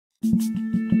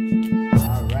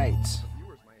All right.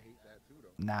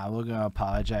 Nah, we're gonna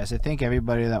apologize. I think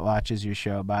everybody that watches your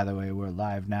show, by the way, we're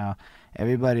live now.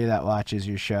 Everybody that watches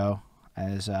your show,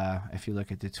 as if you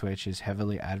look at the Twitch, is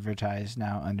heavily advertised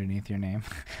now underneath your name,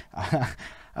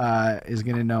 is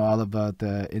gonna know all about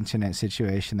the internet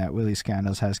situation that Willie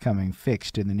Scandals has coming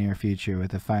fixed in the near future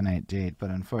with a finite date, but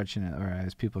unfortunately, or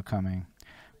as people coming,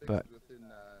 but.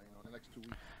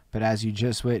 But as you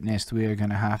just witnessed, we are going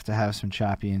to have some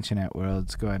choppy internet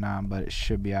worlds going on, but it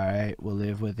should be all right. We'll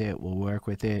live with it. We'll work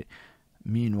with it.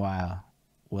 Meanwhile,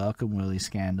 welcome, Willie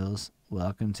Scandals.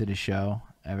 Welcome to the show.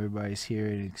 Everybody's here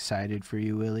and excited for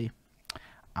you, Willie.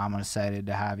 I'm excited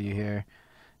to have you here.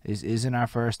 This isn't our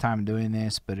first time doing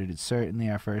this, but it is certainly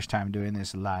our first time doing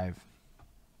this live.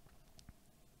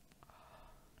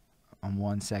 I'm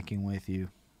 1 second with you.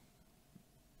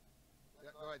 Yeah,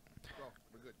 go ahead. Go.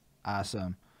 We're good.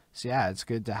 Awesome. So yeah, it's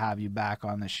good to have you back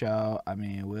on the show. I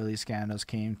mean, Willie Scandals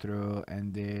came through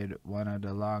and did one of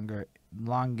the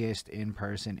longest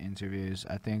in-person interviews.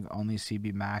 I think only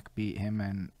CB Mac beat him,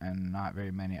 and not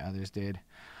very many others did.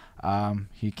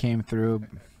 He came through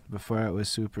before it was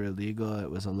super illegal. It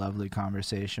was a lovely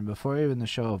conversation before even the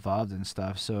show evolved and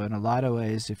stuff. So in a lot of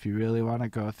ways, if you really want to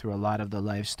go through a lot of the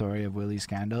life story of Willie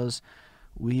Scandals,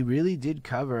 we really did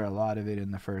cover a lot of it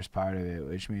in the first part of it,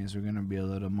 which means we're going to be a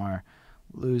little more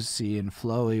loosey and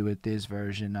flowy with this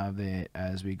version of it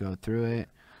as we go through it,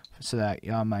 so that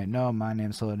y'all might know. My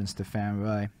name's Holden Stefan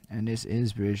Roy, and this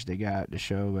is Bridge the Gap, the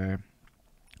show where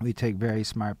we take very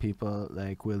smart people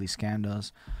like Willie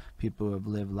Scandals, people who have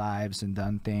lived lives and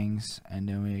done things, and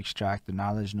then we extract the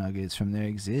knowledge nuggets from their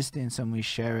existence and we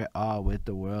share it all with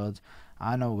the world.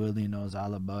 I know Willie knows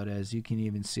all about it, as you can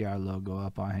even see our logo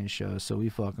up on his show, so we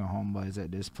fucking homeboys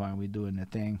at this point. We doing the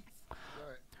thing.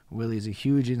 Willie's a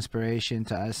huge inspiration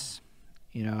to us,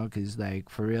 you know, because, like,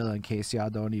 for real, in case y'all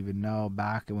don't even know,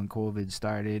 back when COVID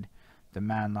started, the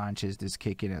man launches this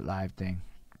Kicking It Live thing.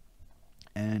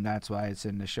 And that's why it's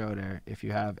in the show there. If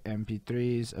you have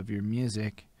MP3s of your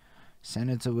music, send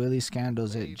it to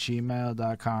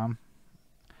williescandals@gmail.com,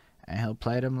 and he'll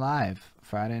play them live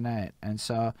Friday night. And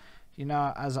so, you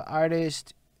know, as an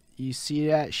artist, you see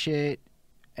that shit,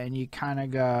 and you kind of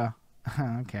go,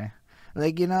 okay.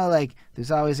 Like, you know, like,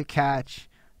 there's always a catch.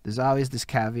 There's always this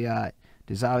caveat.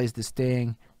 There's always this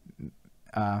thing.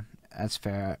 That's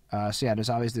fair. So, yeah, there's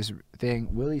always this thing.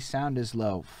 Willie's sound is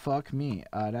low. Fuck me.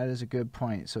 That is a good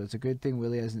point. So it's a good thing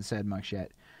Willie hasn't said much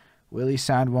yet. Willie's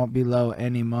sound won't be low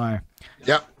anymore.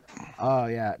 Yep. Oh,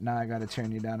 yeah. Now I got to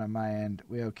turn you down on my end.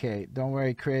 We okay. Don't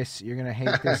worry, Chris. You're going to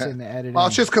hate this in the editing. Well,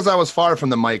 it's just because I was far from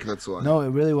the mic, that's why. No, it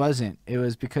really wasn't. It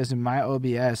was because in my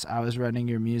OBS, I was running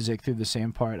your music through the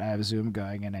same part. I have Zoom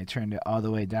going, and I turned it all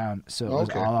the way down. So it was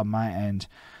all on my end.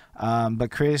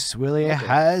 But Chris, Willie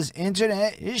has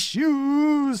internet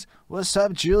issues. What's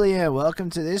up, Julian? Welcome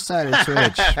to this side of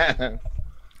Twitch.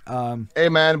 Hey,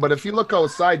 man, but if you look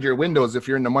outside your windows, if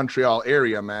you're in the Montreal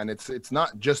area, man, it's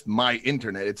not just my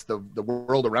internet. It's the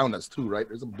world around us, too, right?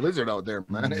 There's a blizzard out there,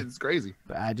 man. It's crazy.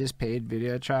 But I just paid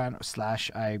Videotron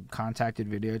 / I contacted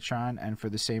Videotron, and for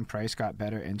the same price got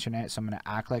better internet. So I'm going to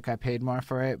act like I paid more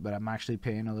for it, but I'm actually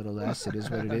paying a little less. It is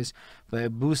what it is. But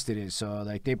it boosted it. So,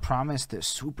 like, they promised the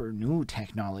super new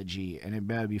technology, and it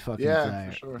better be fucking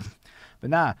fire. For sure. But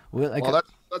nah, well,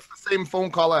 that's the same phone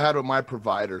call I had with my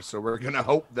provider. So we're gonna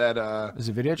hope that is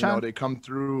it Videotron? they come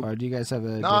through. Or do you guys have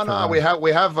a No,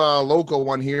 we have a local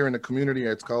one here in the community.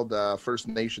 It's called First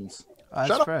Nations.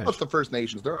 Shout out to the First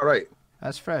Nations. They're all right.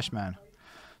 That's fresh, man.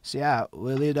 So yeah,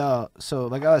 Willie though. So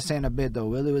like I was saying a bit though,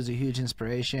 Willie was a huge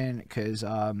inspiration because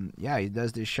yeah, he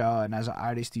does this show, and as an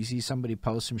artist, you see somebody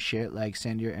post some shit like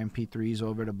send your MP3s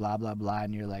over to blah blah blah,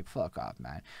 and you're like, fuck off,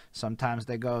 man. Sometimes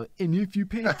they go, and if you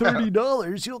pay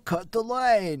 $30, you'll cut the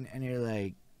line, and you're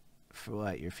like, for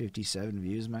what? Your 57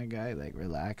 views, my guy? Like,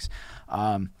 relax.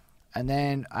 And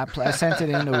then I sent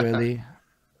it in to Willie,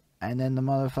 and then the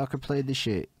motherfucker played the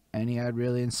shit. And he had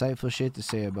really insightful shit to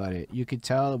say about it. You could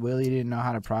tell Willie didn't know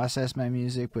how to process my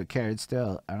music, but cared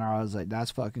still. And I was like, that's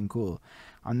fucking cool.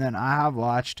 And then I have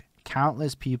watched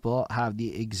countless people have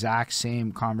the exact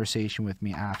same conversation with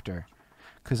me after.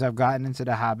 Because I've gotten into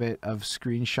the habit of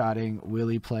screenshotting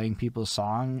Willie playing people's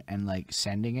song and, like,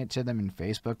 sending it to them in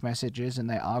Facebook messages. And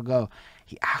they all go,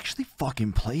 he actually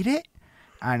fucking played it?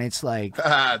 And it's like,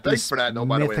 thanks for that. No,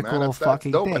 by the way, man. That's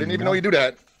fucking dope. thing, I didn't even know you do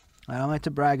that. I don't like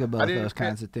to brag about those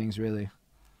kinds of things, really.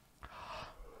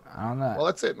 I don't know. Well,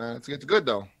 that's it, man. It's good,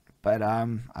 though. But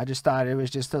I just thought it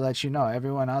was just to let you know.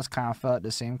 Everyone else kind of felt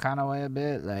the same kind of way a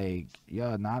bit. Like,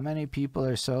 yo, not many people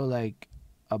are so, like,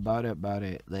 about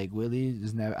it. Like Willie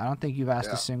is never. I don't think you've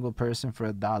asked a single person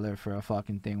for $1 for a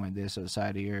fucking thing like this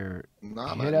outside of your Nah,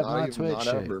 hit man, up not my even, Twitch not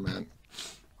shit. ever, man.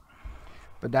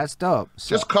 But that's dope.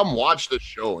 So, just come watch the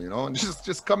show, you know, and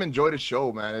just come enjoy the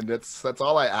show, man. And that's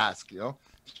all I ask, you know.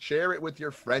 Share it with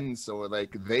your friends so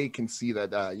like they can see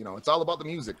that you know, it's all about the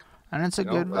music. And it's a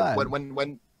good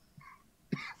vibe.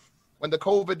 When the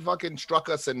COVID fucking struck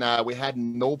us and we had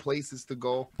no places to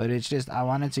go. But it's just, I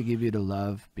wanted to give you the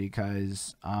love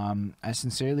because I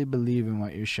sincerely believe in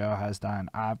what your show has done.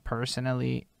 I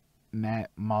personally met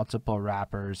multiple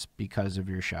rappers because of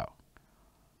your show.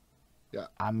 Yeah.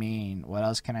 I mean, what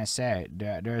else can I say?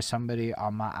 There's somebody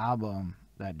on my album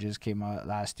that just came out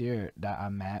last year that I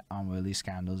met on Willie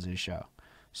Scandals' show.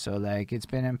 So, like, it's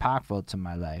been impactful to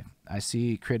my life. I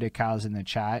see Criticals in the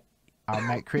chat. I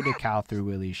met Critical through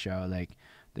Willie's show. Like,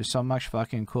 there's so much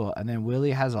fucking cool. And then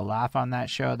Willie has a laugh on that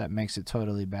show that makes it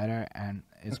totally better, and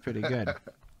it's pretty good.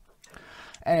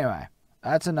 Anyway,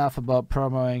 that's enough about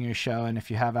promoting your show. And if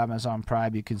you have Amazon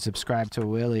Prime, you can subscribe to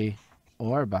Willie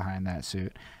or Behind That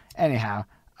Suit. Anyhow,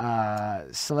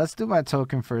 so let's do my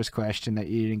token first question that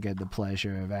you didn't get the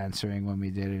pleasure of answering when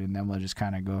we did it, and then we'll just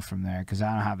kind of go from there because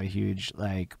I don't have a huge,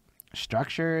 like,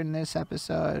 structure in this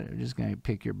episode. I'm just gonna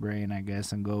pick your brain, I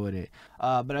guess, and go with it.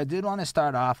 But I did want to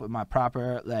start off with my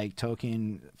proper, like,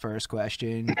 token first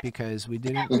question because we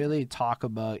didn't really talk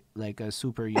about, like, a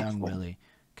super young Willie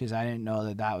because I didn't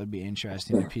know that would be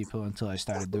interesting to people until I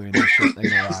started doing this shit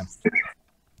later on.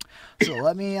 So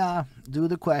let me do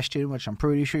the question, which I'm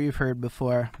pretty sure you've heard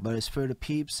before, but it's for the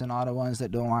peeps and all the ones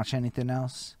that don't watch anything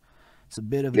else. It's a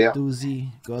bit of a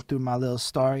doozy. Go through my little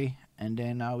story, and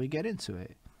then we get into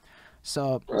it.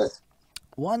 So,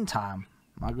 one time,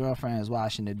 my girlfriend is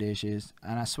washing the dishes,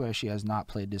 and I swear she has not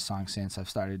played this song since I've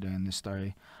started doing this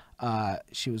story.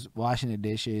 She was washing the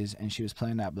dishes, and she was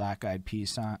playing that Black Eyed Peas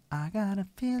song, I Got a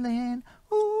Feeling,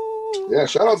 ooh. Yeah,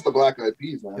 shout out to the Black Eyed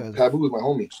Peas, man. Taboo is my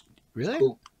homie. Really?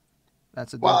 Cool.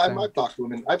 That's a well, I've talked to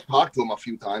him, and I've talked to him a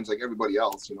few times, like everybody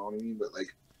else, you know what I mean? But,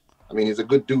 like, I mean, he's a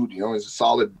good dude, you know? He's a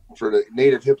solid, for the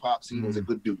native hip-hop scene, he's a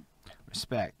good dude.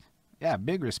 Respect. Yeah,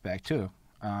 big respect, too.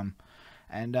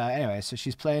 Anyway, so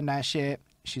she's playing that shit.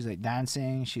 She's like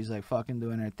dancing. She's like fucking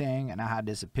doing her thing. And I had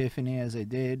this epiphany as I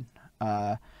did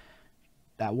that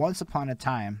once upon a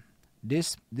time,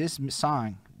 this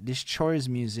song, this chores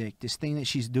music, this thing that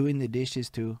she's doing the dishes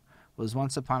to was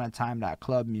once upon a time that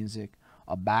club music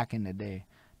back in the day.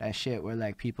 That shit where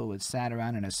like people would stand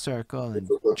around in a circle and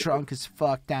drunk as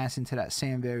fuck dancing to that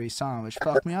same very song, which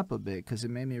fucked me up a bit because it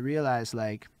made me realize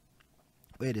like,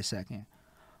 wait a second.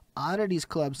 Out of these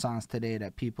club songs today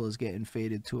that people is getting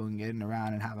faded to and getting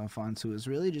around and having fun to is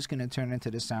really just going to turn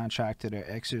into the soundtrack to their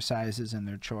exercises and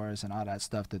their chores and all that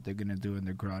stuff that they're going to do when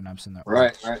they're grown-ups and their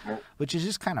right. Which is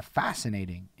just kind of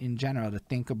fascinating in general to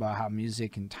think about how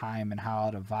music and time and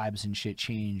how the vibes and shit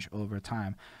change over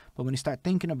time. But when you start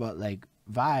thinking about like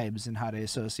vibes and how they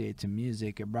associate to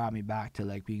music, it brought me back to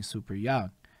like being super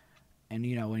young. And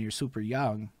you know, when you're super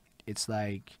young, it's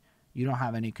like you don't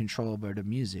have any control over the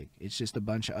music. It's just a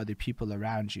bunch of other people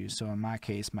around you. So in my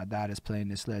case, my dad is playing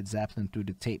this Led Zeppelin through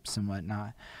the tapes and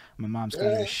whatnot. My mom's got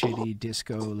her shitty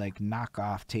disco like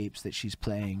knockoff tapes that she's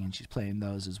playing, and she's playing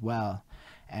those as well.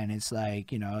 And it's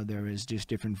like, you know, there was just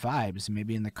different vibes.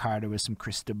 Maybe in the car there was some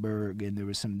Krista Berg and there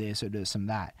was some this or there's some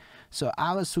that. So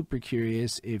I was super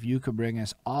curious if you could bring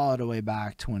us all the way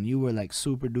back to when you were like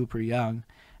super duper young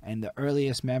and the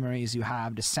earliest memories you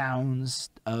have, the sounds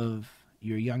of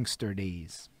your youngster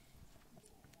days.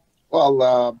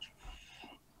 Well,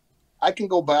 I can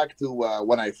go back to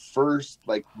when I first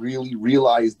like really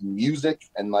realized music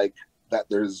and like that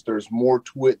there's more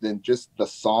to it than just the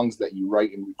songs that you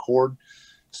write and record.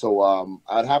 So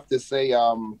I'd have to say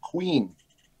Queen.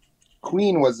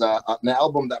 Queen was an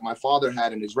album that my father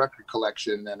had in his record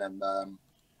collection, and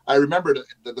I remember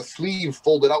the sleeve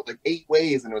folded out like 8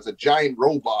 ways, and it was a giant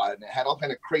robot, and it had all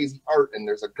kind of crazy art, and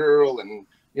there's a girl, and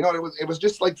you know, it was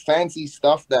just like fancy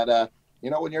stuff that you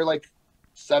know, when you're like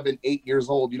 7, 8 years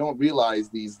old, you don't realize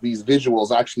these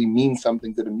visuals actually mean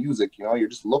something to the music. You know, you're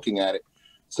just looking at it.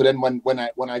 So then when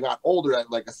I got older, at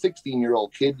like a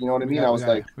 16-year-old kid, you know what I mean? I was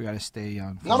like, we gotta stay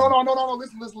young. No.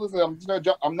 Listen.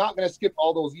 I'm not gonna skip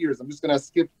all those years. I'm just gonna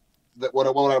skip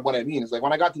what I mean is like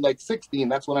when I got to like 16,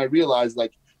 that's when I realized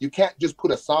like you can't just put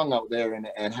a song out there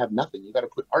and have nothing. You got to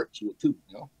put art to it too,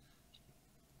 you know.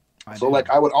 So like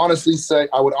I would honestly say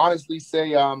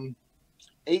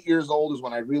 8 years old is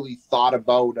when I really thought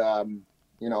about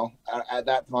you know, at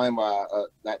that time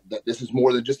that this is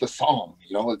more than just a song,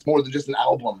 you know, it's more than just an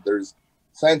album. There's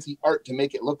fancy art to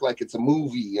make it look like it's a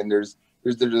movie, and there's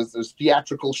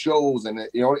theatrical shows, and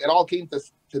you know, it all came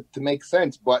to make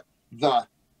sense. But the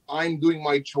I'm doing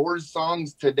my chores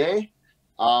songs today,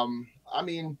 I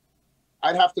mean,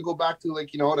 I'd have to go back to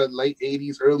like, the late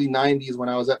 80s, early 90s when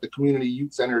I was at the community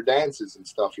youth center dances and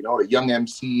stuff, the Young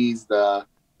MCs, the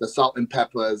Salt and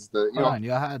Peppers, Hold on,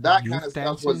 y'all had that kind youth of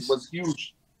stuff dances? was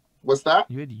huge. What's that?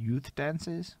 You had youth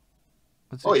dances?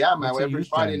 Yeah, man. Every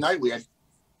Friday night we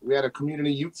had a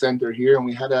community youth center here, and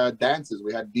we had dances.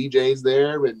 We had DJs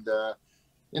there, and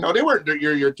they weren't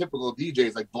your typical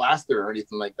DJs like Blaster or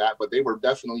anything like that, but they were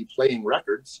definitely playing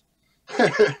records.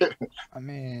 I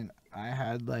mean, I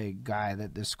had like guy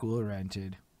that the school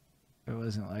rented. It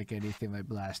wasn't like anything like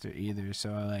Blaster either. So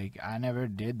like I never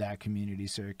did that community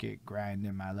circuit grind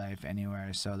in my life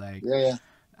anywhere. So like yeah.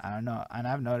 I don't know. And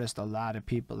I've noticed a lot of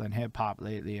people in hip hop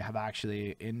lately have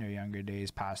actually in their younger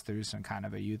days passed through some kind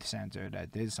of a youth center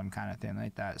that did some kind of thing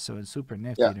like that. So it's super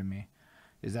nifty to me.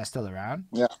 Is that still around?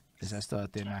 Yeah. Is that still a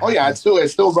thing? Oh yeah, it still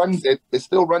runs. It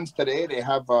still runs today. They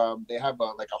have like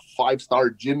a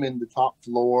 5-star gym in the top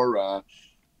floor.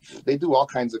 They do all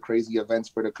kinds of crazy events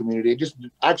for the community.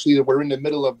 We're in the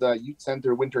middle of the youth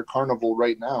center winter carnival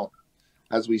right now,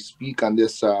 as we speak on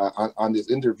this on this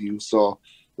interview. So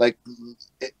like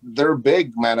they're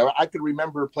big, man. I could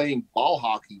remember playing ball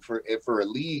hockey for a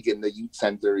league in the youth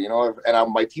center,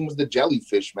 and my team was the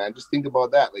Jellyfish, man. Just think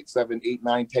about that, like 7, 8,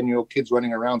 9, 10-year-old kids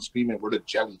running around screaming, "We're the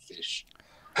Jellyfish."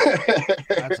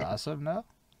 That's awesome, no?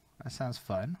 That sounds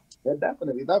fun. Yeah,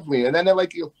 definitely. And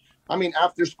then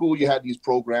after school you had these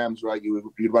programs, right? You'd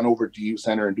run over to youth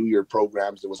center and do your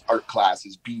programs. There was art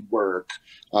classes, beadwork,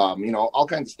 all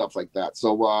kinds of stuff like that.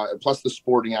 So plus the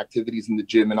sporting activities in the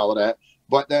gym and all of that.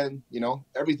 But then,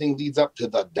 everything leads up to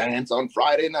the dance on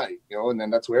Friday night, and then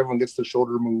that's where everyone gets the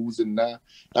shoulder moves. And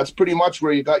that's pretty much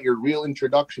where you got your real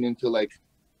introduction into like,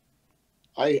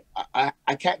 I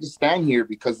can't just stand here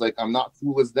because like, I'm not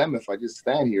cool as them if I just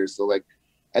stand here. So like,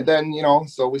 and then,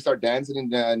 so we start dancing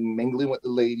and mingling with the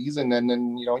ladies. And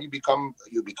then you become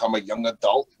a young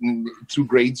adult through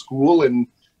grade school. And,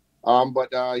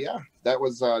 that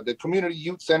was the community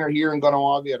youth center here in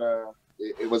Kahnawake.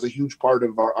 It was a huge part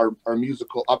of our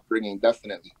musical upbringing,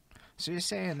 definitely. So you're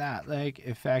saying that, like,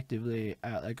 effectively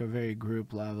at like a very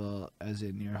group level, as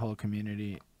in your whole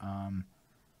community.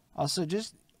 Also,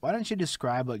 just why don't you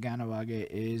describe what Kahnawake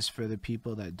is for the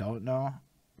people that don't know?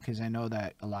 Because I know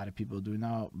that a lot of people do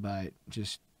know, but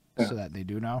just so that they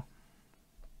do know.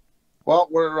 Well,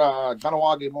 we're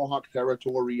Kahnawake Mohawk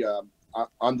territory.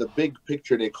 On the big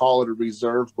picture, they call it a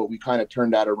reserve, but we kind of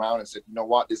turned that around and said, you know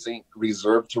what, this ain't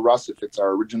reserved to us if it's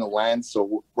our original land,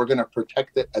 so we're going to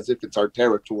protect it as if it's our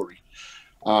territory.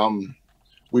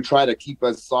 We try to keep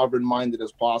as sovereign-minded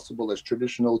as possible, as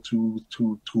traditional to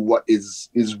what is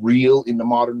real in the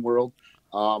modern world.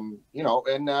 I'm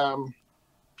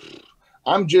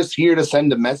just here to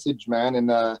send a message, man, and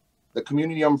the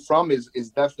community I'm from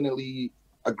is definitely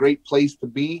a great place to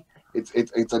be.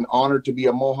 It's an honor to be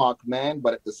a Mohawk man,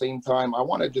 but at the same time, I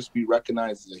want to just be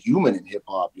recognized as a human in hip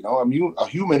hop. I'm a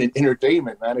human in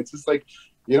entertainment, man. It's just like,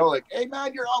 like, hey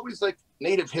man, you're always like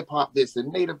native hip hop this and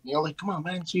native, like, come on,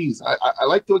 man, geez. I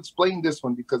like to explain this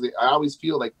one because I always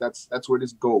feel like that's where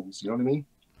this goes. You know what I mean?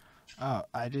 Oh,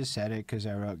 I just said it because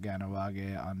I wrote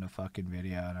Kahnawake on the fucking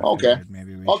video. And okay.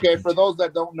 Maybe we okay. For those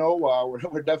that don't know,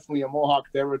 we're definitely a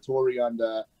Mohawk territory on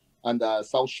the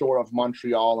south shore of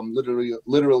Montreal. I'm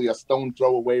literally a stone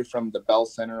throw away from the Bell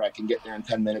Center. I can get there in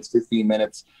 10 minutes, 15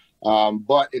 minutes.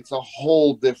 But it's a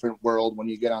whole different world when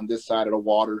you get on this side of the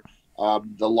water.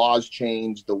 The laws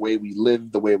change, the way we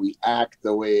live, the way we act,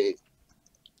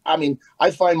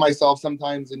 I find myself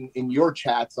sometimes in your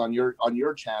chats on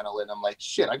your channel, and I'm like,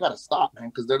 shit, I gotta stop, man,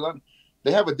 because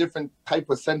they have a different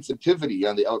type of sensitivity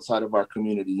on the outside of our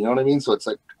community. You know what I mean? So it's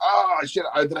like, shit,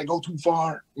 did I go too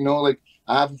far? Like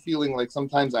I have a feeling like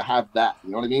sometimes I have that.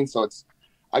 You know what I mean? So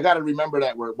I got to remember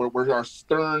that we're our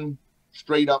stern,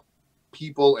 straight up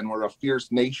people, and we're a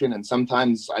fierce nation. And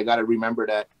sometimes I got to remember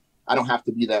that I don't have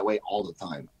to be that way all the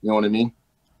time. You know what I mean?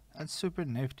 That's super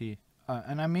nifty.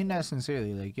 And I mean that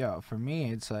sincerely. Like, yo, for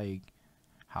me, it's like,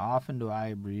 how often do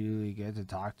I really get to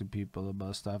talk to people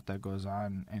about stuff that goes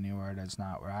on anywhere that's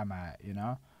not where I'm at, So,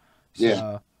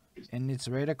 yeah. And it's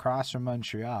right across from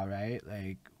Montreal, right?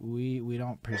 Like, we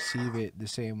don't perceive it the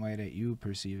same way that you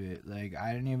perceive it. Like,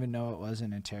 I didn't even know it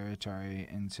wasn't a territory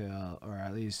until, or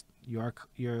at least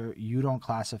you don't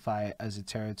classify it as a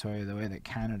territory the way that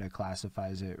Canada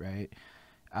classifies it, right?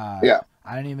 Yeah.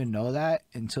 I didn't even know that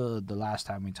until the last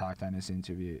time we talked on this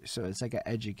interview. So it's like an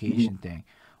education thing.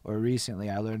 Or recently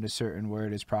I learned a certain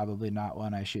word is probably not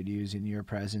one I should use in your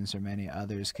presence or many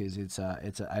others because I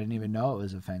didn't even know it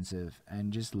was offensive.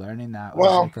 And just learning that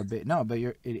was like a bit, no, but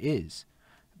it is.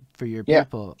 for your Yeah.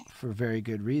 people for very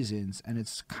good reasons, and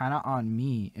it's kind of on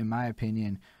me, in my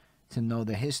opinion, to know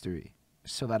the history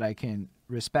so that I can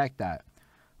respect that.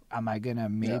 Am I gonna Yeah.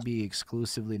 maybe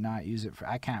exclusively not use it for?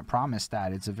 I can't promise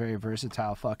that. It's a very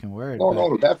versatile fucking word, No, but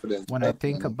no, definitely, when I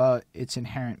think definitely. about its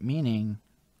inherent meaning,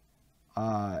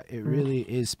 it really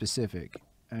is specific,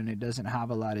 and it doesn't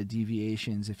have a lot of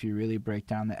deviations if you really break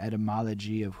down the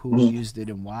etymology of who Mhm. used it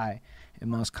and why in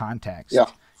most Yeah. contexts.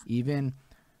 Even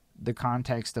the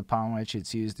context upon which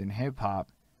it's used in hip hop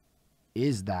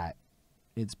is that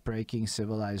it's breaking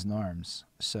civilized norms.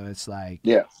 So it's like,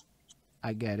 Yeah.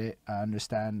 I get it. I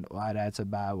understand why that's a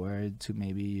bad word to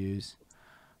maybe use.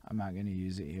 I'm not gonna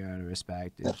use it here out of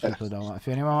respect. If people don't want, if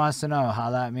anyone wants to know,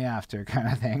 holla at me after, kind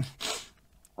of thing.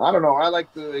 I don't know. I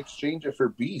like to exchange it for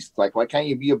beast. Like, why can't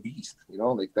you be a beast? You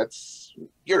know, like that's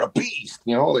you're a beast.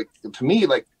 You know, like to me,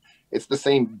 like it's the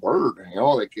same word. You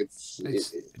know, like It's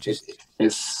it, just,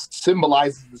 it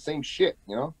symbolizes the same shit.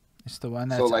 You know, it's the one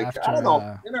so that's like I don't after.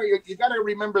 know. You know, you got to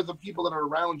remember the people that are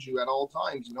around you at all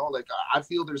times. You know, like I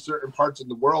feel there's certain parts of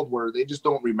the world where they just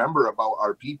don't remember about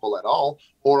our people at all,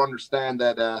 or understand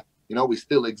that you know we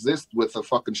still exist with a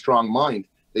fucking strong mind.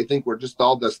 They think we're just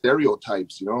all the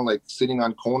stereotypes, you know, like sitting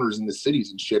on corners in the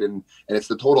cities and shit. And it's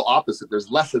the total opposite. There's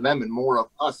less of them and more of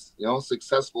us, you know,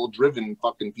 successful, driven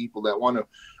fucking people that want to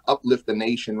uplift the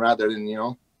nation rather than, you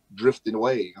know, drifting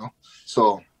away, you know.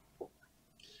 So,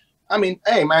 I mean,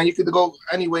 hey, man, you could go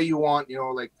any way you want, you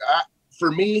know, like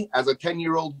for me as a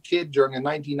 10-year-old kid during the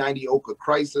 1990 Oka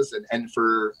crisis and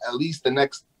for at least the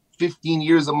next 15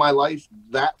 years of my life,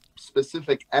 that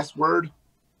specific S word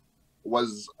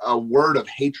was a word of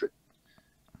hatred.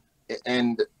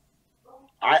 And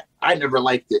I never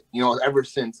liked it, you know, ever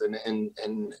since.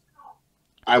 And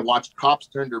I watched cops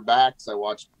turn their backs. I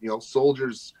watched, you know,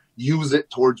 soldiers use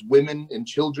it towards women and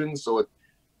children. So it,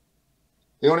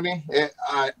 you know what I mean?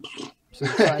 So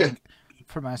it's like,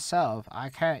 for myself, I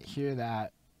can't hear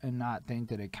that and not think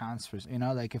that it counts for, you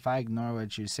know, like if I ignore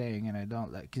what you're saying and I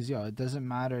don't like, because yo, it doesn't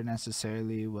matter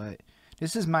necessarily what.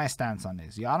 This is my stance on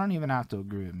this. Y'all don't even have to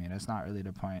agree with me. That's not really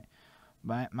the point.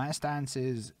 My stance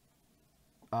is,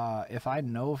 if I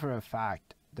know for a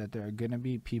fact that there are gonna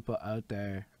be people out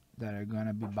there that are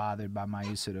gonna be bothered by my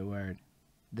use of the word,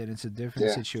 then it's a different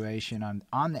yeah, situation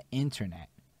on the internet,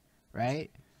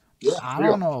 right? yeah, I for don't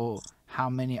real. know how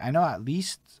many. I know at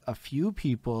least a few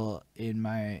people in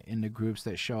the groups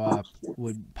that show up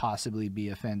would possibly be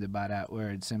offended by that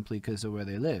word simply because of where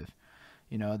they live.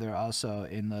 You know, they're also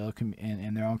in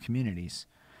in their own communities.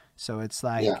 So it's Yeah,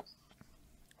 like,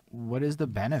 what is the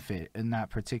benefit in that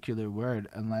particular word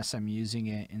unless I'm using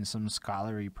it in some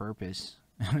scholarly purpose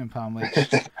upon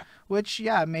which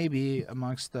yeah, maybe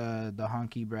amongst the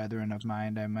hunky brethren of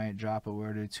mine I might drop a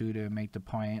word or two to make the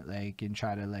point, like, and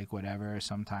try to like whatever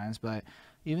sometimes. But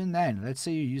even then, let's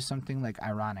say you use something like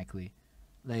ironically,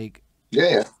 like,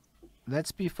 yeah,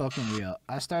 let's be fucking real.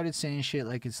 I started saying shit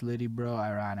like it's litty, bro.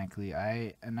 Ironically,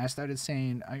 I started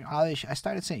saying I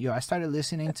started saying, yo, I started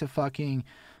listening to fucking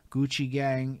Gucci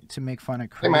Gang to make fun of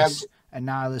hey man, Chris, and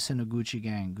now I listen to Gucci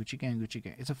Gang, Gucci Gang, Gucci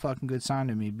Gang. It's a fucking good song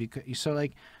to me because so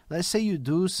like, let's say you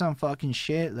do some fucking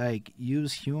shit like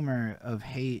use humor of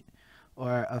hate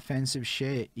or offensive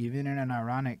shit, even in an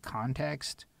ironic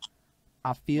context.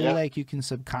 I feel yeah. like you can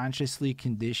subconsciously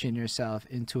condition yourself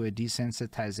into a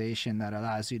desensitization that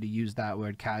allows you to use that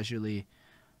word casually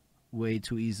way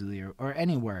too easily, or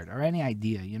any word or any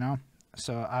idea, you know?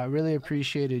 So I really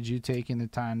appreciated you taking the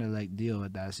time to like deal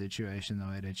with that situation the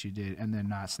way that you did and then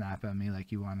not snap at me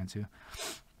like you wanted to.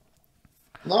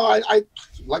 No, I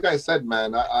like I said,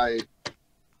 man, I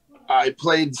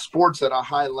played sports at a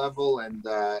high level, and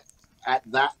at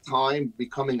that time,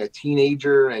 becoming a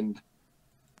teenager and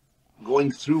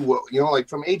going through what, you know, like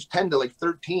from age 10 to like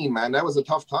 13, man, that was a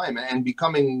tough time. And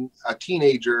becoming a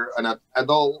teenager, an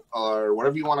adult, or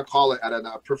whatever you want to call it, at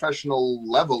a professional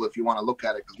level, if you want to look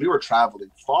at it, because we were traveling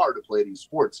far to play these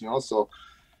sports, you know. So,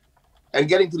 and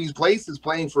getting to these places,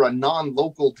 playing for a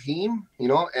non-local team, you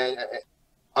know, and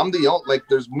I'm the like,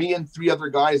 there's me and three other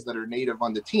guys that are native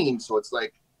on the team. So it's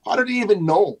like, how did they even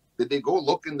know? Did they go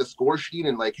look in the score sheet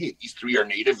and like, hey, these three are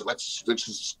native, let's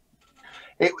just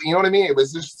you know what I mean? It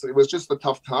was just a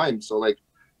tough time. So like,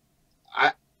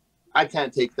 I I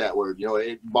can't take that word. You know,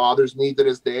 it bothers me to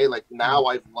this day. Like now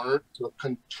I've learned to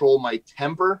control my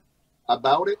temper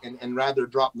about it and rather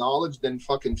drop knowledge than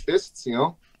fucking fists, you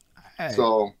know? Hey,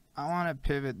 So I want to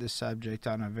pivot the subject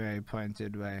on a very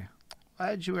pointed way.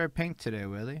 Why did you wear pink today,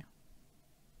 Willie?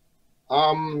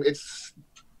 it's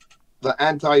the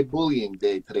anti-bullying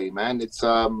day today, man. It's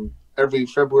every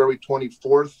February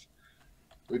 24th.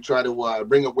 We try to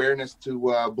bring awareness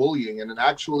to bullying. And then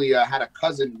actually, I had a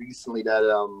cousin recently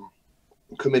that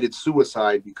committed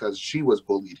suicide because she was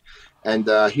bullied. And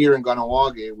here in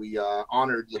Ganawage, we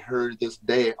honored her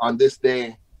on this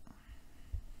day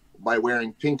by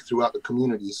wearing pink throughout the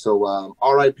community. So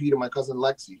R.I.P. to my cousin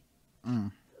Lexi.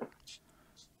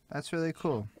 That's really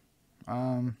cool.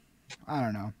 I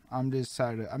don't know. I'm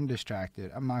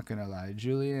distracted. I'm not gonna lie.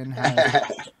 Julian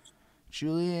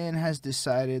has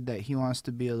decided that he wants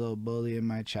to be a little bully in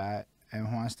my chat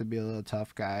and wants to be a little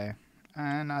tough guy.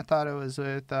 And I thought it was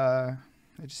it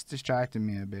just distracted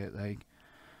me a bit. Like,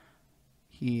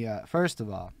 he, first of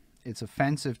all, it's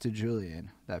offensive to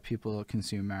Julian that people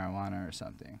consume marijuana or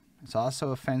something. It's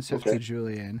also offensive to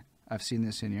Julian. I've seen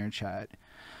this in your chat,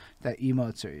 that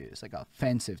emotes are used, like,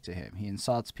 offensive to him. He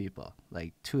insults people,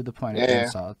 like, to the point of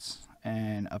insults.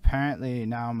 And apparently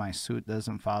now my suit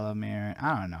doesn't follow me, or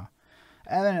I don't know.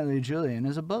 Evidently, Julian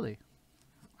is a bully.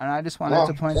 And I just wanted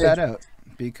to point that out,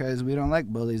 because we don't like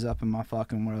bullies up in my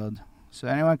fucking world. So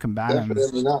anyone can ban him.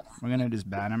 Not. We're going to just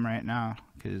ban him right now,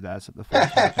 because that's what the fuck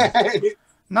happened.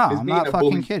 No, I'm not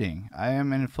fucking kidding. I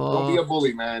am in full... Don't be a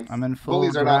bully, man. I'm in full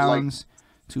grounds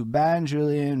to ban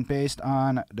Julian based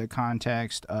on the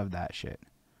context of that shit.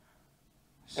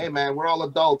 So, hey, man, we're all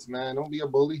adults, man. Don't be a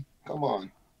bully. Come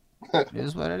on. It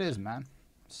is what it is, man.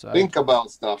 So, think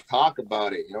about stuff. Talk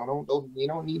about it. You know, you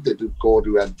don't need to go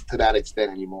to that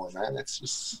extent anymore, man.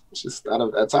 It's just out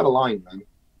of line, man.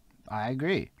 I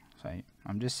agree. So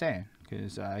I'm just saying,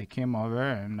 because I came over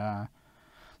and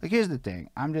like, here's the thing.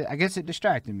 I guess it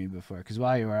distracted me before, because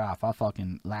while you were off, I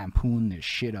fucking lampooned the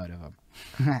shit out of him.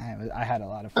 I had a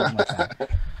lot of fun with that.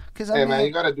 Hey, man,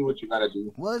 you gotta do what you gotta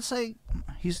do. Well, it's like,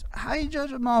 how you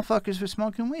judge motherfuckers for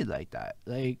smoking weed like that?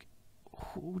 Like,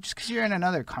 just because you're in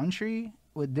another country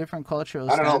with different cultural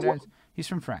standards. He's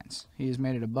from France. He's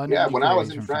made it abundantly clear. Yeah, when I was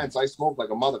in France, I smoked like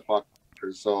a motherfucker.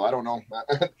 So I don't know.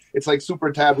 It's like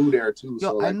super taboo there too. Yo,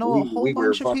 so like, I know a whole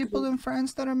bunch of people in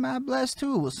France that are mad blessed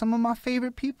too. Well, some of my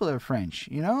favorite people are French.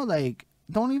 You know, like,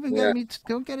 don't even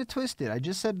don't get it twisted. I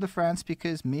just said the France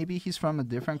because maybe he's from a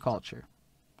different culture,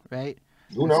 right?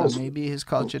 Who knows? So maybe his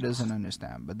culture doesn't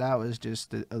understand. But that was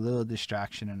just a little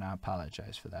distraction, and I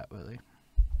apologize for that, Willie.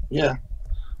 Yeah.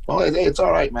 Well, it's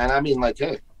all right, man. I mean, like,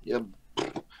 hey, yeah,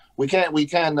 we can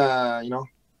you know,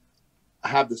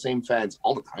 have the same fans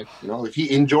all the time. You know, if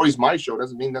he enjoys my show,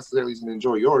 doesn't mean necessarily he's gonna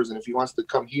enjoy yours. And if he wants to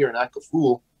come here and act a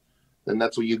fool, then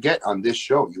that's what you get on this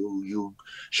show. You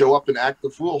show up and act a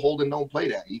fool, Holden don't play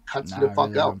that. He cuts you the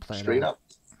fuck out straight up.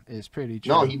 It's pretty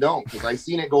true. No, he don't, because I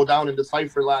seen it go down in the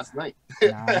cipher last night.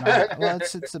 Well,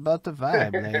 it's about the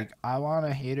vibe. Like, I want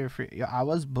a hater for. I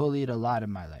was bullied a lot in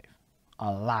my life,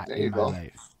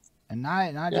 life. And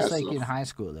not just like in high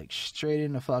school, like straight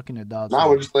into fucking adults. Now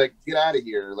we're just like, get out of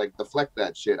here, like deflect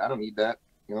that shit. I don't need that,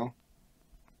 you know.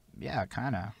 Yeah,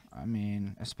 kind of. I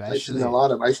mean, especially. I seen a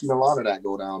lot of that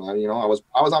go down. I was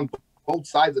on both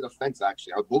sides of the fence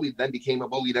actually. I was bullied, then became a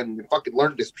bully, then fucking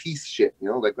learned this piece shit. You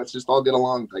know, like let's just all get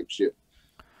along type shit.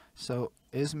 So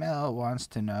Ismail wants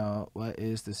to know, what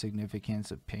is the significance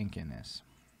of pink in this?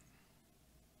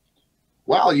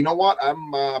 Well, you know what?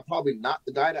 I'm probably not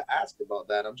the guy to ask about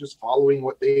that. I'm just following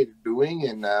what they're doing,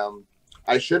 and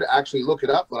I should actually look it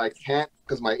up, but I can't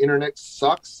because my internet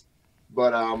sucks.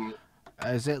 But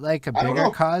is it like a bigger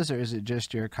cause, or is it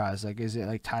just your cause? Like, is it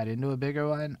like tied into a bigger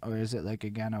one, or is it like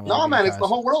again a no, man? It's the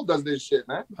whole world does this shit,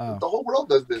 man. Oh. The whole world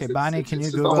does this. Okay, Bonnie, can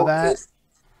you Google that?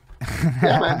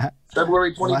 Yeah, man.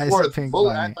 February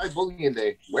 24th, anti-bullying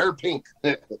day. Wear pink.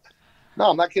 No,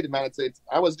 I'm not kidding, man. It's.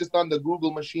 I was just on the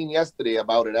Google machine yesterday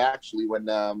about it actually when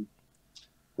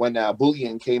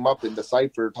bullying came up in the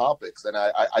cipher topics, and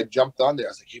I jumped on there. I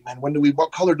was like, hey man,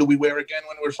 what color do we wear again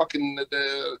when we're fucking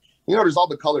there's all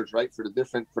the colors, right, for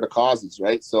the causes,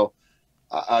 right? So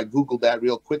I Googled that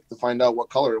real quick to find out what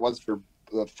color it was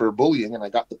for bullying, and I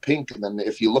got the pink. And then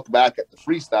if you look back at the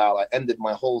freestyle, I ended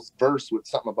my whole verse with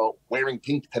something about wearing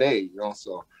pink today, you know.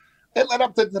 So it led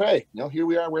up to today, you know. Here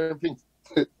we are wearing pink.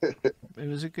 It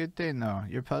was a good thing though.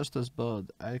 Your post was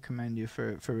bold. I commend you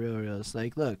for reals.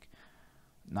 Like, look,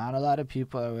 not a lot of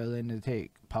people are willing to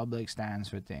take public stands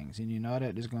for things, and you know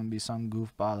that there's gonna be some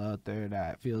goofball out there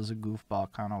that feels a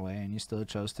goofball kind of way, and you still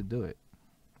chose to do it.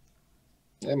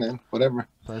 Yeah, man. Whatever.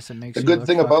 Plus, it makes the good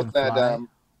thing about that.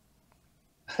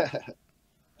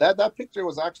 That picture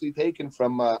was actually taken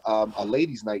from a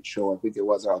ladies' night show. I think it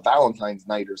was, or a Valentine's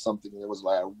night or something. It was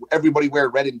like everybody wear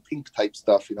red and pink type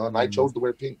stuff, you know, and I chose to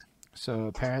wear pink. So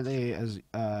apparently, as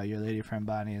your lady friend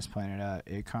Bonnie has pointed out,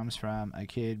 it comes from a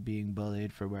kid being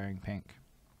bullied for wearing pink.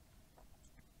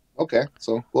 Okay,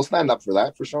 so we'll stand up for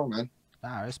that for sure, man.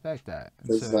 Nah, I respect that.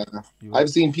 Because So you I've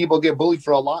seen people get bullied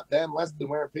for a lot damn less than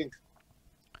wearing pink.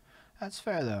 That's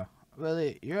fair though.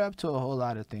 Really, you're up to a whole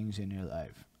lot of things in your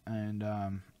life, and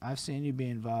I've seen you be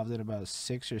involved in about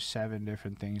 6 or 7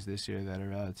 different things this year that are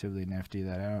relatively nifty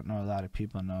that I don't know a lot of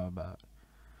people know about.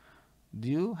 Do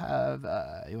you have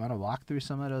you want to walk through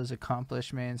some of those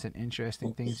accomplishments and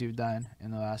interesting things you've done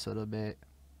in the last little bit?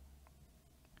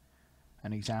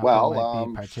 An example Well,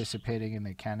 might be participating in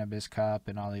the Cannabis Cup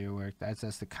and all of your work. That's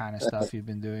the kind of stuff you've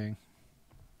been doing.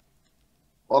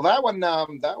 well, that one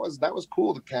that was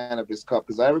cool, the Cannabis Cup,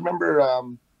 because I remember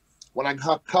when I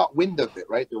got caught wind of it.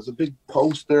 Right, there was a big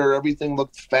poster, everything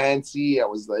looked fancy. I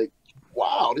was like,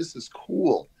 wow, this is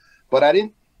cool. But I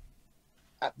didn't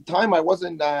at the time. I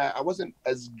wasn't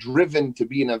as driven to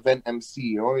be an event MC.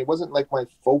 You know, it wasn't like my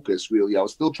focus really. I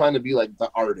was still trying to be like the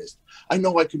artist. I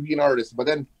know I could be an artist, but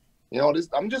then you know,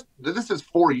 this is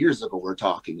 4 years ago we're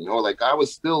talking, you know, like I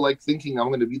was still like thinking I'm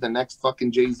going to be the next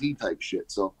fucking Jay-Z type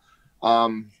shit. So,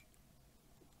 um,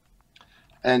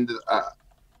 and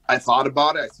I thought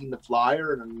about it. I seen the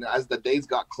flyer, and as the days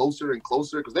got closer and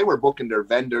closer, because they were booking their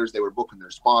vendors, they were booking their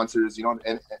sponsors, you know,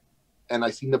 and I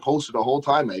seen the poster the whole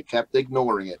time. I kept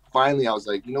ignoring it. Finally, I was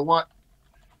like, you know what?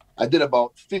 I did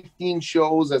about 15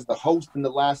 shows as the host in the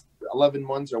last 11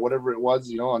 months or whatever it was,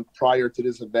 you know, on prior to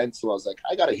this event. So I was like,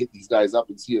 I got to hit these guys up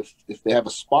and see if they have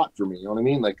a spot for me. You know what I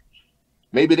mean? Like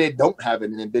maybe they don't have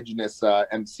an Indigenous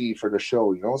MC for the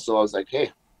show, you know? So I was like,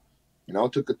 hey, you know,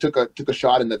 took a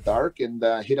shot in the dark and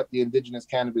hit up the Indigenous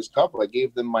Cannabis Cup. I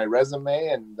gave them my resume.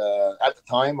 And at the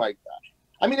time, I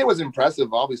mean, it was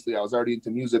impressive. Obviously, I was already into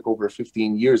music over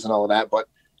 15 years and all of that, but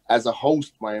as a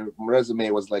host, my resume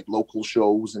was like local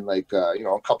shows and like, you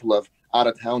know, a couple of out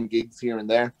of town gigs here and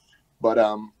there, but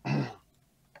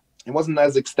it wasn't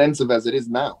as extensive as it is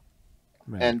now.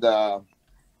 Right. And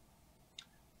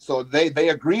so they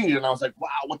agreed, and I was like, wow,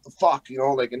 what the fuck, you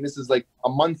know, like, and this is like a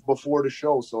month before the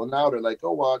show. So now they're like,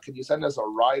 oh, can you send us a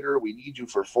rider? We need you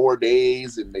for 4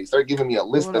 days. And they start giving me a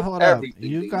list of everything.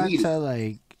 You got to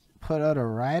like put out a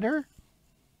rider?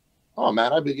 Oh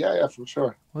man, yeah, for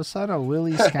sure. What's that, a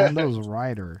Willie Scandals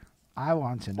rider? I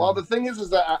want to know. Well, the thing is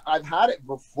that I've had it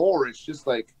before. It's just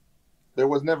like there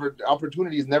was never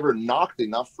opportunities never knocked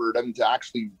enough for them to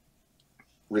actually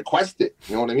request it.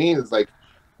 You know what I mean? It's like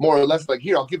more or less like,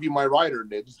 here, I'll give you my rider, and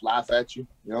they just laugh at you.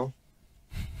 You know.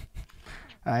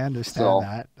 I understand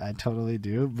that. I totally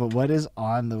do. But what is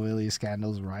on the Willie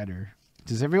Scandals rider?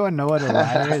 Does everyone know what a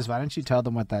rider is? Why don't you tell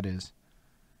them what that is?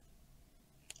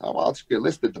 Oh, well, it's your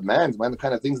list of demands, man. The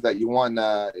kind of things that you want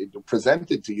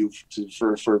presented to you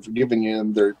for giving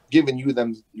you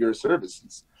them your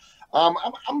services.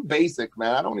 I'm basic,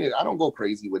 man. I don't go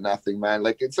crazy with nothing, man.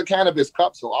 Like it's a Cannabis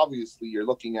Cup, so obviously you're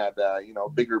looking at you know,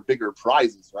 bigger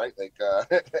prizes, right? Like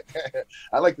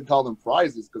I like to call them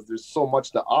prizes because there's so much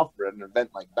to offer at an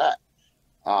event like that.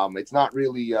 It's not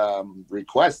really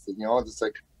requested, you know. It's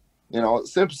like, you know,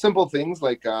 simple things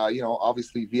like, you know,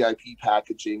 obviously VIP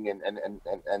packaging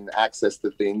and access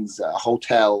to things,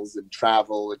 hotels and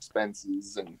travel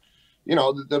expenses, and, you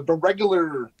know, the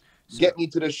regular get me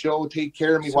to the show, take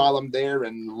care of me while I'm there,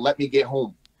 and let me get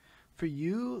home. For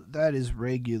you, that is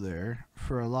regular.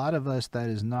 For a lot of us, that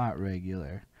is not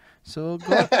regular. So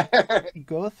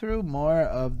go through more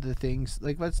of the things.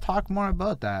 Like, let's talk more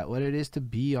about that. What it is to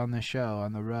be on the show,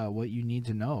 on the road. What you need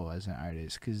to know as an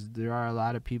artist. Because there are a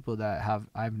lot of people that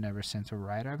I've never sent a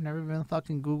rider. I've never even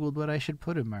fucking Googled what I should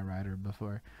put in my rider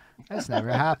before. That's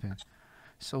never happened.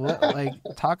 So,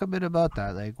 talk a bit about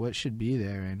that. Like, what should be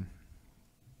there and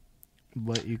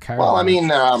what you carry. Well, I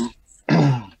mean,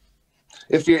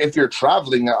 if you're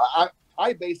traveling,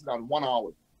 I base it on 1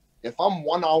 hour. If I'm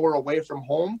 1 hour away from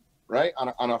home, right,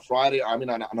 on a Friday, I mean,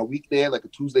 on a weekday, like a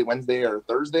Tuesday, Wednesday, or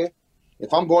Thursday,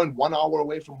 if I'm going 1 hour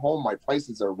away from home, my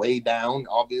prices are way down,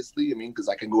 obviously. I mean, because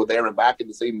I can go there and back in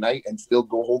the same night and still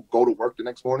go to work the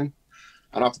next morning.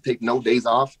 I don't have to take no days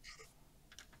off.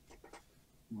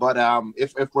 But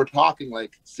if we're talking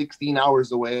like 16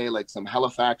 hours away, like some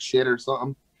Halifax shit or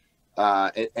something,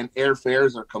 and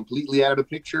airfares are completely out of the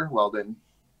picture, well, then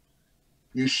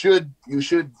you should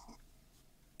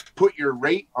put your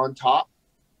rate on top,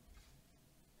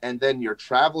 and then your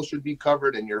travel should be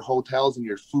covered, and your hotels and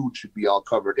your food should be all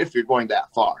covered if you're going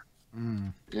that far.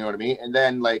 You know what I mean? And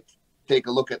then like take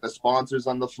a look at the sponsors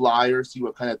on the flyer, see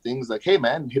what kind of things, like, hey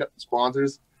man, hit up the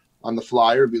sponsors on the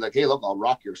flyer, be like, hey, look, I'll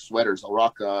rock your sweaters, I'll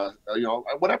rock you know,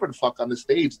 whatever the fuck on the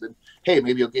stage. Then hey,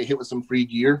 maybe you'll get hit with some free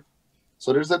gear.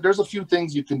 So there's a few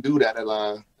things you can do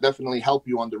that'll definitely help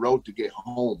you on the road to get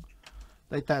home.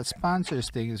 Like that sponsors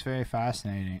thing is very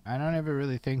fascinating. I don't ever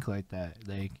really think like that.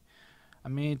 Like, I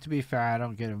mean, to be fair, I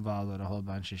don't get involved with a whole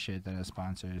bunch of shit that has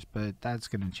sponsors, but that's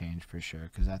gonna change for sure.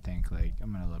 Cause I think like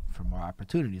I'm gonna look for more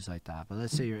opportunities like that. But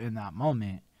let's say you're in that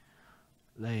moment,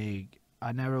 like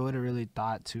I never would have really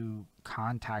thought to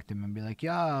contact him and be like,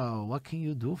 "Yo, what can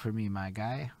you do for me, my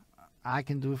guy? I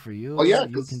can do for Well, you. yeah, You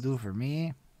can because do for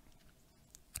me."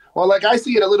 well, like I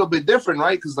see it a little bit different,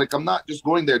 right? Because like I'm not just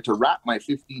going there to rap my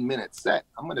 15-minute set.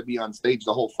 I'm gonna be on stage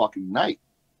the whole fucking night.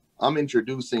 I'm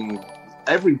introducing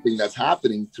everything that's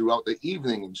happening throughout the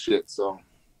evening and shit. So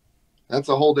that's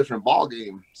a whole different ball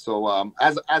game. So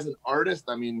as an artist,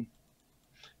 I mean,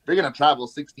 if you're gonna travel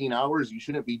 16 hours, you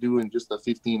shouldn't be doing just a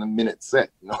 15-minute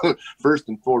set. You know, first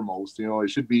and foremost, you know, it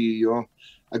should be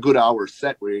a good hour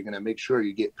set where you're gonna make sure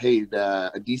you get paid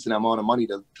a decent amount of money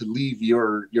to leave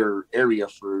your area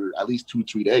for at least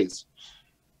 2-3 days.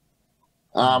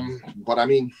 But I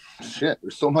mean, shit,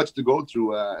 there's so much to go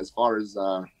through as far as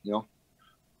you know,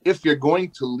 if you're going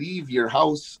to leave your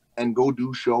house and go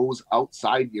do shows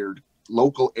outside your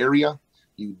local area,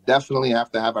 you definitely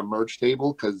have to have a merch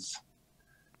table because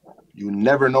you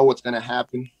never know what's going to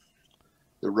happen.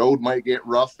 The road might get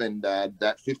rough, and that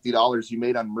 $50 you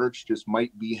made on merch just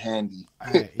might be handy.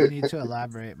 All right, you need to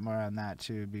elaborate more on that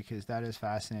too, because that is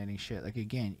fascinating shit. Like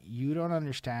again, you don't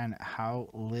understand how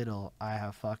little I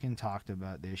have fucking talked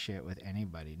about this shit with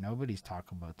anybody. Nobody's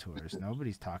talking about tours.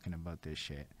 Nobody's talking about this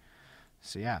shit.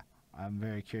 So yeah, I'm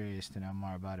very curious to know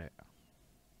more about it.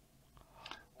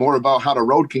 More about how the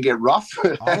road can get rough.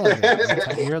 All of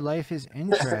it. Your life is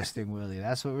interesting, Willie.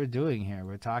 That's what we're doing here.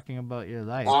 We're talking about your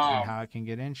life and how it can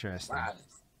get interesting.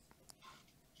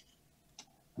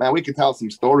 Man, we could tell some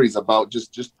stories about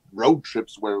just road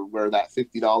trips where that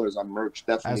 $50 on merch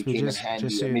definitely came in handy.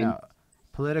 Just so you know,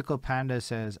 Political Panda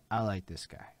says, I like this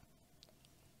guy.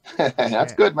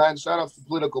 That's good, man. Shout out to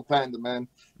Political Panda, man.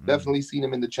 Definitely seen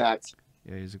him in the chats.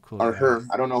 Yeah, he's a cool or guy. her.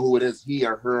 I don't know who it is, he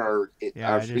or her, or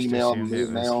yeah, or female,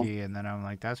 male. He, and then I'm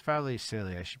like, that's probably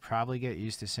silly. I should probably get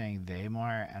used to saying they more,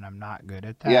 and I'm not good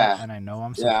at that. Yeah, and I know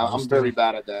I'm supposed I'm very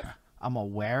bad at that. I'm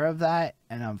aware of that,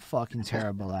 and I'm fucking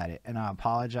terrible at it. And I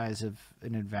apologize if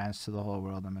in advance to the whole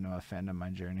world I'm going to offend on my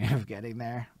journey of getting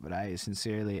there, but I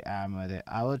sincerely am with it.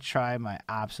 I will try my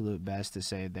absolute best to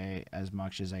say they as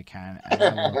much as I can,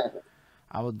 and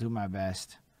I will do my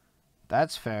best.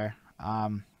 That's fair.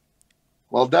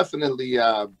 Well, definitely.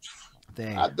 The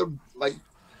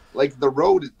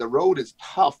road is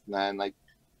tough, man. Like,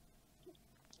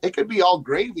 it could be all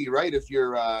gravy, right? If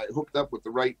you're hooked up with the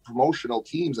right promotional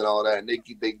teams and all that, and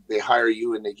they hire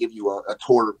you and they give you a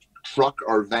tour truck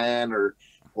or van or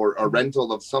a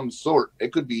rental of some sort.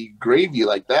 It could be gravy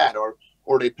like that, or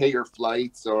they pay your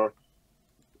flights or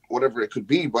whatever it could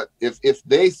be. But if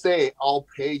they say I'll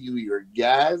pay you your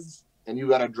gas and you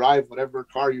got to drive whatever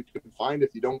car you can find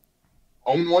if you don't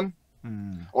own one,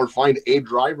 or find a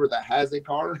driver that has a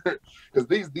car, because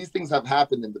these things have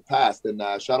happened in the past. And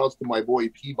shout outs to my boy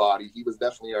Peabody. He was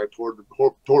definitely our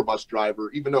tour bus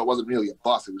driver, even though it wasn't really a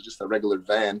bus, it was just a regular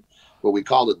van, but we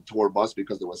called it a tour bus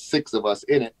because there was 6 of us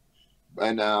in it.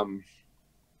 And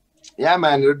yeah,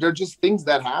 man, they're just things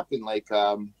that happen. Like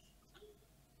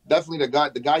definitely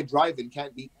the guy driving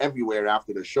can't be everywhere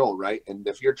after the show, right? And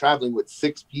if you're traveling with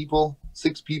 6 people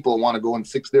want to go in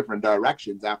 6 different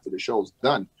directions after the show's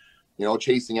done. You know,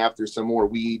 chasing after some more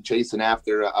weed, chasing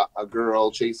after a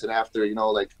girl, chasing after, you know,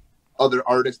 like other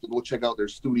artists to go check out their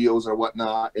studios or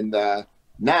whatnot. And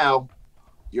now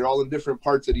you're all in different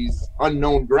parts of these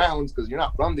unknown grounds because you're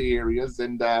not from the areas,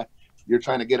 and you're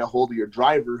trying to get a hold of your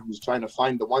driver who's trying to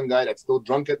find the one guy that's still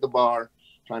drunk at the bar,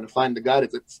 trying to find the guy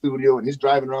that's at the studio, and he's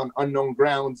driving around unknown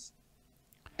grounds.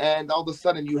 And all of a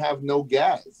sudden you have no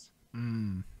gas.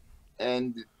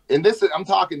 And this, I'm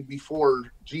talking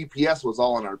before GPS was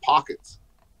all in our pockets.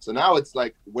 So now it's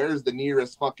like, where's the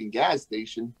nearest fucking gas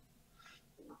station?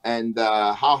 And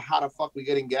how the fuck we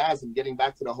getting gas and getting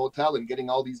back to the hotel and getting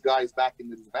all these guys back in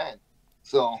this van?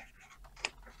 So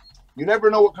you never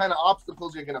know what kind of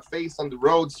obstacles you're going to face on the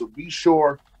road. So be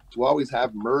sure to always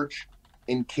have merch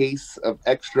in case of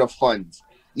extra funds.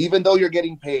 Even though you're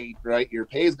getting paid, right? Your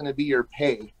pay is going to be your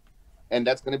pay. And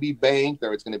that's going to be banked,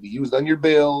 or it's going to be used on your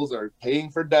bills, or paying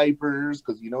for diapers,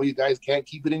 because you know you guys can't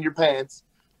keep it in your pants.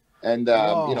 And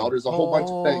Whoa, you know, there's a whole bunch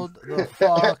of things. Hold the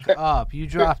fuck up! You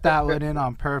dropped that one in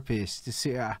on purpose to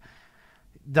see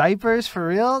diapers for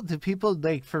real. Do people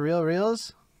like for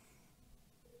reals?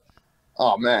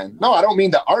 Oh man, no, I don't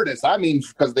mean the artists. I mean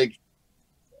because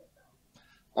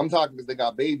I'm talking because they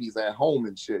got babies at home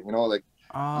and shit. You know, like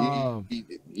Oh, I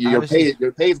Your was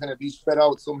pay is gonna be spread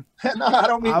out. So no, I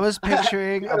don't I mean was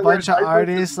picturing you a gotta wear bunch of diapers because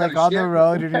artists you gotta like on the shit.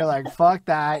 road, and you're like, "Fuck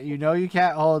that!" You know, you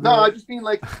can't hold No, I it. just mean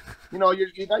like, you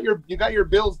got your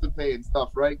bills to pay and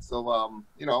stuff, right? So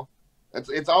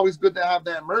it's always good to have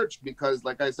that merch because,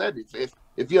 like I said,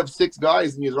 if you have six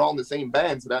guys and you're all in the same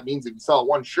band, so that means if you sell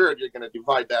one shirt, you're gonna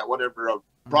divide that whatever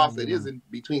profit is Mm. in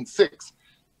between six.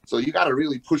 So you got to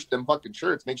really push them fucking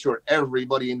shirts. Make sure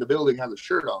everybody in the building has a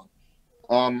shirt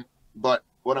on. But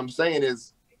what I'm saying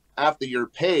is, after your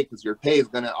pay, because your pay is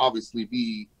gonna obviously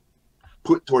be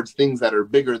put towards things that are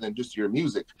bigger than just your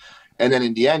music. And then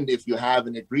in the end, if you have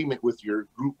an agreement with your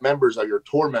group members or your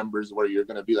tour members where you're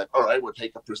going to be like, all right, we'll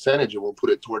take a percentage and we'll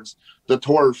put it towards the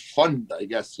tour fund, I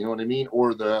guess, you know what I mean?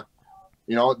 Or the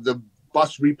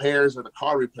bus repairs or the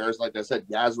car repairs. Like I said,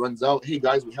 gas runs out. Hey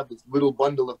guys, we have this little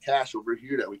bundle of cash over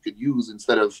here that we could use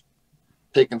instead of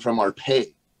taking from our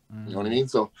pay. You know what I Mm. mean?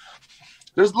 So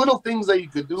there's little things that you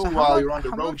could do So while you're on the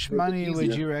how road much to make it money would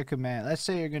easier. you recommend? Let's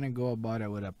say you're gonna go about it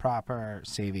with a proper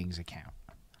savings account.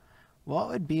 What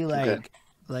would be Okay.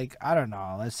 like I don't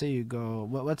know. Let's say you go.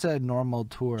 What's a normal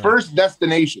tour? First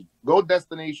destination. Go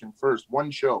destination first.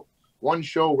 One show. One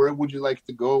show. Where would you like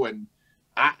to go? And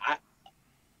I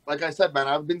like I said, man,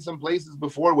 I've been some places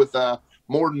before with a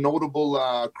more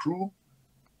notable crew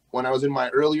when I was in my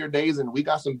earlier days, and we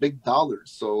got some big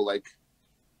dollars. So like,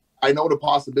 I know the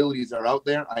possibilities are out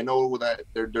there. I know that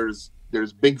there's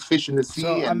big fish in the So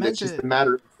sea, I and meant it's just it a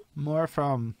matter. more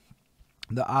from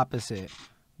the opposite.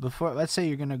 Before, let's say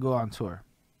you're gonna go on tour.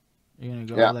 You're gonna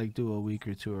go Yeah. like do a week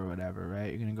or two or whatever,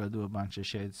 right? You're gonna go do a bunch of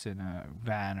shits in a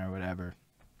van or whatever.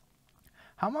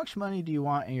 How much money do you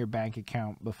want in your bank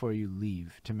account before you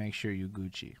leave to make sure you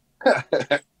Gucci?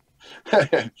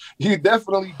 You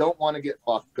definitely don't want to get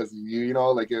fucked because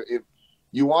like if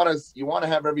you want to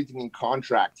have everything in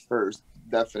contract first,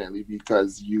 definitely,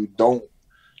 because you don't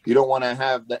want to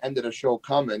have the end of the show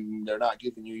come and they're not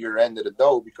giving you your end of the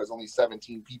dough because only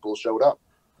 17 people showed up.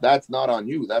 That's not on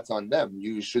you, that's on them.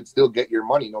 You should still get your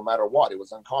money no matter what. It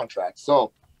was on contract.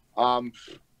 So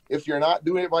if you're not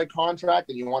doing it by contract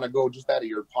and you want to go just out of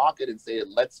your pocket and say,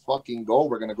 let's fucking go,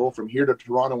 we're going to go from here to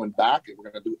Toronto and back, and we're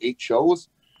going to do 8 shows.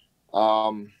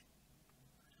 I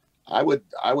would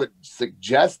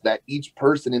suggest that each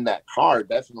person in that car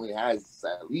definitely has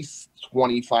at least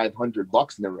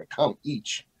 $2,500 in their account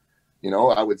each.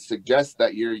 I would suggest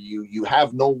that you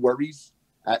have no worries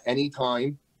at any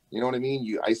time. You know what I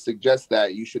mean? I suggest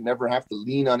that you should never have to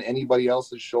lean on anybody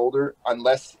else's shoulder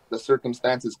unless the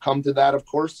circumstances come to that, of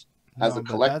course, as No, a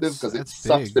but collective, because it that's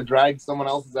sucks big. to drag someone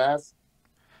else's ass.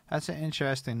 That's an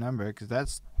interesting number because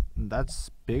that's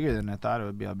bigger than I thought it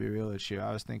would be. I'll be real with you.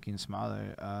 I was thinking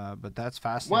smaller, but that's Well,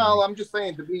 fascinating. I'm just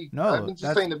saying to be, I've No, been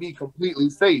just saying to be completely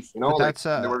safe, but like that's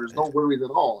there's no worries at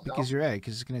all, because you're right.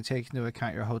 Because it's gonna take into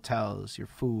account your hotels, your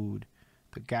food,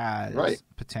 the right? gas,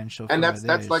 potential And for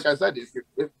that's like this. I said,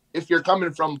 if you're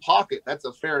coming from pocket, that's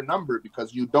a fair number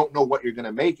because you don't know what you're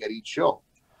gonna make at each show.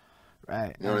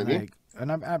 Right, You know what I and mean? like, and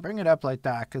I bring it up like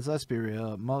that because let's be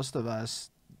real. Most of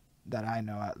us that I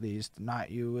know, at least,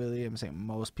 not you, Willie. I'm saying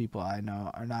most people I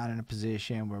know are not in a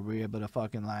position where we're able to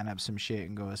fucking line up some shit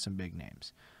and go with some big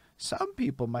names. Some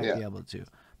people might Yeah, be able to,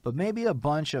 but maybe a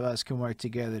bunch of us can work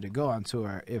together to go on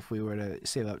tour if we were to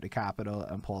save up the capital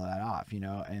and pull that off,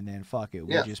 and then fuck it,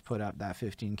 we yeah, just put up that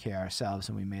 15K ourselves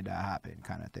and we made that happen,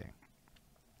 kind of thing.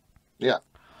 yeah.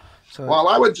 So, Well,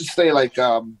 I would just say like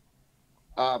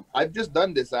I've just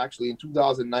done this actually in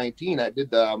 2019. I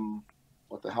did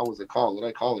what the hell was it called? What did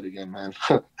I call it again, man?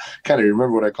 Can't even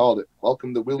remember what I called it.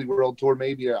 Welcome to Willie World Tour,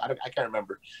 maybe. Or I can't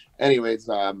remember. Anyways,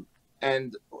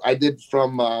 and I did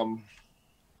from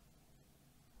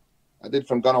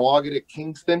Gunawaga to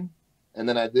Kingston, and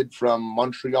then I did from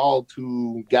Montreal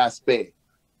to Gaspé.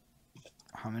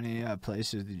 how many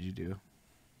places did you do?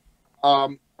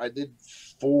 I did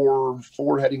four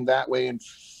heading that way and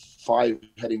 5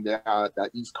 heading that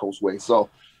East Coast way. So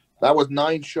that was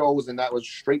 9 shows, and that was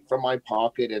straight from my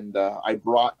pocket. And I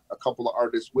brought a couple of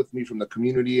artists with me from the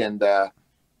community, and a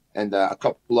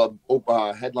couple of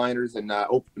headliners and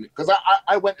opening, because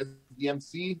I went as the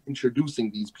MC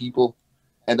introducing these people,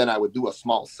 and then I would do a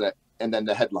small set, and then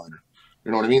the headliner. You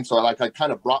know what I mean? So I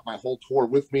kind of brought my whole tour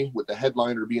with me, with the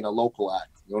headliner being a local act.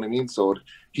 You know what I mean? So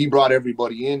he brought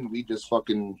everybody in. We just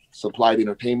fucking supplied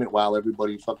entertainment while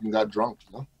everybody fucking got drunk.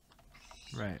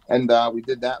 Right. And we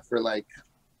did that for like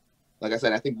I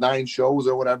said, I think 9 shows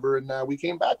or whatever, and we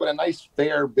came back with a nice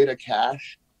fair bit of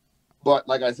cash. But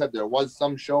like I said, there was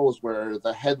some shows where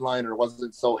the headliner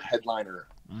wasn't so headliner.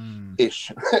 Mm.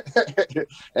 ish.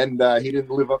 And he didn't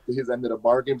live up to his end of the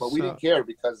bargain, but we didn't care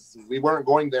because we weren't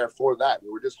going there for that. We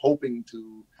were just hoping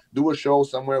to do a show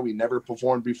somewhere we never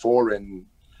performed before. And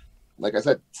like I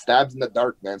said, stabs in the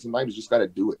dark, man. Sometimes you just got to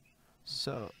do it.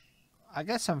 So I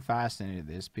guess I'm fascinated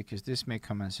with this because this may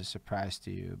come as a surprise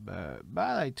to you, but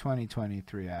by like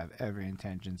 2023, I have every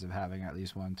intentions of having at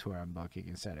least one tour I'm booking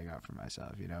and setting up for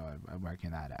myself. You know, I'm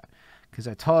working that out because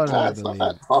I totally It's believe.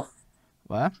 not that tough.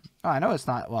 What? Oh, I know it's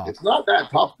not. Well, it's not that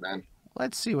tough, man.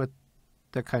 Let's see what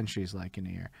the country's like in a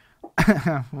year.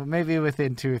 Well, maybe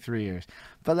within 2 or 3 years.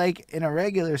 But like in a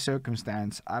regular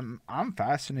circumstance, I'm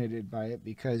fascinated by it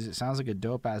because it sounds like a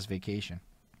dope ass vacation.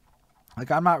 Like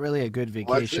I'm not really a good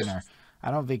vacationer. I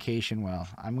don't vacation well.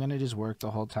 I'm gonna just work the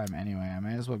whole time anyway. I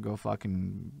might as well go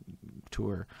fucking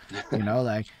tour, you know,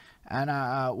 like. And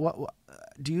what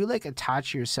do you like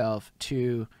attach yourself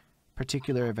to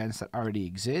particular events that already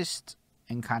exist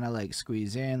and kind of like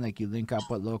squeeze in, like you link up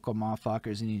with local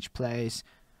motherfuckers in each place,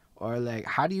 or like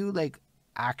how do you like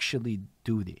actually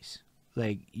do these?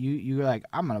 Like you're like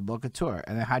I'm gonna book a tour,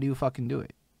 and then how do you fucking do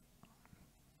it?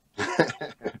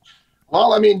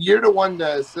 Well, I mean, you're the one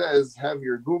that says have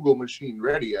your Google machine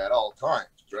ready at all times,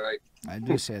 right? I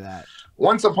do say that.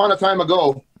 Once upon a time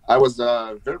ago, I was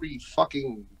very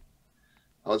fucking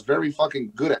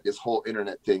good at this whole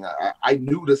internet thing. I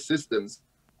knew the systems.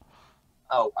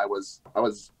 Oh, I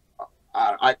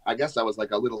guess I was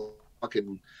like a little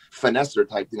fucking finesser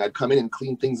type thing. I'd come in and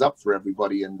clean things up for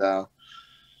everybody. And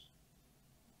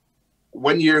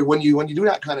when you do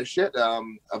that kind of shit,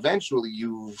 eventually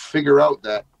you figure out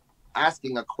that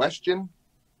asking a question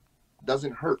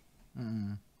doesn't hurt.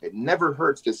 Mm. It never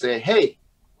hurts to say, hey,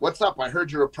 what's up? I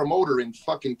heard you're a promoter in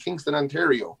fucking Kingston,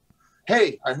 Ontario.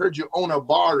 Hey, I heard you own a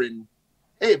bar in,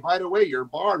 hey, by the way, your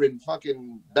bar in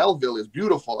fucking Belleville is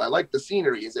beautiful. I like the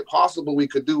scenery. Is it possible we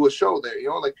could do a show there? You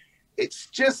know, like, it's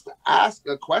just ask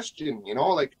a question, you know,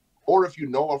 like, or if you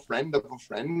know a friend of a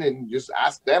friend and just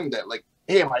ask them that, like,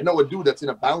 hey, I know a dude that's in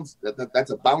a that's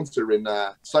a bouncer in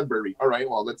Sudbury. All right,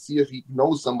 well, let's see if he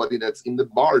knows somebody that's in the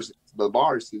bar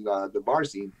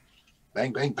scene.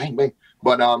 Bang, bang, bang, bang.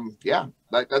 But yeah,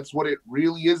 that's what it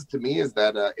really is to me, is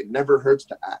that it never hurts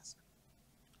to ask.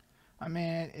 I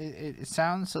mean, it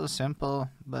sounds so simple,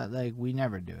 but like we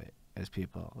never do it as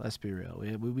people. Let's be real.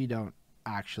 We don't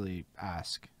actually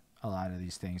ask a lot of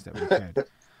these things that we could.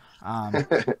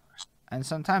 And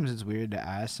sometimes it's weird to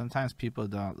ask. Sometimes people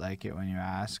don't like it when you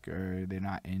ask, or they're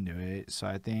not into it. So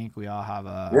I think we all have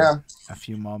a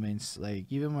few moments, like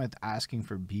even with asking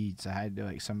for beats, I had to,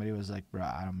 like, somebody was like, bro,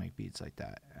 I don't make beats like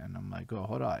that. And I'm like, oh,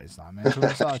 hold on. It's not meant to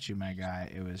insult you, my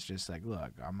guy. It was just like,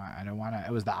 look, I don't want to,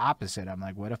 it was the opposite. I'm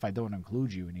like, what if I don't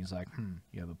include you? And he's like,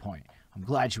 you have a point. I'm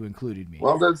glad you included me.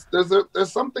 Well,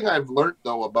 there's something I've learned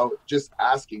though about just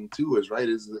asking too,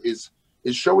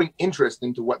 is showing interest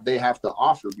into what they have to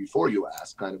offer before you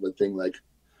ask, kind of a thing. Like,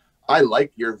 I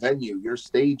like your venue, your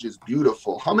stage is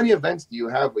beautiful. How many events do you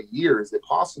have a year? Is it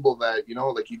possible that, you know,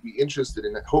 like you'd be interested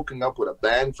in hooking up with a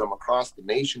band from across the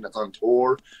nation that's on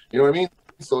tour? You know what I mean?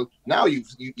 So now you've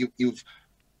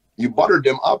buttered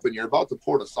them up and you're about to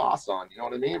pour the sauce on, you know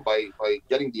what I mean? By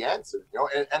getting the answer, you know,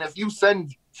 and if you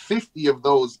send 50 of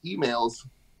those emails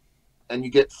and you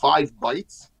get 5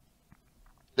 bites,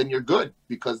 then you're good,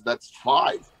 because that's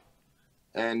 5.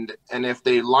 And if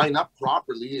they line up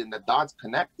properly and the dots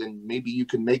connect, then maybe you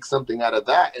can make something out of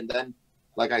that. And then,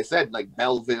 like I said, like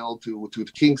Belleville to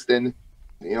Kingston,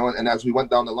 you know, and as we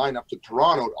went down the line up to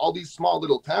Toronto, all these small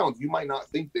little towns, you might not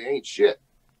think they ain't shit,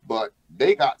 but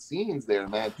they got scenes there,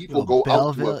 man. People go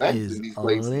out to events in these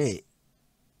places. Lit.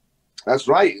 That's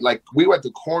right. Like, we went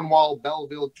to Cornwall,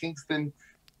 Belleville, Kingston.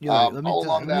 Let me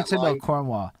tell you about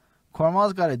Cornwall.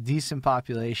 Cornwall's got a decent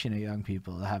population of young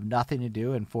people that have nothing to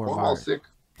do, and 4 bars. Sick.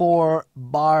 4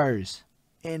 bars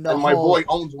in the and my boy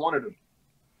owns one of them.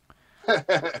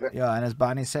 Yeah, and as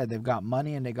Bonnie said, they've got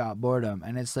money and they got boredom.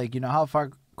 And it's like, you know how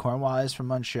far Cornwall is from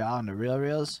Montreal on the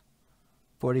reels?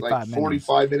 45 minutes.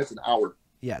 45 minutes, an hour.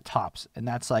 Yeah, tops. And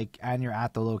that's like, and you're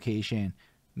at the location.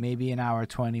 Maybe an hour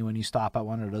 20 when you stop at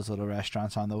one of those little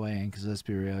restaurants on the way in, because let's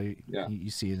be real, you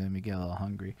see them, you get a little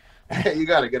hungry. You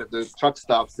got to get it. There's truck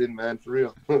stops in, man, for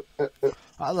real.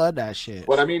 I love that shit.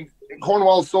 But I mean,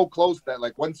 Cornwall is so close that,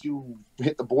 like, once you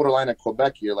hit the borderline at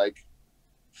Quebec, you're like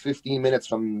 15 minutes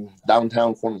from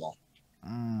downtown Cornwall.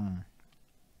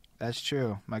 That's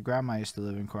true. My grandma used to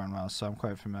live in Cornwall, so I'm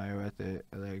quite familiar with it.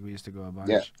 Like, we used to go a bunch.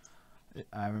 Yeah.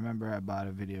 I remember I bought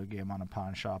a video game on a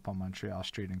pawn shop on Montreal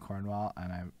Street in Cornwall,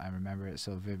 and I remember it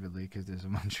so vividly because there's a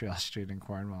Montreal Street in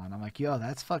Cornwall, and I'm like, yo,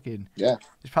 that's fucking... Yeah.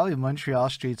 There's probably Montreal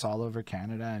Streets all over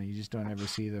Canada, and you just don't ever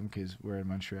see them because we're in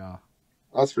Montreal.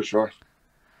 That's for sure.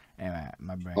 Anyway,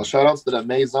 my brain. Well, shout outs to the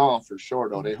Maison for sure,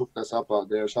 though. They hooked us up out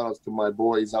there. Shout outs to my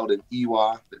boys out in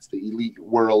Ewa. That's the Elite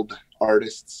World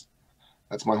Artists.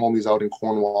 That's my homies out in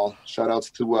Cornwall. Shout outs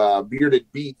to Bearded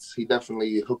Beats. He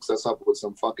definitely hooks us up with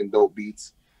some fucking dope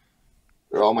beats.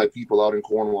 They're all my people out in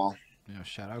Cornwall. You know,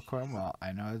 shout out Cornwall.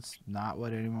 I know it's not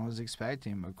what anyone was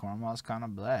expecting, but Cornwall's kind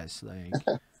of blessed. Like,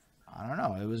 I don't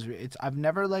know. I've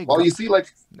never like. Well, you see,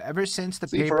 like, ever since the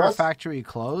paper factory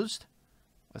closed,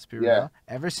 let's be real.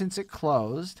 Ever since it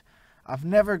closed, I've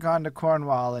never gone to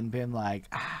Cornwall and been like,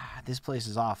 this place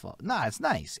is awful. Nah, it's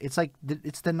nice. It's like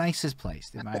it's the nicest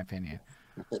place in my opinion.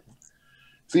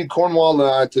 See,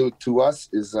 Cornwall to us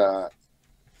is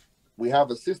we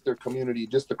have a sister community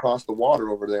just across the water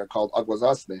over there called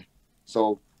Aguasasne.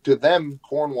 So to them,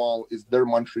 Cornwall is their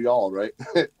Montreal, right?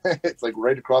 It's like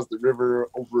right across the river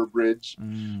over a bridge.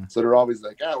 So they're always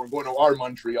like, we're going to our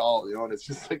Montreal, you know, and it's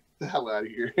just like, the hell out of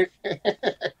here.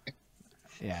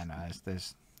 Yeah, no,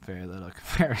 there's very little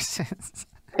comparisons.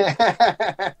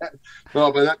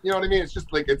 No, but that, you know what I mean? It's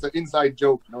just like, it's an inside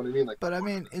joke, you know what I mean? Like, but I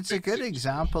mean, it's a good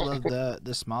example of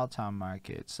the small town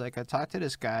markets. Like, I talked to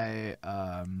this guy,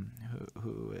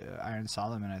 who Iron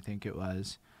Solomon, I think it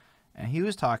was, and he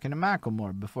was talking to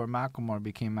Macklemore before Macklemore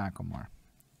became Macklemore.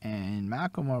 And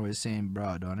Macklemore was saying,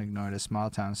 bro, don't ignore the small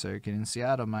town circuit in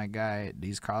Seattle, my guy.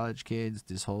 These college kids,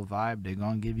 this whole vibe, they're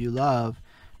going to give you love.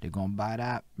 They're going to buy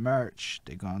that merch.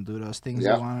 They're going to do those things you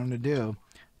want them to do.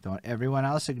 Everyone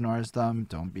else ignores them.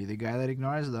 Don't be the guy that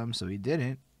ignores them. So he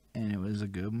didn't, and it was a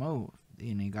good move.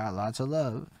 And he got lots of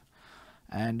love.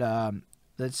 And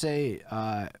let's say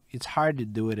it's hard to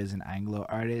do it as an Anglo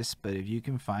artist, but if you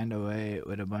can find a way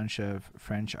with a bunch of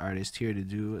French artists here to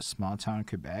do a small town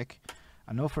Quebec,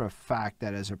 I know for a fact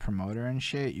that as a promoter and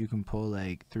shit, you can pull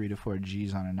like 3 to 4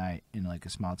 G's on a night in like a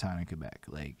small town in Quebec.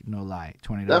 Like, no lie,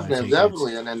 $20.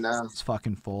 Definitely, and then it's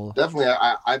fucking full. Definitely,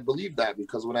 I believe that,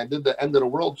 because when I did the End of the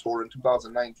World tour in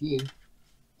 2019,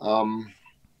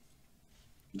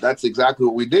 that's exactly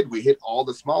what we did. We hit all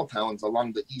the small towns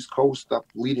along the East Coast,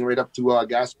 leading right up to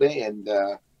Gaspé, and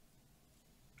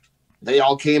they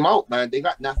all came out, man. They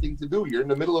got nothing to do. You're in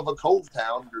the middle of a cove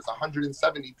town. There's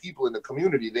 170 people in the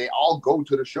community. They all go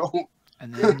to the show.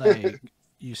 And then, like,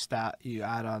 you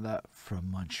add on that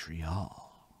from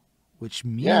Montreal, which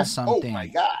means something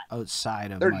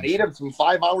outside of They're Montreal. natives from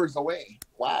 5 hours away.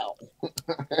 Wow.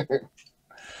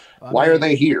 Why are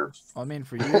they here? I mean,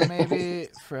 for you, maybe,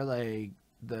 for, like,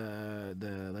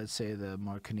 the let's say the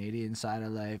more Canadian side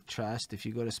of life, trust, if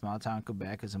you go to small town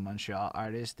Quebec as a Montreal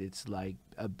artist, it's like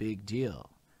a big deal,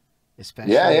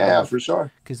 especially for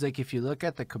sure, because like if you look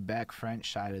at the Quebec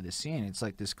French side of the scene, it's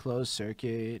like this closed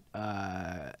circuit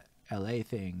LA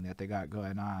thing that they got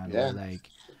going on, where, like,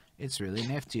 it's really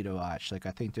nifty to watch. Like,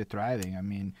 I think they're thriving. I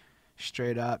mean,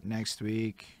 straight up, next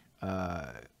week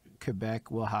Quebec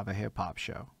will have a hip-hop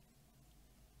show.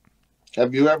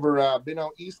 Have you ever been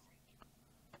out east?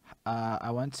 I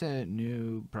went to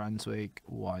New Brunswick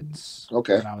once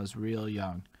when I was real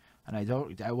young, and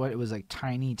it was like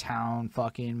tiny town,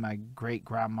 fucking my great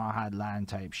grandma had land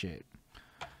type shit.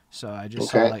 So I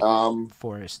just saw like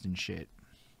forest and shit.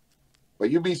 But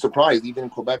you'd be surprised, even in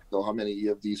Quebec, though, how many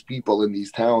of these people in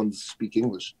these towns speak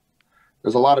English.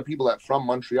 There's a lot of people that from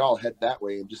Montreal head that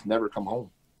way and just never come home.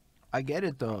 I get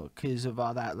it though, because of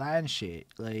all that land shit.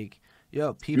 Like,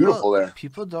 yo, beautiful there.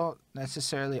 People don't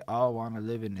necessarily all want to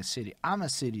live in the city. I'm a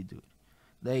city dude.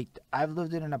 Like, I've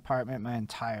lived in an apartment my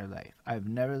entire life. I've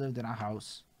never lived in a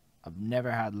house. I've never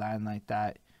had land like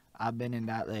that. I've been in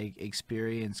that, like,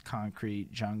 experience,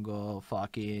 concrete, jungle,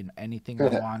 fucking anything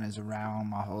I want is around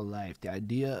my whole life. The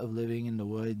idea of living in the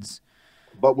woods.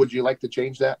 But would you like to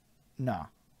change that? No.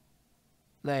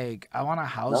 Like, I want a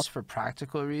house for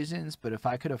practical reasons, but if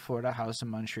I could afford a house in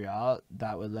Montreal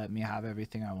that would let me have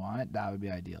everything I want, that would be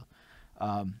ideal.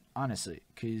 Honestly,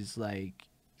 because, like,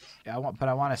 I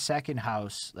want a second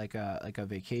house, like a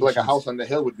vacation. Like a house on the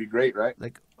hill would be great, right?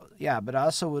 Like, yeah, but I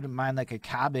also wouldn't mind, like, a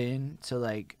cabin to,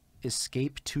 like,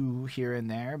 escape to here and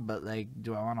there, but, like,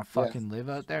 do I want to fucking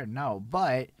live out there? No,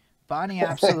 but Bonnie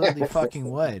absolutely fucking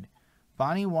would.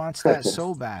 Bonnie wants that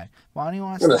so bad. Bonnie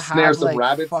wants to have, like,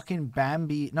 rabbits? Fucking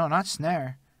Bambi. No, not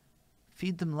snare.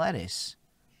 Feed them lettuce.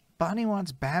 Bonnie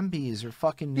wants Bambis or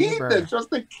fucking neighbor. Feed them, just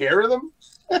to carry them?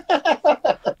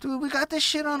 Dude, we got this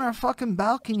shit on our fucking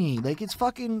balcony. Like, it's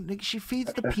fucking, like, she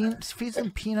feeds them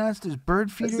peanuts. There's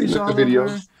bird feeders all over.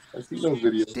 I see those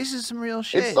videos. This is some real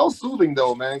shit. It's so soothing,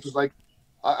 though, man, because, like,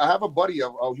 I have a buddy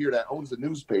out here that owns a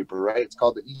newspaper, right? It's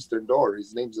called the Eastern Door.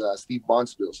 His name's Steve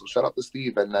Bonspiel. So shout out to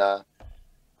Steve. And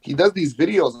he does these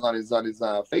videos on his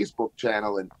Facebook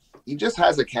channel, and he just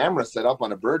has a camera set up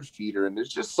on a bird feeder, and there's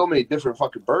just so many different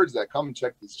fucking birds that come and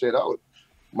check this shit out.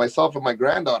 Myself and my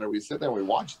granddaughter, we sit there and we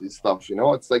watch this stuff. You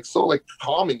know, it's like so like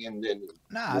calming and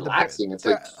relaxing. It's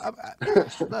like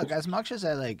look, as much as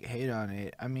I like hate on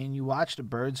it, I mean, you watch the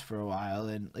birds for a while,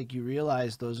 and like you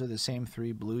realize those are the same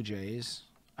 3 blue jays,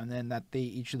 and then that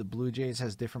each of the blue jays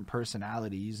has different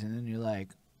personalities, and then you're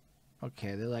like,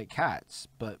 okay, they're like cats,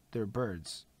 but they're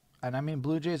birds. And I mean,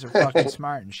 blue jays are fucking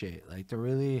smart and shit. Like they're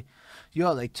really,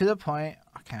 like to the point.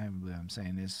 I can't even believe I'm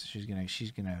saying this. She's gonna.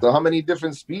 So how many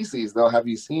different species though have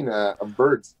you seen of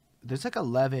birds? There's like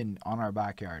 11 on our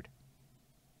backyard.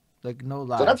 Like no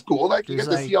lie. So that's cool. Like you There's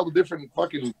get to see all the different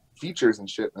fucking features and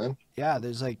shit, man. Yeah,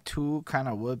 there's like 2 kind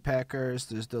of woodpeckers.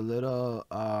 There's the little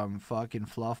fucking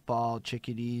fluffball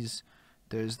chickadees.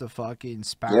 There's the fucking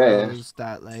sparrows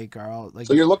that like are all like.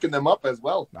 So you're looking them up as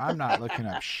well. I'm not looking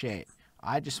up shit.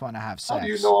 I just want to have sex. How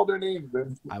do you know all their names,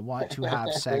 man? I want to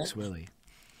have sex, Willie.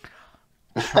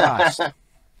 Trust.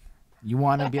 You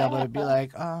want to be able to be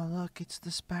like, oh look, it's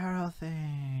the sparrow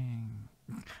thing.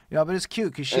 But it's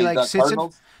cute because she like sits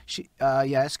cardinals?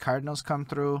 Yes, cardinals come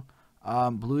through.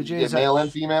 Blue jays. Male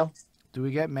and female. Do we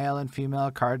get male and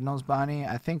female cardinals, Bonnie?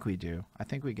 I think we do. I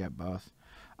think we get both.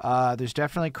 There's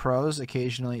definitely crows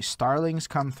occasionally. Starlings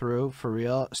come through for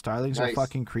real. Starlings are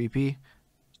fucking creepy.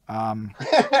 Have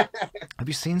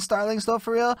you seen starlings though?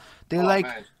 For real, they're like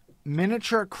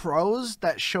miniature crows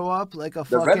that show up like a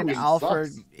fucking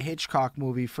Alfred Hitchcock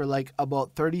movie for like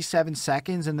about 37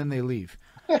 seconds and then they leave,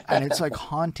 and it's like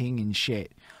haunting and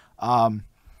shit.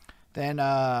 Then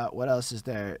what else is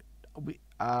there?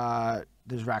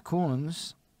 There's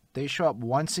raccoons. They show up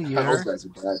once a year,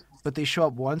 but they show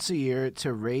up once a year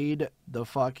to raid the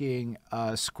fucking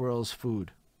squirrels'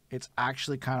 food. It's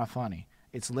actually kind of funny.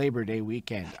 It's Labor Day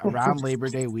weekend. Around Labor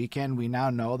Day weekend, we now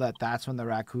know that that's when the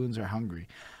raccoons are hungry.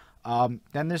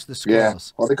 Then there's the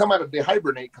squirrels. Yeah. Well, they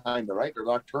hibernate kind of, right? They're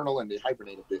nocturnal and they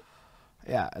hibernate a bit.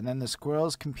 Yeah, and then the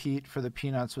squirrels compete for the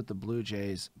peanuts with the blue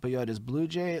jays. But this blue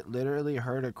jay literally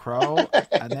heard a crow,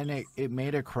 and then it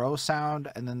made a crow sound,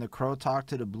 and then the crow talked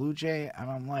to the blue jay, and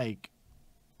I'm like,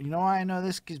 you know why I know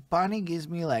this? Because Bonnie gives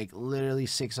me like literally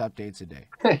 6 updates a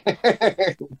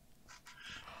day.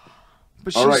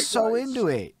 But she's so into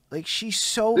it. Like, she's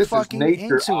so fucking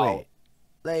into it.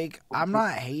 Like, I'm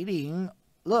not hating.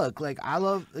 Look, like,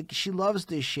 she loves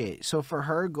this shit. So for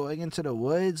her, going into the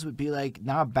woods would be like,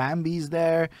 now Bambi's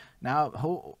there.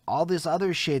 Now all this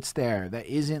other shit's there that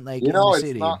isn't, like, in the city.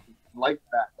 It's not like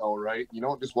that, though, right? You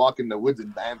don't just walk in the woods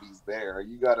and Bambi's there.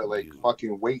 You gotta, like,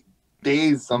 fucking wait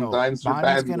days sometimes for Bambi.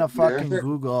 Bonnie's gonna fucking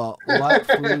Google what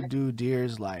food do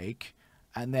deers like.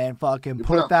 And then fucking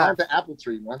put that the apple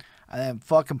tree, man. And then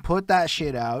fucking put that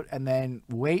shit out, and then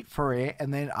wait for it,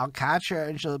 and then I'll catch her,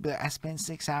 and she'll be like, I spent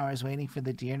 6 hours waiting for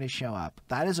the deer to show up.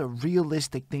 That is a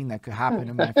realistic thing that could happen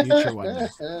in my future one day.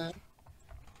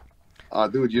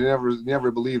 Dude, you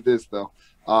never believe this though.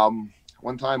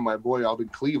 One time, my boy out in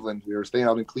Cleveland, we were staying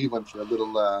out in Cleveland for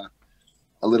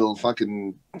a little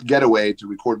fucking getaway to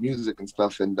record music and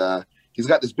stuff, and he's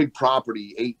got this big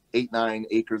property, 9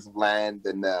 acres of land,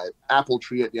 and apple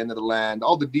tree at the end of the land.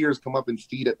 All the deers come up and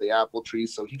feed at the apple tree.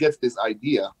 So he gets this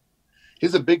idea.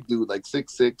 He's a big dude, like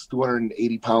 6'6",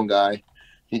 280-pound guy.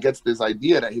 He gets this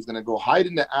idea that he's going to go hide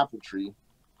in the apple tree.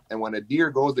 And when a deer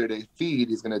goes there to feed,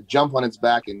 he's going to jump on its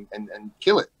back and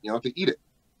kill it, to eat it.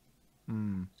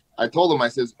 Mm. I told him, I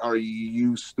says, are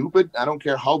you stupid? I don't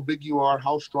care how big you are,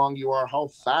 how strong you are, how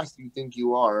fast you think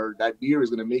you are. That deer is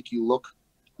going to make you look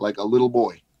like a little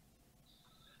boy.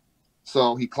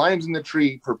 So he climbs in the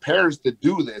tree, prepares to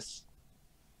do this.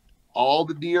 All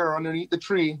the deer are underneath the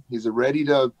tree. He's ready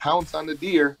to pounce on the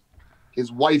deer.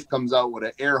 His wife comes out with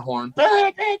an air horn,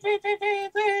 and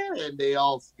they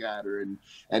all scatter.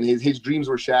 And his dreams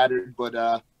were shattered.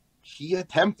 But he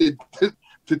attempted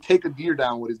to take a deer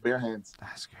down with his bare hands.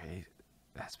 That's great.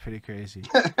 That's pretty crazy.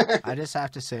 I just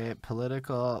have to say,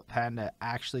 Political Panda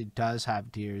actually does have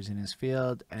deers in his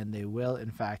field, and they will, in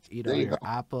fact, eat all your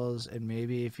apples. And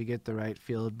maybe if you get the right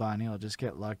field, Bonnie will just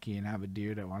get lucky and have a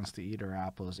deer that wants to eat her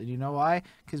apples. And you know why?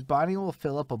 Because Bonnie will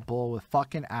fill up a bowl with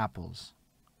fucking apples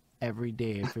every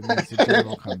day if it means the deer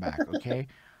will come back, okay?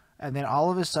 And then all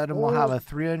of a sudden, we'll have a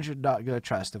 $300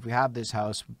 trust. If we have this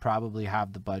house, we probably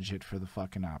have the budget for the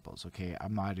fucking apples, okay?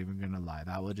 I'm not even going to lie.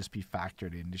 That will just be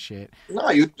factored into shit.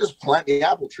 No, you just plant the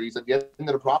apple trees at the end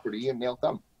of the property and they'll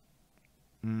come.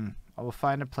 I will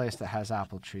find a place that has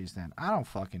apple trees then. I don't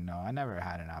fucking know. I never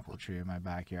had an apple tree in my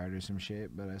backyard or some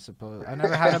shit, but I suppose I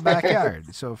never had a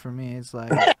backyard. So for me, it's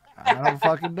like, I don't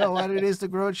fucking know what it is to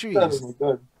grow trees.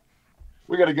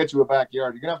 We got to get you a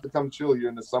backyard. You're gonna have to come chill here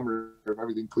in the summer if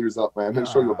everything clears up, man. I'll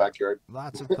show you a backyard.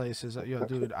 Lots of places. Yo,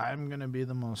 dude, I'm gonna be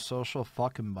the most social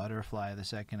fucking butterfly the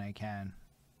second I can.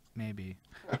 Maybe.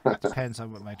 Depends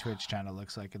on what my Twitch channel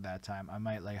looks like at that time. I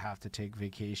might like have to take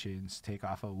vacations, take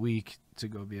off a week to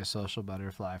go be a social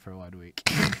butterfly for 1 week.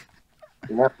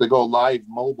 You have to go live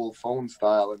mobile phone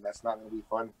style, and that's not gonna be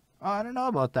fun. Oh, I don't know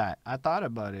about that. I thought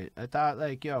about it. I thought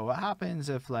like, yo, what happens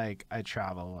if like I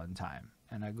travel one time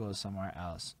and I go somewhere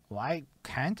else? Why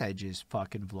can't I just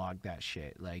fucking vlog that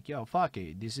shit? Like, yo, fuck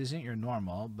it. This isn't your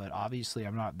normal, but obviously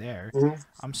I'm not there.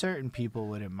 I'm certain people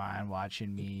wouldn't mind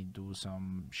watching me do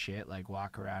some shit like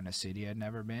walk around a city I'd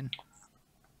never been.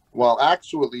 Well,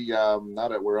 actually, now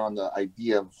that we're on the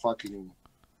idea of fucking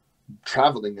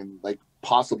traveling and like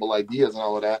possible ideas and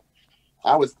all of that,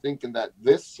 I was thinking that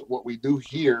what we do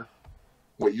here,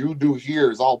 what you do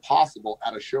here, is all possible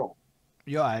at a show.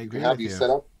 Yo, I agree. Have you set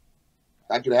up?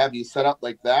 I could have you set up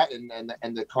like that,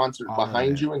 and the concert All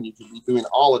behind you, and you could be doing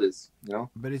all of this. You know.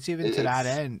 But it's even to that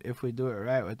end if we do it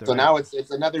right with the. So now it's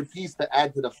another piece to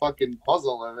add to the fucking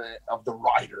puzzle of the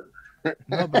rider.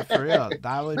 No, but for real,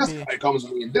 that would this be. guy comes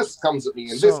with me, and this comes with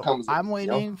me, and So this comes. With I'm me,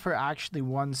 waiting you know? for actually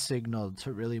one signal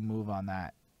to really move on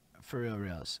that. For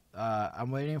reals.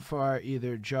 I'm waiting for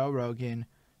either Joe Rogan,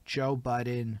 Joe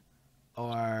Budden,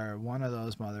 or one of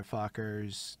those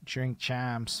motherfuckers, Drink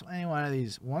Champs, any one of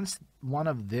these. Once one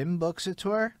of them books a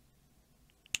tour,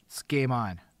 it's game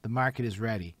on. The market is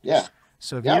ready. Yeah.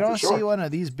 So if Yeah, you for don't sure. see one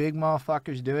of these big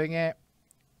motherfuckers doing it,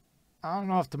 I don't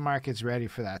know if the market's ready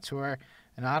for that tour.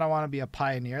 And I don't want to be a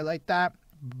pioneer like that.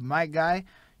 My guy,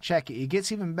 check it. It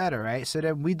gets even better, right? So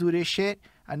then we do this shit,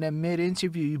 and then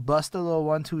mid-interview, you bust a little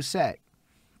 1-2 set.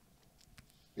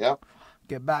 Yep.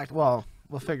 Get back. Well,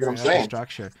 we'll figure That's out what I'm the saying.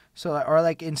 structure. So, or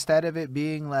like instead of it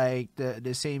being like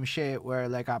the same shit where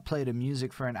like I play the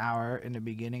music for an hour in the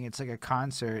beginning, it's like a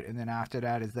concert, and then after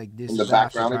that it's like this In the is the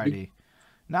after background, it'd be- party.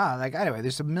 Nah, like anyway,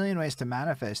 there's a million ways to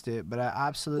manifest it, but I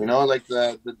absolutely. You know, like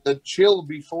the chill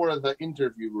before the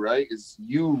interview, right? Is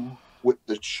you with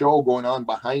the show going on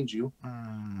behind you,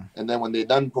 and then when they're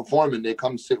done performing, they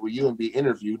come sit with you and be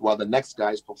interviewed while the next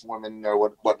guy's performing or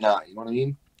whatnot. You know what I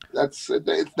mean?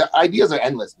 The ideas are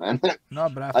endless, man. No,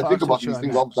 but I think about these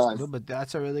things all the time. No, but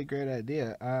that's a really great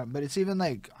idea. But it's even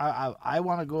like I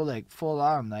want to go like full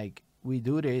on, like we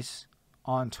do this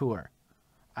on tour,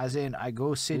 as in I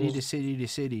go city to city to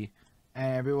city,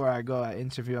 and everywhere I go I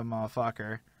interview a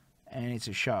motherfucker, and it's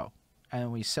a show,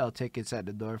 and we sell tickets at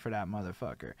the door for that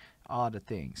motherfucker, all the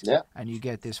things. Yeah. And you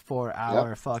get this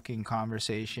 4-hour fucking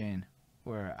conversation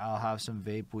where I'll have some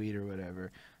vape weed or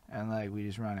whatever. And like we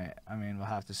just run it. I mean, we'll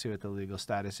have to see what the legal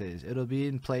status is. It'll be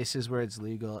in places where it's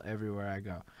legal everywhere I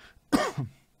go.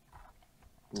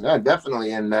 Yeah,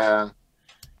 definitely, and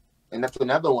that's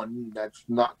another one that's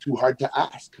not too hard to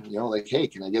ask. You know, like, hey,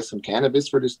 can I get some cannabis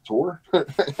for this tour?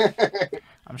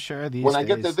 I'm sure these When I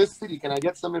days. get to this city, can I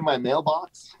get some in my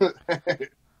mailbox?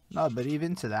 No, but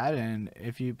even to that end,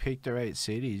 if you pick the right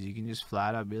cities, you can just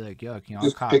flat out be like, "Yo, can y'all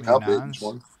Just cop pick me up nouns?" each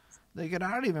one. Like, and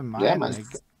I don't even mind. Yeah, man. Like,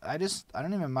 I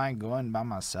don't even mind going by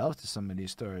myself to some of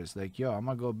these stores. Like, yo, I'm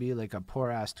gonna go be like a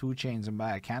poor ass 2 Chainz and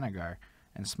buy a Canagar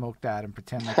and smoke that and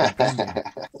pretend like I'm premium.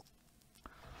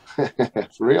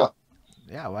 For real.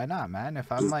 Yeah, why not, man?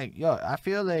 If I'm like, yo, I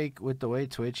feel like with the way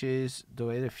Twitch is, the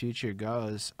way the future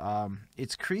goes,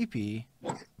 it's creepy,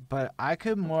 but I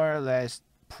could more or less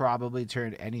probably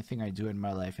turn anything I do in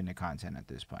my life into content at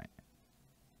this point.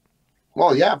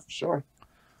 Well, yeah, for sure.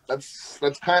 That's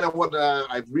kind of what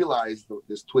I've realized with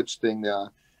this Twitch thing.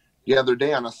 The other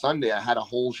day on a Sunday, I had a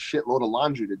whole shitload of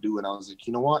laundry to do, and I was like,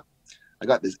 you know what? I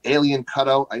got this alien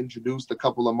cutout I introduced a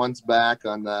couple of months back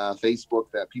on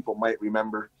Facebook that people might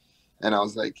remember. And I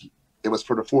was like, it was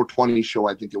for the 420 show,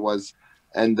 I think it was.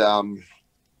 And I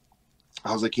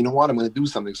was like, you know what? I'm going to do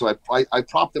something. So I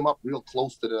propped him up real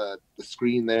close to the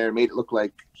screen there, made it look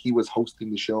like he was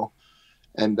hosting the show.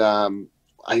 And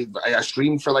I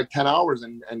streamed for like 10 hours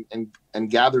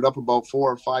and gathered up about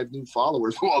 4 or 5 new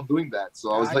followers while doing that.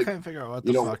 So I was like, couldn't figure out what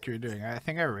the fuck you were doing. I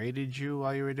think I raided you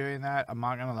while you were doing that. I'm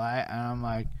not going to lie. And I'm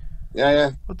like,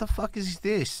 yeah. What the fuck is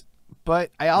this? But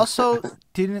I also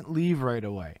didn't leave right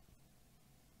away.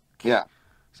 Yeah.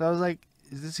 So I was like,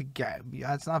 is this a guy?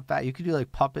 Yeah, it's not bad. You could do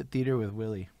like puppet theater with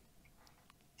Willie.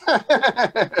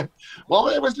 Well,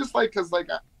 it was just like, cause like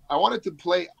I wanted to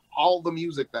play all the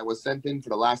music that was sent in for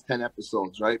the last 10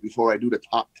 episodes, right? Before I do the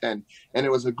top 10. And it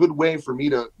was a good way for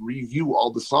me to review all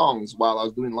the songs while I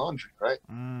was doing laundry, right?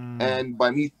 And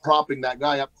by me propping that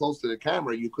guy up close to the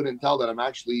camera, you couldn't tell that I'm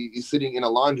actually sitting in a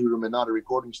laundry room and not a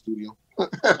recording studio.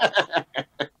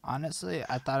 Honestly,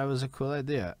 I thought it was a cool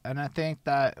idea. And I think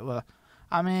that, well,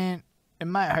 I mean, it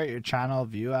might hurt your channel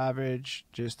view average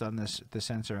just on this the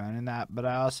sense surrounding that, but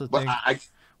I also But think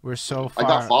we're so I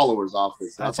got far. followers off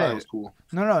this. So I That's thought it was it. cool.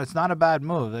 No, it's not a bad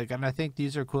move. Like, and I think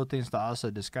these are cool things to also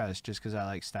discuss, just because I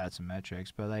like stats and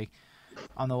metrics. But like,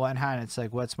 on the one hand, it's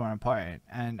like, what's more important?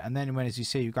 And then when, as you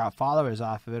say, you got followers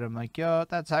off of it, I'm like, yo,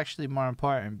 that's actually more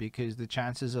important because the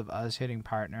chances of us hitting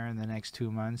partner in the next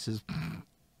 2 months is,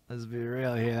 let's be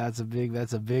real here, that's a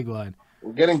big one.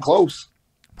 We're getting close.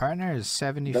 Partner is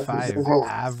 75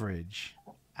 average.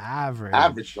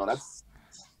 Average, though.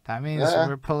 That means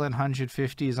we're pulling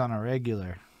 150s on a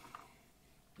regular.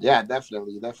 Yeah,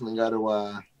 definitely got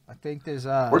to. I think there's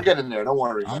we're getting there. Don't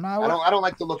worry. I don't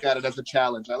like to look at it as a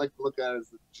challenge. I like to look at it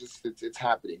as just it's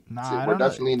happening. Nah, we're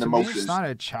definitely in the motions. It's not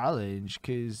a challenge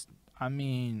because I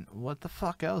mean, what the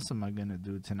fuck else am I gonna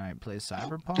do tonight? Play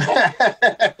Cyberpunk?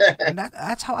 And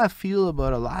that's how I feel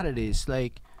about a lot of this.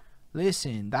 Like,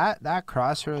 listen, that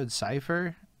Crossroads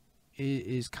cipher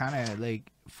is kind of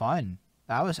like fun.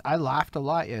 I laughed a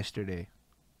lot yesterday.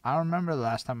 I don't remember the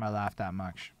last time I laughed that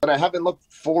much. But I haven't looked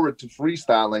forward to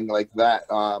freestyling like that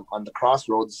on the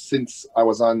Crossroads since I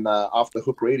was on Off the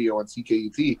Hook Radio on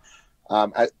CKUT.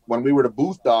 When we were the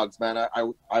Booth Dogs, man,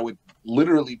 I would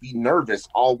literally be nervous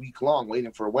all week long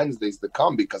waiting for Wednesdays to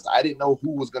come because I didn't know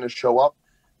who was going to show up.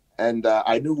 And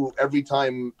I knew every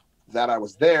time that I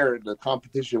was there, the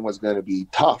competition was going to be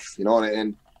tough, you know,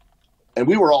 and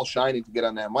we were all shining to get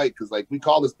on that mic because, like, we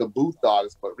called us the Booth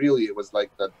Dogs, but really it was like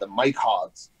the mic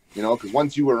hogs, you know, because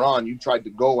once you were on, you tried to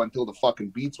go until the fucking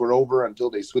beats were over, until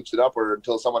they switched it up, or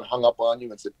until someone hung up on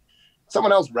you and said,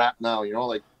 someone else rap now, you know,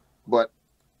 like, but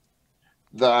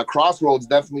the Crossroads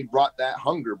definitely brought that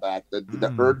hunger back,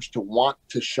 the urge to want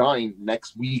to shine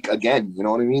next week again, you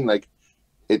know what I mean? Like,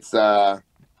 it's, I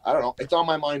don't know, it's on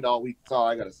my mind all week, that's all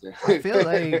I gotta say. I feel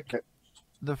like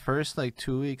the first like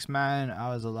 2 weeks, man,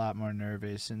 I was a lot more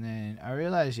nervous, and then I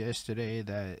realized yesterday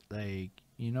that, like,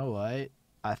 you know what,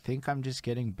 I think I'm just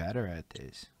getting better at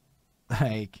this,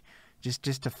 like just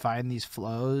to find these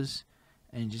flows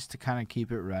and just to kind of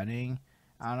keep it running.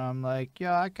 And I'm like,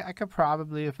 yo, I could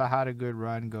probably, if I had a good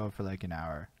run, go for like an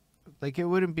hour. Like, it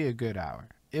wouldn't be a good hour,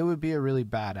 it would be a really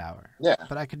bad hour, yeah,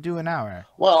 but I could do an hour.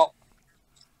 Well,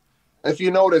 if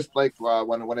you notice, like,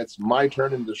 when it's my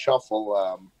turn in the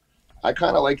shuffle, I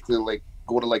kind of like to like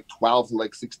go to like 12 to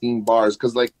like 16 bars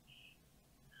because, like,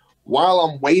 while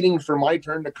I'm waiting for my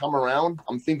turn to come around,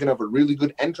 I'm thinking of a really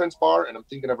good entrance bar and I'm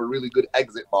thinking of a really good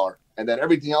exit bar, and then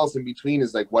everything else in between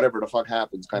is like whatever the fuck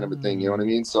happens kind of a thing. You know what I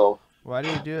mean? So why do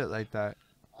you do it like that?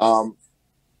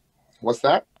 What's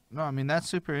that? No, I mean, that's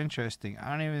super interesting.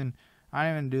 I don't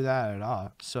even do that at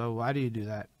all. So why do you do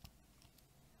that?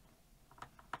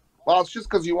 Well, it's just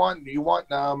because you want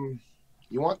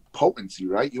potency,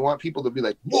 right? You want people to be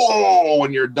like, whoa,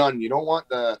 when you're done. You don't want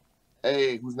the,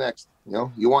 hey, who's next? You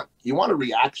know, you want a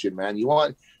reaction, man.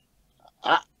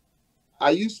 I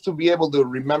used to be able to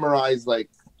memorize like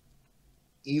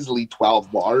easily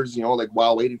 12 bars, you know, like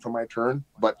while waiting for my turn.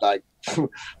 But like,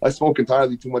 I smoke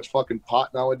entirely too much fucking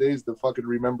pot nowadays to fucking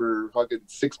remember fucking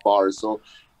 6 bars. So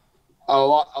a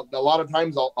lot of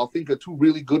times I'll think of 2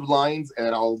 really good lines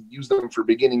and I'll use them for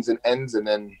beginnings and ends, and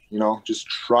then, you know, just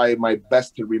try my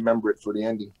best to remember it for the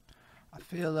ending. I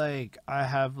feel like I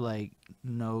have like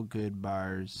no good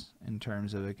bars in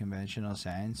terms of a conventional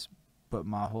sense, but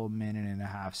my whole minute and a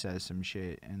half says some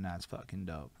shit, and that's fucking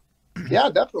dope. Yeah,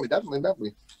 definitely.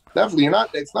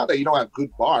 It's not that you don't have good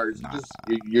bars. Nah.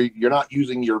 You're not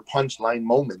using your punchline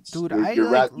moments. Dude,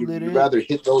 you'd rather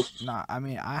hit those. Nah, I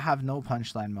mean, I have no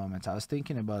punchline moments. I was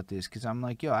thinking about this because I'm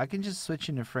like, yo, I can just switch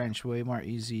into French way more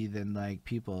easy than like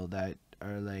people that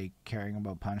are like caring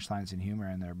about punchlines and humor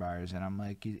in their bars. And I'm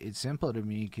like, it's simple to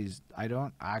me because I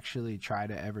don't actually try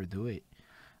to ever do it.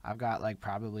 I've got like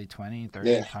probably 20,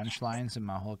 30 punchlines in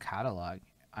my whole catalog.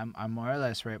 I'm more or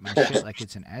less write my shit like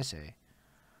it's an essay.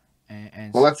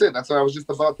 And well, that's it. That's what I was just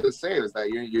about to say, is that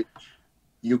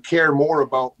you care more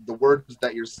about the words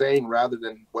that you're saying rather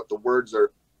than what the words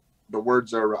are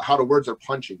how the words are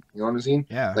punching. You know what I'm saying?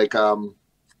 Yeah. Like a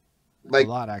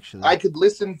lot, actually. I could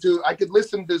listen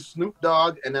to Snoop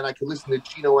Dogg and then I could listen to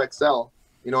Chino XL,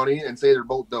 you know what I mean, and say they're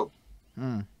both dope.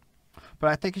 But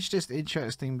I think it's just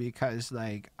interesting because,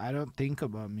 like, I don't think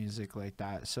about music like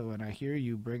that. So when I hear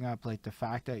you bring up, like, the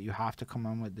fact that you have to come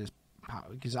on with this,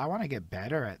 because I want to get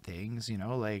better at things, you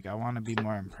know, like, I want to be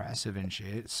more impressive and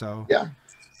shit. So yeah,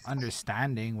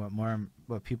 understanding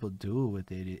what people do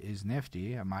with it is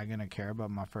nifty. Am I gonna care about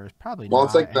my first? Probably well, not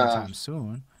it's like anytime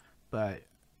soon. But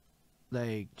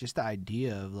like, just the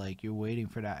idea of like you're waiting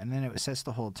for that, and then it sets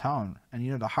the whole tone. And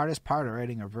you know, the hardest part of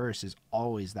writing a verse is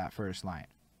always that first line.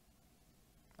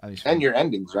 And your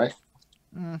endings, right?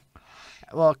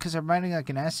 Well, because I'm writing like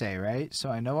an essay, right? So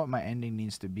I know what my ending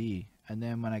needs to be. And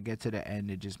then when I get to the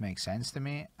end, it just makes sense to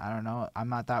me. I don't know. I'm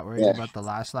not that worried Yeah. about the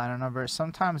last line on a verse.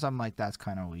 Sometimes I'm like, that's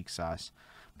kind of weak sauce.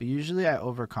 But usually I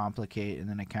overcomplicate and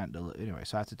then I can't anyway,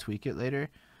 so I have to tweak it later.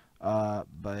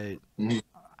 But Mhm.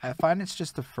 I find it's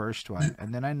just the first one,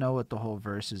 and then I know what the whole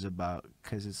verse is about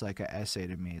because it's like an essay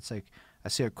to me. It's like I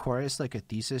see a chorus like a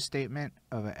thesis statement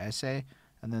of an essay,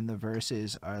 and then the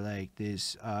verses are like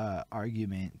this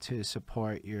argument to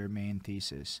support your main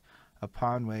thesis.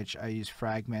 Upon which I use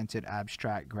fragmented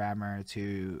abstract grammar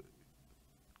to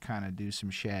kind of do some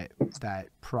shit that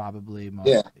probably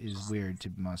Yeah. is weird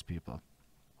to most people.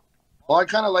 Well, I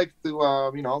kind of like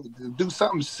to, do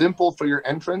something simple for your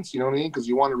entrance. You know what I mean? Because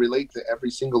you want to relate to every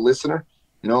single listener.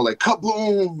 You know, like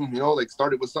kaboom. You know, like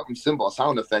start it with something simple, a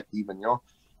sound effect, even. You know,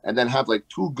 and then have like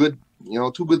two good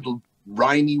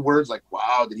rhymey words. Like,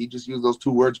 wow, did he just use those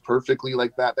two words perfectly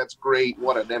like that? That's great.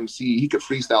 What an MC. He could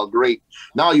freestyle great.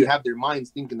 Now you have their minds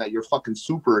thinking that you're fucking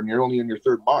super, and you're only in your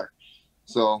third bar.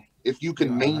 So if you Yo, can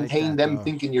I like maintain that them though.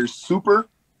 thinking you're super,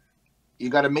 you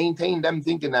got to maintain them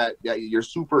thinking that yeah, you're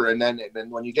super, and then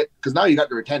when you get, because now you got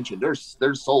their attention,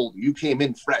 they're sold. You came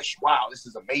in fresh. Wow, this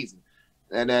is amazing.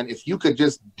 And then if you could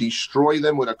just destroy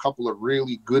them with a couple of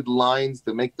really good lines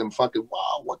to make them fucking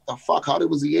wow, what the fuck? How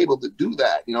was he able to do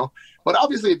that? You know. But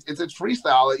obviously it's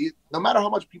freestyle. No matter how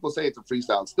much people say it's a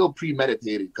freestyle, it's still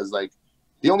premeditated. Because like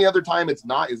the only other time it's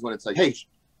not is when it's like,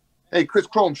 hey, Chris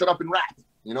Chrome, shut up and rap.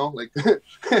 You know, like.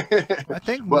 I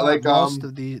think But like most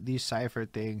of these cipher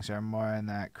things are more in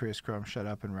that Chris Chrome shut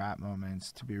up and rap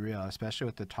moments. To be real, especially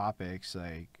with the topics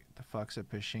like the fucks at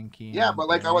Pashinki Yeah, and but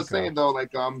like Puerto I was Rico. saying though,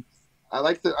 like I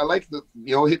like the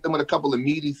hit them with a couple of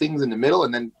meaty things in the middle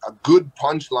and then a good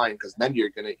punchline because then you're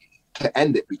gonna to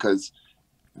end it because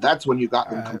that's when you got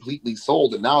them Uh, completely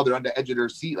sold and now they're on the edge of their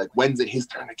seat. Like when's it his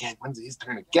turn again? When's it his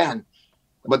turn again?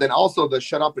 But then also the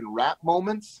shut up and rap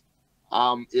moments.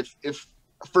 If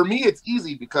for me it's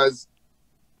easy because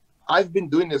I've been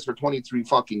doing this for 23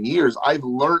 fucking years. I've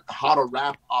learned how to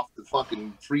rap off the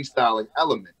fucking freestyling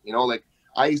element. You know, like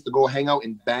I used to go hang out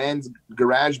in bands,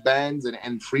 garage bands,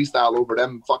 and freestyle over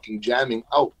them fucking jamming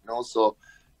out. You know, so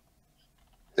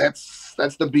that's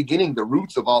the beginning, the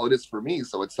roots of all of this for me.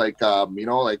 So it's like,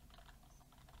 like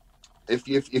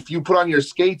if you put on your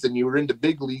skates and you were in the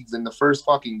big leagues in the first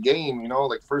fucking game,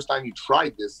 like first time you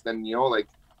tried this, then like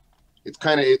it's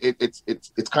kind of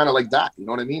it's kind of like that. You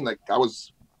know what I mean? Like I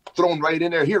was thrown right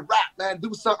in there. Here, rap, man,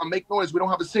 do something, make noise. We don't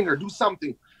have a singer, do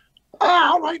something.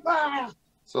 All right,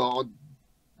 So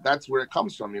that's where it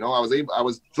comes from. I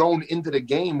was thrown into the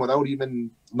game without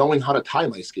even knowing how to tie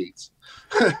my skates.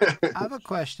 I have a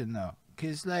question though,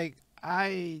 cause like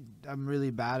I'm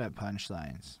really bad at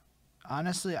punchlines.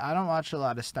 Honestly, I don't watch a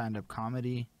lot of stand up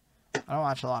comedy. I don't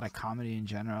watch a lot of comedy in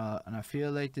general, and I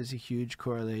feel like there's a huge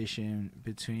correlation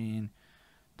between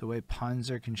the way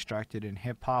puns are constructed in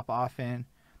hip hop often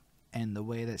and the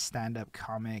way that stand up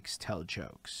comics tell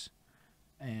jokes.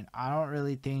 And I don't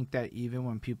really think that even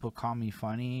when people call me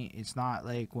funny, it's not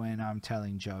like when I'm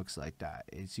telling jokes like that.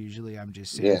 It's usually I'm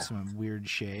just saying Yeah. some weird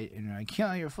shit and you're like,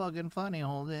 yo, you're fucking funny,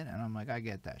 hold it. And I'm like, I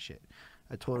get that shit.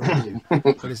 I totally do.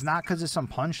 But it's not because of some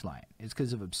punchline, it's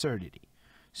because of absurdity.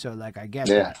 So, like, I get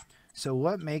Yeah. that. So,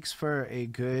 what makes for a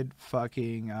good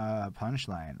fucking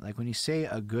punchline? Like, when you say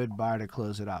a good bar to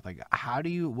close it off, like, how do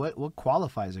you, what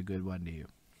qualifies a good one to you?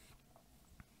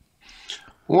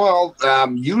 Well,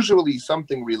 usually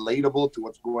something relatable to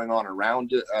what's going on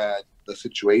around the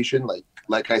situation.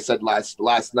 Like I said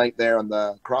last night there on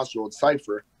the Crossroads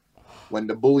Cipher, when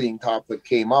the bullying topic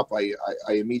came up, I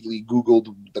immediately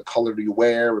Googled the color you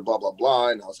wear and blah blah blah,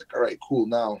 and I was like, all right, cool.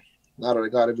 Now that I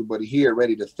got everybody here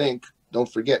ready to think,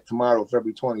 don't forget tomorrow,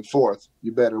 February 24th,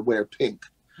 you better wear pink.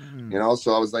 Mm.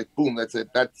 So I was like, boom, that's it.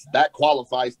 That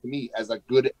qualifies to me as a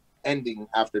good ending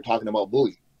after talking about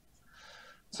bullying.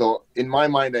 So in my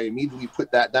mind, I immediately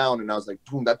put that down, and I was like,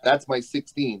 boom, that's my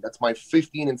 16. That's my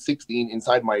 15 and 16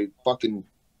 inside my fucking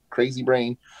crazy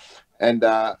brain. And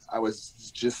I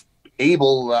was just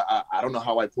able, I don't know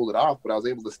how I pulled it off, but I was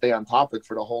able to stay on topic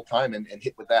for the whole time and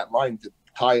hit with that line to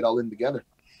tie it all in together.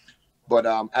 But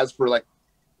as for like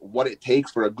what it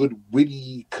takes for a good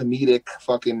witty comedic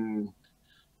fucking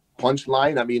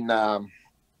punchline, I mean,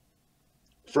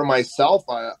 for myself,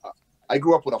 I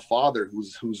grew up with a father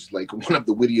who's like one of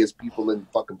the wittiest people in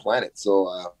fucking planet.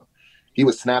 So he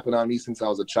was snapping on me since I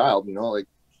was a child. Like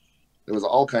there was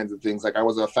all kinds of things. Like I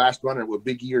was a fast runner with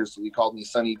big ears, so he called me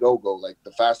Sonny Go Go. Like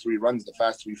the faster he runs, the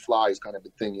faster he flies, kind of a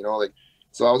thing. Like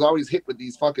so I was always hit with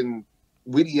these fucking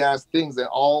witty ass things that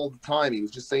all the time he was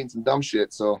just saying some dumb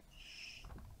shit. So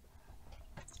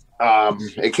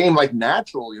it came like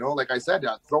natural, like I said,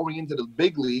 throwing into the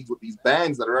big leagues with these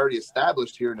bands that are already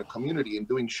established here in the community and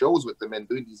doing shows with them and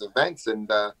doing these events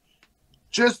and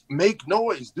just make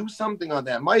noise, do something on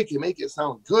that mic and make it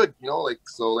sound good,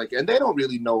 and they don't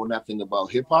really know nothing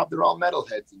about hip hop. They're all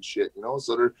metalheads and shit,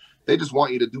 so they just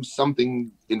want you to do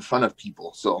something in front of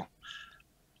people. So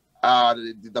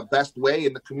the best way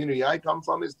in the community I come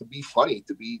from is to be funny,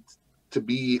 to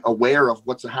be aware of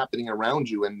what's happening around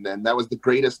you. And that was the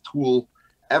greatest tool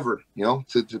ever,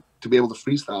 to be able to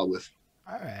freestyle with.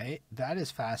 All right. That is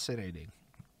fascinating.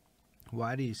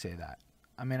 Why do you say that?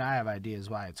 I mean, I have ideas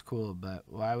why it's cool, but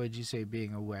why would you say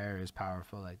being aware is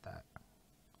powerful like that?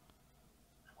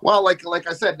 Well, like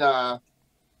I said,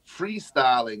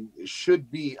 freestyling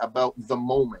should be about the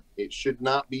moment. It should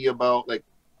not be about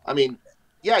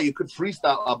yeah, you could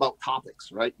freestyle about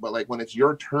topics, right? But like when it's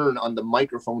your turn on the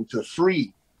microphone to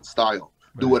freestyle,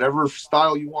 do whatever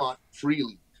style you want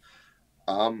freely.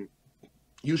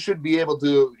 You should be able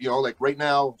to, like right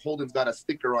now, Holden's got a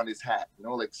sticker on his hat,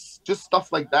 just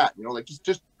stuff like that,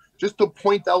 just to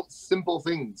point out simple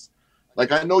things.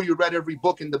 Like, I know you read every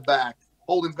book in the back.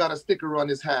 Holden's got a sticker on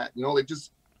his hat,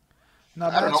 just.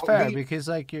 No, that's fair because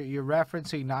like you're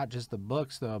referencing not just the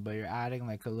books though, but you're adding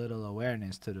like a little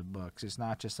awareness to the books. It's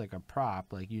not just like a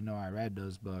prop, like I read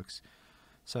those books.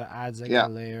 So it adds like a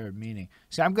layer of meaning.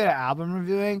 See, I'm good at album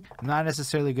reviewing. I'm not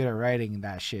necessarily good at writing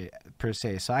that shit per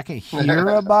se. So I can hear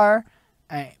a bar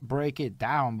and break it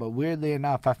down. But weirdly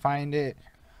enough, I find it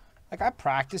like I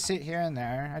practice it here and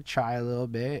there. I try a little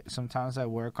bit. Sometimes I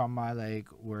work on my like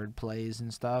word plays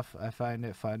and stuff. I find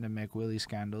it fun to make Willie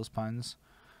Scandals puns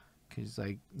because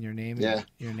like your name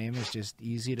is just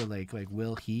easy to like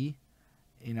will he.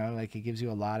 Like it gives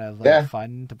you a lot of like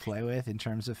fun to play with in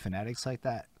terms of phonetics like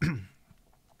that.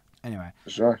 Anyway.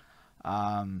 Sure.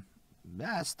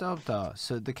 That's dope though.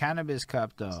 So the Cannabis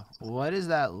Cup though, what is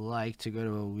that like to go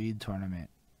to a weed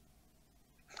tournament?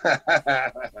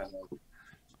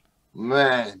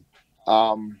 Man,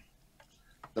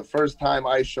 the first time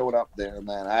I showed up there,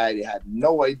 man, I had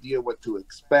no idea what to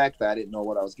expect. I didn't know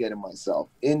what I was getting myself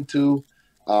into.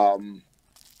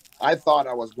 I thought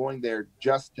I was going there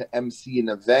just to MC an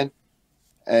event.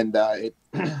 And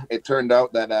it turned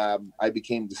out that I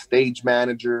became the stage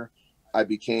manager. I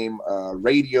became a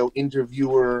radio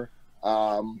interviewer.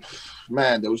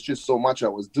 Man, there was just so much I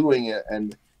was doing it,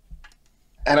 and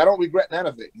I don't regret none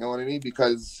of it. You know what I mean?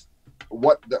 Because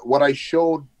what I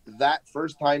showed that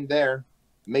first time there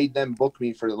made them book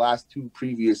me for the last 2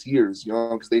 previous years.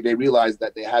 Because they realized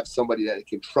that they have somebody that they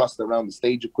can trust around the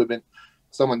stage equipment,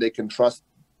 someone they can trust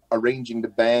arranging the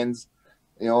bands.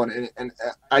 And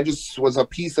I just was a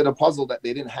piece of the puzzle that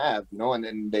they didn't have, and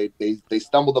then they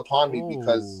stumbled upon me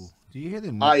because do you hear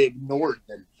I ignored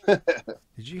them.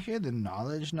 Did you hear the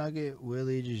knowledge nugget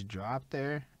Willie just dropped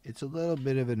there? It's a little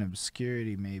bit of an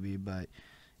obscurity maybe, but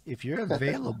if you're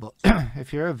available,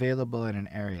 if you're available in an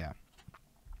area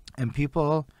and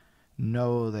people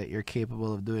know that you're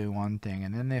capable of doing one thing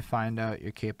and then they find out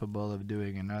you're capable of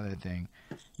doing another thing,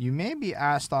 you may be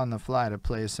asked on the fly to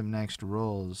play some next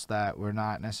roles that were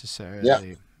not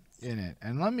necessarily in it.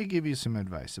 And let me give you some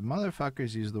advice. If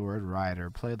motherfuckers use the word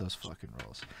rider, play those fucking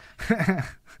roles.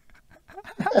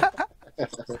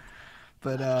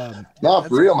 But no,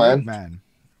 for real, man.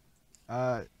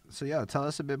 So tell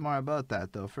us a bit more about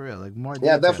that though, for real. Like more details.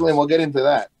 Yeah, definitely we'll get into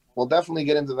that. We'll definitely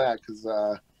get into that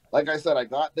because like I said, I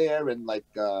got there and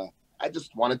I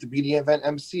just wanted to be the event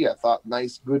MC. I thought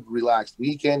nice, good, relaxed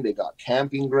weekend. They got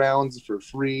camping grounds for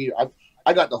free.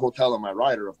 I got the hotel on my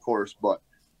rider, of course, but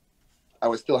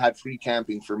I still had free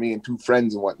camping for me and 2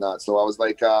 friends and whatnot. So I was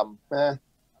like, I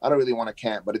don't really want to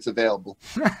camp, but it's available.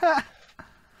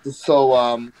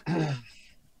 So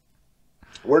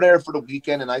we're there for the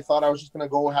weekend, and I thought I was just going to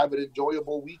go have an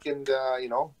enjoyable weekend,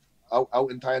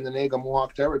 out in Tyendinaga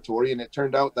Mohawk territory. And it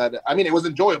turned out that, it was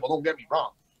enjoyable, don't get me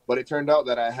wrong, but it turned out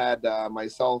that I had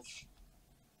myself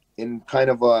in kind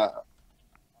of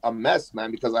a mess,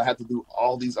 man, because I had to do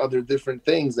all these other different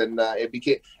things. And it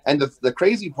became, and the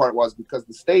crazy part was because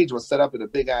the stage was set up in a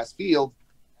big ass field,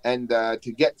 and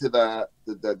to get to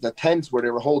the tents where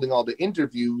they were holding all the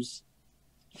interviews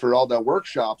for all the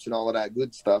workshops and all of that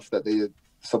good stuff that they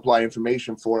supply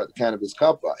information for at the Cannabis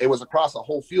Cup, it was across a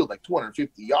whole field, like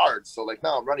 250 yards. So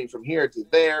now I'm running from here to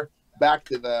there, back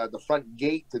to the front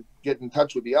gate to get in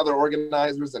touch with the other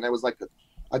organizers. And it was like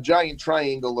a giant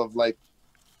triangle of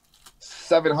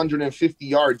 750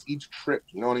 yards each trip.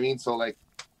 You know what I mean? So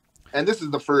and this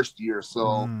is the first year.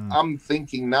 So I'm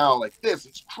thinking now this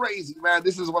is crazy, man.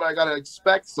 This is what I got to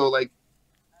expect. So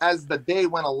as the day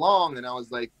went along and I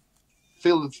was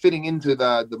fitting into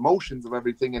the motions of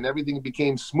everything, and everything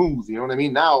became smooth. You know what I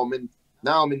mean? Now I'm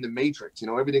in the matrix. You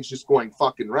know, everything's just going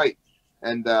fucking right,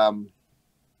 and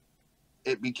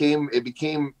it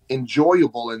became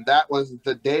enjoyable. And that was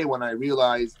the day when I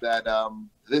realized that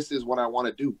this is what I want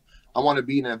to do. I want to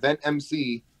be an event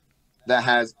MC that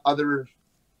has other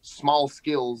small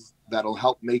skills that'll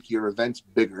help make your events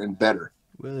bigger and better.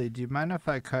 Willie, do you mind if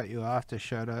I cut you off to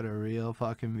shout out a real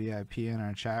fucking VIP in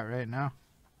our chat right now?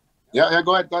 Yeah,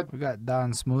 go ahead. We got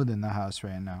Don Smooth in the house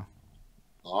right now.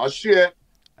 Oh, shit.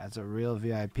 That's a real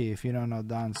VIP. If you don't know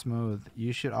Don Smooth,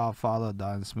 you should all follow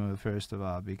Don Smooth, first of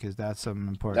all, because that's some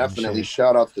important Definitely shit.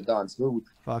 Shout out to Don Smooth.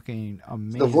 Fucking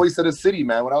amazing. It's the voice of the city,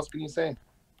 man. What else can you say?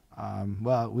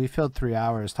 Well, we filled 3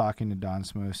 hours talking to Don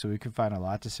Smooth, so we could find a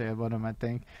lot to say about him, I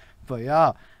think. But,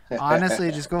 y'all, honestly,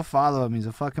 just go follow him. He's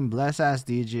a fucking blessed-ass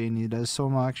DJ, and he does so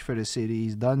much for the city.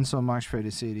 He's done so much for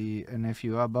the city. And if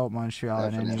you're about Montreal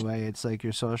in any way, it's like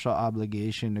your social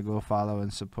obligation to go follow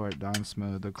and support Don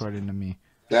Smooth, according to me.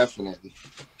 Definitely.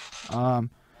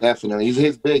 Definitely.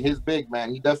 He's big,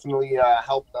 man. He definitely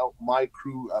helped out my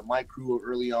crew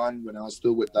early on when I was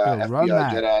still with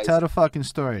FBI Jedi. Tell the fucking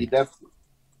story.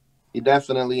 He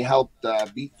definitely helped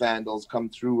Beat Vandals come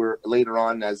through later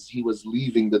on as he was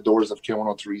leaving the doors of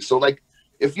K103. So, like,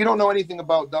 if you don't know anything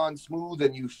about Don Smooth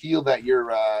and you feel that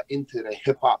you're into the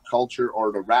hip-hop culture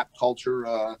or the rap culture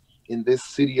in this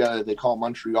city they call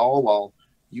Montreal, well,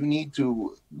 you need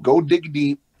to go dig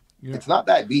deep. It's not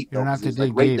that deep, though. You don't have to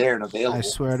dig deep. There and available. I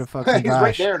swear to fucking He's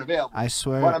right there and available. I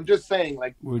swear. But I'm just saying,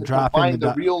 like, we're to dropping find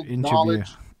the real knowledge,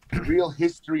 the real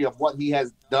history of what he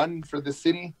has done for the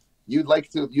city. You'd like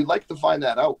to find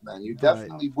that out, man. You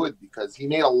definitely would, because he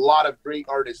made a lot of great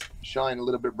artists shine a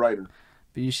little bit brighter.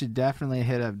 But you should definitely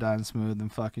hit up Don Smooth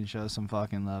and fucking show some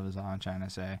fucking love, is all I'm trying to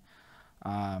say.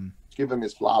 Give him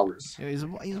his flowers. He's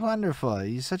wonderful.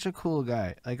 He's such a cool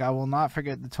guy. Like, I will not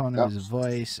forget the tone of his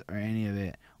voice or any of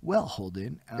it. Well,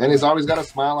 Holden. And he's always got a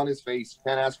smile on his face.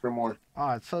 Can't ask for more. Oh,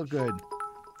 it's so good.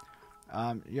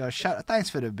 Thanks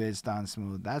for the bits, Don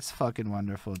Smooth. That's fucking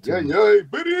wonderful too. Yeah,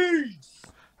 biddies.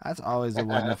 That's always a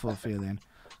wonderful feeling.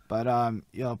 But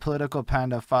Political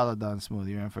Panda, follow Don Smooth.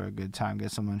 You're in for a good time.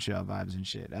 Get some Montreal vibes and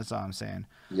shit. That's all I'm saying.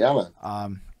 Yeah,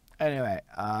 man. Anyway,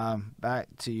 back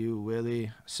to you,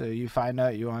 Willie. So you find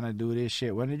out you want to do this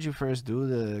shit. When did you first do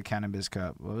the Cannabis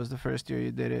Cup? What was the first year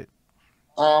you did it?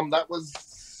 That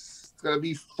was gonna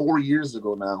be 4 years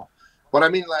ago now. But I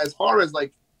mean, as far as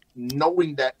like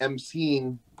knowing that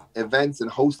emceeing events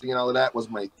and hosting and all of that was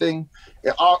my thing,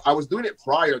 I was doing it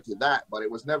prior to that, but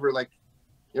it was never like,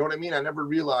 you know what I mean? I never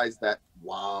realized that,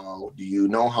 wow, do you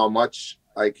know how much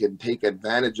I can take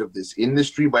advantage of this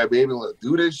industry by being able to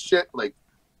do this shit? Like,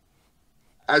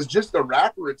 as just a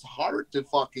rapper, it's hard to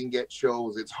fucking get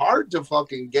shows. It's hard to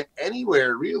fucking get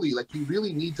anywhere, really. Like, you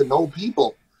really need to know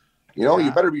people. You know,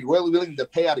 you better be willing to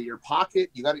pay out of your pocket.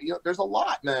 You got to, there's a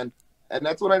lot, man. And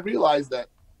that's when I realized that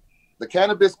the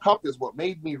Cannabis Cup is what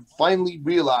made me finally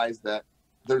realize that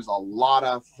there's a lot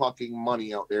of fucking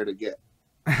money out there to get.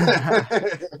 I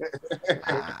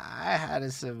had a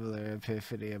similar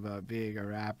epiphany about being a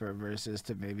rapper versus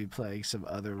to maybe playing some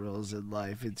other roles in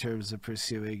life in terms of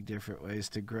pursuing different ways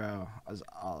to grow. That's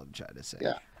all I'm trying to say.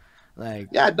 Yeah. Like,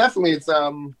 yeah, definitely. It's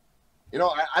you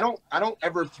know, I don't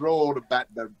ever throw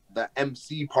the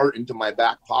MC part into my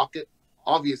back pocket.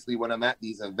 Obviously, when I'm at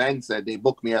these events that they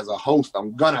book me as a host,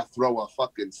 I'm gonna throw a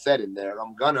fucking set in there.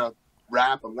 I'm gonna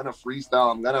rap. I'm gonna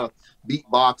freestyle. I'm gonna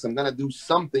beatbox. I'm gonna do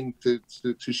something to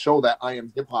show that I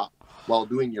am hip hop while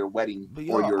doing your wedding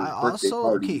or your birthday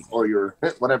party or your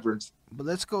whatever. But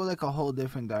let's go like a whole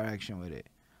different direction with it.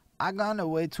 I gone to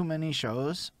way too many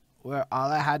shows where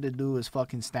all I had to do was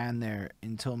fucking stand there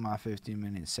until my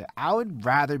 15-minute set. I would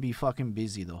rather be fucking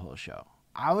busy the whole show.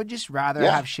 I would just rather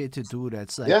have shit to do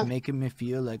that's like making me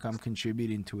feel like I'm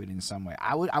contributing to it in some way.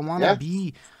 I want to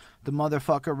be the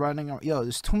motherfucker running. Yo,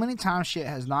 there's too many times shit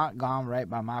has not gone right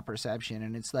by my perception,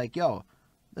 and it's like, yo,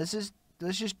 let's just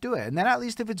do it. And then at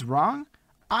least if it's wrong,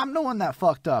 I'm the one that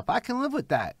fucked up. I can live with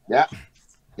that. Yeah,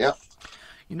 yeah.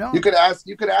 You know, you could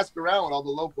ask around all the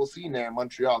local scene there in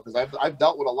Montreal, because I've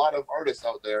dealt with a lot of artists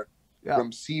out there,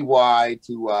 from CY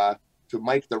to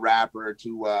Mike the Rapper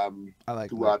to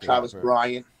Travis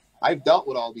Bryant. I've dealt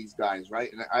with all these guys,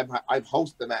 right? And I've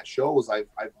hosted them at shows. I've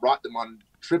brought them on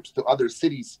trips to other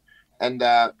cities, and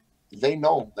they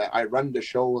know that I run the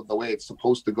show the way it's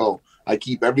supposed to go. I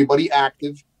keep everybody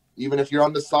active. Even if you're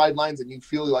on the sidelines and you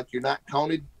feel like you're not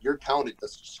counted, you're counted.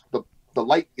 The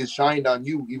light is shined on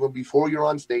you even before you're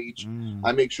on stage.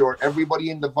 I make sure everybody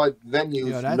in the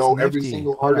venues know every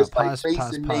single artist by face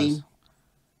and name.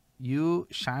 you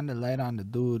shine the light on the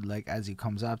dude, like, as he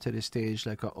comes up to the stage,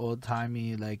 like a old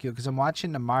timey, like, yo, because I'm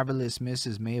watching the Marvelous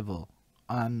Mrs. Maisel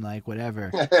on, like,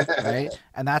 whatever, right?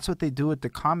 And that's what they do with the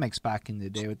comics back in the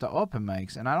day with the open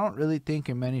mics. And I don't really think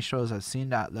in many shows I've seen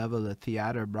that level of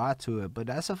theater brought to it, but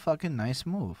that's a fucking nice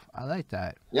move. I like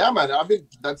that. Yeah, man. I mean,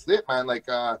 that's it, man. Like,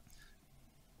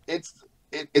 it's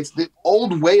the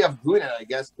old way of doing it, I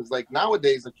guess, because like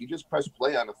nowadays, like you just press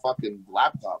play on a fucking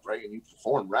laptop, right, and you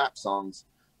perform rap songs.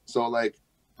 So like,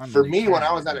 for me, when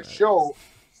I was at a show,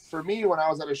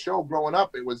 growing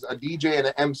up, it was a DJ and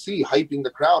an MC hyping the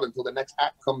crowd until the next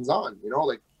act comes on. You know,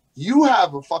 like you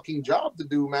have a fucking job to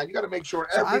do, man. You got to make sure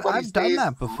everybody I've done stays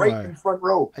that before. right in front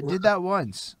row. I did that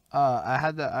once.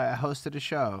 I hosted a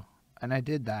show, and I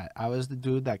did that. I was the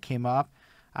dude that came up.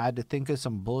 I had to think of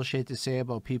some bullshit to say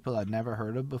about people I'd never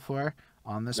heard of before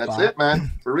on the spot. That's it,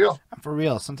 man. For real. For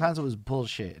real. Sometimes it was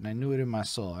bullshit, and I knew it in my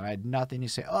soul, and I had nothing to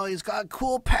say. Oh, he's got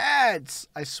cool pads.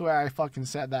 I swear I fucking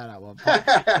said that at one point.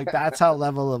 Like, that's how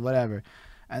level of whatever.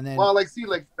 And then, well, like, see,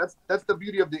 like that's the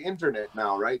beauty of the internet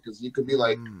now, right? Because you could be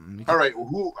like, all right, well,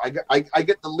 who I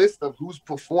get the list of who's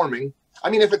performing. I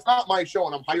mean, if it's not my show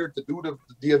and I'm hired to do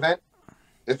the event,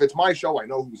 if it's my show, I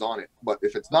know who's on it. But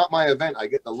if it's not my event, I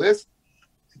get the list.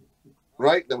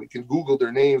 Right, then we can Google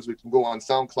their names. We can go on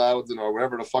SoundClouds and or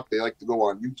wherever the fuck they like to go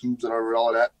on, YouTube's and all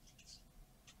of that.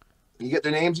 You get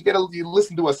their names. You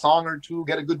listen to a song or two,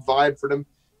 get a good vibe for them.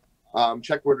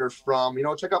 Check where they're from. You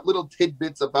know, check out little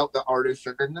tidbits about the artist,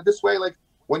 and this way, like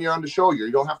when you're on the show, you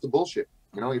don't have to bullshit.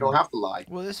 You know, you don't have to lie.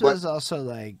 Well, this was also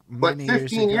like many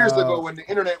 15 years ago when the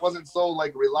internet wasn't so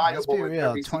like reliable. Let's be real.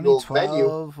 Every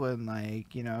 2012 when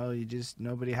like, you know,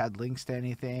 nobody had links to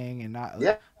anything, and not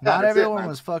not everyone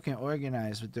was fucking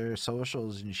organized with their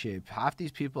socials and shit. Half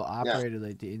these people operated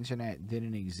like the internet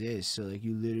didn't exist, so like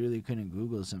you literally couldn't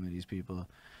Google some of these people.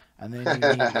 And then you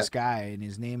meet this guy, and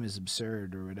his name is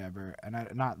absurd or whatever, and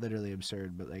not literally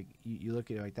absurd, but like you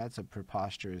look at it like that's a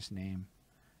preposterous name,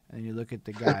 and then you look at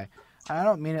the guy. I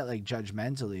don't mean it like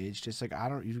judgmentally. It's just like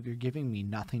you're giving me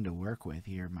nothing to work with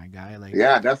here, my guy. Like,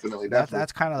 yeah, definitely.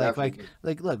 That's kind of like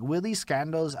look, Willie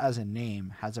Scandals as a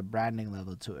name has a branding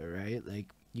level to it, right? Like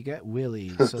you get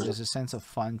Willie, so there's a sense of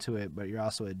fun to it, but you're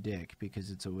also a dick because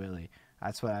it's a Willie.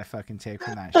 That's what I fucking take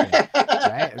from that shit,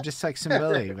 right? Just like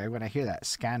symbolic, like when I hear that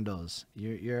Scandals,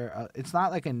 you're it's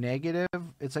not like a negative.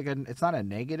 It's not a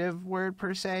negative word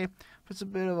per se. But it's a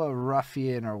bit of a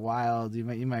ruffian or wild. You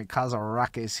might cause a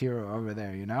ruckus here or over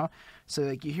there, you know. So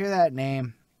like you hear that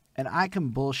name, and I can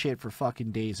bullshit for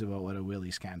fucking days about what a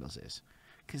Willie Scandals is,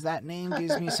 because that name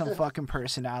gives me some fucking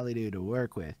personality to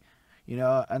work with. You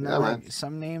know, and then like,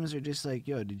 some names are just like,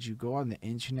 yo, did you go on the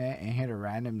internet and hit a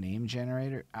random name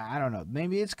generator? I don't know.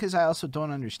 Maybe it's because I also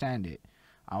don't understand it.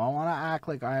 I don't want to act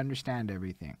like I understand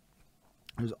everything.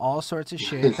 There's all sorts of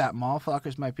shit that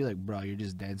motherfuckers might be like, bro, you're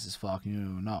just dense as fuck. You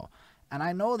don't know. And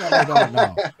I know that I don't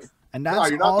know. And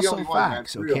that's also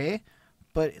facts, okay?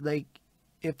 But like,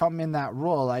 if I'm in that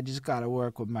role, I just got to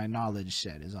work with my knowledge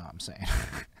set is all I'm saying.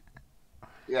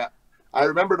 Yeah. I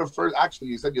remember actually,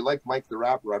 you said you like Mike the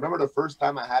Rapper. I remember the first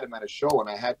time I had him at a show, and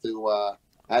I had to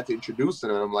introduce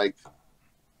him, and I'm like,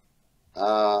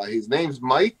 his name's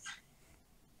Mike,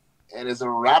 and is a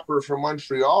rapper from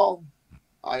Montreal.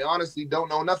 I honestly don't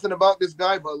know nothing about this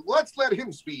guy, but let's let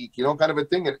him speak, you know, kind of a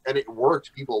thing. And it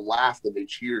worked. People laughed and they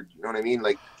cheered. You know what I mean?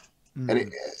 Like,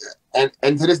 and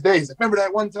to this day, he's like, remember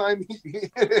that one time?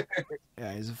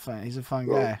 Yeah, he's a fun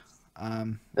guy.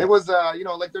 It was you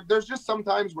know, like there's just some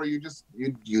times where you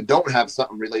don't have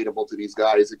something relatable to these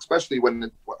guys, especially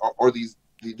when or these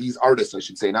artists, I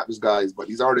should say, not just guys, but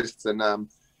these artists. And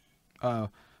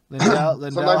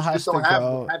Lindell has to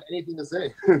go. Have anything to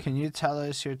say. Can you tell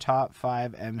us your top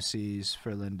 5 MCs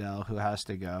for Lindell who has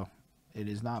to go? It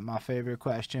is not my favorite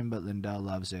question, but Lindell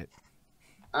loves it.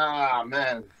 Ah,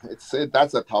 man,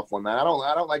 that's a tough one, man. I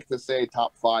don't like to say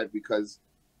top 5 because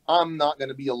I'm not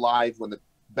gonna be alive when the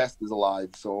best is alive,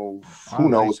 so who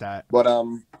knows? That. But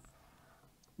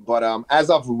as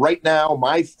of right now,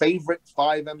 my favorite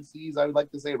 5 MCs, I would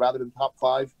like to say, rather than top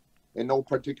 5 in no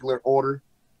particular order,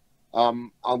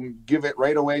 I'll give it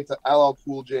right away to LL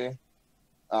Cool J,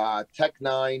 Tech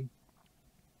Nine,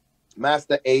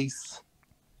 Master Ace,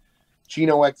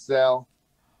 Chino XL,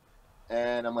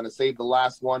 and I'm gonna save the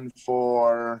last one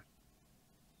for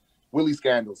Willie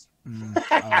Scandals.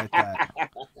 I like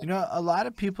that. You know, a lot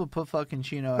of people put fucking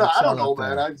Chino XL. I don't know,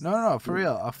 man. No, for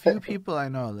real. A few people I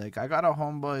know, like I got a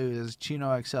homeboy who is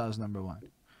Chino XL is number 1.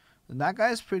 And that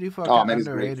guy's pretty fucking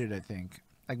underrated, I think.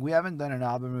 Like we haven't done an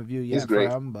album review yet for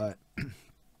him, but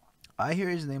I hear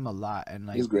his name a lot, and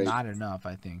like not enough,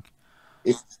 I think.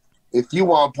 if you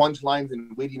want punchlines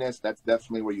and wittiness, that's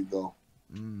definitely where you go.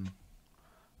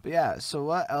 But yeah, so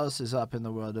what else is up in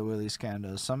the world of Willie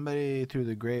Scandals? Somebody through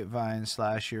the grapevine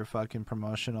 / your fucking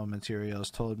promotional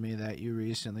materials told me that you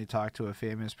recently talked to a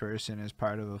famous person as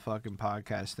part of a fucking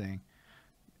podcast thing.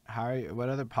 What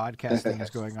other podcasting is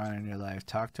going on in your life?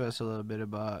 Talk to us a little bit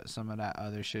about some of that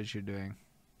other shit you're doing.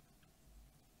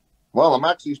 Well, I'm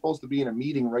actually supposed to be in a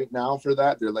meeting right now for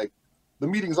that. They're like, the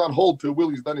meeting's on hold till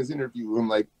Willie's done his interview. I'm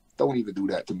like, don't even do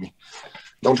that to me.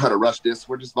 Don't try to rush this.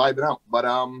 We're just vibing out. But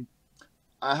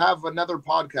I have another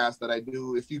podcast that I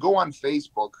do. If you go on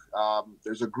Facebook,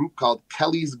 there's a group called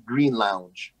Kelly's Green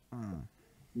Lounge.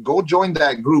 Go join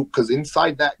that group, because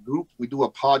inside that group, we do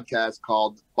a podcast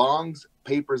called Bongs,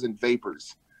 Papers, and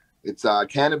Vapors. It's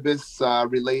cannabis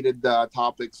related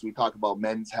topics. We talk about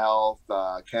men's health,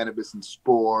 cannabis and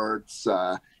sports,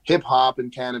 hip hop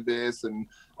and cannabis, and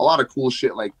a lot of cool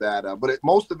shit like that. But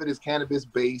most of it is cannabis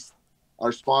based.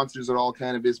 Our sponsors are all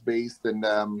cannabis based, and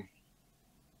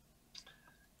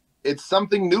it's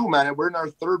something new, man. We're in our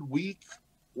third week.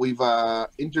 We've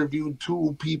interviewed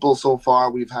 2 people so far.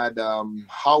 We've had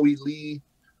Howie Lee,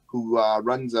 who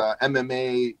runs a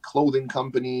MMA clothing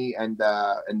company and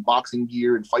boxing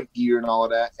gear and fight gear and all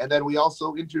of that. And then we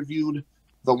also interviewed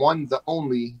the one, the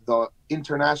only, the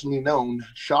internationally known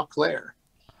Choclair.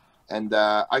 And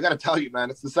I got to tell you, man,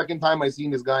 it's the second time I've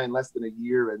seen this guy in less than a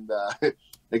year, and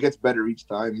it gets better each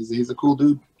time. He's a cool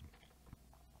dude.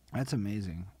 That's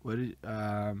amazing.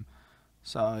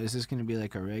 So is this going to be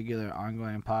like a regular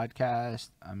ongoing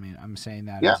podcast? I mean, I'm saying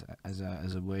that as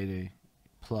a way to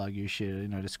plug your shit,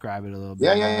 describe it a little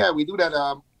bit. Yeah. We do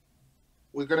that.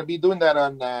 We're going to be doing that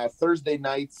on Thursday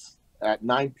nights at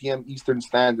 9 p.m. Eastern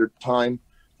Standard Time.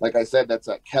 Like I said, that's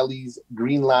at Kelly's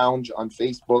Green Lounge on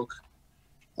Facebook.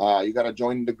 You got to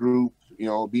join the group,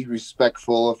 be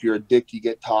respectful. If you're a dick, you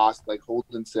get tossed, like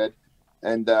Holden said.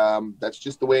 And that's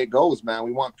just the way it goes, man.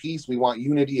 We want peace. We want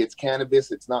unity. It's cannabis.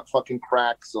 It's not fucking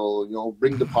crack. So,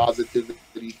 bring the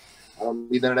positivity. I don't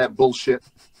need none of that bullshit.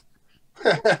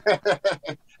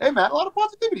 Hey, man, a lot of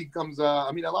positivity comes, a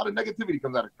lot of negativity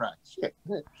comes out of crack. Shit.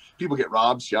 People get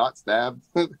robbed, shot, stabbed.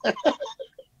 That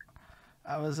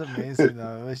was amazing,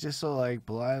 though. It was just so,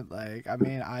 blunt.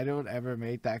 I don't ever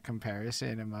make that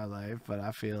comparison in my life, but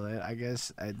I feel it. I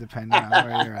guess, depending on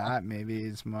where you're at, maybe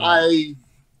it's more... I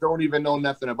don't even know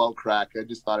nothing about crack. I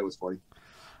just thought it was funny.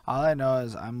 All I know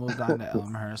is I moved on to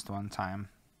Elmhurst one time,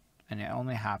 and it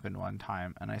only happened one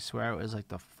time, and I swear it was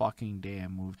the fucking day I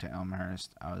moved to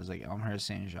Elmhurst. I was Elmhurst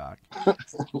St. Jacques,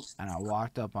 and I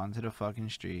walked up onto the fucking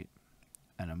street,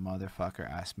 and a motherfucker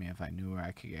asked me if I knew where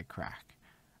I could get crack.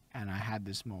 And I had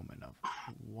this moment of,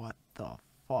 what the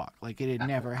fuck? It had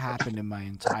never happened in my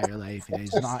entire life. It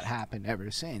has not happened ever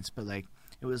since. But,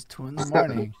 it was 2 in the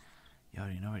morning. Yo,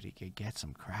 do you know where you could get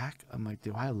some crack? I'm like,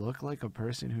 do I look like a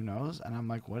person who knows? And I'm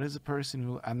like, what is a person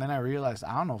who... And then I realized,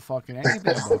 I don't know fucking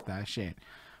anything about that shit.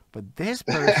 But this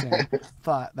person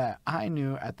thought that I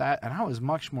knew at that... And I was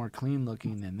much more clean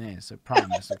looking than this, I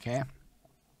promise, okay?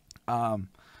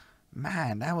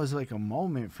 Man, that was a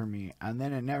moment for me. And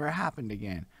then it never happened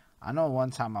again. I know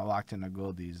one time I walked into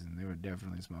Goldie's and they were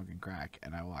definitely smoking crack,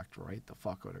 and I walked right the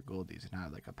fuck out of Goldie's and I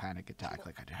had a panic attack.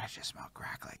 Did I just smoke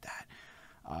crack like that?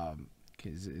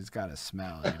 Because it's got a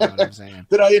smell, you know what I'm saying?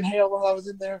 Did I inhale while I was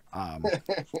in there?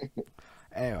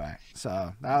 Anyway,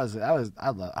 so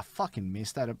I fucking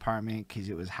missed that apartment because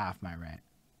it was half my rent.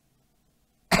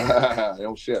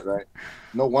 No shit, right?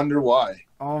 No wonder why.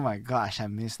 Oh my gosh, I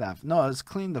missed that. No, it's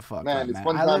clean the fuck man, up,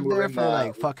 man. I lived there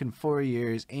for fucking 4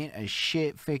 years. Ain't a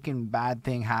shit fucking bad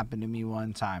thing happened to me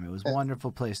one time. It was a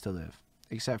wonderful place to live,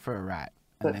 except for a rat,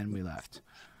 and then we left.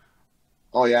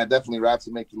 Oh yeah, definitely rats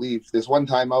will make you leave. This one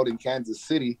time out in Kansas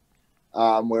City,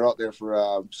 we're out there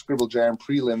for Scribble Jam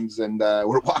prelims, and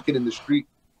we're walking in the street.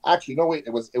 Actually, no wait,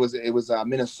 it was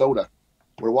Minnesota.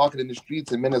 We're walking in the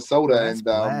streets in Minnesota,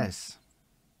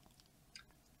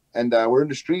 and we're in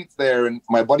the streets there, and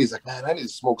my buddy's like, man, I need to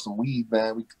smoke some weed,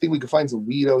 man. We think we can find some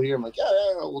weed out here. I'm like, yeah,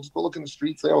 we'll just go look in the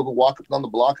streets there. We'll go walk up down the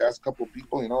block, ask a couple of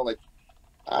people, I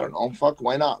don't know, fuck,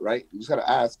 why not, right? You just got to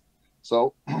ask.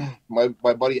 So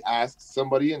my buddy asks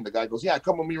somebody, and the guy goes, yeah,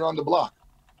 come with me around the block.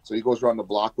 So he goes around the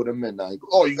block with him, and I go,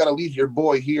 oh, you got to leave your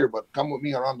boy here, but come with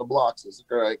me around the block. So it's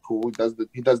like, all right, cool.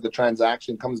 He does the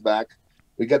transaction, comes back.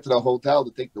 We get to the hotel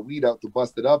to take the weed out to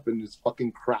bust it up, and it's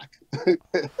fucking crack.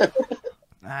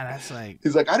 That's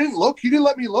he's like, I didn't look. He didn't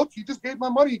let me look. He just gave my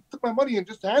money, took my money, and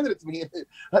just handed it to me.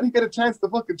 I didn't get a chance to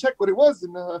fucking check what it was,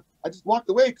 and I just walked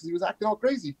away because he was acting all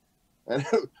crazy. And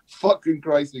fucking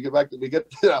Christ, we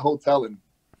get to that hotel, and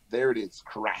there it is,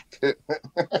 crack.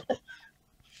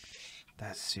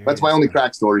 That's serious. That's my only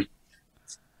crack story.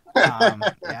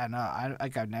 Yeah, no,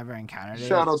 I've never encountered it.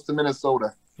 Shout outs to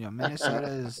Minnesota. You know, Minnesota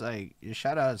is like your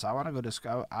shout outs. I want to go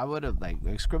to I would have like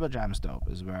Scribble Jam's dope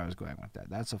is where I was going with that.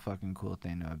 That's a fucking cool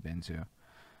thing to have been to.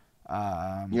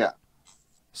 Yeah.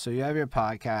 So you have your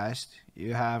podcast.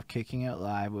 You have Kicking It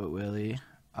Live with Willie.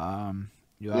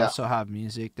 You also have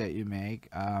music that you make.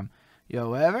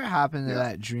 Whatever happened to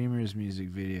that Dreamers music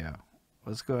video?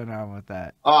 What's going on with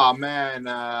that? Oh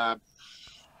man.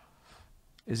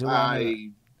 Is it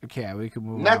one? Okay, we can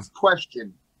move on. Next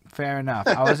question. Fair enough.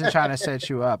 I wasn't trying to set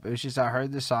you up. It was just I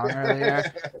heard the song earlier,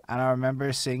 and I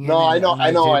remember singing. No, I know.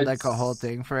 I did like a whole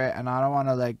thing for it, and I don't want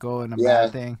to like go in a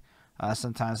bad thing.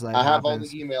 Sometimes like I have all the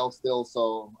emails still,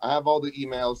 so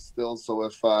So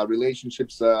if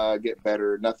relationships get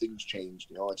better, nothing's changed.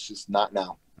 You know, it's just not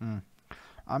now.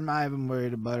 I'm not even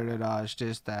worried about it at all. It's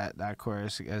just that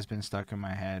chorus has been stuck in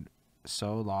my head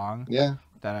so long. Yeah.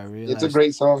 That I realized it's a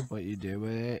great song. What you did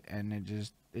with it, and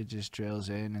it just drills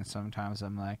in, and sometimes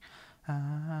I'm like,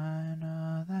 I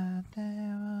know that they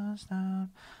will stop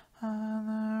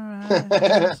on the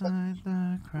right just like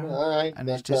the crowd. And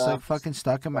it's just like fucking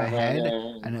stuck in my head,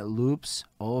 and it loops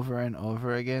over and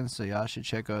over again. So y'all should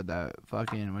check out that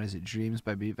fucking, what is it, Dreams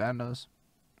by Beat Vandals?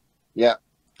 Yeah,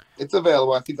 it's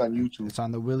available, I think, on YouTube. It's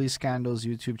on the Willie Scandals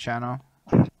YouTube channel,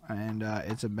 and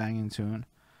it's a banging tune.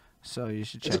 So you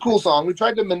should check It's a cool song. We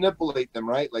tried to manipulate them,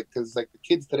 right? Like, because like the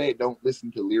kids today don't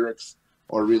listen to lyrics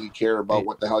or really care about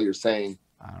what the hell you're saying.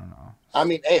 I don't know. I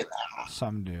mean, hey,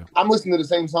 some do. I'm listening to the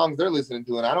same songs they're listening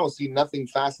to, and I don't see nothing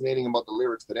fascinating about the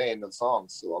lyrics today in the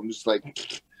songs. So I'm just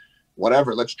like,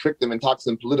 whatever. Let's trick them and talk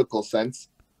some political sense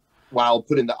while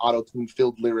putting the auto-tune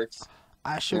filled lyrics.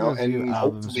 I should review and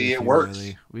albums. Hopefully it works.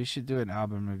 Really. We should do an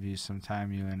album review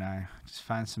sometime, you and I. Just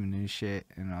find some new shit,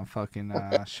 and I'll fucking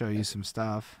show you some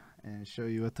stuff and show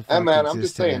you what the fuck man, exists I'm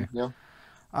just today. saying, you know.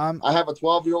 I have a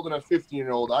 12-year-old and a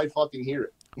 15-year-old. I fucking hear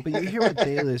it. But you hear what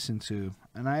they listen to,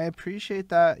 and I appreciate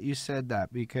that you said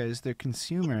that, because they're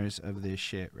consumers of this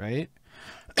shit, right?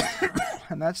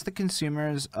 And that's the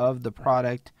consumers of the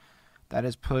product that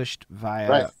is pushed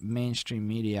via mainstream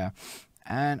media.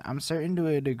 And I'm certain to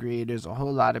a degree there's a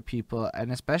whole lot of people,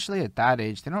 and especially at that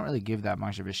age, they don't really give that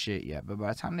much of a shit yet. But by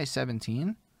the time they're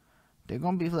 17, they're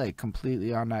going to be like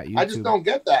completely on that YouTube. I just don't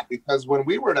get that, because when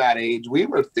we were that age, we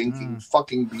were thinking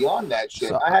fucking beyond that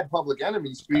shit. I had Public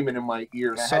Enemy screaming in my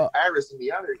ear, and I had Paris in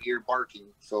the other ear barking.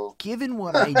 So, given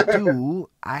what I do,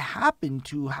 I happen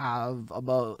to have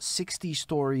about 60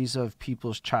 stories of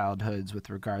people's childhoods with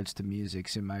regards to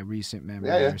music in my recent memory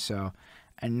or so.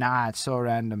 And it's so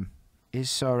random. It's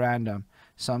so random.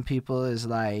 Some people is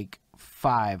like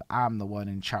 5, I'm the one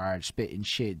in charge, spitting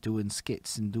shit, doing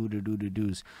skits and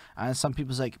do-do-do-do-doos. And some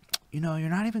people's like, you're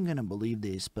not even gonna believe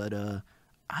this, but I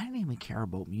didn't even care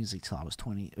about music till I was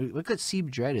 20. Look at Seeb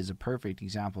Dread is a perfect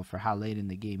example for how late in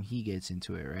the game he gets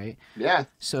into it, right? Yeah.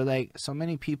 So like, so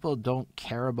many people don't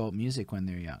care about music when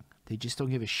they're young. They just don't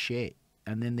give a shit,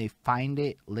 and then they find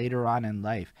it later on in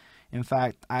life. In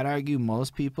fact, I'd argue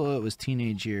most people, it was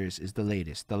teenage years is the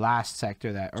latest, the last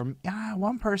sector that, or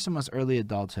one person was early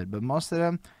adulthood, but most of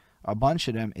them, a bunch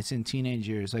of them, it's in teenage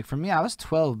years. Like for me, I was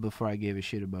 12 before I gave a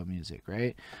shit about music,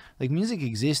 right? Like music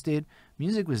existed,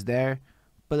 music was there,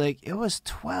 but like it was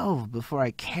 12 before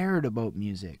I cared about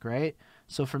music, right?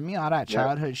 So for me, all that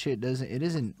childhood shit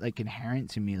isn't like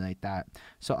inherent to me like that.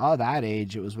 So all that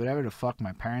age, it was whatever the fuck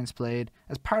my parents played.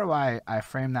 That's part of why I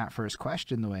framed that first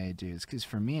question the way I do. It's because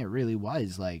for me, it really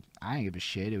was like, I didn't give a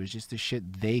shit. It was just the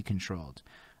shit they controlled.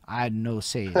 I had no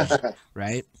say in it,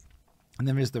 right? And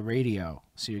then there's the radio.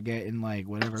 So you're getting like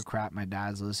whatever crap my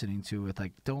dad's listening to with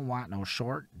like, don't want no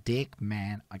short dick,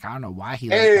 man. Like, I don't know why he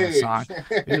liked that song.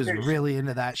 He was really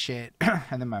into that shit.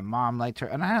 And then my mom liked her.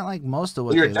 And I didn't like most of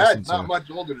what they listened to. Your dad's not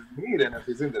much older than me then if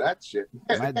he's into that shit.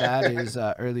 My dad is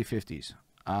early 50s.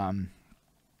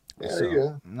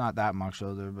 So not that much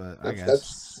older, but I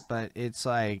guess. But it's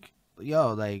like,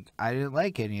 like I didn't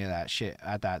like any of that shit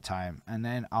at that time, and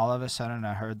then all of a sudden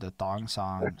I heard the Thong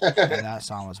song, and that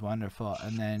song was wonderful.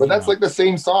 And then, but that's like the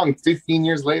same song 15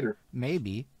 years later.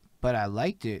 Maybe, but I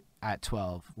liked it at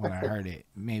 12 when I heard it.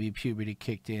 Maybe puberty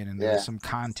kicked in, and there was some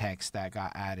context that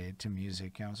got added to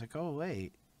music, and I was like, oh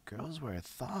wait, girls wear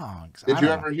thongs. Did you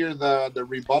ever hear the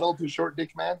rebuttal to Short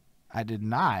Dick Man? I did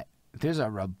not. There's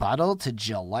a rebuttal to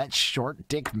Gillette Short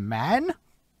Dick Man?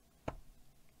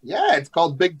 Yeah, it's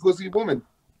called Big Pussy Woman.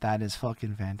 That is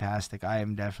fucking fantastic. I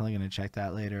am definitely going to check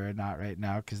that later and not right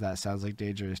now, because that sounds like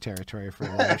dangerous territory for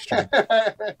a live stream.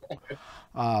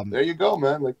 There you go,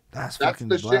 man. Like that's the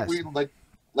blessed. shit we like.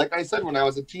 like I said, when I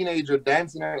was a teenager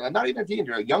dancing around, not even a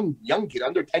teenager, a young kid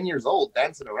under 10 years old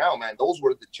dancing around, man, those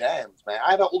were the jams, man.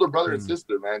 I have an older brother and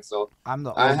sister, man, so I'm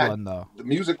the I old had one though. the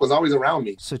music was always around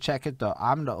me. So check it though.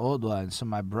 I'm the old one. So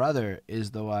my brother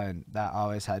is the one that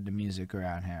always had the music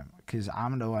around him. Cause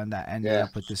I'm the one that ended Yeah.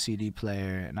 up with the CD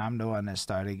player, and I'm the one that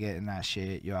started getting that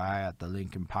shit. Yo, I at the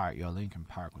Linkin Park. Yo, Linkin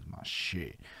Park was my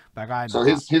shit. But I So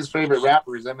know. his favorite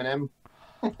rapper is Eminem.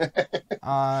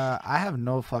 I have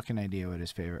no fucking idea what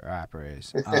his favorite rapper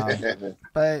is.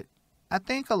 But I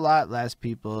think a lot less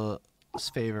people's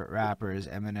favorite rapper is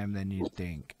Eminem than you'd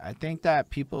think. I think that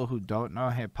people who don't know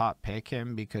hip hop pick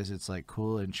him because it's like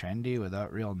cool and trendy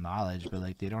without real knowledge, but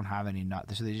like they don't have any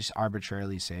so they just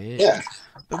arbitrarily say it. Yeah.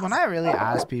 But when I really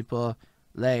ask people,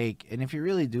 like, and if you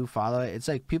really do follow it, it's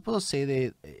like people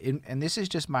say and this is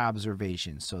just my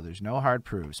observation, so there's no hard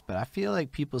proofs, but I feel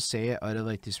like people say it out of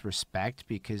like this respect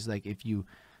because like if you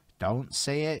don't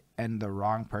say it and the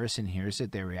wrong person hears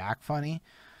it, they react funny.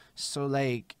 So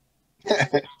like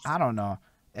I don't know.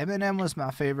 Eminem was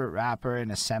my favorite rapper in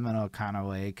a seminal kind of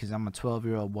way because I'm a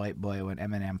 12-year-old white boy when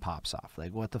Eminem pops off.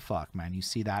 Like, what the fuck, man? You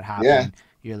see that happen, Yeah.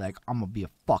 you're like, I'm going to be a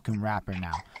fucking rapper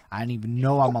now. I didn't even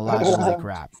know I'm allowed to like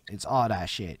rap. It's all that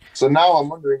shit. So now I'm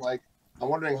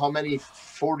wondering how many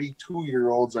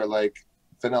 42-year-olds are like,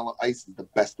 Vanilla Ice is the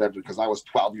best ever, because I was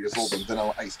 12 years old when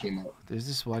Vanilla Ice came out. There's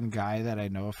this one guy that I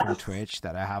know from Twitch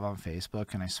that I have on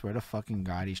Facebook, and I swear to fucking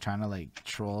God, he's trying to like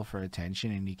troll for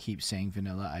attention, and he keeps saying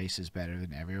Vanilla Ice is better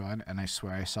than everyone, and I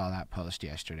swear I saw that post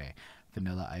yesterday.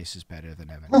 Vanilla Ice is better than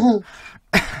Eminem.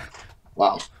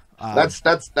 Wow. That's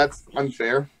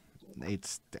unfair.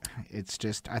 It's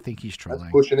just, I think he's That's trolling.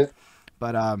 pushing it.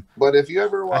 But if you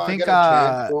ever I think get a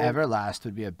chance, though, Everlast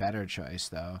would be a better choice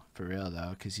though, for real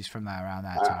though, because he's from around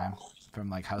that time,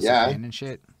 from like House yeah. of Pain and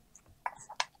shit.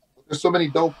 There's so many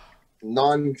dope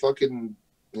non-fucking,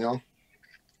 I don't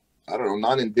know,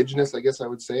 non-indigenous, I guess I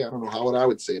would say. I don't know how I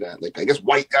would say that. Like, I guess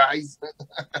white guys.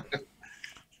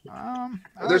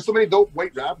 There's so many dope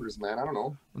white rappers, man. I don't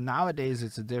know. Nowadays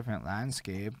it's a different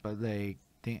landscape, but like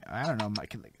I don't know.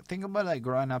 Think about like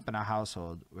growing up in a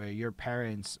household where your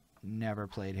parents never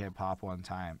played hip hop one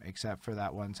time, except for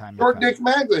that one time. Short Dick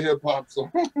Man's a hip hop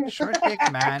song. Short Dick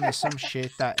Man is some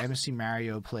shit that MC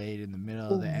Mario played in the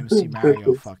middle of the MC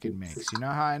Mario fucking mix. You know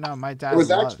how I know my dad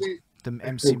loved the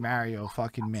MC Mario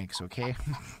fucking mix, okay?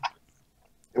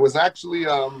 It was actually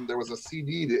there was a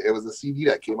CD. It was a CD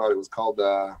that came out. It was called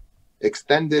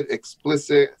Extended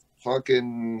Explicit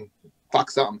fucking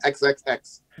fuck something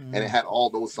XXX, and it had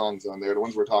all those songs on there, the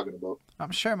ones we're talking about.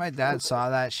 I'm sure my dad saw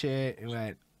that shit and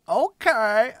went,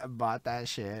 okay, I bought that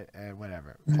shit and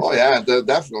whatever. Oh yeah,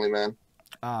 definitely, man.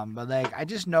 But like I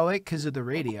just know it because of the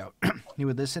radio. He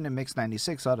would listen to Mix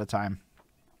 96 all the time,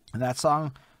 and that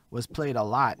song was played a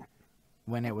lot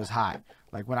when it was hot.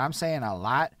 Like when I'm saying a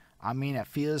lot, I mean it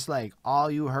feels like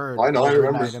all you heard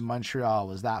overnight in Montreal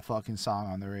was that fucking song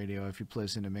on the radio. If you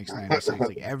listen to Mix 96,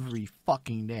 like every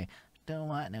fucking day. Don't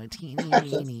want no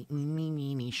teeny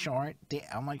weeny short.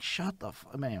 I'm like, shut the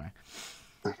fuck. Anyway.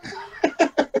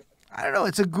 I don't know.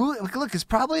 It's a good look. It's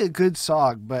probably a good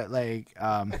song, but like,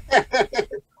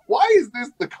 why is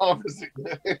this the conversation?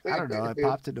 I don't know. It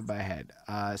popped into my head.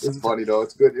 It's funny though.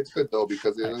 It's good. It's good though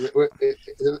because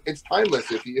it's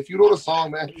timeless. If you know the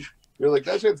song, man, you're like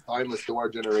that shit's timeless to our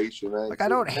generation, man. Like I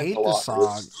don't hate the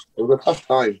song. It was a tough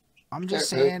time. I'm just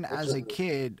saying, as a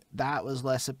kid, that was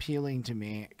less appealing to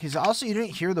me because also you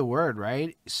didn't hear the word,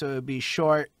 right? So it'd be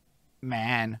short,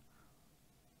 man.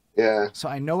 Yeah. So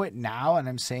I know it now, and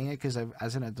I'm saying it because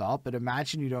as an adult. But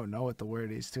imagine you don't know what the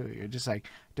word is too. You're just like,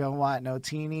 don't want no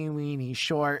teeny weeny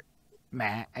short,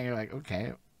 man, and you're like,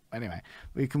 okay. Anyway,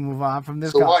 we can move on from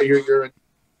this. So what? Your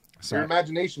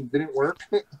imagination didn't work.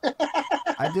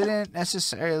 I didn't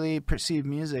necessarily perceive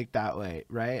music that way,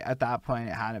 right? At that point,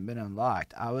 it hadn't been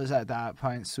unlocked. I was at that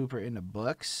point super into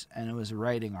books, and it was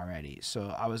writing already.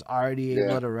 So I was already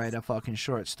able to write a fucking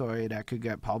short story that could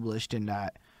get published in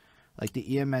that. Like the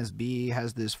EMSB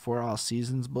has this For All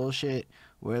Seasons bullshit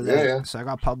where so I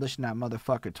got published in that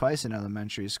motherfucker twice in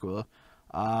elementary school.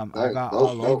 I got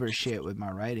all over shit with my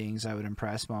writings. I would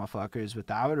impress motherfuckers with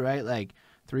that. I would write like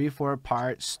 3-4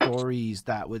 part stories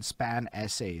that would span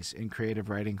essays in creative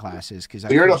writing classes. Cause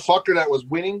you're the fucker that was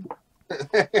winning.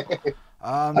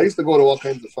 I used to go to all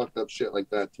kinds of fucked up shit like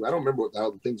that too. I don't remember what the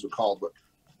hell the things were called, but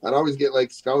I'd always get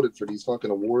like scouted for these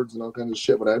fucking awards and all kinds of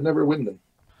shit, but I'd never win them.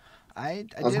 I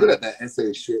was good at that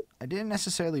essay shit. I didn't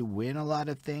necessarily win a lot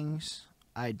of things.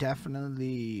 I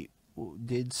definitely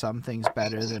did some things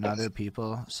better than other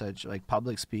people. Such like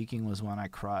public speaking was one I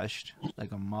crushed.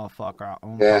 Like a motherfucker. I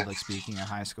owned public speaking in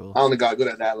high school. I only got good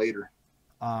at that later.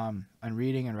 and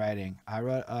reading and writing. I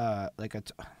wrote I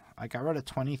wrote a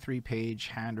 23-page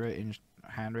handwritten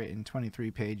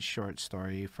 23-page short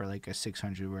story for like a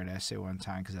 600-word essay one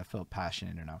time because I felt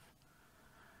passionate enough.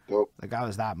 Dope. Like I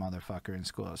was that motherfucker in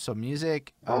school. So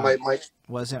music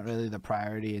wasn't really the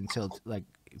priority until like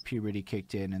puberty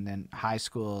kicked in, and then high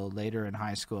school. Later in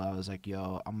high school, I was like,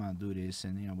 "Yo, I'm gonna do this,"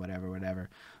 and whatever.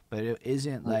 But it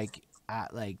isn't like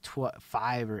at like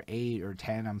 5 or 8 or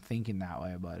 10. I'm thinking that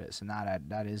way about it. So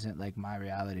that isn't like my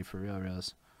reality for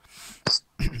reals.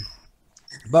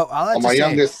 But I'll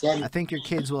let you say, I think your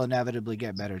kids will inevitably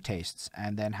get better tastes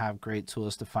and then have great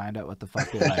tools to find out what the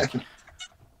fuck they like.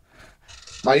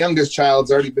 My youngest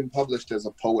child's already been published as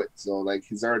a poet, so like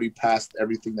he's already passed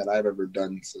everything that I've ever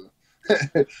done. So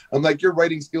I'm like, your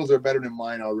writing skills are better than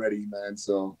mine already, man.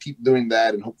 So keep doing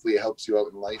that, and hopefully it helps you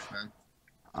out in life,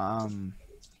 man.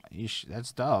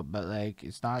 That's dope, but like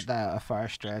it's not that a far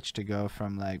stretch to go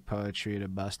from like poetry to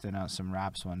busting out some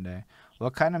raps one day.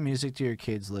 What kind of music do your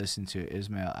kids listen to?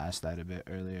 Ismail asked that a bit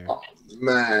earlier. Oh,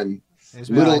 man.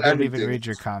 Ismail, I didn't even read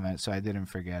your comment, so I didn't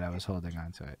forget. I was holding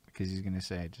on to it because he's gonna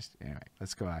say just anyway.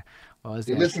 Let's go on. What was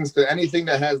he listens to anything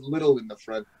that has little in the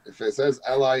front. If it says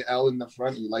LIL in the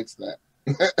front, he likes that.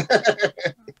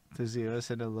 Does he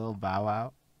listen to Lil Bow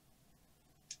Wow?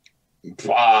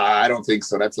 I don't think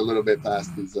so. That's a little bit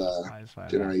past his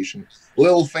generation.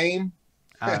 Lil Fame?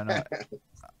 I don't know.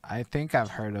 I think I've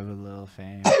heard of a Lil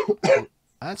Fame.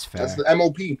 That's fair. That's the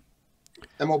MOP.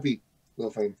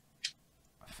 Lil Fame.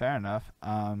 Fair enough.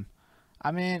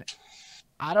 I mean,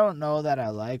 I don't know that I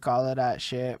like all of that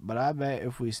shit, but I bet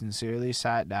if we sincerely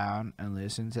sat down and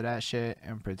listened to that shit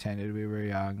and pretended we were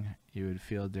young, you would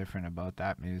feel different about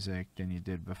that music than you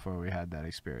did before we had that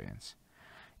experience.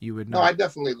 You would know. No, I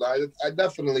definitely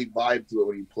vibe to it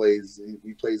when he plays.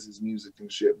 He plays his music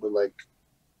and shit, but like,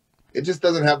 it just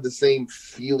doesn't have the same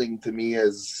feeling to me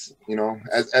as, you know,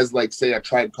 as like say a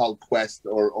Tribe Called Quest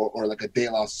or like a De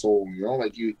La Soul. You know,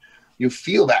 like you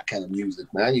feel that kind of music,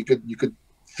 man. You could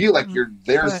feel like you're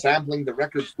there sampling the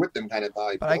records with them kind of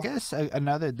vibe. But I guess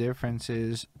another difference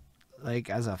is,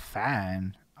 like, as a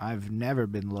fan, I've never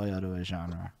been loyal to a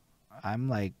genre. I'm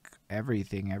like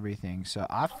everything. So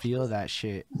I feel that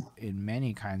shit in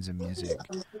many kinds of music.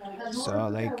 So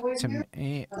like to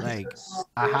me, like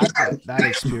I had that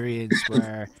experience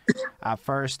where at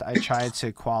first I tried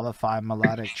to qualify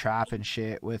melodic trap and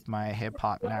shit with my hip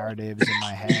hop narratives in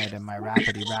my head and my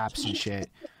rapidy raps and shit.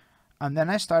 And then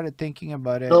I started thinking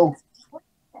about it.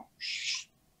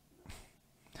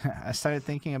 I started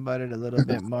thinking about it a little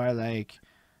bit more like,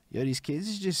 yo, these kids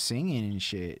is just singing and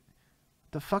shit.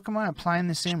 The fuck am I applying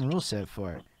the same rule set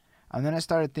for? And then I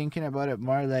started thinking about it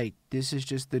more like, this is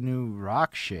just the new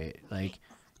rock shit. Like,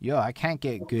 yo, I can't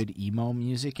get good emo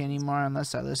music anymore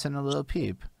unless I listen to Lil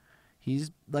Peep.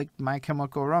 He's like My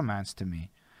Chemical Romance to me.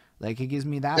 Like, it gives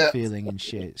me that feeling and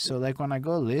shit. So, like, when I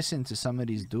go listen to some of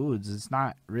these dudes, it's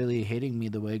not really hitting me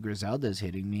the way Griselda's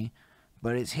hitting me,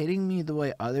 but it's hitting me the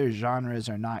way other genres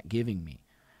are not giving me.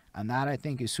 And that, I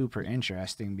think, is super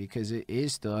interesting because it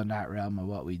is still in that realm of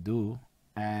what we do.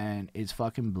 And it's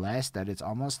fucking blessed that it's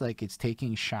almost like it's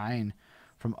taking shine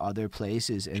from other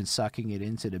places and sucking it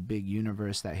into the big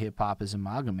universe that hip-hop is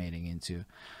amalgamating into.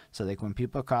 So, like, when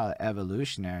people call it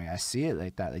evolutionary, I see it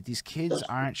like that. Like, these kids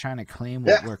aren't trying to claim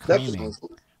what we're claiming.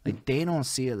 Like, they don't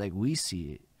see it like we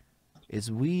see it.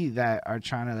 It's we that are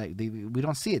trying to, like, we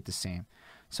don't see it the same.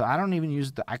 So I don't even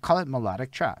use I call it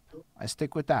melodic trap. I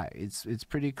stick with that. It's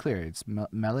pretty clear. It's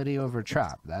melody over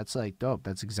trap. That's like dope.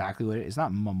 That's exactly what it is. It's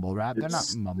not mumble rap. They're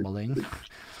not mumbling.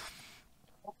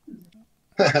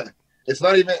 It's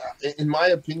not even, in my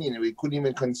opinion, we couldn't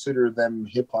even consider them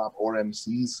hip hop or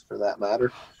MCs for that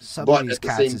matter. Some of these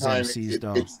cats is MCs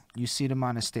though. You see them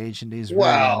on a stage and these real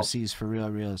MCs for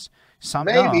reals. Some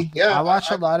maybe, yeah. I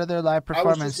watch a lot of their live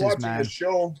performances, man.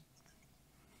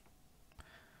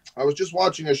 I was just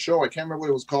watching a show. I can't remember what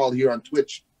it was called here on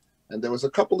Twitch. And there was a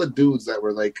couple of dudes that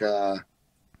were like, I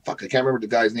can't remember the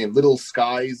guy's name. Little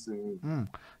Skies and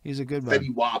he's a good one.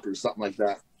 Fetty Wap or something like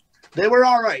that. They were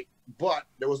all right. But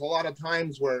there was a lot of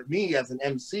times where me as an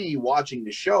MC watching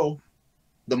the show,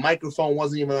 the microphone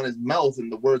wasn't even on his mouth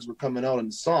and the words were coming out in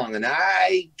the song. And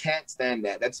I can't stand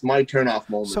that. That's my turnoff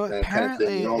moment. So apparently kind of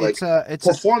thing, you know, like, it's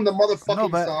perform the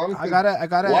motherfucking song. I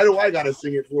gotta. Why do I gotta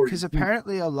sing it for you? Because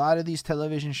apparently a lot of these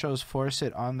television shows force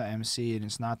it on the MC and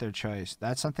it's not their choice.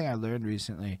 That's something I learned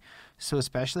recently. So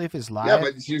especially if it's live. Yeah,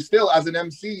 but you still, as an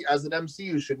MC,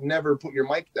 you should never put your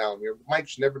mic down. Your mic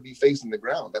should never be facing the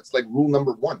ground. That's like rule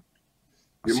number 1.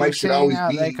 Your mic should always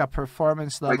be like a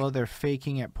performance level. They're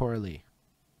faking it poorly.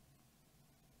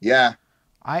 Yeah.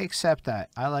 I accept that.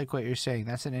 I like what you're saying.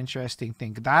 That's an interesting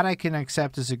thing. That I can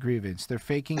accept as a grievance. They're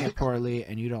faking it poorly,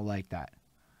 and you don't like that.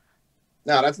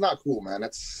 No, that's not cool, man.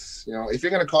 That's, you know, if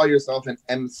you're gonna call yourself an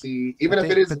MC, even But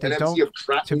if it is they an don't. MC of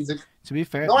trap To, music. to be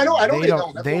fair, No, I know they they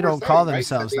don't. That's They what we're don't call saying, right?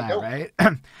 themselves They that, don't. right?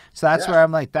 So that's Yeah. where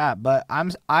I'm like that. But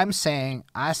I'm saying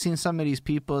I've seen some of these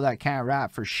people that can't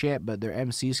rap for shit, but their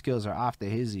MC skills are off the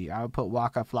hizzy. I would put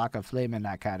Waka Flocka Flame in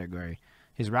that category.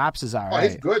 His raps is Oh, he's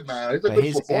alright, good, man. He's a but good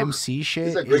his performer. MC He's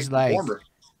shit a great is like, performer.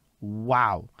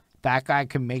 wow. That guy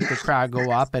can make the crowd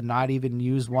go up and not even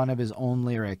use one of his own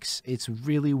lyrics. It's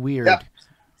really weird. Yeah.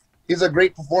 He's a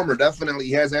great performer. Definitely,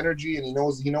 he has energy, and he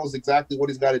knows exactly what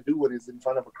he's got to do when he's in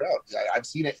front of a crowd. I've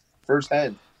seen it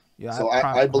firsthand. Yeah, So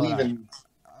I believe in.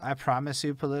 I promise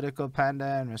you, Political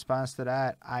Panda, in response to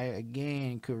that, I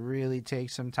again could really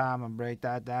take some time and break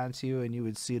that down to you, and you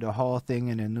would see the whole thing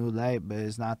in a new light. But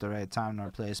it's not the right time nor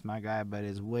place, my guy. But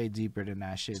it's way deeper than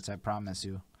that shit. I promise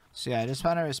you. So yeah, I just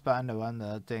want to respond to one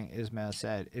other thing Ismail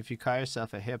said. If you call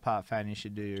yourself a hip hop fan, you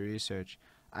should do your research.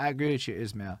 I agree with you,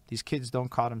 Ismail. These kids don't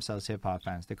call themselves hip hop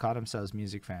fans. They call themselves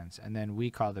music fans, and then we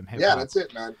call them hip hop. Yeah, that's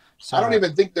it, man. So, I don't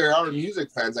even think they are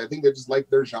music fans. I think they just like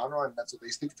their genre, and that's what they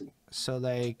stick to. So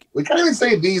like, we can't even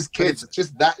say these kids. It's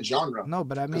just that genre. No,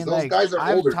 but I mean, those like, guys are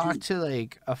I've older, talked too. to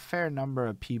like a fair number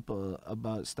of people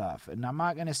about stuff, and I'm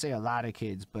not gonna say a lot of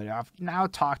kids, but I've now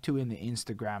talked to in the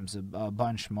Instagrams a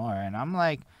bunch more, and I'm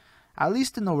like, at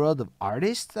least in the world of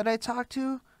artists that I talk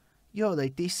to, yo,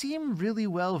 like they seem really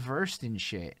well versed in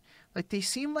shit. Like they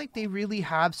seem like they really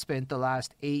have spent the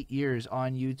last 8 years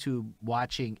on YouTube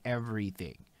watching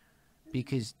everything.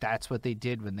 Because that's what they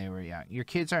did when they were young. Your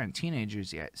kids aren't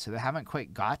teenagers yet, so they haven't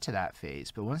quite got to that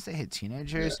phase. But once they hit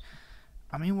teenagers,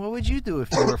 I mean, what would you do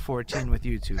if you were 14 with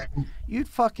YouTube? You'd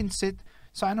fucking sit.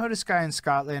 So I know this guy in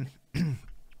Scotland.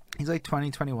 He's like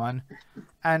 20, 21.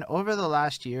 And over the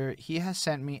last year, he has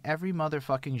sent me every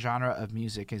motherfucking genre of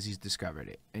music as he's discovered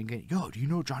it. And get, yo, do you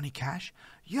know Johnny Cash?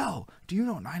 Yo, do you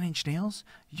know Nine Inch Nails?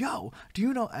 Yo, do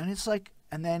you know? And it's like,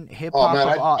 and then hip hop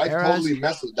of all I'd eras. totally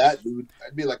mess with that, dude.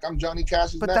 I'd be like, I'm Johnny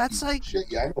Cash's But nephew. that's like Shit,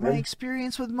 yeah, I know my him.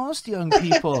 experience with most young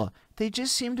people. They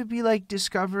just seem to be like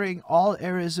discovering all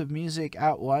eras of music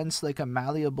at once, like a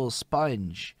malleable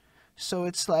sponge. So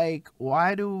it's like,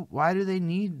 why do they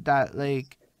need that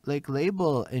like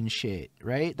label and shit,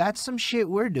 right? That's some shit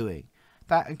we're doing.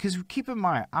 That, because keep in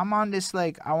mind, I'm on this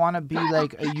like, I want to be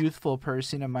like a youthful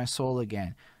person in my soul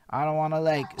again. I don't want to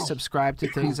like subscribe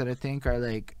to things that I think are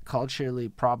like culturally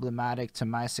problematic to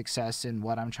my success in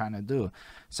what I'm trying to do.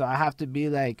 So I have to be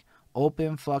like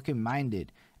open fucking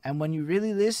minded. And when you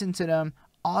really listen to them,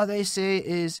 all they say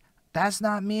is, that's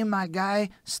not me, my guy.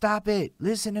 Stop it.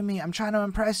 Listen to me. I'm trying to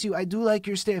impress you. I do like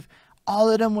your stuff. All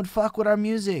of them would fuck with our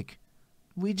music.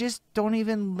 We just don't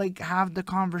even like have the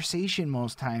conversation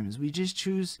most times. We just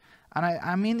choose, and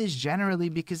I mean this generally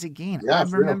because again, I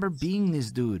remember being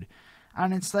this dude.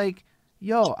 And it's like,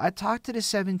 yo, I talked to the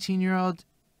 17-year-old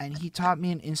and he taught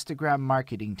me an Instagram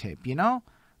marketing tip, you know?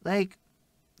 Like,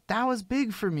 that was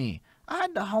big for me. I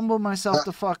had to humble myself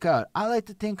the fuck out. I like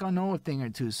to think I know a thing or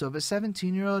two. So if a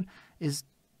 17-year-old is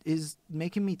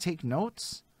making me take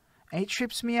notes, it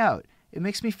trips me out. It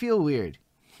makes me feel weird.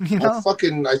 You know?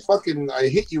 I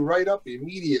hit you right up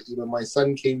immediately when my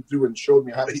son came through and showed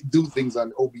me how to do things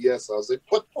on OBS. I was like,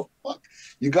 what the fuck?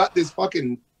 You got this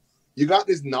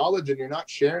knowledge and you're not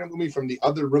sharing it with me from the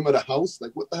other room of the house?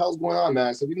 Like, what the hell's going on, man?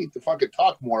 I said, we need to fucking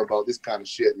talk more about this kind of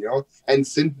shit, you know? And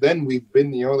since then, we've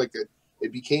been, you know, like,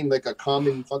 it became like a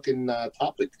common fucking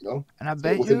topic, you know? And I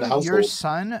bet you your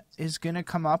son is going to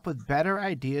come up with better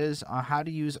ideas on how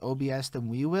to use OBS than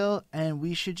we will, and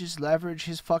we should just leverage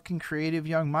his fucking creative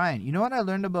young mind. You know what I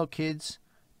learned about kids?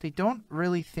 They don't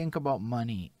really think about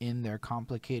money in their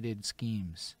complicated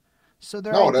schemes. So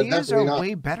their ideas are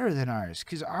way better than ours,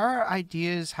 because our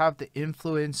ideas have the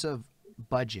influence of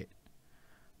budget.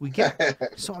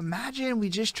 So imagine we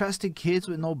just trusted kids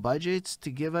with no budgets to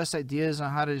give us ideas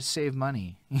on how to save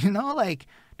money. You know, like,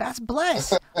 that's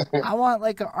blessed. I want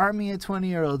like an army of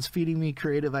 20-year-olds feeding me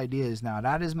creative ideas now.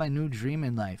 That is my new dream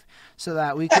in life, so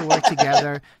that we can work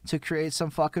together to create some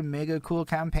fucking mega cool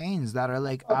campaigns that are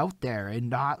like out there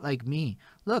and not like me.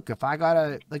 Look, if I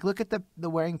got look at the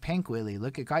wearing pink Willie.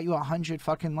 Look, it got you 100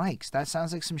 fucking likes. That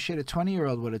sounds like some shit a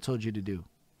 20-year-old would have told you to do.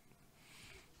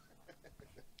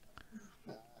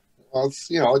 Well,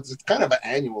 it's kind of an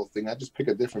annual thing. I just pick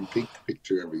a different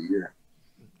picture every year,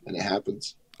 and it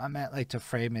happens. I meant like to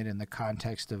frame it in the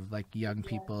context of like young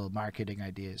people marketing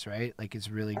ideas, right? Like, it's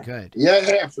really good.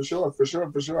 Yeah, for sure.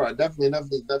 I definitely behind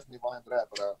that.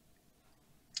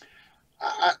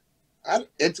 But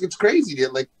it's crazy.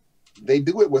 Like, they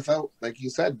do it without, like you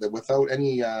said, without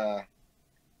any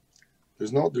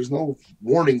there's no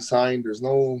warning sign. There's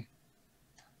nothing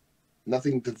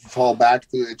to fall back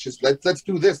to. It's just let's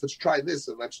do this. Let's try this.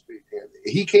 And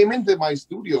he came into my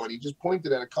studio and he just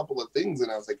pointed at a couple of things,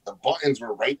 and I was like, the buttons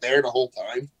were right there the whole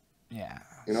time. Yeah.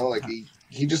 You know, like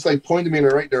he just like pointed me in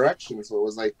the right direction. So it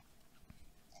was like,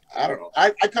 I don't know.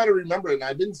 I kind of remember it, and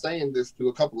I've been saying this to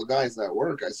a couple of guys at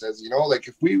work. I says, you know, like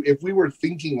if we were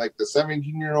thinking like the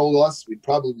 17-year-old us, we'd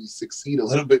probably succeed a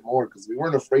little bit more because we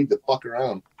weren't afraid to fuck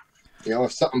around. You know,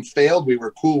 if something failed, we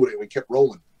were cool with it. We kept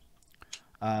rolling.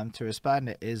 To respond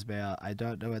to Ismail, I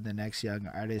don't know when the next young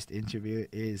artist interview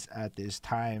is at this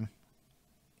time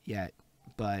yet,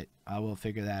 but I will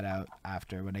figure that out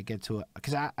after when I get to it.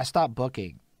 Because I stopped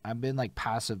booking. I've been like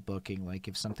passive booking. Like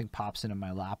if something pops into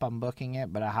my lap, I'm booking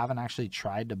it, but I haven't actually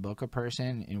tried to book a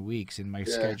person in weeks, and my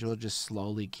schedule just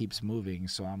slowly keeps moving.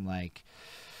 So I'm like,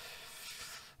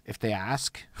 if they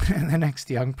ask, and the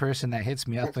next young person that hits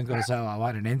me up and goes, "Oh, I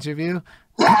want an interview,"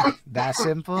 that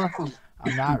simple.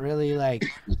 I'm not really like,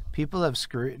 people have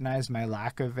scrutinized my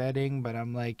lack of vetting, but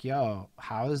I'm like, yo,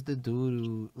 how is the dude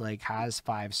who like has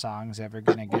 5 songs ever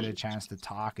gonna get a chance to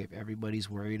talk if everybody's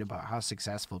worried about how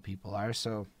successful people are?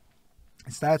 So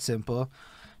it's that simple.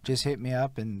 Just hit me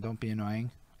up and don't be annoying,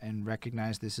 and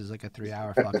recognize this is like a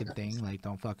 3-hour fucking thing. Like,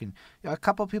 don't fucking, a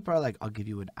couple people are like, I'll give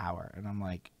you an hour, and I'm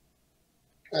like,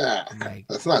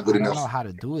 that's not good enough. I don't know how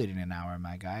to do it in an hour,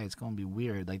 my guy. It's gonna be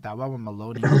weird. Like that one when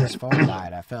Maloney when his phone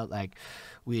died, I felt like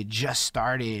we had just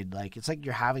started. Like it's like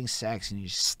you're having sex and you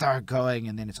just start going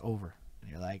and then it's over. And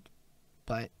you're like,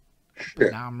 but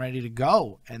now I'm ready to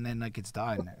go, and then like it's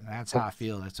done. And that's how I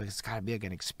feel. It's like it's gotta be like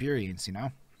an experience, you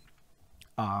know.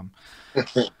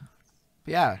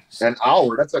 Yeah. An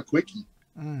hour. That's a quickie.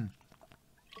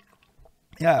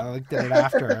 Yeah, I looked at it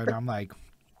after, and I'm like,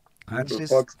 that's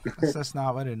just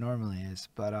not what it normally is.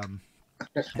 But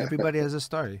everybody has a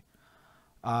story.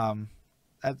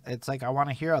 It's like I want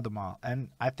to hear them all, and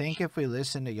I think if we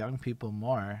listen to young people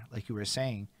more, like you were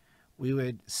saying, we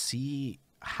would see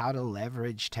how to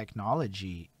leverage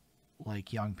technology.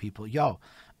 Like young people,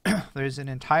 there's an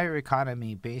entire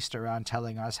economy based around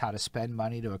telling us how to spend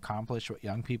money to accomplish what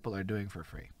young people are doing for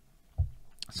free.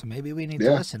 So maybe we need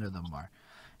to listen to them more.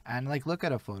 And like, look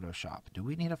at a Photoshop. Do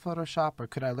we need a Photoshop, or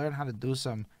could I learn how to do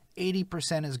some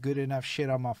 80% is good enough shit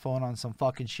on my phone on some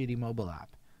fucking shitty mobile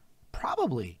app?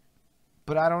 Probably,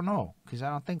 but I don't know because I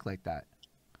don't think like that.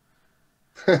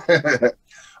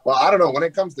 Well, I don't know. When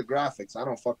it comes to graphics, I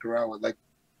don't fuck around with like.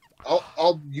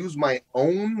 I'll use my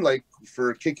own like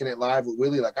for Kicking It Live with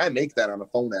Willie. Like I make that on a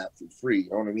phone app for free.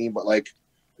 You know what I mean? But like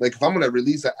if I'm gonna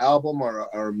release an album or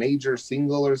a major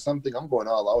single or something, I'm going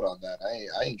all out on that. I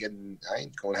ain't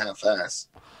going half-ass.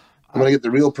 I'm gonna get the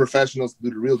real professionals to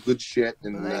do the real good shit,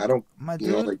 and like, I don't. My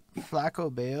dude,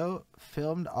 Flaco Bayo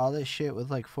filmed all this shit with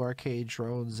like 4K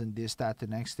drones and this, that, the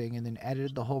next thing, and then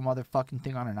edited the whole motherfucking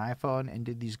thing on an iPhone and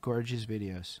did these gorgeous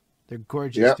videos. They're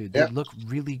gorgeous, dude. They look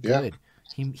really good.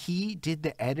 He did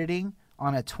the editing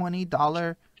on a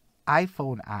 $20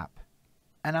 iPhone app,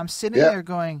 and I'm sitting there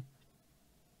going,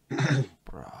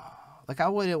 bro, like I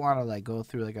wouldn't want to like go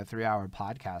through like a 3-hour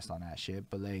podcast on that shit,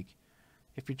 but like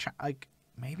if you're trying, like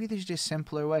maybe there's just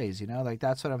simpler ways, you know, like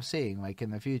that's what I'm seeing like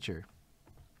in the future.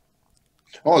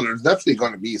 Oh, there's definitely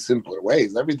going to be simpler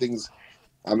ways. Everything's,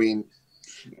 I mean,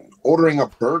 ordering a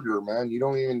burger, man, you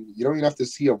don't even have to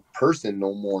see a person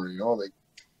no more, you know, like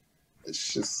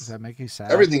it's just. Does that make you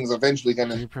sad? Everything's eventually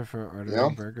gonna. Do you prefer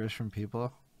ordering burgers from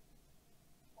people?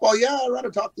 Well, yeah, I'd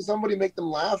rather talk to somebody, make them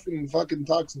laugh, and fucking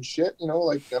talk some shit. You know,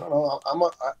 like I don't know,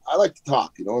 I like to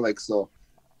talk. You know, like so.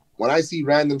 When I see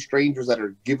random strangers that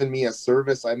are giving me a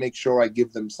service, I make sure I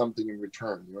give them something in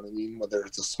return. You know what I mean? Whether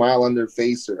it's a smile on their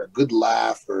face or a good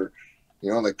laugh or,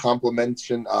 you know, like compliment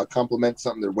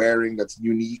something they're wearing that's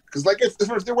unique. Because like if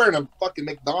they're wearing a fucking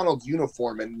McDonald's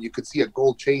uniform and you could see a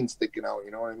gold chain sticking out, you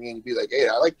know what I mean? You'd be like, hey,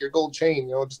 I like your gold chain,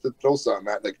 you know, just to throw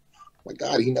something at. Like, oh my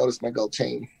God, he noticed my gold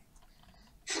chain.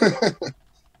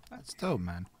 That's dope,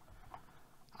 man.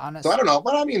 Honestly. So I don't know,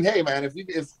 but I mean, hey, man, if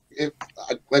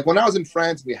like when I was in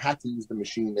France, we had to use the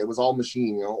machine. It was all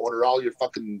machine, you know. Order all your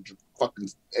fucking.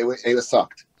 It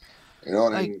sucked. You know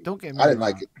what I mean? Don't get me I didn't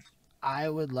wrong. like it. I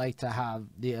would like to have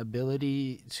the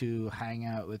ability to hang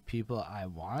out with people I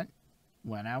want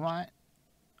when I want,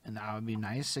 and that would be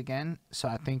nice again. So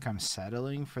I think I'm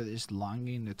settling for this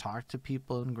longing to talk to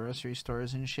people in grocery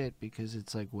stores and shit, because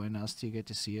it's like, when else do you get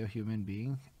to see a human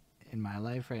being in my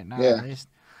life right now, at least?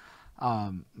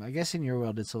 I guess in your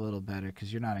world it's a little better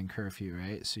because you're not in curfew,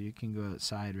 right? So you can go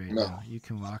outside now. You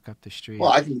can walk up the street.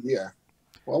 Well, I can,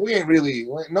 Well, Well, we ain't really.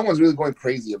 No one's really going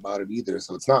crazy about it either.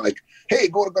 So it's not like, hey,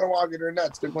 go to Guanajuato, they're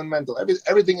nuts. They're going mental.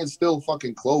 Everything is still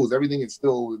fucking closed. Everything is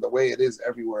still the way it is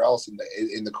everywhere else in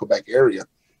the Quebec area.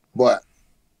 But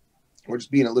we're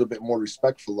just being a little bit more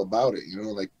respectful about it. You know,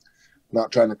 like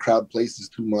not trying to crowd places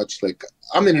too much. Like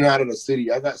I'm in and out of the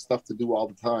city. I got stuff to do all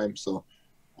the time. So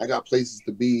I got places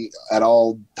to be at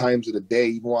all times of the day.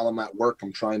 Even while I'm at work,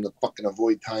 I'm trying to fucking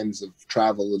avoid times of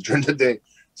travel during the day.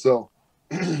 So.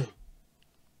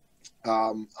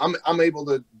 I'm able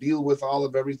to deal with all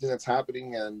of everything that's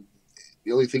happening, and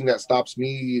the only thing that stops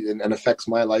me and affects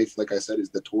my life, like I said, is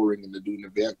the touring and the doing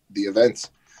the events.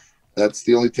 That's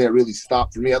the only thing that really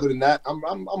stopped for me. Other than that, I'm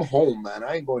home, man.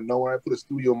 I ain't going nowhere. I put a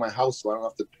studio in my house, so I don't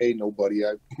have to pay nobody.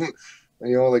 I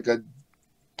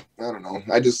don't know.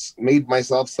 I just made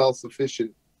myself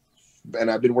self-sufficient,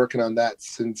 and I've been working on that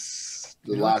since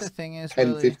the last 10,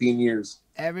 15 years.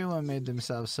 Everyone made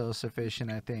themselves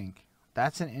self-sufficient, I think.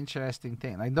 That's an interesting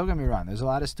thing. Like, don't get me wrong. There's a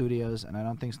lot of studios, and I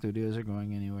don't think studios are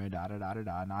going anywhere.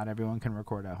 Not everyone can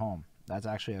record at home. That's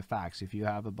actually a fact. So if you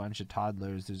have a bunch of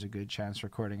toddlers, there's a good chance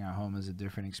recording at home is a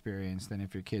different experience than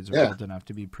if your kids are old enough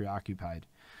to be preoccupied.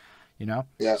 You know?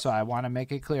 Yeah. So I want to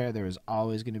make it clear there is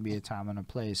always going to be a time and a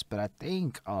place, but I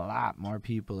think a lot more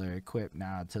people are equipped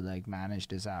now to, like, manage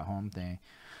this at-home thing.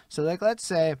 So, like, let's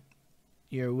say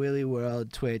your Willy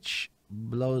World Twitch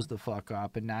blows the fuck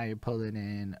up and now you're pulling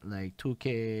in like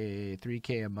 2K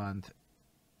 3K a month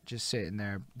just sitting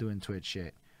there doing Twitch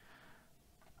shit.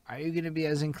 Are you gonna be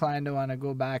as inclined to want to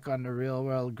go back on the real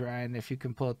world grind if you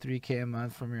can pull 3K a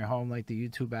month from your home like the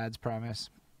YouTube ads promise?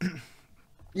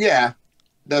 Yeah,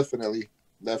 definitely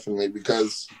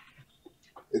because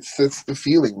it's the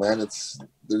feeling, man. It's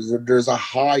there's a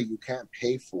high you can't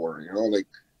pay for, you know. Like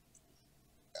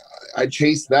I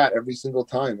chase that every single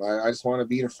time. I just want to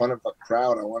be in front of a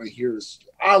crowd. I want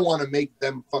to make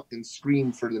them fucking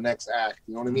scream for the next act.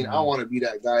 You know what I mean? I want to be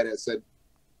that guy that said,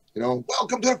 you know,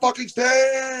 welcome to the fucking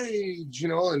stage, you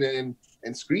know, and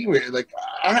scream it. Like,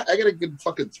 I get a good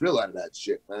fucking thrill out of that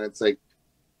shit, man. It's like,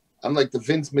 I'm like the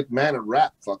Vince McMahon of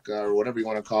rap, or whatever you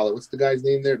want to call it. What's the guy's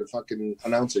name there? The fucking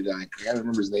announcer guy. I can't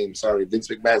remember his name. Sorry. Vince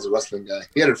McMahon's a wrestling guy.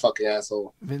 He had a fucking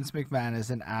asshole. Vince McMahon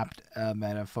is an apt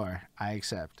metaphor. I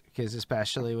accept. Because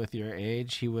especially with your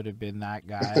age, he would have been that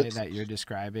guy that you're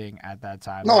describing at that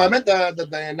time. No, I meant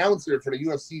the announcer for the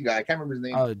UFC guy. I can't remember his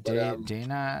name. Oh,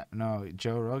 Dana? No,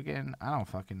 Joe Rogan? I don't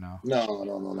fucking know.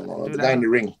 No. Dude, the guy in the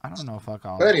ring. I don't know fuck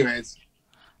all. But anyways.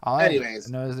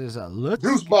 There's a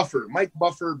Bruce Buffer, Mike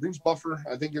Buffer, Bruce Buffer,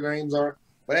 I think their names are.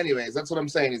 But anyways, that's what I'm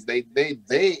saying is they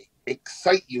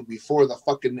excite you before the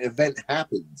fucking event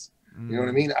happens. You know what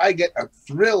I mean? I get a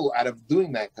thrill out of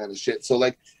doing that kind of shit. So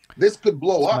like this could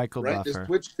blow up, Michael right? Buffer. This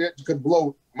Twitch could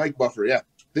blow Mike Buffer, yeah.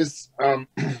 This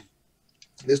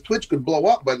this Twitch could blow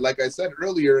up, but like I said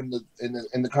earlier in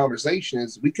the conversation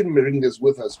is we can bring this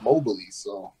with us mobily,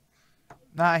 so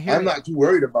I'm not too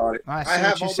worried about it. I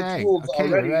have all the tools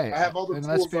already. Right. I have all the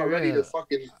tools already to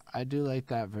fucking. I do like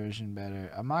that version better.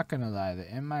 I'm not gonna lie,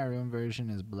 the In My Room version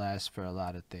is blessed for a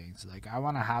lot of things. Like I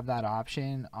want to have that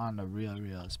option on the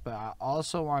reels, but I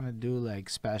also want to do like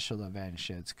special event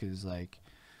shits because like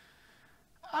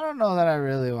I don't know that I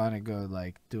really want to go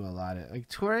like do a lot of like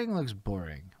touring looks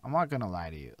boring. I'm not gonna lie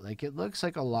to you. Like it looks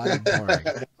like a lot of boring,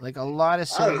 like a lot of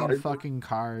sitting in fucking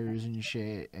cars and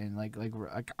shit, and like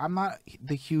I'm not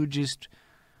the hugest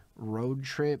road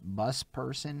trip bus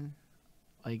person.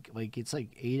 Like it's like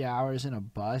 8 hours in a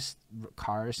bus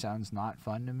car sounds not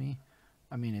fun to me.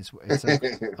 I mean it's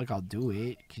like I'll do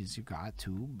it because you got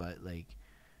to, but like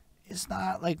it's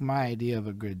not like my idea of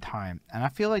a good time. And I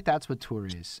feel like that's what tour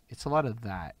is. It's a lot of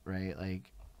that, right?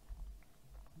 Like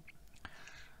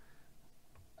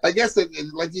I guess that,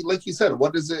 like you said,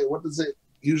 what does it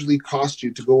usually cost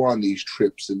you to go on these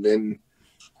trips? And then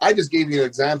I just gave you an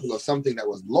example of something that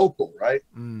was local, right?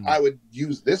 I would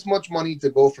use this much money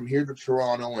to go from here to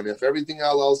Toronto, and if everything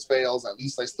else fails, at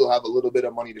least I still have a little bit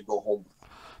of money to go home with.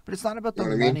 But it's not about the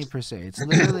money per se.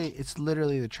 It's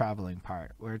literally the traveling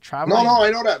part. Where traveling. No,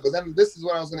 I know that. But then this is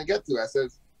what I was going to get to. I said,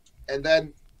 and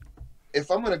then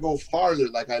if I'm going to go farther,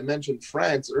 like I mentioned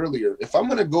France earlier, if I'm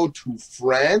going to go to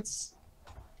France,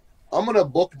 I'm going to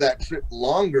book that trip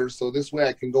longer so this way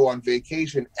I can go on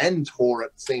vacation and tour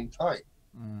at the same time.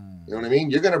 You know what I mean?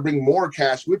 You're going to bring more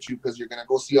cash with you because you're going to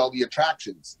go see all the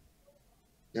attractions.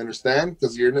 You understand?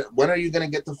 Because when are you going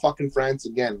to get to fucking France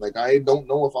again? Like, I don't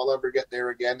know if I'll ever get there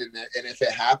again. And if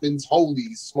it happens,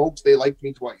 holy smokes, they liked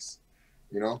me twice.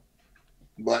 You know?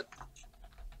 But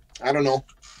I don't know.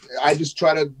 I just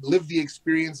try to live the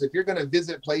experience. If you're going to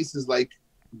visit places like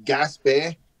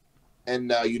Gaspé,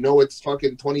 and you know it's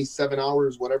fucking 27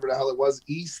 hours, whatever the hell it was,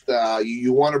 east.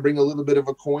 You want to bring a little bit of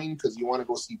a coin because you want to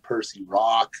go see Percy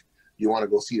Rock. You want to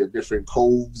go see the different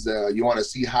coves. You want to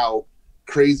see how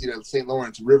crazy the St.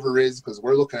 Lawrence River is because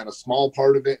we're looking at a small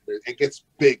part of it. It gets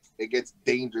big, it gets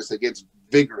dangerous, it gets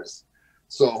vigorous.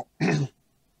 So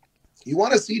you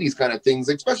want to see these kind of things,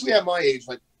 especially at my age.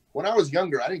 Like when I was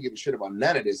younger, I didn't give a shit about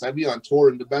none of this. I'd be on tour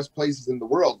in the best places in the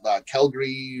world,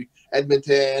 Calgary,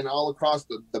 Edmonton, all across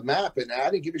the map, and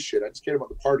I didn't give a shit. I just cared about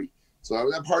the party. So I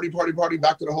was at party,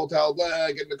 back to the hotel, blah,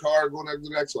 get in the car, go to the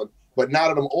next one. But now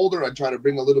that I'm older, I try to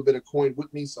bring a little bit of coin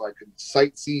with me so I can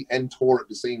sightsee and tour at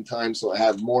the same time, so I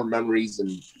have more memories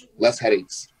and less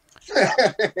headaches. Nah,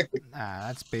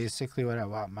 that's basically what I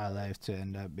want my life to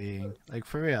end up being. Like,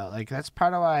 for real. Like, that's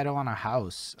part of why I don't want a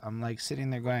house. I'm, like, sitting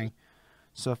there going,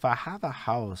 so if I have a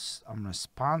house, I'm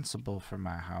responsible for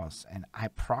my house. And I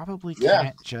probably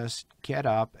can't just get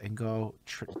up and go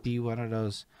be one of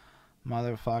those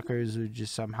motherfuckers who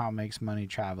just somehow makes money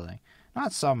traveling.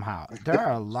 Not somehow. There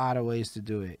are a lot of ways to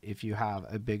do it if you have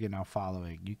a big enough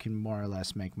following. You can more or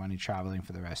less make money traveling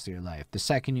for the rest of your life. The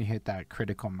second you hit that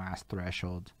critical mass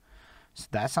threshold. So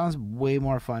that sounds way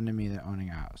more fun to me than owning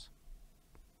a house.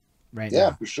 Right now.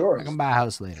 Yeah, for sure. I can buy a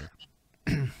house later.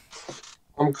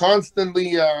 I'm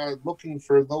constantly looking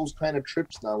for those kind of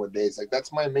trips nowadays. Like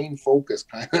that's my main focus,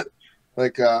 kind of.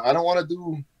 Like I don't want to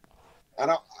do.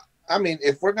 I mean,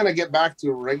 if we're gonna get back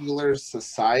to regular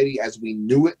society as we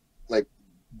knew it, like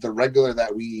the regular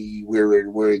that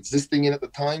we're existing in at the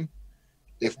time,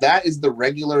 if that is the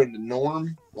regular and the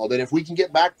norm, well, then if we can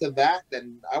get back to that,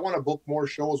 then I want to book more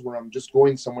shows where I'm just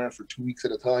going somewhere for 2 weeks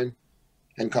at a time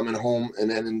and coming home and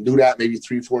then do that maybe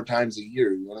 3-4 times a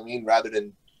year. You know what I mean? Rather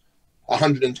than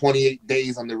 128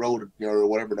 days on the road, you know, or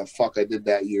whatever the fuck I did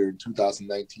that year in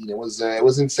 2019. It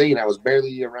was insane. I was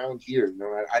barely around here. You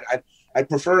know, I'd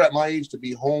prefer at my age to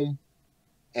be home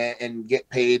and get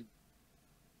paid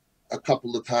a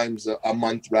couple of times a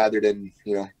month rather than,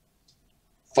 you know,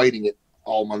 fighting it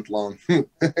all month long.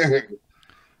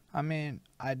 I mean,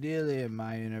 ideally in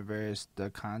my universe, the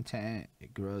content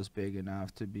it grows big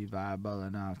enough to be viable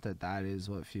enough that is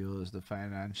what fuels the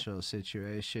financial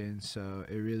situation. So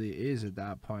it really is at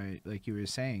that point, like you were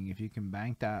saying, if you can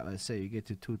bank that, let's say you get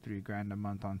to 2-3 grand a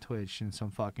month on Twitch and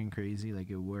some fucking crazy like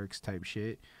it works type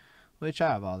shit, which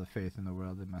I have all the faith in the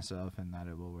world in myself and that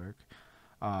it will work.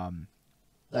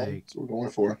 Like, that's what we're going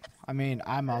for. I mean,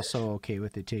 I'm also okay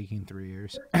with it taking 3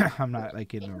 years. I'm not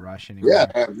like in a rush anymore. Yeah,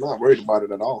 I'm not worried about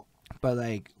it at all. But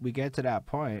like we get to that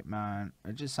point, man,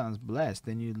 it just sounds blessed.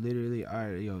 Then you literally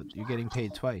are, you're getting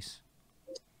paid twice.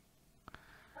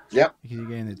 Yep. Because you're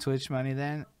getting the Twitch money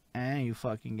then, and you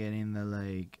fucking getting the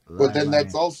like. But then money.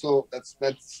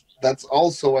 that's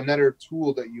also another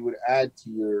tool that you would add to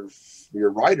your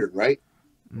rider, right?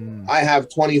 I have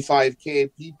 25K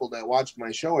people that watch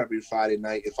my show every Friday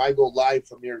night. If I go live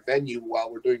from your venue while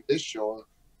we're doing this show,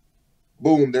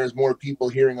 boom, there's more people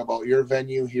hearing about your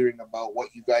venue, hearing about what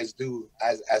you guys do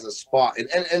as a spot.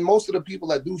 And most of the people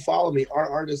that do follow me are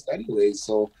artists anyways.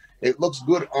 So it looks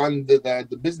good on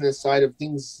the business side of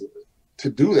things to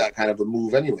do that kind of a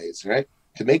move anyways, right?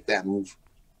 To make that move.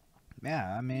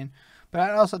 Yeah, I mean, but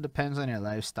it also depends on your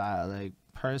lifestyle. Like,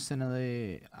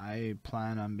 personally, I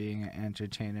plan on being an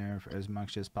entertainer for as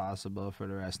much as possible for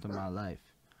the rest of my life.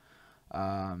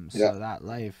 So that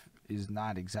life is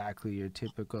not exactly your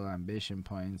typical ambition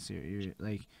points. You're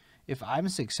like, if I'm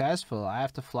successful, I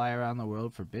have to fly around the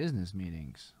world for business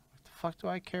meetings. What the fuck do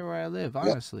I care where I live?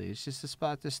 Honestly, it's just a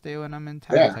spot to stay when I'm in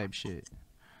town type shit.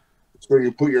 It's where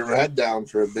you put your head down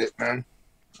for a bit, man.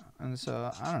 And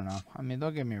so, I don't know. I mean,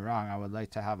 don't get me wrong. I would like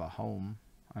to have a home.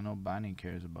 I know Bonnie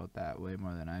cares about that way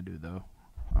more than I do, though.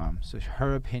 So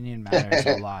her opinion matters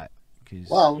a lot.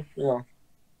 Well, you know,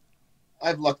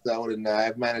 I've lucked out and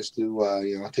I've managed to,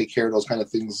 you know, take care of those kind of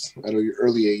things at an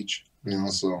early age, you know,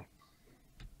 so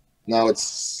now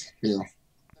it's, you know,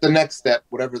 the next step,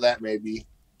 whatever that may be.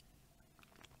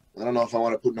 I don't know if I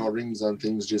want to put no rings on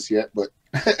things just yet, but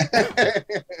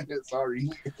sorry.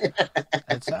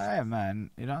 It's all right, man.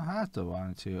 You don't have to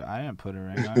want to. I didn't put a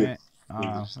ring on it.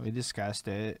 We discussed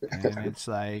it, and it's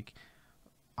like,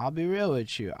 I'll be real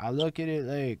with you. I look at it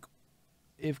like,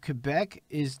 if Quebec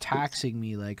is taxing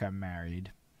me like I'm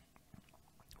married,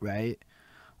 right?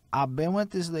 I've been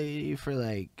with this lady for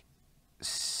like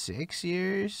 6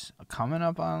 years, coming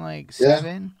up on like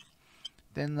 7.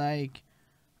 Then like,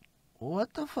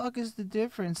 what the fuck is the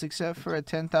difference except for a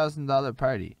 $10,000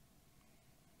 party?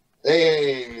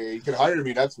 Hey, you can hire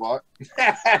me, that's what.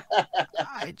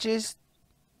 I just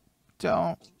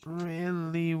don't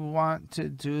really want to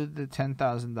do the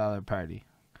 $10,000 party.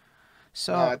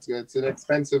 So it's an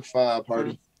expensive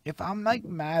party. if I'm like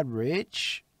mad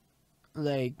rich,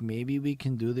 like maybe we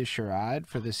can do the charade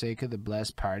for the sake of the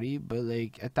blessed party. But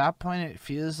like at that point, it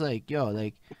feels like yo,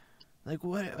 like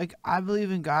what? Like I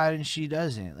believe in God and she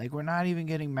doesn't. Like we're not even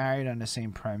getting married on the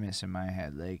same premise in my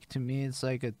head. Like to me, it's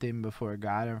like a thing before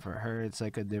God, and for her, it's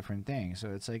like a different thing.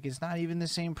 So it's like it's not even the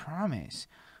same promise.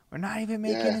 We're not even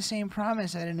making Yeah. the same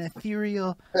promise at an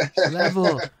ethereal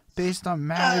level based on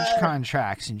marriage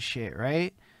contracts and shit,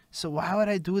 right? So why would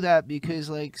I do that? Because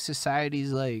like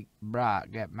society's like, brah,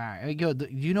 get married. Like, yo, do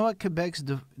you know what Quebec's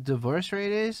divorce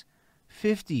rate is?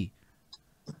 50.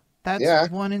 That's Yeah.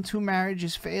 1 in 2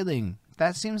 marriages failing.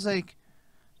 That seems like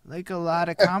a lot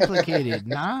of complicated,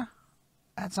 nah?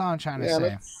 That's all I'm trying to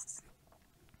Yeah.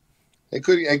 say.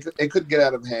 It could get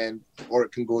out of hand, or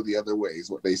it can go the other way. Is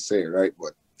what they say, right?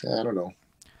 But I don't know.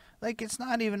 Like it's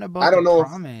not even about I the don't know if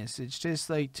promise. It's just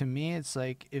like to me, it's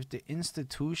like if the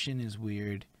institution is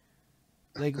weird.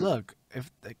 Like, look,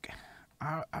 if like,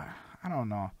 I don't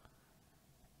know.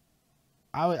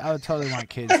 I would totally want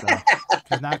kids though,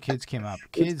 because now kids came up.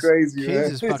 it's Kids crazy, kids man.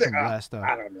 is It's fucking like, blessed though.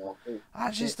 I don't know.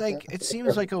 I just like it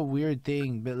seems like a weird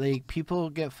thing, but like people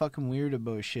get fucking weird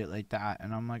about shit like that,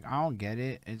 and I'm like I don't get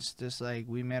it. It's just like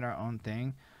we made our own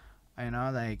thing, you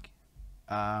know. Like,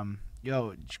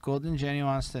 yo, Golden Jenny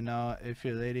wants to know if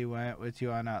your lady went with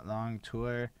you on that long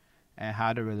tour, and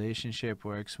how the relationship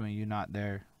works when you're not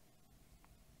there.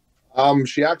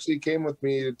 She actually came with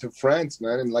me to France,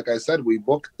 man, and like I said, we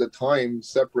booked the time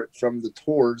separate from the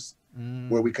tours,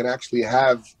 where we Mm. can actually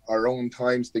have our own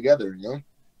times together, you know.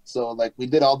 So like we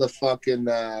did all the fucking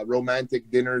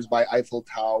romantic dinners by Eiffel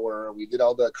Tower. We did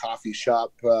all the coffee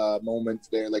shop moments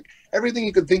there, like everything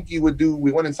you could think you would do.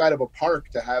 We went inside of a park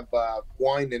to have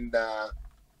wine and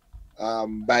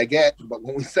baguette, but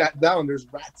when we sat down, there's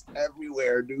rats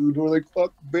everywhere, dude. We're like,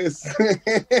 fuck this.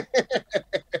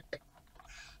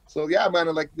 So yeah, man,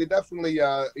 like they definitely,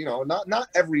 not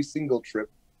every single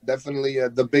trip, definitely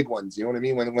the big ones. You know what I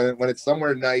mean? When it's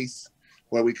somewhere nice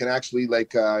where we can actually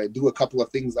like do a couple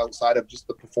of things outside of just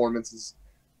the performances,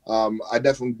 I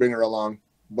definitely bring her along.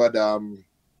 But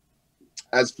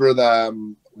as for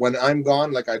the when I'm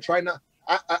gone, like I try not.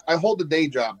 I hold the day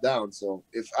job down, so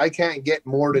if I can't get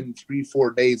more than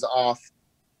 3-4 days off,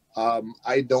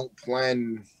 I don't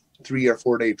plan 3 or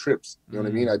 4 day trips. You know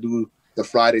what I mean? Mm. I do the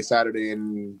Friday, Saturday,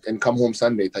 and come home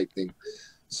Sunday type thing.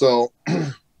 So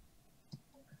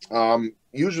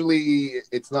usually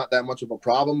it's not that much of a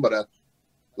problem, but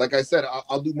like I said,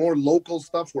 I'll do more local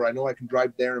stuff where I know I can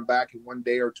drive there and back in 1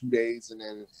 day or 2 days, and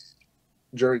then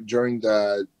during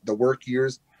the work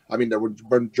years, I mean,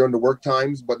 during the work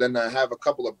times, but then I have a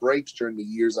couple of breaks during the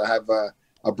years. I have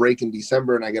a break in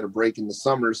December and I get a break in the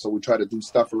summer, so we try to do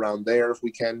stuff around there if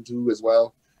we can too as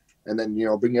well, and then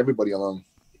bring everybody along.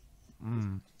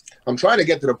 Mm. I'm trying to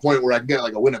get to the point where I can get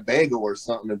like a Winnebago or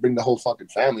something and bring the whole fucking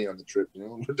family on the trip,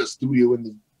 with the studio in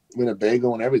the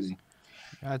Winnebago and everything.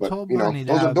 I But told Bonnie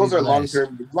those are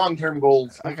long term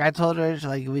goals. Like I told her,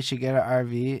 like we should get an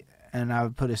RV, and I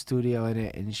would put a studio in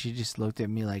it, and she just looked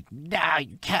at me like, "No,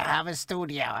 you can't have a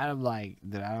studio." And I'm like,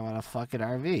 "Then I don't want a fucking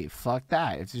RV. Fuck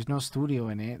that. If there's no studio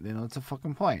in it, then what's the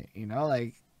fucking point?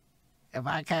 Like if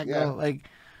I can't Yeah. go, like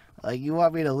you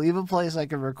want me to leave a place I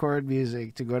can record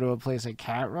music to go to a place I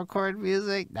can't record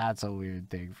music? That's a weird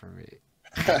thing for me."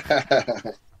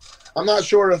 I'm not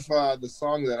sure if the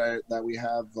song that we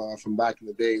have from back in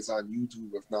the day is on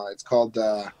YouTube. If not, it's called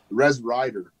Res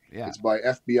Rider. Yeah. It's by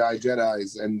FBI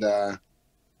Jedis, and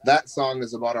that song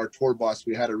is about our tour bus.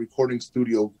 We had a recording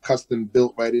studio custom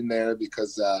built right in there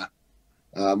because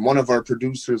one of our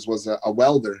producers was a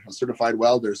welder, a certified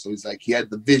welder. So he's like, he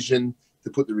had the vision to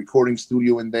put the recording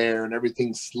studio in there, and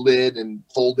everything slid and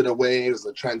folded away. It was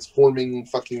a transforming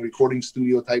fucking recording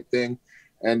studio type thing.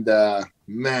 And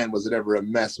man, was it ever a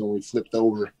mess when we flipped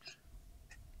over.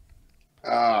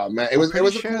 Man, it was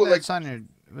a cool, like, on your,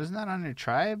 wasn't that on your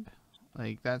Tribe?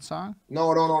 Like that song?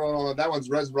 no. That one's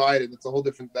Res Rider. That's a whole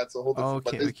different. Okay, but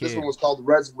this okay. one was called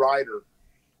Res Rider.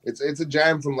 It's a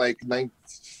jam from like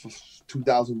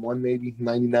 2001, maybe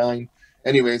 99.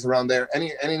 Anyways, around there.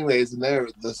 Anyways, and there,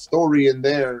 the story in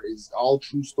there is all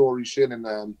true story shit, and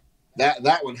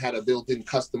that one had a built-in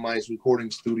customized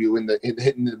recording studio in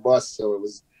the bus, so it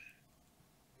was.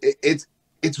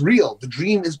 It's real. The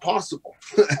dream is possible.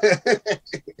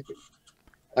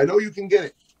 I know you can get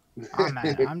it. Oh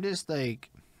man, I'm just like,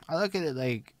 I look at it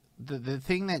like the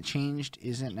thing that changed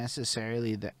isn't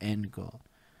necessarily the end goal.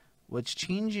 What's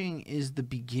changing is the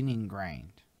beginning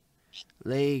grind.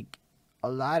 Like a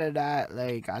lot of that,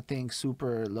 like, I think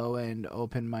super low end,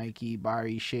 open micy,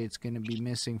 bar-y shit's gonna be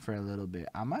missing for a little bit.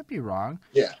 I might be wrong,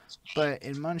 Yeah. but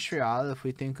in Montreal, if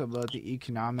we think about the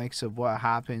economics of what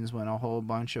happens when a whole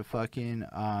bunch of fucking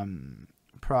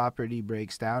property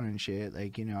breaks down and shit,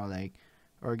 like, you know, like,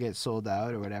 or gets sold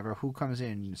out or whatever, who comes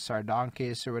in?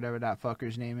 Sardonkis or whatever that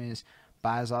fucker's name is,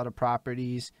 buys all the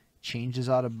properties, changes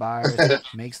all the bars,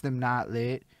 makes them not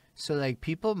lit. So, like,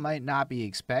 people might not be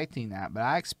expecting that, but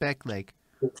I expect, like,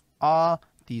 all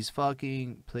these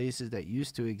fucking places that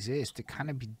used to exist to kind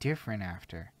of be different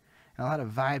after. And a lot of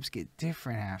vibes get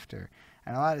different after.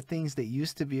 And a lot of things that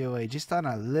used to be away just on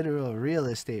a literal real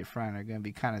estate front are going to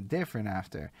be kind of different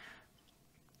after.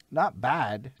 Not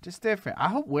bad, just different. I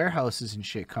hope warehouses and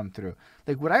shit come through.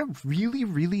 Like, what I really,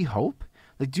 really hope,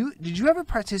 like, did you ever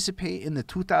participate in the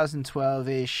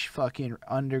 2012-ish fucking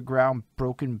underground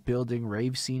broken building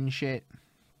rave scene shit?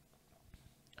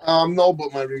 No,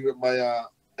 but my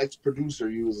ex producer,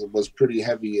 he was pretty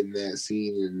heavy in that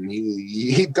scene, and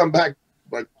he'd come back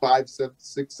like 5, 7,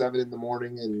 6, 7 in the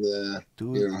morning, and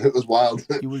Dude, you know, it was wild.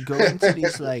 you would go into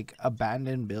these like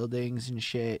abandoned buildings and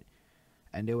shit,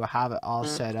 and they would have it all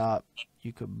set up.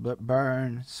 You could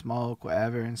burn, smoke,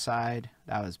 whatever inside.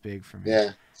 That was big for me.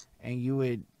 Yeah. And you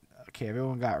would, okay,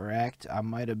 everyone got wrecked. I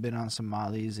might have been on some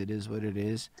mollies. It is what it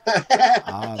is.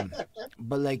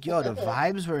 But like, yo, the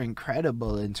vibes were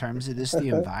incredible in terms of the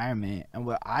environment. And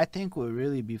what I think would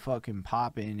really be fucking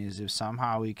popping is if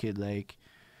somehow we could like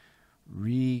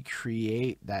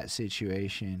recreate that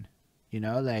situation. You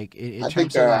know, like in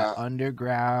terms of that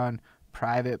underground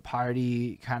private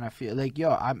party kind of feel. Like,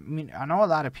 yo, I mean, I know a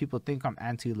lot of people think I'm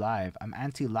anti-live. I'm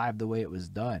anti-live the way it was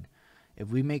done. If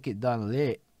we make it done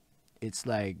lit, it's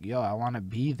like, yo, I want to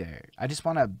be there. I just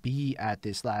want to be at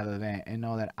this live event and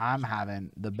know that I'm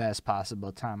having the best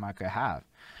possible time I could have.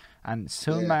 And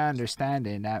soon my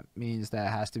understanding, that means that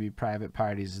it has to be private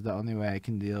parties is the only way I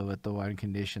can deal with the one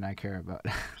condition I care about.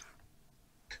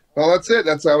 Well, that's it.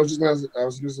 I was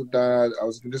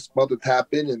just about to tap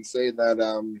in and say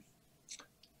that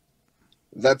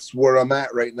that's where I'm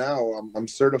at right now. I'm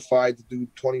certified to do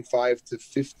 25 to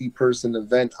 50 person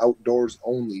event outdoors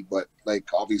only, but like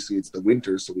obviously it's the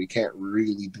winter, so we can't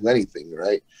really do anything,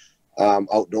 right?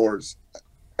 Outdoors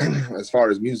as far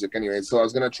as music anyway. So I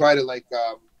was gonna try to like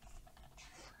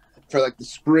for like the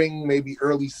spring, maybe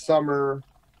early summer,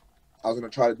 I was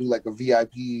gonna try to do like a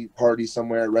VIP party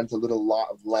somewhere, rent a little lot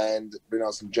of land, bring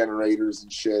out some generators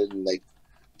and shit, and like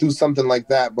do something like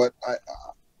that. But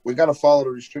we got to follow the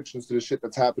restrictions to the shit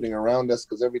that's happening around us,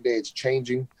 because every day it's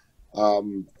changing.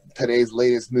 Today's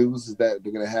latest news is that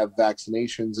they're going to have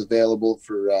vaccinations available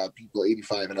for people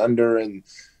 85 and under. And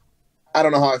I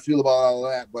don't know how I feel about all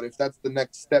of that, but if that's the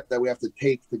next step that we have to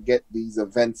take to get these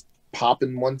events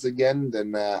popping once again,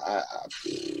 then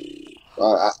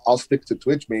I'll stick to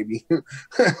Twitch maybe.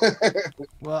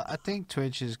 Well, I think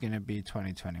Twitch is going to be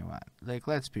 2021. Like,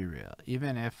 let's be real.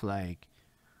 Even if like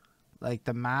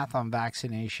the math on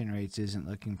vaccination rates isn't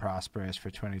looking prosperous for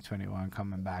 2021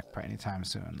 coming back anytime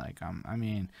soon. Like, I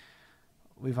mean,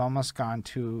 we've almost gone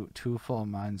two full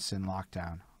months in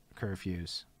lockdown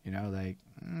curfews. You know, like,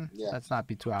 let's not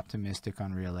be too optimistic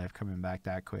on real life coming back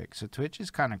that quick. So Twitch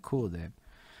is kind of cool then.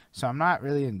 So I'm not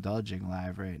really indulging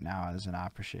live right now as an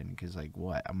option because, like,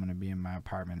 what? I'm going to be in my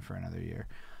apartment for another year.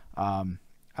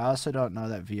 I also don't know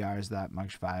that VR is that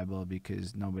much viable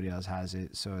because nobody else has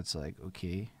it. So it's like,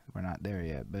 okay, we're not there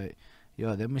yet. But,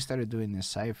 yo, then we started doing this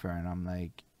cipher, and I'm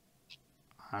like,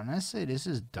 honestly, this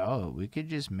is dope. We could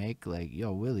just make, like,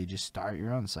 yo, Willie, just start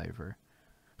your own cipher.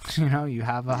 You know, you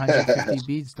have 150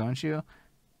 beats, don't you?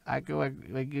 I go,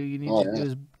 like you need to do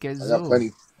is get Zoom. I got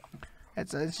plenty.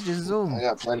 It's just Zoom. I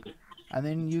got plenty. And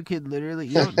then you could literally,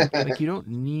 you don't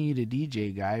need a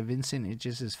DJ guy. Vincent, it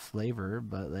just is flavor,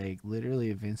 but like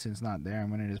literally if Vincent's not there, I'm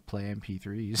gonna just play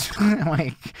MP3s.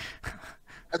 Like,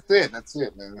 that's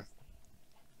it, man.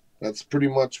 That's pretty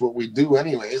much what we do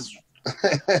anyways.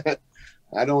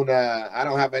 I don't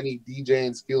have any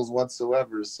DJing skills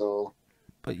whatsoever, so.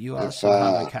 But you also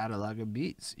have a catalog of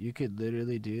beats. You could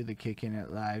literally do the Kicking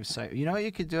It Live site. You know what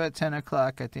you could do at 10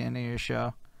 o'clock at the end of your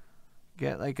show?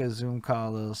 Get like a Zoom call,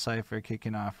 a little cipher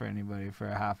kicking off for anybody for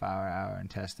a hour, and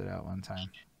test it out one time.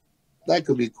 That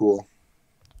could be cool.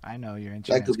 I know your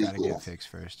internet's got to get fixed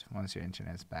first. Once your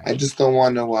internet's back, I just don't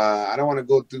want to. I don't want to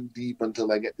go too deep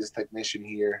until I get this technician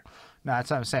here. No, that's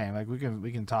what I'm saying. Like we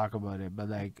can talk about it, but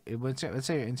like let's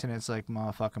say your internet's like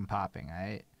motherfucking popping,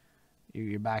 right?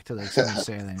 You're back to like some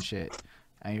sailing shit.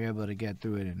 And you're able to get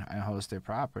through it and host it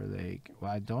proper. Like,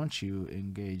 why don't you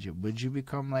engage it? Would you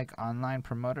become like online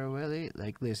promoter, Willie?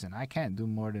 Like, listen, I can't do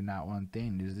more than that one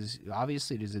thing.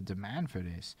 Obviously there's a demand for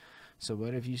this. So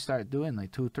what if you start doing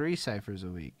like 2, 3 ciphers a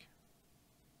week?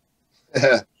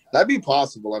 That'd be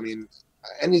possible. I mean,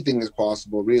 anything is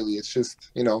possible, really. It's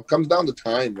just, it comes down to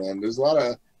time, man. There's a lot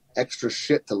of extra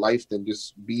shit to life than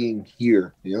just being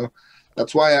here,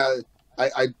 That's why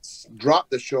I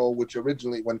dropped the show, which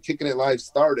originally, when Kicking It Live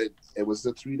started, it was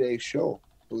a 3-day show.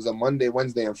 It was a Monday,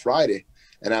 Wednesday, and Friday.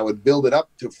 And I would build it up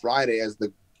to Friday as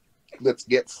the let's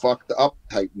get fucked up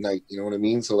type night. You know what I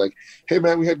mean? So like, hey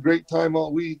man, we had great time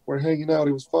all week. We're hanging out.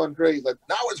 It was fun. Great. Like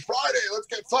now it's Friday. Let's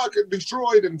get fucking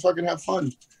destroyed and fucking have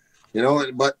fun.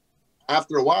 But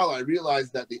after a while I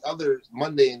realized that the other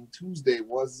Monday and Tuesday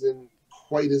wasn't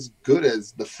quite as good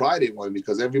as the Friday one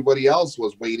because everybody else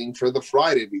was waiting for the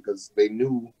Friday because they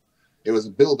knew it was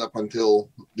a build up until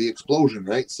the explosion,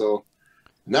 right? So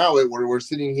now we're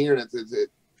sitting here and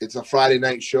it's a Friday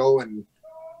night show, and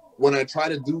when I try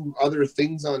to do other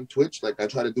things on Twitch, like I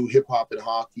try to do hip hop and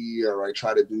hockey, or I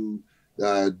try to do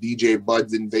DJ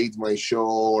Buds Invades My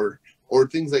Show, or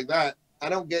things like that, I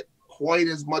don't get quite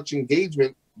as much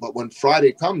engagement. But when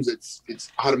Friday comes, it's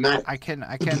automatic. I can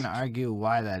argue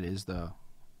why that is though.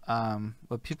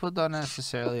 What people don't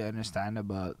necessarily understand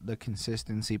about the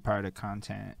consistency part of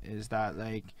content is that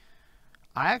like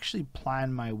I actually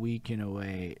plan my week in a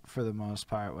way for the most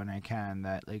part when I can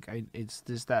that like it's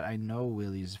just that I know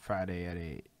Willie's Friday at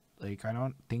 8. Like I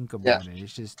don't think about it.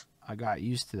 It's just I got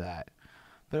used to that.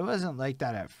 But it wasn't like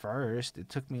that at first. It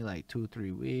took me like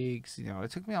 2-3 weeks.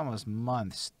 It took me almost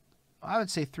months. I would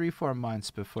say 3-4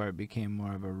 months before it became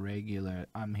more of a regular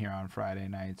I'm here on Friday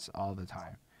nights all the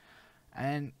time.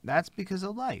 And that's because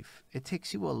of life. It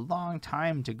takes you a long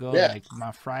time to go like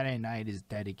my Friday night is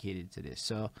dedicated to this.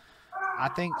 So I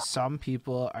think some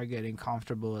people are getting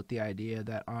comfortable with the idea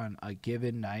that on a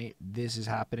given night, this is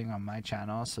happening on my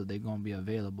channel, so they're going to be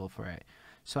available for it.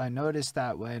 So I noticed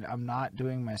that when I'm not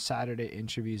doing my Saturday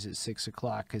interviews at 6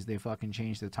 o'clock because they fucking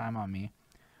changed the time on me,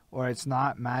 or it's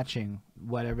not matching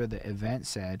whatever the event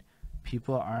said,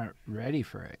 people aren't ready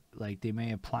for it. Like they may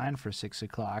have planned for 6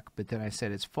 o'clock, but then I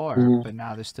said it's 4, but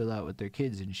now they're still out with their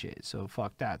kids and shit. So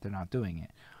fuck that, they're not doing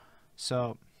it.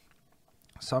 So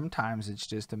sometimes it's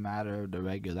just a matter of the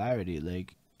regularity.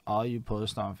 Like all you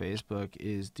post on Facebook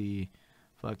is the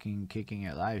fucking Kicking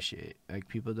It Live shit. Like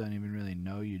people don't even really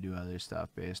know you do other stuff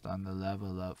based on the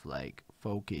level of like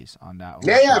focus on that one.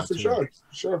 Yeah, for sure.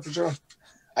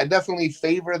 I definitely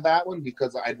favor that one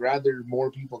because I'd rather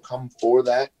more people come for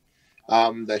that.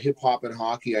 The hip hop and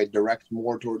hockey, I direct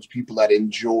more towards people that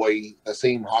enjoy the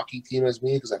same hockey team as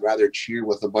me because I'd rather cheer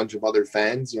with a bunch of other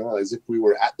fans, as if we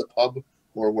were at the pub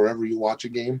or wherever you watch a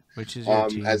game. Which is your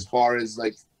team? As far as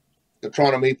like the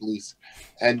Toronto Maple Leafs.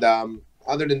 And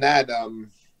other than that,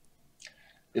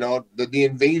 the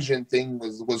invasion thing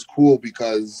was cool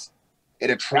because it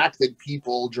attracted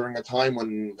people during a time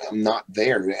when I'm not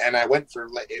there. And I went for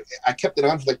I kept it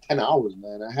on for like 10 hours,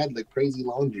 man. I had like crazy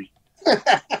laundry.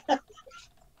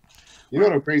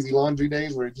 The crazy laundry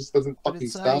days where it just doesn't fucking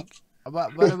stop.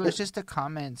 But it was just a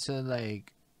comment. So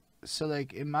like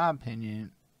in my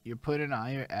opinion, you're putting all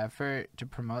your effort to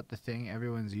promote the thing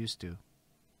everyone's used to.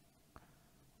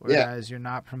 Whereas you're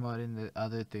not promoting the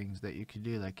other things that you could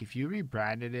do. Like if you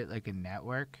rebranded it like a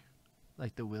network,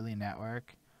 like the Willie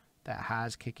Network, that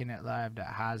has Kicking It Live,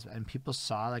 and people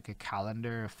saw like a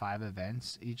calendar of 5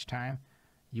 events each time,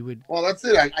 you would. Well, that's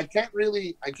it. I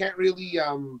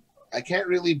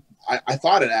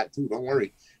thought of that too. Don't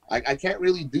worry. I can't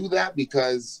really do that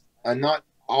because I'm not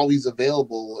always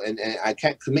available and I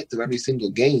can't commit to every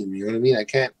single game. You know what I mean? I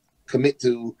can't commit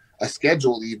to a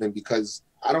schedule even because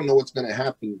I don't know what's going to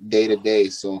happen day to day.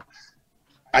 So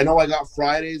I know I got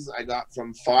Fridays. I got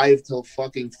from 5 till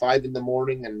fucking 5 in the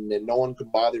morning and no one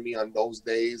could bother me on those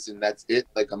days. And that's it.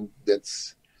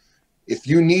 If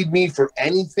you need me for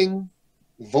anything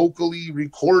vocally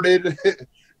recorded,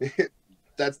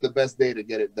 that's the best day to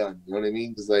get it done. You know what I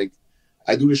mean? Because like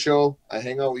I do the show, I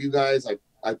hang out with you guys,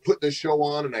 I put the show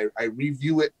on and I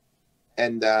review it,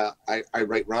 and I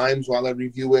write rhymes while I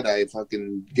review it. I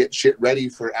fucking get shit ready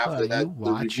for after that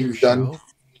the review's done.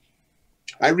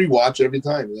 I rewatch every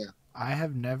time, yeah. I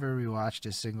have never rewatched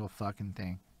a single fucking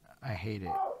thing. I hate it.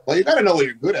 Well, you gotta know what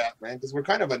you're good at, man, because we're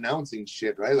kind of announcing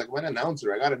shit, right? Like when an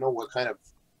announcer, I gotta know what kind of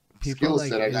skill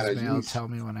set I gotta use. Tell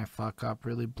me when I fuck up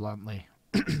really bluntly.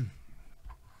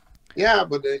 Yeah,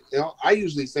 but I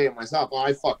usually say it myself. Oh,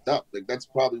 I fucked up. Like that's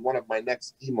probably one of my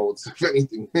next emotes, if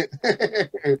anything.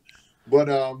 But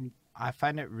I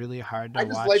find it really hard to watch. I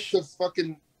just like to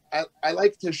fucking. I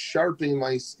like to sharpen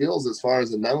my skills as far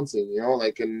as announcing,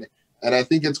 and I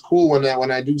think it's cool when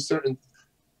I do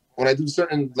when I do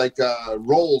certain like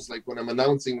roles, like when I'm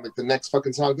announcing like the next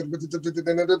fucking song, and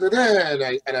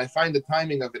I find the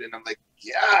timing of it, and I'm like,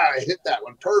 yeah, I hit that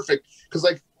one perfect. Because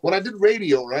like when I did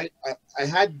radio, right, I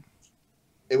had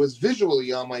it was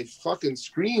visually on my fucking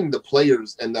screen, the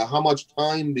players and how much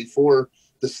time before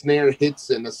the snare hits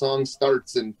and the song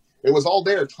starts, and it was all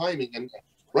there timing. And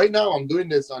right now I'm doing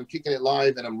this on Kicking It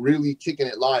Live, and I'm really kicking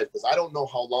it live because I don't know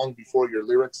how long before your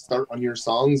lyrics start on your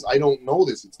songs. I don't know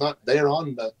this. It's not there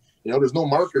on the, there's no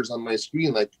markers on my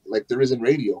screen like there is in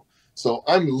radio. So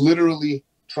I'm literally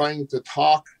trying to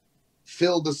talk,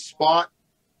 fill the spot,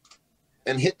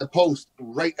 and hit the post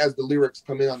right as the lyrics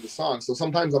come in on the song. So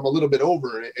sometimes I'm a little bit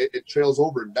over, and it trails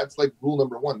over. That's like rule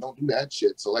number one. Don't do that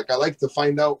shit. So like I like to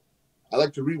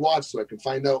rewatch so I can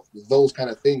find out those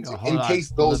kind of things in case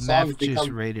those songs become. Just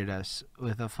rated us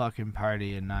with a fucking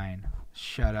party of 9.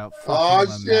 Shout out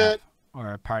fucking shit.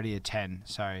 Or a party of 10.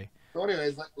 Sorry. So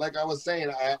anyways, like I was saying,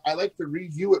 I like to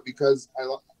review it because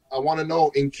I want to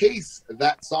know in case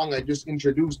that song I just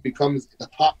introduced becomes the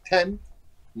top 10.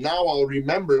 Now I'll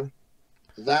remember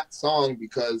that song,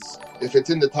 because if it's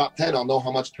in the top 10, I'll know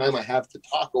how much time I have to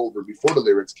talk over before the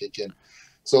lyrics kick in.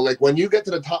 So like when you get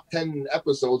to the top 10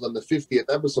 episodes on the 50th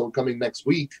episode coming next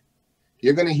week,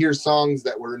 you're going to hear songs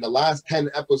that were in the last 10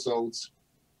 episodes,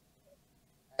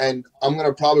 and I'm going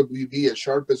to probably be as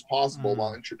sharp as possible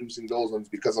while introducing those ones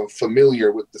because I'm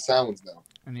familiar with the sounds now.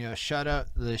 And shout out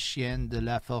Le Chien de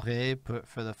la Forêt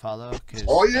for the follow.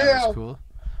 Oh yeah, that was cool.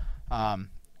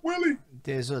 Willie.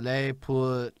 Désolé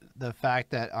pour le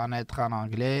fact that en être en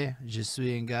anglais, je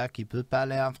suis un gars qui peut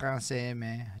parler en français,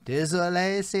 mais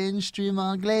désolé, c'est un stream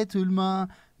anglais tout le monde.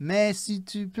 Mais si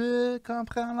tu peux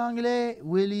comprendre l'anglais,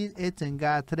 Willie est un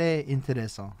gars très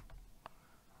intéressant.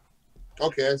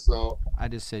 Okay, so I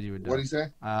just said you were done. What did you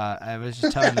say? I was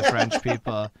just telling the French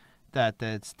people that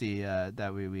that's the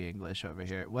that we English over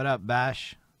here. What up,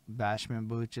 Bash? Bashman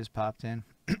Boot just popped in.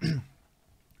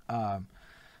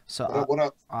 So what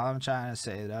up? All I'm trying to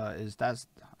say though is I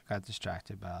got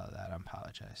distracted by all that. I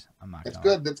apologize. I'm not. That's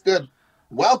good. That's good.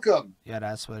 Welcome. Yeah,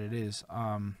 that's what it is.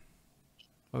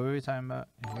 What were we talking about?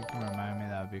 If you can remind me,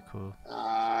 that would be cool.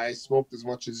 I smoked as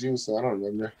much as you, so I don't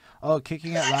remember. Oh,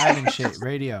 Kicking It Live and shit,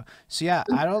 radio. So yeah,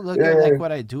 I don't look at like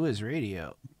what I do as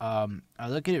radio. I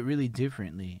look at it really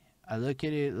differently. I look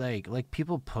at it like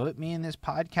people put me in this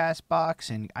podcast box,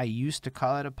 and I used to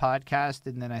call it a podcast,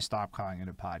 and then I stopped calling it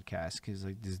a podcast because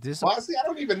like is this? Honestly, I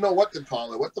don't even know what to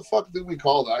call it. What the fuck do we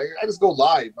call it? I just go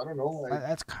live. I don't know.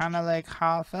 That's kind of like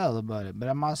how I felt about it, but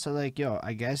I'm also like, yo,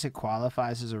 I guess it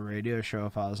qualifies as a radio show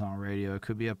if I was on radio. It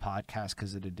could be a podcast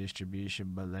because of the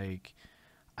distribution, but like,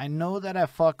 I know that I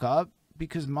fuck up.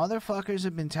 Because motherfuckers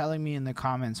have been telling me in the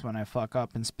comments when I fuck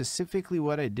up, and specifically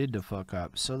what I did to fuck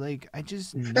up. So, like, I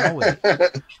just know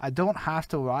it. I don't have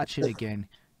to watch it again.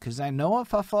 Because I know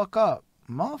if I fuck up,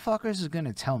 motherfuckers is going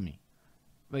to tell me.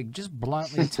 Like, just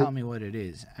bluntly tell me what it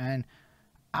is. And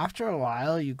after a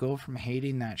while, you go from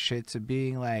hating that shit to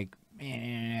being like,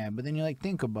 eh, but then you, like,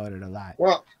 think about it a lot.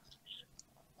 Well,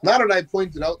 now that I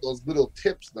pointed out those little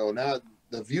tips, though, now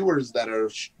the viewers that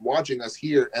are watching us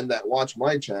here and that watch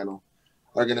my channel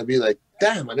are gonna be like,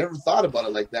 damn, I never thought about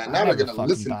it like that. Now they're gonna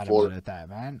listen for it. That,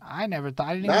 man. I never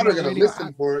thought. Now they're gonna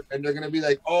listen for it, and they're gonna be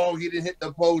like, oh, he didn't hit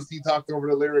the post. He talked over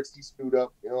the lyrics. He screwed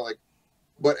up. Like,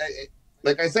 but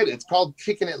like I said, it's called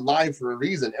Kicking It Live for a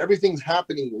reason. Everything's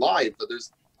happening live. But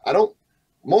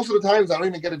most of the times I don't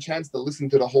even get a chance to listen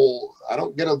to the whole. I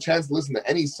don't get a chance to listen to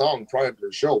any song prior to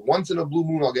the show. Once in a blue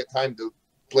moon, I'll get time to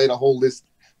play the whole list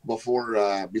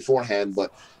beforehand,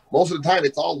 but most of the time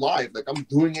it's all live. Like I'm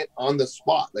doing it on the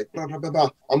spot. Like blah, blah, blah, blah.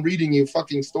 I'm reading you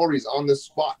fucking stories on the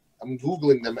spot. I'm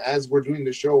Googling them as we're doing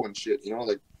the show and shit.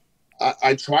 Like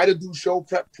I try to do show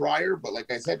prep prior, but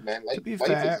like I said, man, life is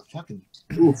a fucking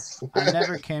oof. I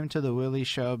never came to the Willie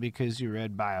show because you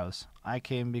read bios. I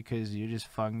came because you're just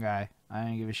a fun guy. I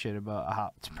didn't give a shit about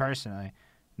how personally.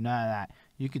 None of that.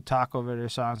 You could talk over their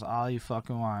songs all you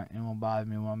fucking want. It won't bother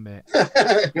me one bit.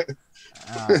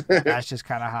 That's just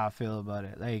kind of how I feel about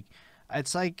it. Like,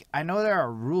 it's like, I know there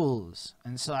are rules.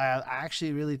 And so I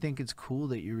actually really think it's cool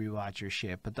that you rewatch your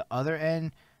shit. But the other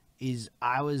end is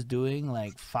I was doing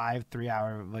like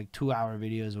 2-hour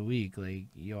videos a week. Like,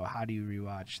 how do you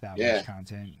rewatch that much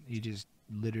content? You just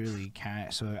literally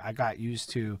can't. So I got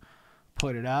used to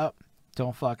put it up.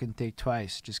 Don't fucking think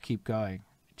twice. Just keep going.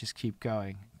 Just keep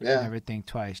going. Yeah. Never think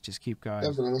twice. Just keep going.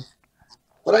 Definitely.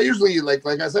 But I usually like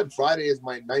I said, Friday is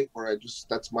my night where I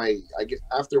get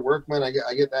after work, man. I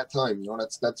get that time.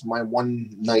 That's my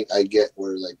one night I get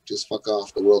where like just fuck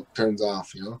off. The world turns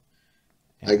off. Yeah.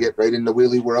 I get right in the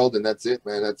Willie world, and that's it,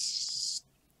 man. That's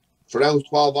for those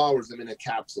 12 hours. I'm in a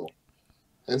capsule.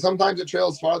 And sometimes it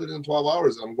trails farther than 12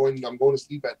 hours. I'm going to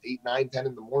sleep at 8, 9, 10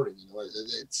 in the morning. You know,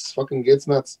 it's fucking gets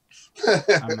nuts.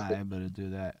 I'm not able to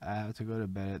do that. I have to go to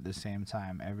bed at the same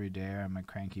time every day, or I'm a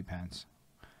cranky pants.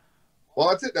 Well,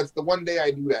 that's it. That's the one day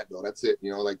I do that though. That's it.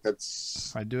 You know, like that's.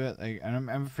 If I do it like,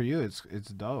 and for you, it's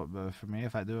dope. But for me,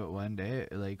 if I do it one day,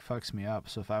 it like fucks me up.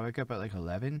 So if I wake up at like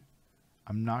 11,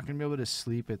 I'm not gonna be able to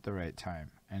sleep at the right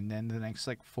time, and then the next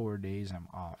like 4 days I'm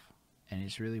off, and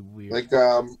it's really weird. Like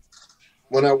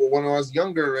when I was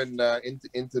younger and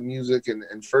into music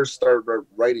and first started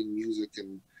writing music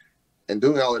and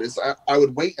doing all of this, I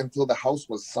would wait until the house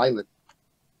was silent.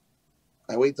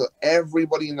 I wait till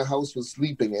everybody in the house was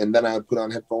sleeping, and then I would put on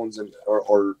headphones and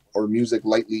or music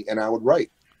lightly, and I would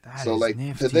write. That So is like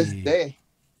nifty. to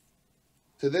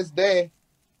this day,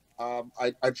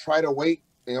 I try to wait.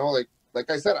 You know, like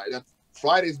I said,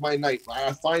 Friday's my night.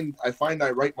 I find I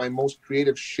write my most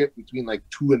creative shit between like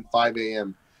 2 and 5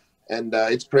 a.m. And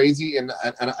it's crazy, and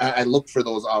I look for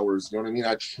those hours. You know what I mean?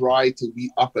 I try to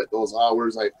be up at those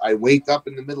hours. I wake up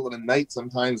in the middle of the night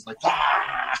sometimes, like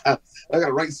I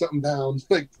gotta write something down.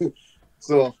 Like,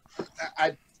 so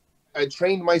I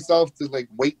trained myself to like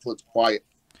wait till it's quiet.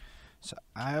 So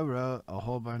I wrote a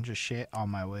whole bunch of shit on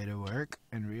my way to work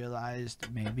and realized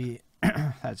maybe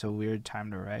that's a weird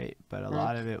time to write, but a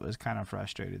lot of it was kind of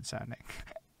frustrated sounding.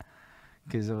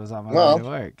 Because it was on my way to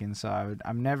work, and so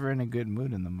I'm never in a good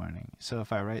mood in the morning. So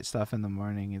if I write stuff in the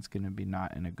morning, it's gonna be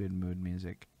not in a good mood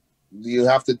music. Do you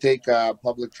have to take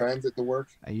public transit to work?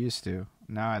 I used to.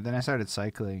 No, then I started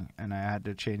cycling, and I had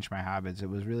to change my habits. It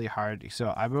was really hard. So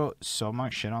I wrote so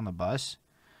much shit on the bus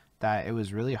that it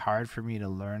was really hard for me to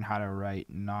learn how to write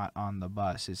not on the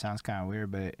bus. It sounds kind of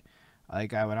weird, but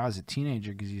like when I was a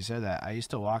teenager, because you said that, I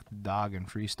used to walk the dog and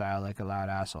freestyle like a loud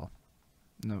asshole.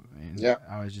 No, Yeah.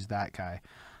 I was just that guy.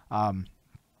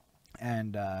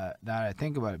 And now that I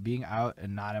think about it, being out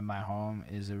and not in my home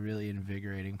is a really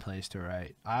invigorating place to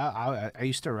write. I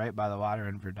used to write by the water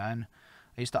in Verdun.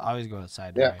 I used to always go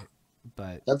outside to write,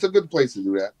 but That's a good place to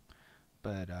do that.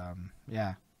 But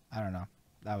yeah, I don't know.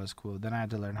 That was cool. Then I had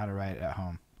to learn how to write at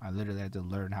home. I literally had to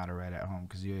learn how to write at home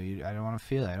because I don't want to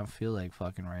feel it. I don't feel like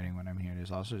fucking writing when I'm here.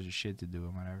 There's all sorts of shit to do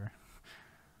and whatever.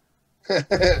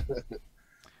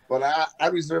 But I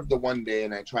reserve the one day,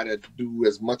 and I try to do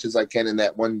as much as I can in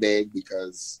that one day,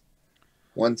 because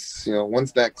once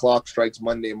that clock strikes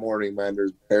Monday morning, man,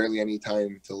 there's barely any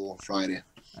time till Friday.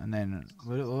 And then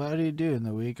what do you do in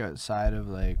the week outside of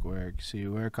like work? So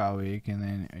you work all week, and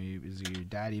then is it your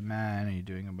daddy man? Are you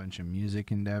doing a bunch of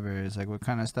music endeavors? Like what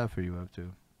kind of stuff are you up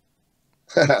to?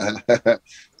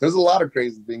 There's a lot of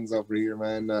crazy things over here,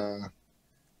 man.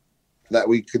 That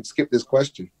we could skip this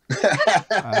question.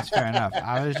 That's fair enough.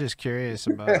 I was just curious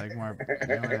about like more.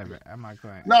 Whatever. I'm not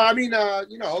going. No, I mean,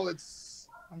 it's.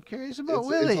 I'm curious about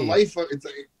Willie.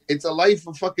 It's a life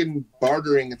of fucking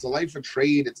bartering. It's a life of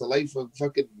trade. It's a life of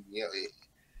fucking.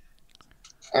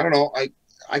 I don't know.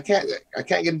 I can't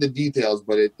get into details,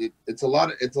 but it's a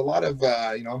lot of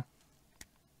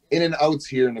in and outs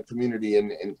here in the community,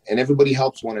 and everybody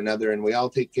helps one another, and we all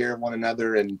take care of one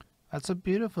another, and. That's a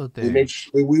beautiful thing.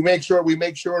 We make sure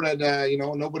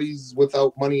that nobody's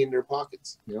without money in their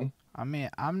pockets. I mean,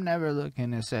 I'm never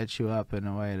looking to set you up in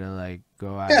a way to like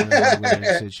go out in a weird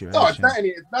situation. No, it's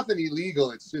nothing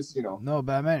illegal. It's just No,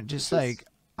 but I meant just like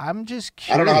I'm just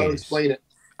curious. I don't know how to explain it.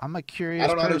 I'm a curious person. I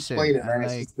don't know how to explain it, man.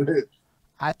 Like,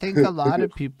 I think a lot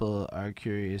of people are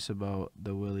curious about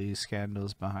the Willie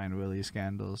scandals behind Willie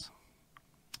scandals.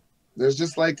 There's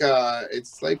just like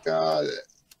it's like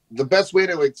the best way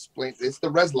to explain it's the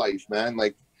res life, man.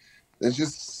 Like there's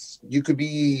just you could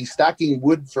be stacking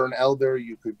wood for an elder,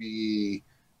 you could be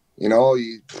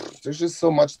there's just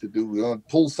so much to do.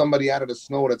 Pull somebody out of the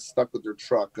snow that's stuck with their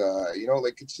truck.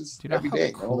 Like it's just every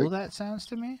day. Cool that sounds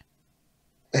to me.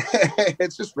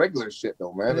 It's just regular shit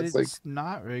though, man. But it's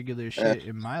not regular shit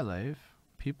in my life.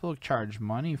 People charge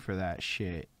money for that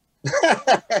shit.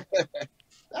 But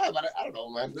I don't know,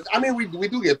 man. I mean, we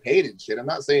do get paid and shit. I'm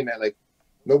not saying that like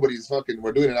nobody's fucking.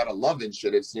 We're doing it out of love and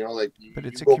shit. It's like you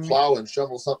go plow and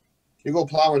shovel something. You go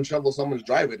plow and shovel someone's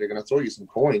driveway. They're gonna throw you some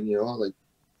coin.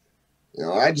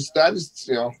 I just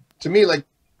to me,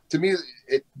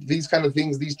 these kind of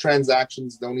things, these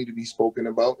transactions don't need to be spoken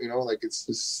about. Like it's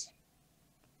just.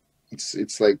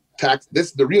 It's like tax. This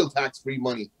is the real tax-free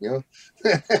money,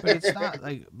 But it's not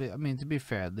like. I mean, to be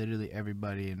fair, literally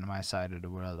everybody in my side of the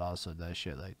world also does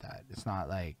shit like that. It's not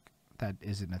like that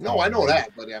isn't a thing. No, I know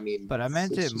that, but I mean. But I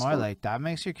meant it more like that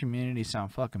makes your community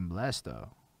sound fucking blessed, though.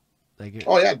 Like.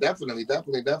 Oh yeah, definitely.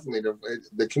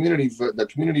 The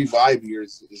community vibe here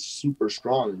is super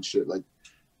strong and shit. Like,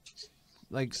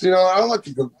 Like, So, I don't like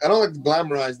to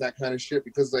glamorize that kind of shit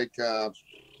because like I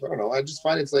don't know. I just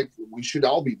find it's like we should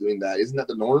all be doing that. Isn't that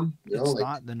the norm? it's Like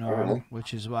not the I don't norm, know.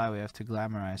 which is why we have to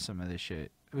glamorize some of this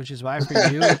shit. Which is why for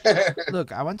you,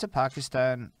 look, I went to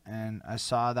Pakistan and I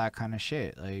saw that kind of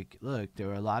shit. Like, look, there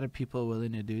were a lot of people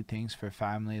willing to do things for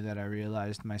family that I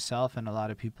realized myself, and a lot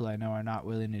of people I know are not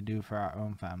willing to do for our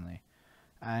own family.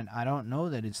 And I don't know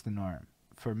that it's the norm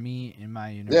for me in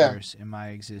my Yeah, universe, in my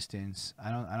existence. I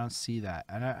don't see that,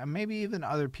 and maybe even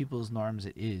other people's norms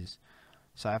it is.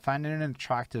 So I find it an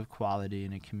attractive quality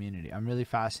in a community. I'm really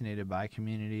fascinated by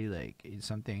community. Like, it's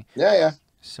something. yeah, yeah.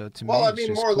 So to Well, me, I it's mean,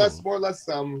 just cool.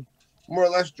 more or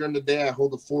less during the day, I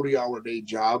hold a 40-hour day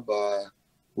job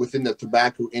within the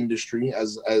tobacco industry.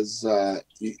 As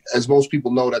most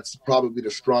people know, that's probably the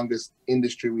strongest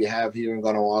industry we have here in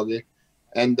Ganawage.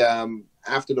 And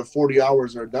after the 40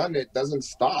 hours are done, it doesn't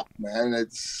stop, man.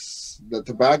 It's the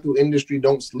tobacco industry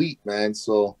don't sleep, man.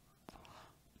 So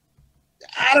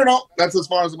I don't know. That's as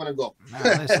far as I'm gonna go. Now,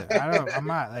 listen, I'm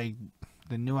not like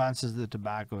the nuances of the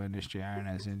tobacco industry aren't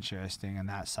as interesting on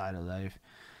that side of life.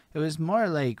 It was more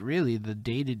like really the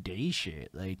day to day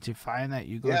shit. Like to find that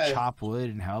you go Yeah. chop wood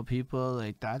and help people,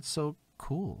 like that's so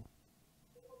cool.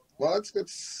 Well, it's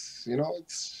it's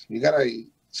you gotta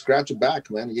scratch a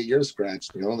back, man, to get yours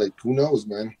scratched. Like who knows,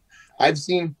 man. I've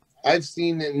seen I've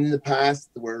seen in the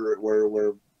past where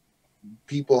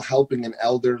people helping an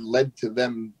elder led to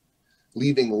them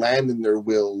leaving land in their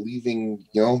will, leaving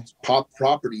pop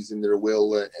properties in their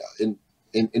will in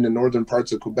the northern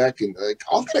parts of Quebec, and like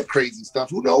all kind of crazy stuff.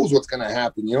 Who knows what's gonna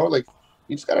happen? Like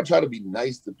you just gotta try to be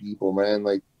nice to people, man.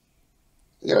 Like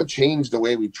you gotta change the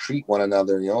way we treat one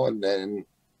another, and then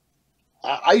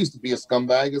I used to be a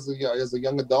scumbag as a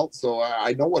young adult, so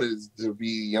I know what it is to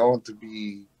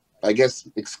be, I guess,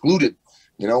 excluded,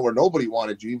 where nobody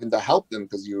wanted you even to help them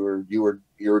because you're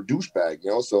a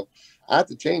douchebag, So I had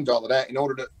to change all of that in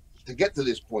order to get to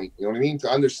this point. You know what I mean? To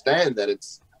understand that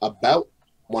it's about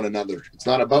one another. It's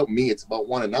not about me. It's about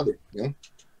one another.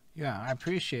 Yeah, I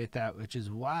appreciate that, which is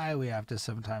why we have to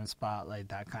sometimes spotlight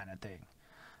that kind of thing.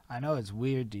 I know it's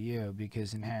weird to you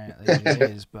because inherently it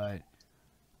is, but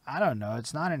I don't know.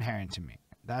 It's not inherent to me.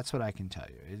 That's what I can tell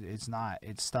you. It's not.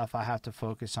 It's stuff I have to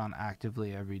focus on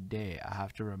actively every day. I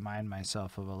have to remind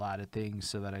myself of a lot of things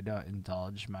so that I don't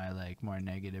indulge my like more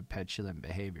negative, petulant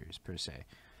behaviors per se.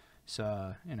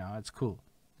 So it's cool.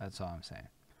 That's all I'm saying.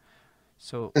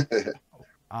 So,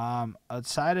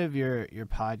 outside of your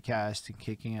podcast and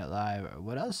kicking it live,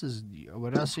 what else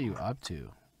are you up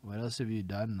to? What else have you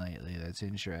done lately that's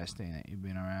interesting that you've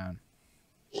been around?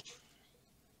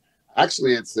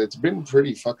 Actually, it's been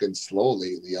pretty fucking slow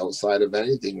lately. Outside of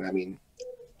anything, I mean,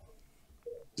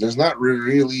 there's not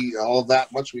really all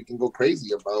that much we can go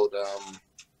crazy about.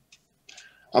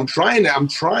 I'm trying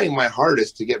my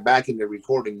hardest to get back into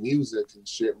recording music and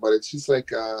shit, but it's just like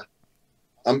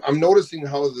I'm noticing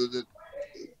how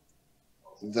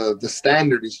the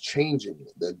standard is changing.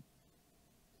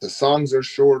 The songs are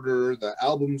shorter, the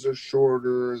albums are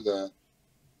shorter,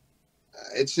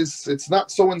 it's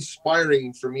not so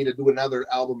inspiring for me to do another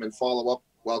album and follow up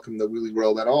Welcome to Wheelie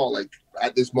World at all, like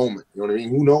at this moment. You know what I mean?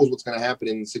 Who knows what's gonna happen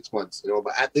in 6 months,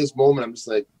 but at this moment I'm just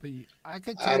like, But I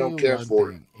could I tell don't you care one for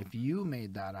it. thing: if you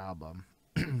made that album,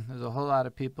 there's a whole lot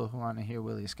of people who want to hear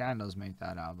Willie Scandals make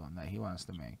that album that he wants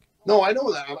to make. No, I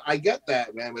know that. I get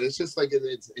that, man. But it's just like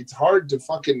it's hard to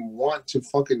fucking want to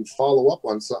fucking follow up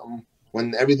on something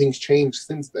when everything's changed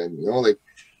since then. Like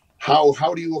how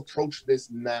do you approach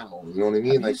this now? You know what I Have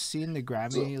mean? you Like, seen the so,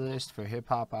 Grammy list for hip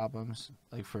hop albums?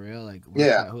 Like for real? Like look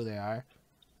yeah, at who they are.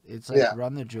 It's like yeah.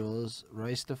 Run the Jewels,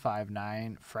 Royce the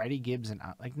 5'9", Freddie Gibbs, and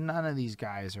like none of these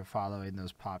guys are following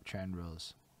those pop trend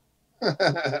rules,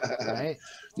 right?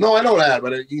 No, I know that,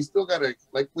 but you still gotta,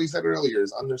 like we said earlier,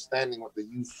 is understanding what the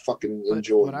youth fucking But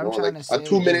enjoy. what I'm trying Like to a say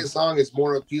 2 minute is, song is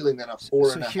more appealing than a four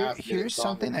so and a here half minute here's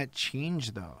something song. that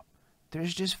changed though.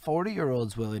 There's just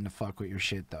 40-year-olds willing to fuck with your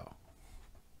shit though.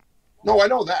 No, I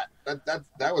know that.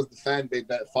 That was the fan base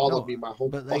that followed No, me my whole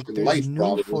but like fucking there's life, new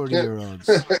probably. 40-year-olds.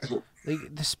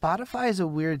 Like the Spotify is a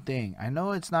weird thing. I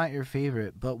know it's not your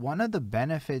favorite, but one of the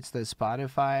benefits that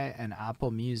Spotify and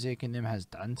Apple Music and them has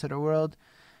done to the world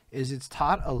is it's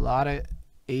taught a lot of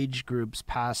age groups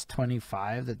past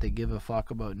 25 that they give a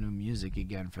fuck about new music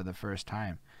again for the first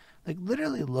time. Like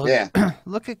literally look Yeah.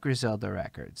 look at Griselda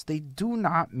records. They do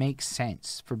not make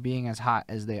sense for being as hot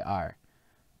as they are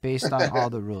based on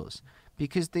all the rules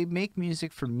because they make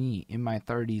music for me in my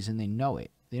 30s and they know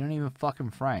it. They don't even fucking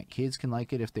front. Kids can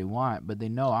like it if they want, but they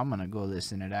know I'm gonna go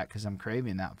listen to that because I'm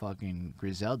craving that fucking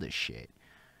Griselda shit.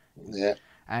 Yeah.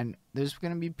 And there's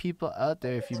gonna be people out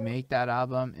there, if you make that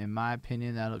album, in my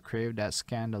opinion, that'll crave that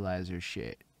Scandalizer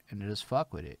shit and just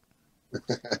fuck with it.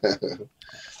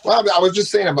 Well, I was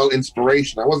just saying about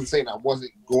inspiration. I wasn't saying I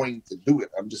wasn't going to do it.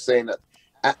 I'm just saying that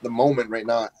at the moment right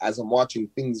now, as I'm watching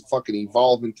things fucking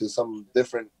evolve into some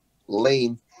different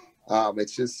lane,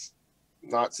 it's just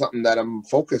not something that I'm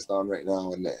focused on right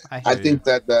now. And I think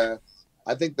that the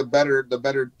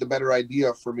better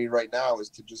idea for me right now is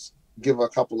to just give a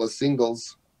couple of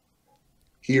singles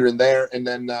here and there, and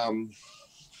then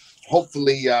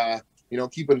hopefully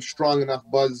keep a strong enough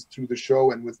buzz through the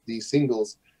show and with the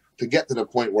singles to get to the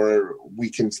point where we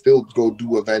can still go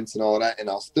do events and all that, and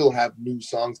I'll still have new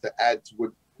songs to add to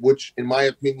it, which in my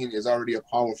opinion is already a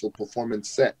powerful performance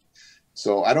set.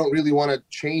 So I don't really want to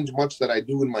change much that I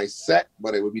do in my set,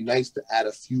 but it would be nice to add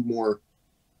a few more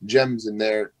gems in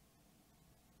there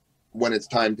when it's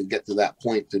time to get to that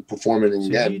point to perform it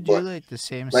again. So do you do like the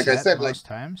same like set I said, most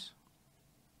times?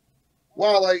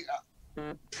 Well, like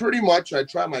pretty much I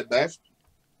try my best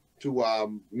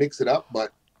to mix it up,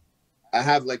 but I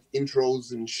have like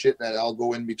intros and shit that I'll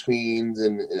go in between,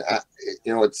 and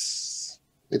it's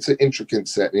an intricate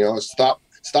set,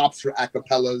 stops for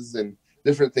acapellas and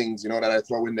different things, that I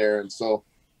throw in there. And so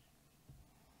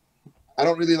I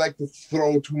don't really like to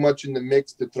throw too much in the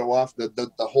mix to throw off the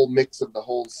whole mix of the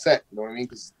whole set. You know what I mean?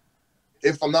 Because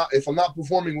if I'm not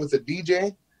performing with a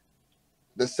DJ,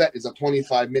 the set is a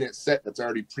 25-minute set that's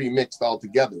already pre-mixed all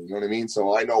together. You know what I mean?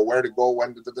 So I know where to go,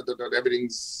 when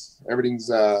everything's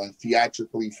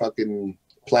theatrically fucking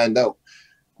planned out.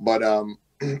 But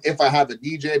if I have a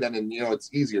DJ, then it's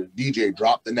easier. DJ,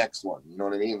 drop the next one. You know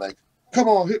what I mean? Like, come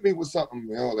on, hit me with something.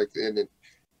 And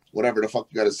whatever the fuck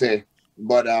you gotta say.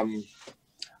 But I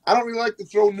don't really like to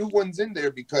throw new ones in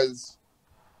there because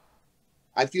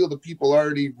I feel the people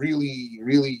already really,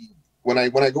 really, when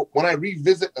I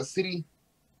revisit a city,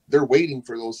 they're waiting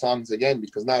for those songs again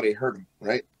because now they heard them,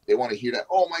 right? They want to hear that.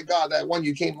 Oh my God, that one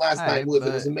you came last time with,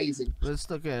 it was amazing. Let's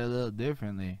look at it a little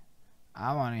differently.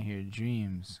 I want to hear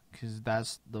Dreams because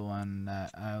that's the one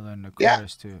that I learned the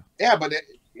chorus to. Yeah, but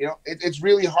it's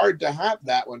really hard to have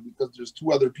that one because there's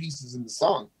two other pieces in the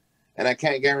song. And I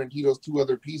can't guarantee those two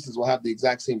other pieces will have the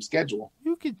exact same schedule.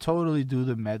 You could totally do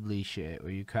the medley shit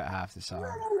where you cut half the song. No.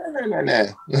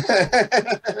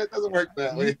 It doesn't work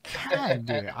that way. You can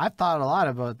do it. I've thought a lot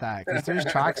about that because there's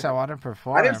tracks I want to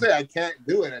perform. I didn't say I can't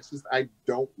do it. It's just I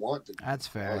don't want to. That's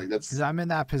fair. Because I'm in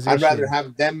that position. I'd rather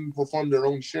have them perform their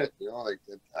own shit.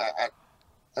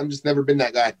 I'm just never been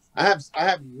that guy. I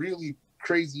have really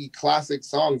crazy classic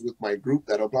songs with my group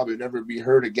that'll probably never be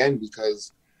heard again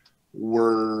because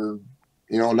we're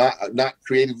not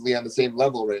creatively on the same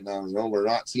level right now. We're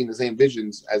not seeing the same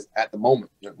visions as at the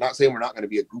moment. Not saying we're not going to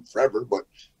be a group forever, but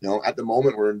at the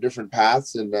moment we're in different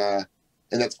paths, and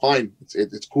that's fine.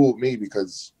 It's cool with me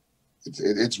because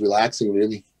it's relaxing,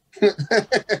 really.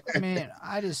 I mean,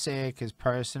 I just say it because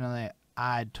personally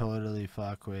I'd totally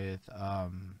fuck with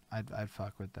I'd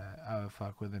fuck with that. I would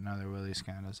fuck with another Willie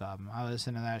Scandals album. I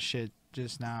listened to that shit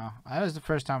just now. That was the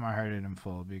first time I heard it in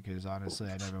full because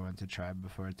honestly I never went to Tribe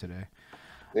before today.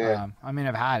 Yeah. I mean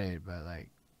I've had it, but like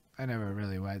I never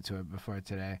really went to it before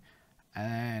today.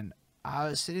 And I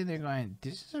was sitting there going,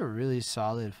 this is a really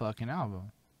solid fucking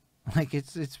album. Like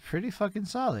it's pretty fucking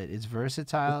solid. It's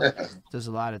versatile, does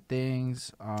a lot of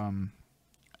things. And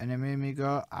it made me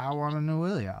go, I want a new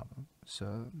Willie album.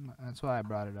 So that's why I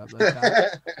brought it up like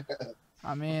that.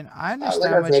 I mean, I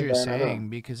understand what you're saying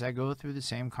because I go through the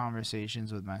same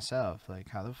conversations with myself. Like,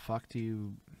 how the fuck do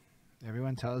you...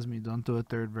 Everyone tells me don't do a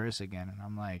third verse again. And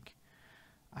I'm like,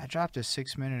 I dropped a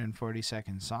 6-minute and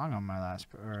 40-second song on my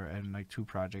and like 2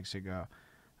 projects ago.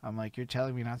 I'm like, you're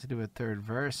telling me not to do a third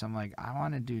verse? I'm like, I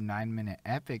want to do 9-minute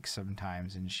epics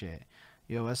sometimes and shit.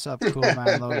 Yo, what's up, Cool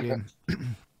Man Logan?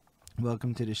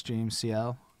 Welcome to the stream,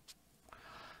 CL.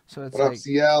 So it's what up,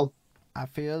 CL? I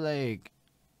feel like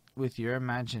with your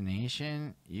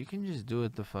imagination, you can just do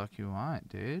what the fuck you want,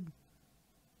 dude.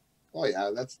 Oh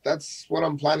yeah, that's what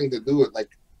I'm planning to do. It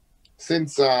like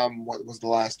since what was the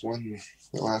last one?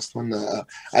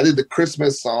 I did the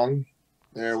Christmas song.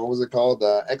 There, what was it called?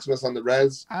 Xmas on the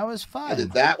Res. I was fine. I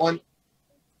did that one.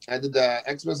 I did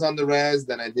Xmas on the Res.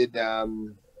 Then I did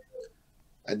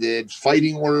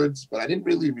Fighting Words, but I didn't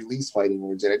really release Fighting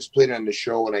Words yet. I just played it on the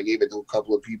show and I gave it to a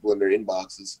couple of people in their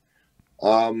inboxes.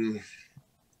 I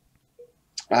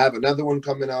have another one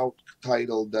coming out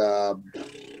titled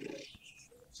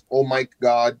Oh My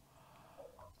God.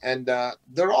 And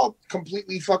they're all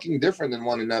completely fucking different than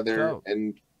one another. Oh.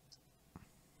 And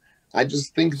I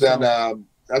just think that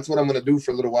that's what I'm gonna do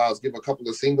for a little while. Is give a couple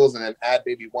of singles and then add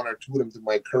maybe one or two of them to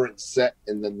my current set,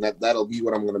 and then that'll be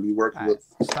what I'm gonna be working with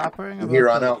stop worrying from about here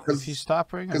on out. if you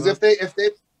stop worrying Because about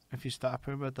if you stop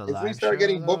worrying about the we live start show,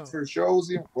 getting booked though, for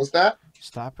shows, what's that?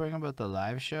 stop worrying about the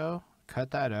live show.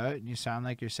 Cut that out, and you sound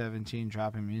like you're 17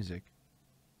 dropping music.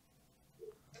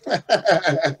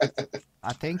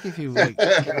 I think if you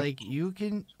like you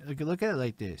can look at it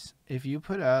like this. If you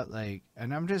put out like,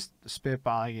 and I'm just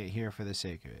spitballing it here for the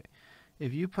sake of it.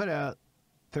 If you put out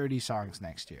 30 songs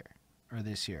next year or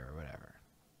this year or whatever,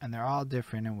 and they're all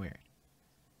different and weird,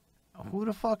 who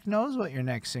the fuck knows what your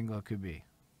next single could be?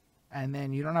 And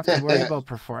then you don't have to worry about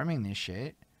performing this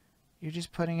shit. You're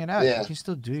just putting it out. Yeah. You can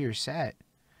still do your set.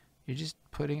 You're just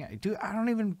putting it. Dude, I don't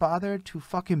even bother to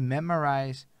fucking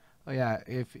memorize. Oh yeah,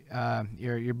 if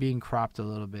you're being cropped a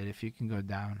little bit, if you can go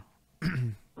down.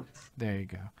 There you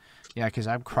go. Yeah, because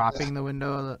I'm cropping the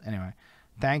window. Anyway,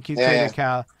 thank you,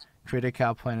 Critical.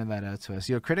 Critical pointed that out to us.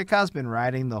 Yo, Critical's been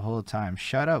riding the whole time.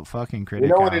 Shut up, fucking Critical.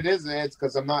 You know what it is, man? It's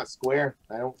because I'm not square.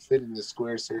 I don't fit in the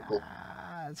square circle.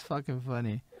 It's fucking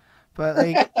funny. But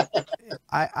like,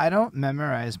 I don't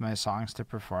memorize my songs to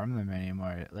perform them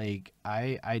anymore. Like,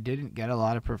 I didn't get a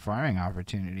lot of performing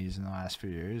opportunities in the last few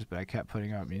years, but I kept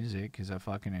putting out music because I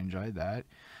fucking enjoyed that.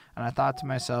 And I thought to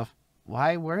myself,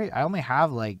 why worry? I only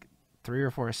have like 3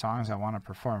 or 4 songs I want to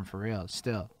perform for real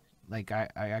still. Like,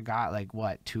 I got like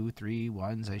what 2, 3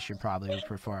 ones I should probably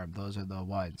perform. Those are the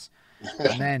ones.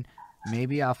 And then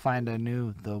maybe I'll find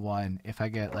the one if I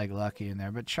get like lucky in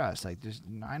there. But trust, like,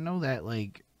 I know that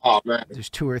like. Oh man,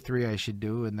 There's 2 or 3 I should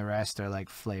do, and the rest are like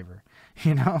flavor,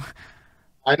 you know.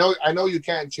 I know you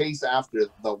can't chase after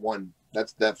the one.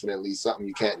 That's definitely something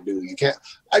you can't do. You can't.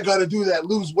 I gotta do that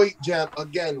lose weight jam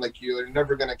again. Like, you're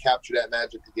never gonna capture that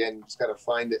magic again. You just gotta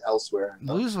find it elsewhere.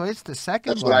 Lose weight's the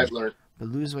second That's one. what I've learned. But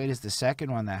lose weight is the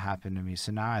second one that happened to me.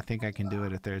 So now I think I can do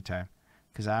it a third time,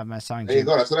 because I have my song. There you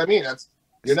go. That's what I mean.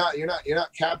 You're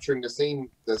not capturing the same.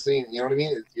 You know what I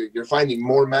mean? You're finding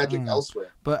more magic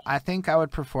elsewhere. But I think I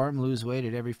would perform lose weight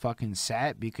at every fucking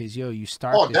set, because you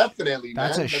start. Oh, definitely.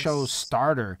 That's man. a show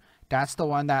starter. That's the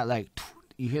one that like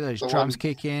you hear those drums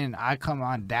kick in. I come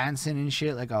on dancing and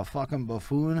shit like a fucking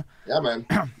buffoon. Yeah, man.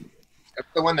 That's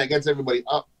the one that gets everybody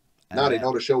up. Now they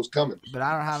know the show's coming. But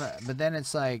I don't have it. But then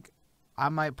it's like I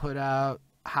might put out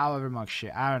however much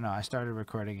shit. I don't know. I started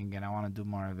recording again. I want to do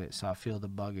more of it, so I feel the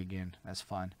bug again. That's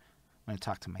fun. I'm gonna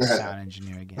talk to my sound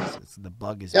engineer again. So the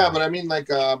bug is. Yeah, out. But I mean, like,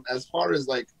 as far as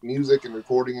like music and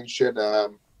recording and shit, I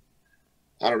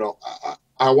don't know.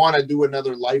 I want to do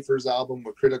another Lifers album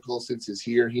with Critical since he's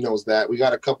here. He knows that. We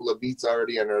got a couple of beats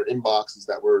already in our inboxes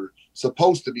that we're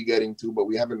supposed to be getting to, but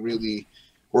we haven't really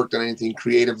worked on anything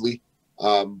creatively.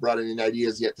 Brought any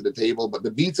ideas yet to the table, but the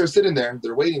beats are sitting there.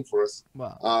 They're waiting for us.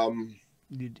 Well,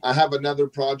 I have another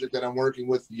project that I'm working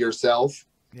with yourself.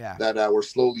 Yeah. That we're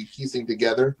slowly piecing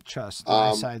together. Trust.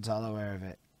 My side's all aware of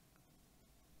it.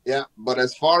 Yeah, but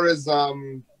as far as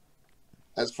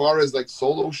like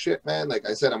solo shit, man, like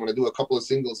I said, I'm gonna do a couple of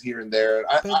singles here and there.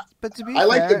 But to be fair,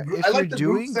 like if you're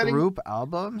doing group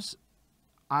albums,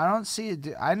 I don't see it.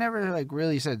 I never like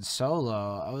really said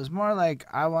solo. I was more like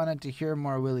I wanted to hear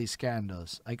more Willie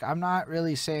Scandals. Like, I'm not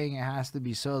really saying it has to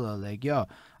be solo. Like, yo,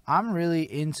 I'm really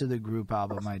into the group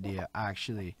album idea.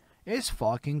 Actually, it's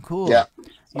fucking cool. Yeah.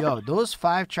 Yo, those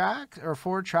 5 tracks or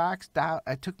 4 tracks, that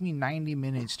it took me 90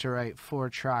 minutes to write 4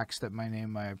 tracks that my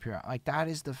name might appear on. Like, that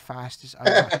is the fastest.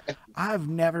 I've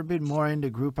never been more into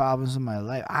group albums in my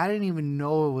life. I didn't even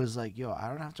know it was like, yo, I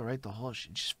don't have to write the whole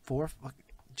shit.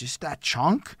 Just that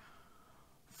chunk?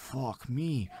 Fuck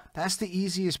me. That's the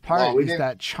easiest part, is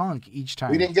that chunk each time.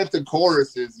 We didn't get the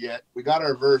choruses yet. We got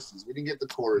our verses. We didn't get the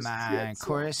choruses yet. So.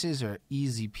 Choruses are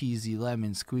easy peasy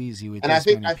lemon squeezy with and this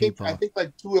many people. I think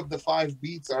like 2 of the 5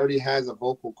 beats already has a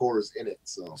vocal chorus in it,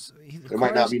 so there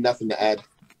might not be nothing to add.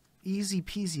 Easy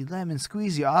peasy lemon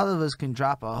squeezy. All of us can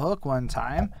drop a hook one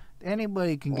time.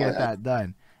 Anybody can get that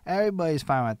done. Everybody's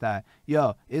fine with that.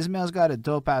 Yo, Ismail's got a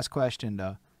dope ass question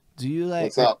though. Do you like?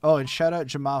 What's up? Oh, and shout out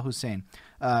Jamal Hussein.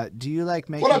 Do you like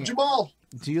making? What up, Jamal?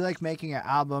 Do you like making an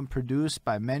album produced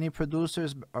by many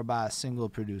producers or by a single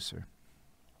producer?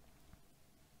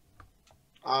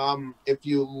 If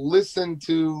you listen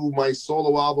to my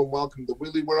solo album, Welcome to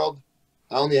Willie World,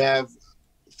 I only have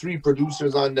 3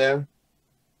 producers on there.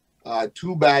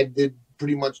 Too Bad did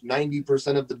pretty much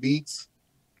 90% of the beats.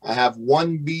 I have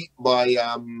 1 beat by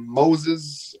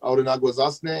Moses out in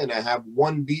Aguasasne, and I have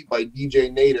 1 beat by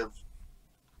DJ Native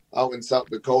out in South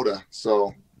Dakota.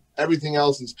 So everything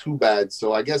else is Too Bad.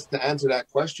 So I guess to answer that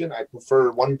question, I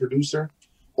prefer 1 producer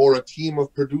or a team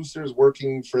of producers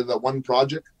working for the one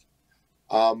project.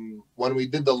 When we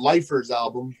did the Lifers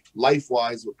album,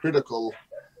 Lifewise with Critical,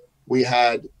 we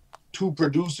had two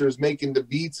producers making the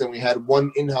beats, and we had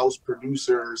one in-house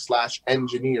producer slash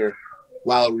engineer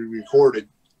while we recorded,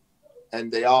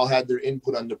 and they all had their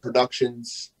input on the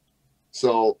productions.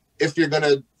 So if you're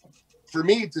gonna, for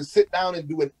me to sit down and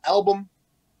do an album,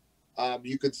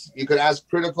 you could ask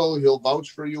Critical, he'll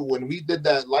vouch for you. When we did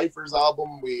that Lifers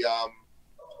album,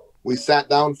 we sat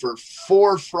down for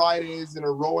 4 Fridays in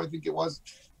a row. I think it was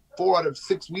 4 out of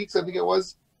 6 weeks. I think it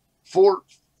was four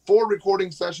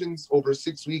recording sessions over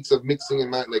 6 weeks of mixing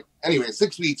and like anyway,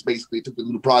 6 weeks basically took the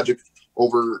little project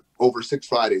over 6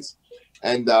 Fridays.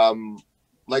 And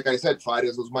like I said,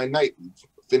 Fridays was my night. We'd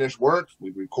finish work,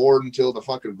 we'd record until the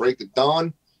fucking break of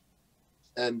dawn,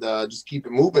 and just keep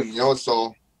it moving, you know.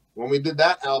 So when we did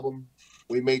that album,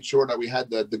 we made sure that we had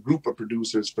the group of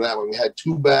producers for that one. We had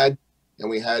Too Bad, and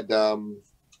we had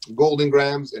Golden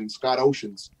Grams and Scott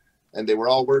Oceans, and they were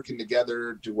all working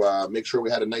together to make sure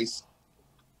we had a nice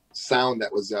sound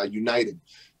that was united.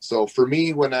 So for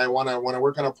me, when I want to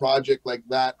work on a project like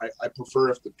that, I prefer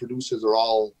if the producers are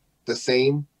all the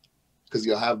same, because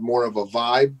you'll have more of a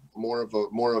vibe, more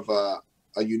of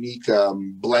a unique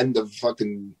blend of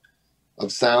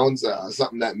sounds,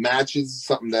 something that matches,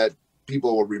 something that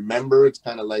people will remember. It's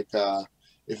kind of like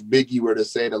if Biggie were to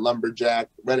say the lumberjack,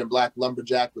 red and black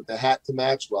lumberjack with the hat to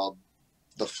match, well,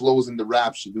 the flows in the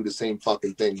rap should do the same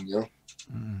fucking thing, you know?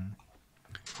 Mm.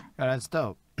 Yeah, that's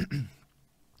dope.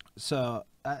 So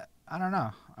I don't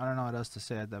know. I don't know what else to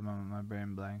say at that moment. My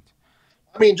brain blanked.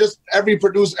 I mean, just every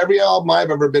album I've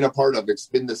ever been a part of, it's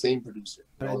been the same producer.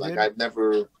 You know, like I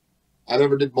never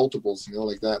did multiples, you know,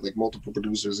 like that, like multiple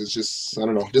producers. It's just, I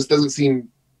don't know, just doesn't seem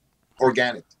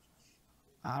organic.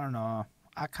 I don't know.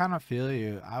 I kind of feel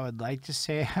you. I would like to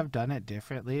say I've done it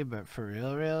differently, but for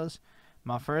reals,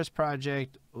 my first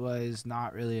project was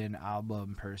not really an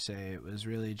album per se. It was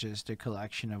really just a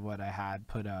collection of what I had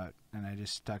put out, and I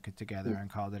just stuck it together and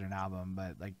called it an album.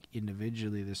 But like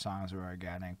individually, the songs were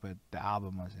organic, but the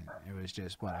album wasn't. It was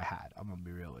just what I had. I'm gonna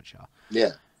be real with y'all.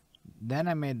 Yeah. Then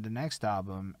I made the next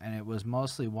album, and it was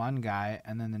mostly one guy,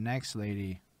 and then the next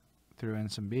lady threw in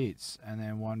some beats, and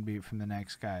then one beat from the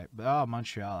next guy. But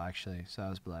Montreal actually, so I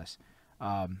was blessed.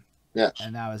 Yeah.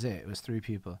 And that was it. It was 3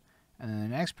 people. And then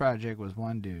the next project was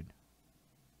one dude,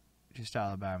 just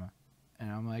Alabama.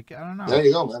 And I'm like, I don't know. There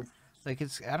you go, man. Like,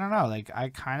 I don't know. Like, I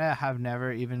kind of have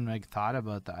never even, like, thought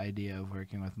about the idea of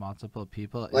working with multiple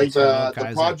people. Like, guys the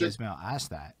project, like Ismail asked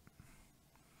that.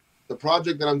 The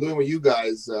project that I'm doing with you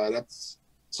guys, that's,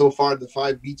 so far, the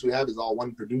 5 beats we have is all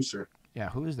one producer. Yeah,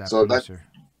 who is that producer?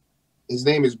 His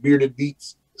name is Bearded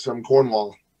Beats. He's from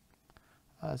Cornwall.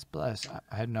 Oh, that's blessed.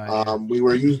 I had no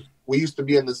idea. We used to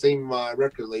be on the same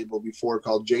record label before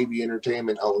called JV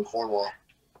Entertainment out in Cornwall.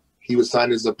 He was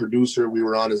signed as a producer. We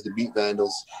were on as the Beat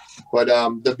Vandals. But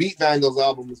the Beat Vandals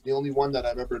album was the only one that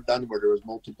I've ever done where there was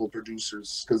multiple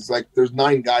producers. Because, like, there's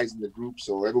 9 guys in the group,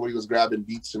 so everybody was grabbing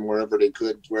beats from wherever they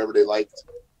could, wherever they liked,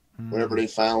 wherever they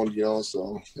found, you know.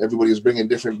 So everybody was bringing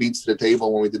different beats to the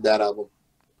table when we did that album.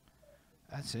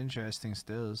 That's interesting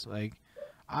stills. Like,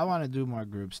 I want to do more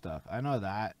group stuff. I know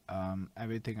that.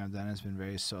 Everything I've done has been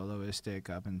very soloistic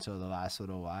up until the last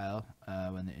little while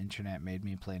when the internet made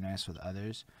me play nice with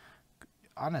others.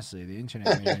 Honestly, the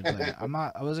internet made me play.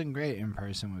 I wasn't great in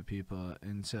person with people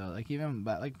until, like,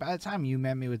 by the time you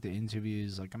met me with the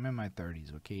interviews, like, I'm in my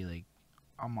 30s, okay? Like,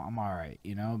 I'm all right,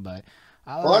 you know? But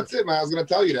well, that's it, man. I was going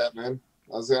to tell you that, man.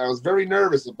 I was very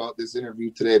nervous about this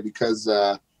interview today because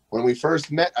when we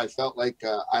first met, I felt like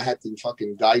I had to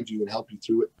fucking guide you and help you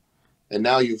through it. And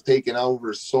now you've taken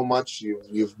over so much.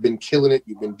 You've been killing it.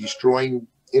 You've been destroying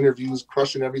interviews,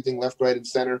 crushing everything left, right, and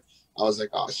center. I was like,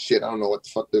 oh, shit, I don't know what the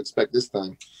fuck to expect this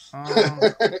time.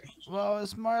 Well,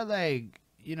 it's more like,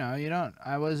 you know,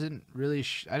 I wasn't really,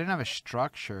 I didn't have a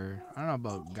structure. I don't know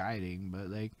about guiding, but,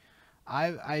 like,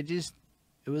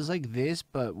 it was like this,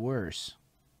 but worse.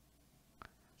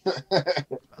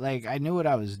 Like, I knew what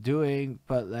I was doing,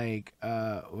 but, like,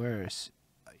 worse,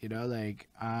 you know, like,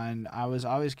 and I was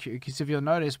always curious, because if you'll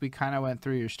notice, we kind of went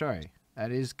through your story.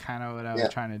 That is kind of what I was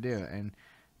trying to do, and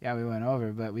yeah, we went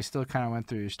over, but we still kind of went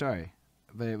through your story,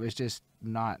 but it was just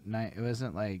not nice. It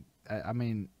wasn't like, I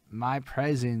mean, my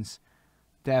presence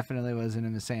definitely wasn't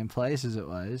in the same place as it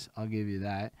was, I'll give you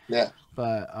that. Yeah.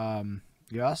 But,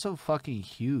 you're also fucking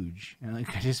huge, and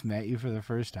like I just met you for the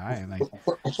first time, like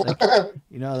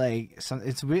you know, like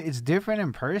it's different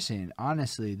in person.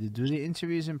 Honestly, to do the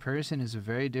interviews in person is a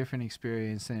very different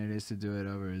experience than it is to do it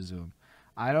over a Zoom.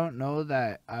 I don't know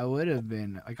that I would have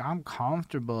been like, I'm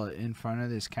comfortable in front of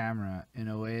this camera in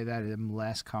a way that I'm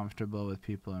less comfortable with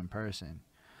people in person.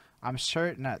 I'm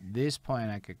certain at this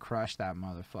point I could crush that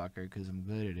motherfucker because I'm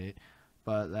good at it.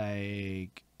 But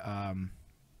like,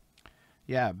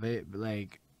 yeah, but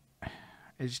like,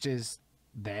 it's just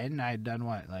then I'd done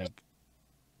what like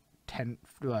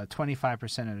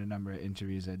 25% of the number of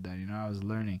interviews I'd done. You know, I was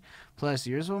learning. Plus,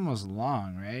 yours one was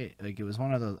long, right? Like it was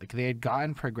one of the like they had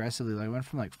gotten progressively. Like went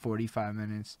from like 45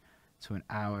 minutes to an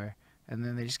hour, and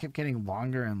then they just kept getting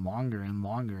longer and longer and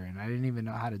longer. And I didn't even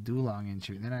know how to do long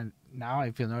interviews. Now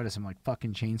if you'll notice, I'm like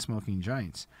fucking chain smoking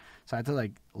joints. So I had to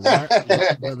like learn,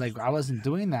 but like I wasn't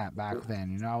doing that back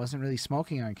then. You know, I wasn't really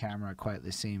smoking on camera quite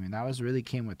the same, and that was really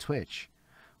came with Twitch.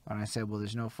 When I said, well,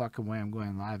 there's no fucking way I'm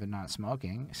going live and not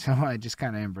smoking. So I just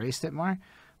kind of embraced it more.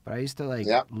 But I used to like,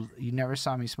 Yeah. You never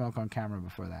saw me smoke on camera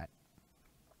before that.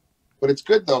 But it's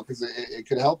good though, because it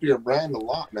could help your brand a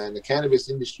lot, man. The cannabis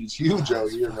industry is huge out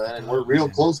here, man, and we're real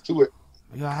close to it.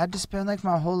 Yo, I had to spend like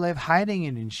my whole life hiding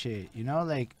it and shit, you know,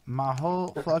 like my whole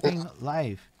fucking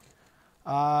life.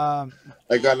 Like on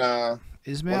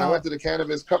Ismail, when I went to the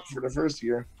Cannabis Cup for the first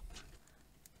year.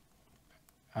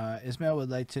 Ismail would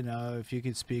like to know if you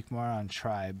could speak more on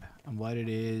Tribe and what it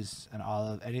is and all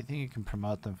of anything you can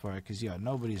promote them for, because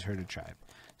nobody's heard of Tribe,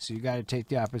 so you got to take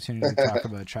the opportunity to talk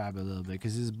about Tribe a little bit,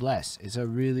 because it's blessed. It's a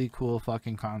really cool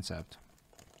fucking concept.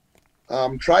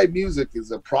 Tribe Music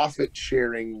is a profit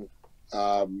sharing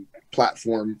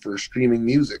platform for streaming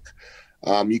music.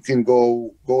 You can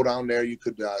go down there. You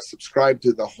could subscribe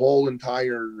to the whole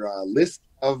entire list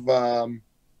of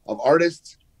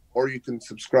artists, or you can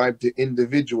subscribe to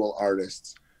individual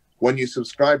artists. When you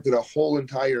subscribe to the whole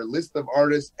entire list of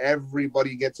artists,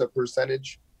 everybody gets a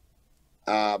percentage,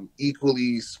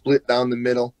 equally split down the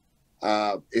middle.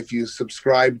 If you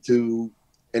subscribe to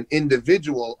an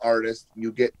individual artist,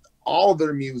 you get all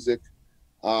their music.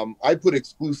 I put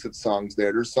exclusive songs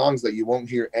there. There's songs that you won't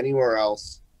hear anywhere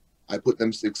else. I put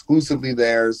them exclusively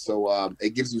there, so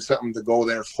it gives you something to go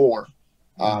there for.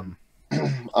 I'm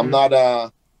not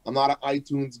an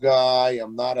iTunes guy.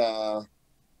 I'm not a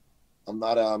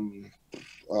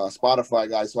Spotify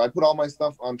guy. So I put all my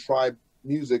stuff on Tribe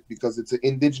Music because it's an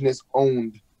indigenous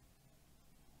owned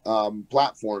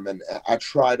platform, and I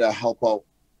try to help out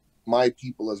my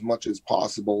people as much as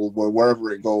possible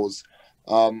wherever it goes.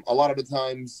 A lot of the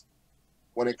times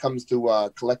when it comes to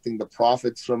collecting the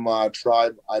profits from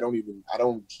Tribe, I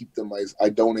don't keep them. I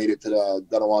donate it to the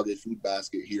Ganawage food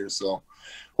basket here. So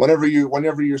whenever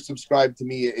you're subscribed to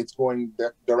me, it's going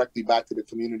directly back to the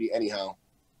community anyhow.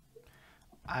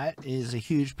 That is a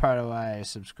huge part of why I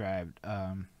subscribed.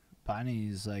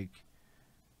 Bonnie's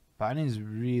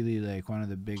really like one of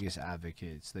the biggest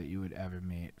advocates that you would ever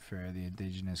meet for the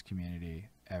indigenous community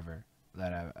ever.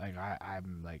 That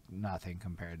I'm like nothing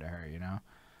compared to her, you know.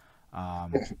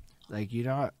 Like, you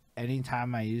know,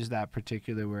 anytime I use that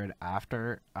particular word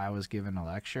after I was given a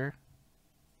lecture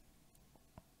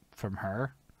from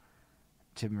her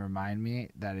to remind me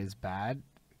that it's bad,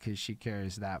 because she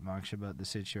cares that much about the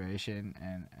situation,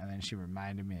 and then she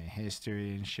reminded me of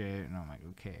history and shit, and I'm like,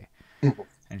 okay.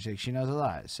 And she knows a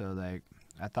lot, so like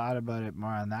I thought about it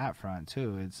more on that front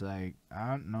too. It's like, I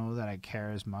don't know that I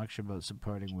care as much about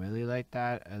supporting Willie like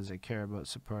that as I care about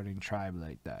supporting Tribe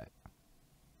like that.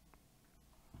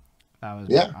 That was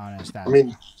my honest answer. I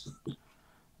mean,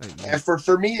 and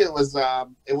for me, it was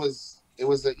an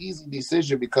easy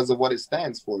decision because of what it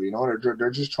stands for. You know, they're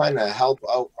just trying to help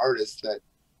out artists that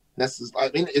necessarily.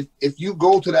 I mean, if you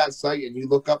go to that site and you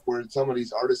look up where some of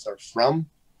these artists are from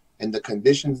and the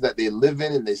conditions that they live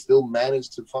in, and they still manage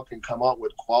to fucking come out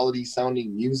with quality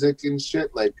sounding music and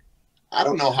shit, like, I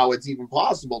don't know how it's even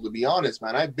possible, to be honest,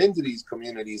 man. I've been to these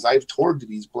communities, I've toured to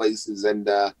these places, and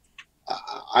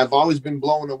I've always been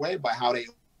blown away by how they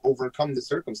overcome the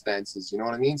circumstances. You know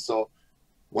what I mean? So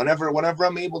whenever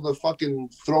I'm able to fucking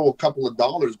throw a couple of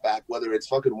dollars back, whether it's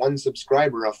fucking one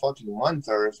subscriber a fucking month,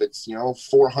 or if it's,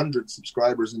 400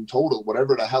 subscribers in total,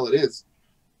 whatever the hell it is,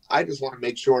 I just want to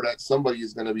make sure that somebody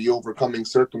is going to be overcoming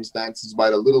circumstances by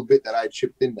the little bit that I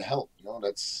chipped in to help.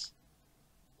 That's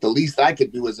the least I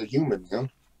could do as a human. Well,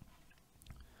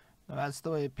 that's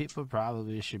the way people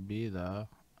probably should be, though.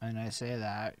 And I say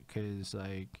that because,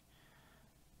 like,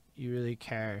 you really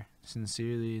care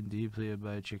sincerely and deeply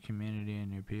about your community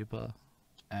and your people.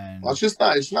 And well,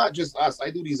 it's not just us. I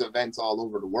do these events all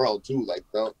over the world too. Like,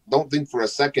 don't think for a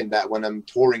second that when I'm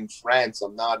touring France,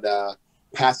 I'm not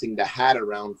passing the hat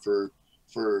around for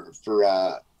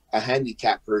a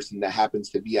handicapped person that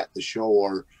happens to be at the show,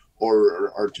 or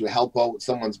or to help out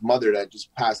someone's mother that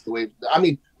just passed away. I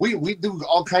mean, we do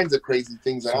all kinds of crazy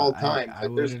things at So all times. I Like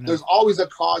wouldn't there's have, always a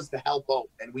cause to help out,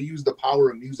 and we use the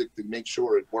power of music to make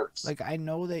sure it works. like, I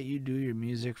know that you do your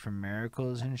music for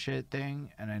miracles and shit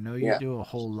thing, and I know you Yeah. do a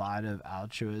whole lot of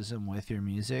altruism with your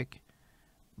music.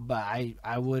 But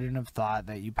I wouldn't have thought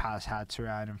that you pass hats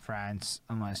around in France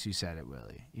unless you said it,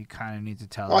 Willie. You kind of need to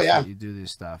tell Oh us yeah. that you do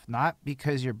this stuff, not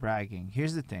because you're bragging.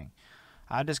 Here's the thing: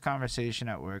 I had this conversation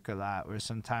at work a lot, where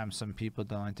sometimes some people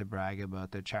don't like to brag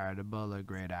about their charitable or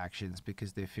great actions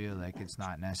because they feel like it's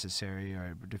not necessary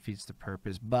or it defeats the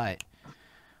purpose. But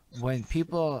when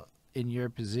people in your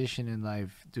position in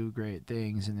life do great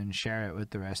things and then share it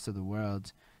with the rest of the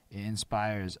world, it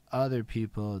inspires other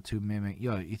people to mimic.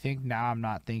 Yo, you think now I'm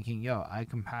not thinking, yo, I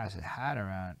can pass a hat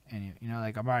around, and you know,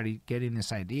 like, I'm already getting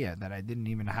this idea that I didn't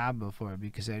even have before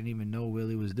because I didn't even know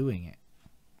Willie was doing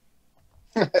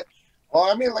it. Well,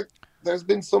 I mean, like, there's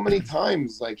been so many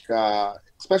times, like,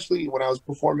 especially when I was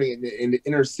performing in the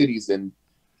inner cities, and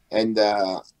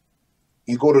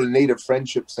you go to the Native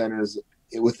Friendship Centers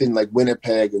within like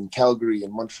Winnipeg and Calgary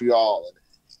and Montreal, and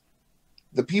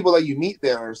the people that you meet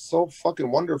there are so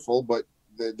fucking wonderful, but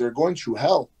they're going through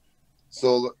hell.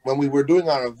 So when we were doing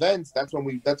our events, that's when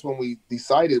we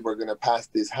decided we're gonna pass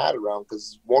this hat around,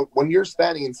 because when you're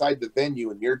standing inside the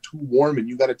venue and you're too warm and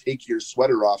you got to take your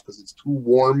sweater off because it's too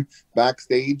warm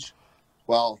backstage,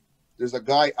 well, there's a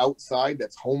guy outside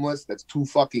that's homeless that's too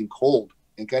fucking cold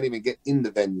and can't even get in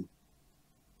the venue.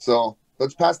 So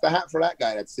let's pass the hat for that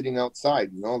guy that's sitting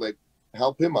outside. You know, like,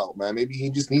 help him out, man. Maybe he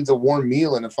just needs a warm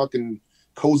meal and a fucking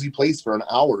cozy place for an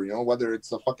hour. You know, whether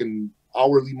it's a fucking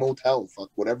hourly motel, fuck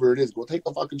whatever it is, go take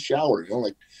a fucking shower. You know,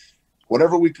 like,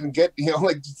 whatever we can get. You know,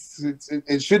 like,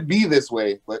 it should be this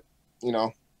way, but you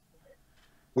know,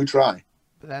 we try.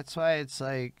 But that's why it's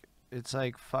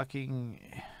like fucking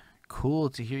cool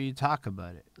to hear you talk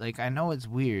about it. Like, I know it's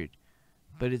weird,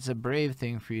 but it's a brave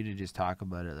thing for you to just talk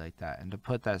about it like that and to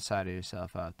put that side of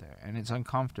yourself out there. And it's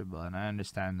uncomfortable, and I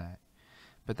understand that.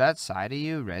 But that side of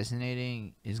you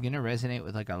resonating is going to resonate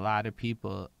with like a lot of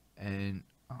people. And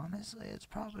honestly, it's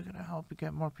probably going to help you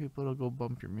get more people to go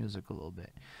bump your music a little bit.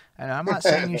 And I'm not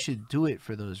saying you should do it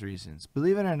for those reasons.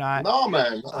 Believe it or not, No,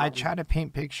 man. No. I try to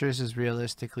paint pictures as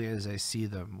realistically as I see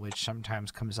them, which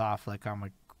sometimes comes off like I'm a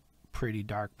pretty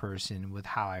dark person with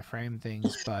how I frame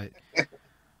things. But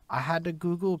I had to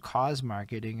Google cause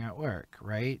marketing at work,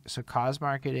 right? So cause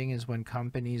marketing is when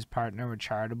companies partner with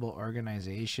charitable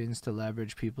organizations to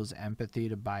leverage people's empathy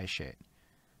to buy shit.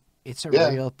 It's a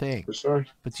real thing. For sure.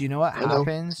 But do you know what I know.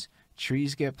 happens?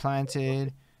 Trees get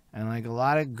planted, and like a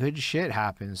lot of good shit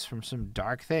happens from some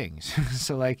dark things.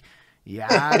 So like,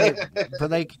 yeah, but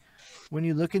like when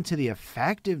you look into the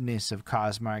effectiveness of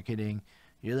cause marketing,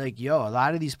 you're like, yo, a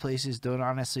lot of these places don't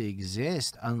honestly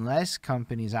exist unless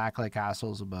companies act like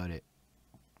assholes about it.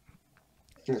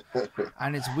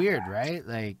 And it's weird, right?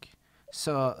 Like,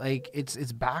 so like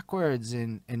it's backwards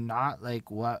and not like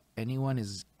what anyone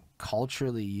is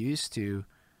culturally used to,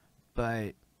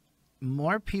 but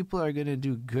more people are going to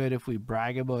do good if we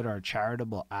brag about our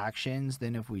charitable actions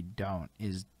than if we don't,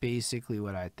 is basically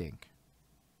what I think.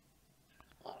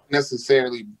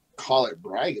 Necessarily call it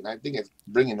bragging. I think it's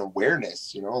bringing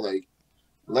awareness, you know, like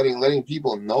letting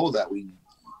people know that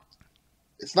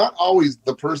it's not always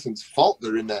the person's fault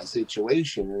they're in that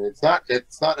situation, and it's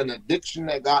not an addiction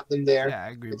that got them there. Yeah, I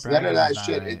agree. It's none of that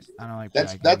shit. I don't like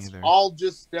that's either. all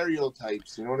just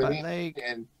stereotypes, you know what I mean? Like,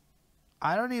 and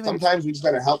I don't even. Sometimes we just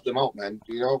gotta help them out, man.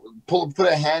 You know, put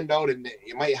a hand out, and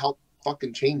it might help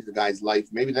fucking change the guy's life.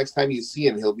 Maybe next time you see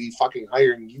him, he'll be fucking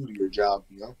hiring you to your job.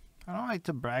 You know. I don't like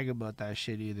to brag about that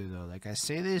shit either, though. Like, I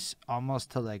say this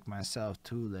almost to like myself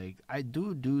too. Like, I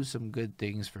do some good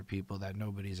things for people that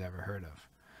nobody's ever heard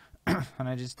of, and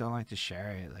I just don't like to share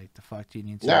it. Like, the fuck do you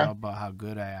need to know about how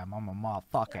good I am? I'm a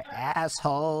motherfucking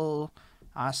asshole.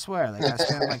 I swear. Like, I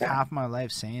spent like half my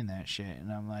life saying that shit,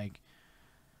 and I'm like,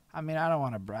 I mean, I don't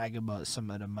want to brag about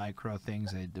some of the micro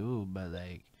things I do, but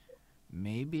like,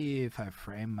 maybe if I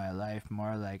frame my life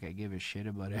more like I give a shit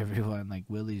about everyone like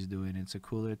Willie's doing, it's a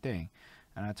cooler thing.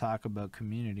 And I talk about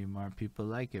community more, people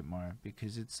like it more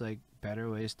because it's like better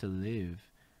ways to live.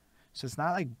 So it's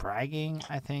not like bragging,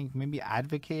 I think. Maybe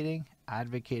advocating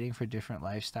for different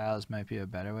lifestyles might be a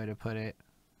better way to put it.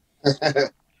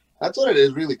 That's what it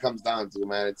is, really comes down to,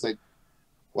 man. It's like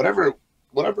whatever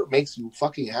makes you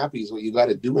fucking happy is what you got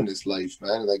to do in this life,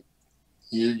 man. Like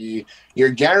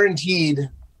you're guaranteed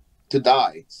to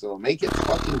die, so make it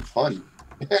fucking fun.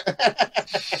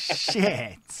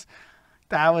 Shit,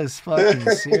 that was fucking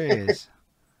serious,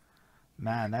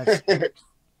 man.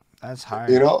 That's hard.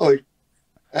 You know, like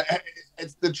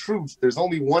It's the truth. There's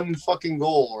only one fucking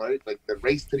goal, right? Like the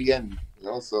race to the end, you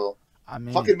know. So I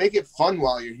mean, fucking make it fun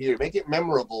while you're here. Make it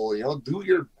memorable. You know, do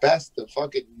your best to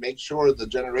fucking make sure the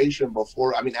generation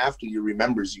before, I mean, after you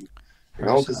remembers you. You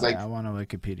know, because personally, like I want a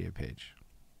Wikipedia page.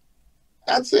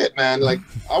 that's it, man. Like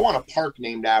I want a park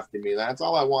named after me. That's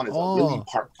all I want is a Willie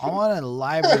Park. I want a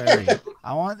library.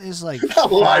 I want this like A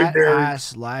fat library.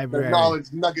 ass The library.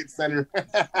 Knowledge Nugget Center.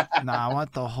 Nah, I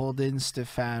want the Holden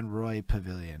Stefan Roy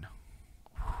Pavilion.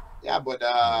 Yeah, but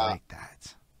I like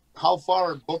that. how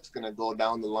far are books gonna go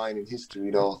down the line in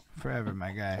history, though? Forever,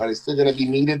 my guy. Are they still gonna be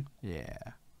needed? Yeah.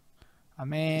 I It's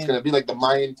mean, gonna be like the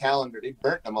Mayan calendar. They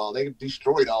burnt them all. They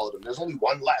destroyed all of them. There's only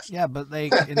one left. yeah, but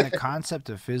like in the concept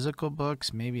of physical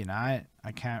books, maybe not.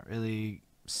 I can't really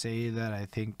say that I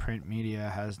think print media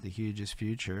has the hugest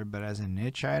future, but as a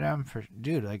niche item, for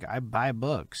dude, like I buy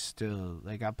books still.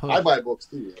 Like I buy books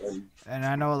too. and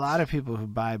I know a lot of people who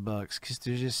buy books because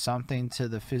there's just something to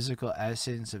the physical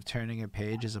essence of turning a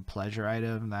page as a pleasure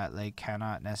item that like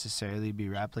cannot necessarily be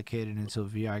replicated until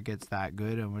VR gets that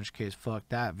good. In which case, fuck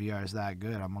that, VR is that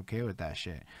good. I'm okay with that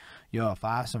shit. Yo, if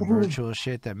I have some virtual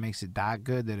shit that makes it that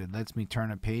good that it lets me turn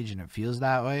a page and it feels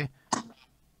that way,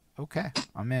 okay,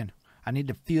 I'm in. I need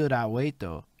to feel that weight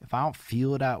though. If I don't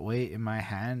feel that weight in my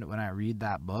hand when I read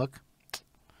that book,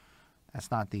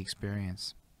 that's not the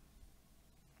experience.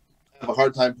 I have a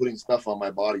hard time putting stuff on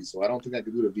my body, so I don't think I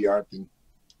could do the VR thing.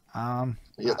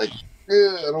 Yeah, like,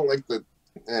 I don't like the.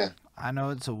 I know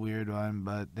it's a weird one,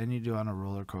 but then you do on a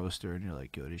roller coaster and you're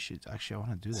like, yo, this shit, actually, I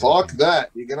want to do that. Fuck that.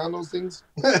 You get on those things?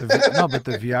 No, but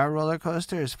the VR roller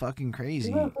coaster is fucking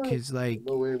crazy. Cause like,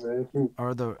 no way, man.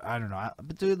 or the, I don't know.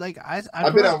 But dude, like,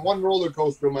 I've been on one roller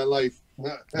coaster in my life.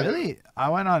 Really? I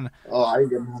went on. Oh, I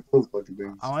get on those fucking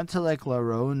things. I went to like La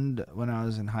Ronde when I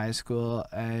was in high school,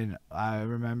 and I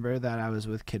remember that I was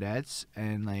with cadets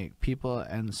and like people,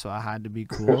 and so I had to be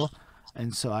cool.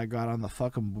 And so I got on the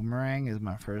fucking Boomerang as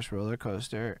my first roller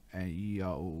coaster, and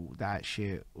yo, that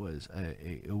shit was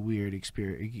a weird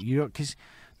experience. You know, cause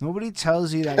nobody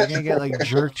tells you that you're gonna get like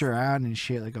jerked around and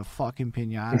shit like a fucking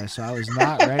pinata. So I was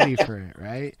not ready for it.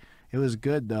 Right? It was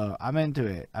good though. I'm into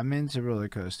it. I'm into roller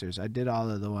coasters. I did all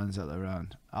of the ones at La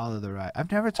Ronde, all of the ride. I've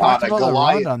never talked about La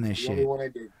Ronde on this shit. One I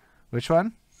did. Which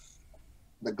one?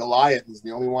 The Goliath is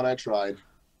the only one I tried.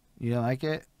 You don't like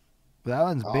it? That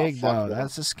one's big though. No.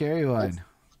 That's a scary one.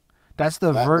 That's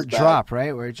the vert drop,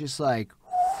 right? Where it's just like.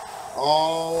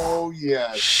 Oh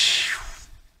yeah.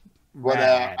 But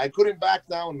I couldn't back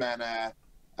down, man.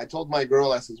 I told my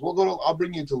girl, I says, I'll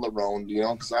bring you to La Ronde, you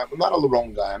know, because I'm not a La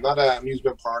Ronde guy. I'm not an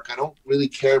amusement park. I don't really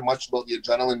care much about the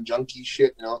adrenaline junkie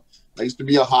shit, you know. I used to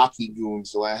be a hockey goon,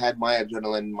 so I had my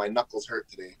adrenaline. My knuckles hurt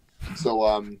today.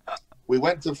 So we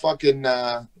went to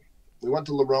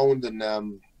La Ronde,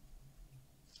 and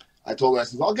I told her, I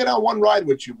said, I'll get on one ride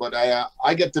with you, but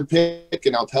I get to pick,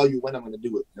 and I'll tell you when I'm going to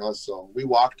do it. You know, so we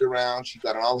walked around. She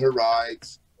got on all her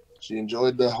rides. She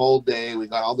enjoyed the whole day. We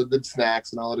got all the good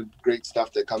snacks and all the great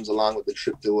stuff that comes along with the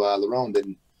trip to La Ronde.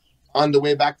 And on the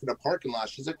way back to the parking lot,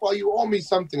 she's like, well, you owe me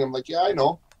something. I'm like, yeah, I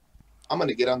know. I'm going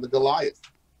to get on the Goliath.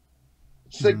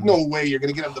 She's like, no way. You're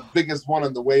going to get on the biggest one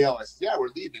on the way out. I said, yeah, we're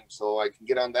leaving. So I can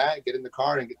get on that, get in the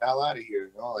car, and get the hell out of here.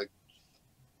 You know, like.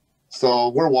 So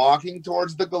we're walking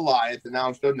towards the Goliath, and now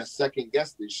I'm starting to second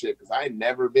guess this shit because I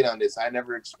never been on this. I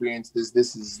never experienced this.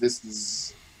 This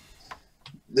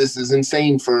is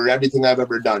insane for everything I've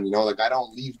ever done. You know, like I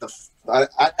don't leave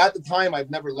at the time.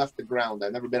 I've never left the ground.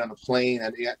 I've never been on a plane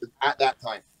at that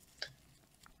time.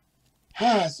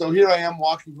 So here I am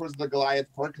walking towards the Goliath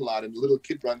parking lot, and the little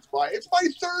kid runs by. It's my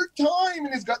third time,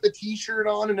 and he's got the T-shirt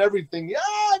on and everything. Yeah,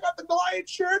 I got the Goliath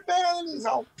shirt, man. And he's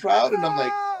all proud, and I'm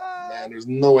like, man, there's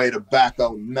no way to back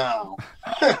out now.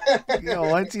 You know,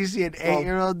 once you see an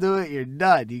 8-year-old do it, you're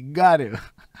done. You got to.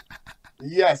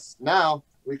 Yes. Now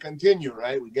we continue,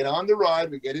 right? We get on the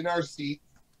ride. We get in our seat.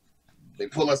 They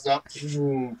pull us up.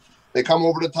 They come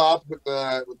over the top with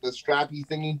the strappy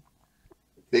thingy.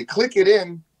 They click it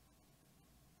in.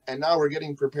 And now we're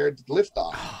getting prepared to lift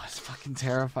off. Oh, it's fucking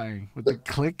terrifying with the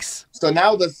clicks. So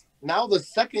now the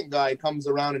second guy comes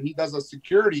around and he does a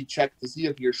security check to see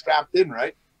if you're strapped in,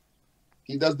 right?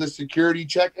 He does the security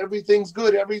check. Everything's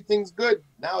good. Everything's good.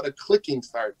 Now the clicking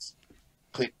starts.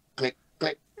 Click, click,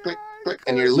 click, click, click.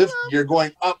 And you're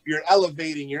going up. You're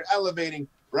elevating.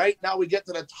 Right now we get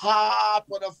to the top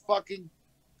of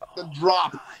the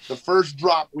drop. The first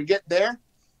drop. We get there.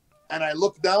 And I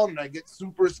look down and I get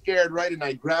super scared, right? And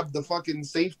I grab the fucking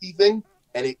safety thing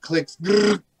and it clicks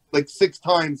like 6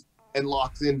 times and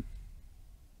locks in.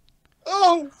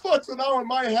 Oh, fuck. So now in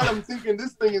my head, I'm thinking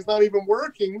this thing is not even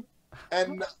working.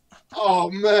 And Oh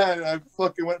man, I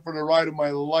fucking went for the ride of my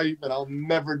life, and I'll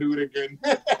never do it again.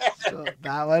 So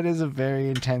that one is a very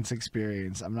intense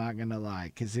experience. I'm not gonna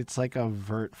lie, because it's like a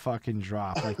vert fucking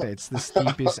drop. Like that, it's the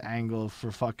steepest angle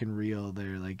for fucking real.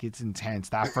 There, like it's intense.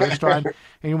 That first one,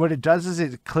 and what it does is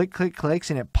it clicks,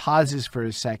 and it pauses for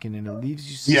a second, and it leaves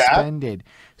you suspended.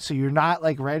 So you're not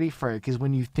like ready for it, because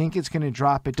when you think it's gonna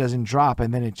drop, it doesn't drop,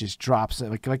 and then it just drops.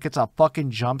 Like it's a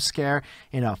fucking jump scare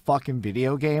in a fucking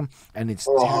video game, and it's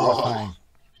terrifying.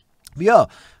 But yo.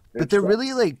 But they're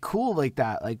really like cool like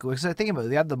that. Like, because I think about it,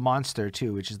 they have the monster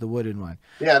too, which is the wooden one.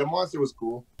 Yeah, the monster was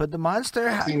cool. But the monster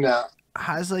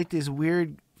has like this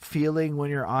weird feeling when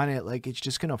you're on it, like it's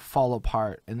just gonna fall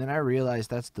apart. And then I realized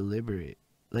that's deliberate.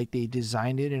 Like they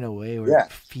designed it in a way where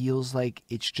it feels like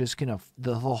it's just gonna,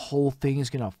 the whole thing is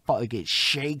gonna fall, like it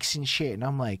shakes and shit. And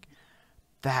I'm like,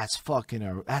 that's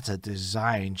a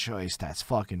design choice. That's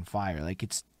fucking fire. Like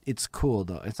it's cool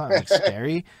though. It's not like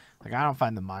scary. Like, I don't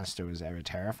find the monster was ever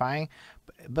terrifying.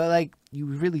 But like, you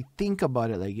really think about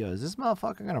it, like, yo, is this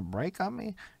motherfucker going to break on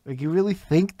me? Like, you really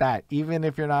think that, even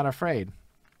if you're not afraid.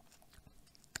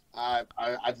 I've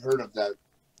heard of that.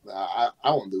 I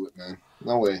won't do it, man.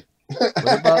 No way.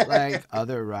 What about, like,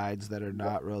 other rides that are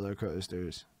not roller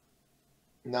coasters?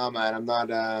 No, man, I'm not,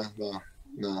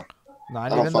 no.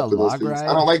 Not even the log ride?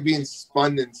 I don't like being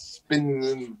spun and spinning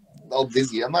and all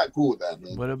dizzy. I'm not cool with that,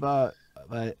 man. What about...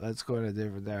 let's go in a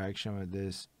different direction with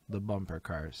this. The bumper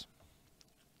cars.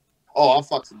 Oh, I'll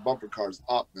fuck some bumper cars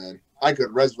up, man. I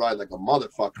could res ride like a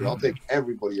motherfucker. I'll take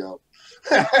everybody out.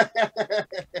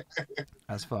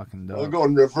 That's fucking dope. I'll go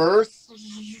in reverse.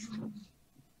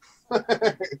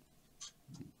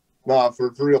 No,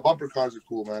 for real, bumper cars are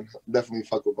cool, man. Definitely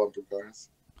fuck with bumper cars.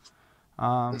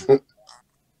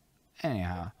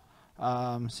 Anyhow.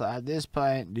 So at this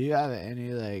point, do you have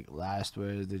any like last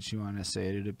words that you want to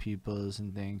say to the peoples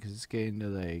and things? Because it's getting to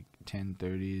like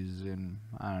 10:30s and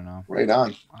I don't know. Right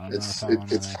on. It's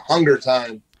hunger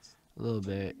time. A little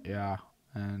bit, yeah.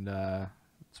 And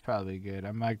it's probably good.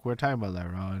 I'm like, we're talking about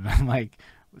that road. I'm like,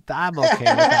 I'm okay with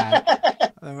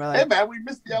that. Like, hey man, we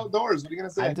missed the outdoors. What are you gonna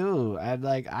say? I do.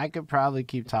 I could probably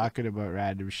keep talking about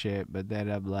random shit, but then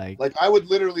I'm like I would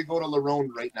literally go to Lerone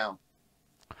right now.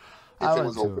 If it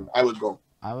was open, I would go.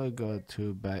 I would go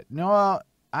too, but no,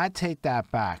 I take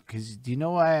that back. Because do you know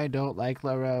why I don't like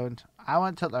Lerone? I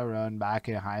went to Lerone back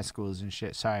in high schools and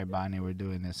shit. Sorry, Bonnie, we're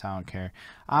doing this. I don't care.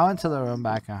 I went to Lerone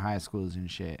back in high schools and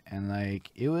shit. And,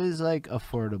 like, it was, like,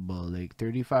 affordable. Like,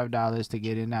 $35 to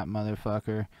get in that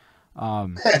motherfucker.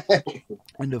 And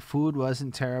the food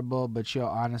wasn't terrible. But, yo,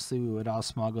 honestly, we would all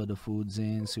smuggle the foods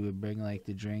in. So we would bring, like,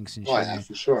 the drinks and shit. Oh, yeah,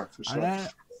 for sure.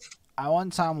 I one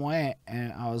time went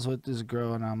and I was with this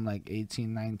girl and I'm like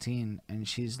 18, 19 and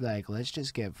she's like, let's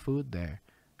just get food there.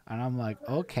 And I'm like,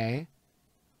 okay.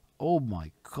 Oh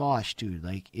my gosh, dude.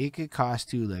 Like it could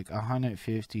cost you like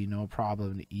 $150, no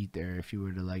problem to eat there if you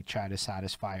were to like try to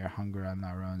satisfy your hunger on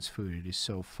Laron's food. It is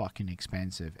so fucking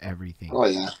expensive, everything. Oh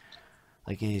yeah.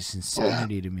 Like it is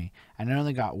insanity to me. And it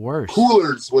only got worse.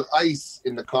 Coolers with ice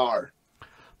in the car.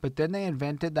 But then they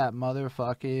invented that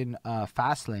motherfucking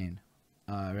fast lane.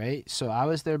 Right, so I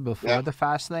was there before the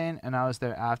fast lane and I was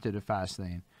there after the fast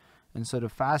lane, and so the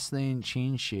fast lane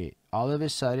changed shit. All of a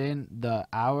sudden, the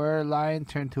hour line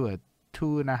turned to a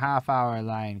 2.5 hour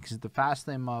line because the fast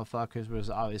lane motherfuckers was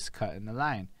always cutting the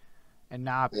line, and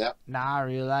now I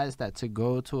realize that to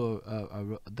go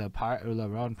to the part of the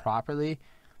run properly,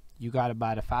 you gotta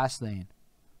buy the fast lane,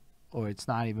 or it's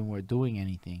not even worth doing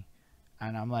anything.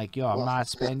 And I'm like, yo, I'm not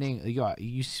spending. Yo,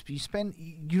 you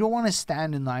don't want to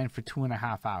stand in line for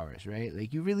 2.5 hours, right?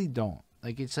 Like you really don't.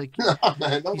 Like it's like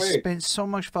you spend so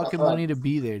much fucking money to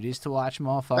be there just to watch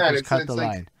motherfuckers cut the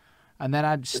line, and then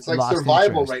I just it's like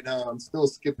survival right now. I'm still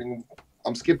skipping.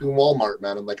 I'm skipping Walmart,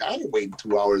 man. I'm like, I ain't waiting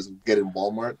 2 hours to get in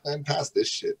Walmart. I'm past this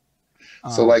shit.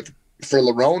 So like for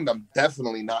Lerone, I'm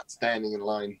definitely not standing in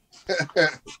line.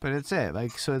 But it's it.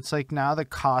 Like, so it's like now the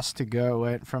cost to go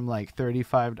went from like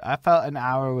 35. I felt an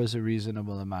hour was a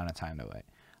reasonable amount of time to wait.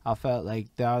 I felt like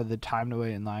the time to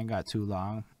wait in line got too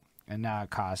long, and now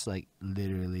it costs like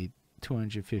literally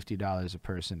 $250 a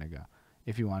person to go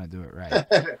if you want to do it right.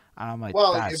 And I'm like,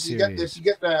 well, that's serious.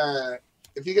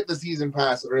 If you get the season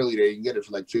pass early there, you can get it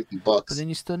for like $50. But then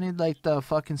you still need like the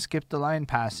fucking skip the line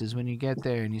passes when you get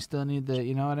there, and you still need the,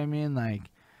 you know what I mean? Like,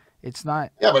 it's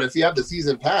not. Yeah, but if you have the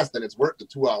season pass, then it's worth the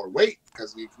 2 hour wait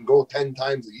because you can go 10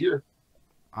 times a year.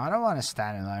 I don't want to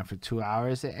stand in line for 2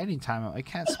 hours at any time. I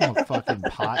can't smoke fucking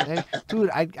pot. Dude,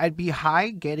 I'd be high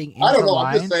getting into I don't know.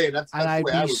 line, I'm just saying that's and I'd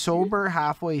be sober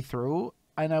halfway through,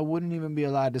 and I wouldn't even be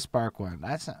allowed to spark one.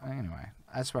 That's anyway.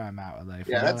 That's where I'm at with life.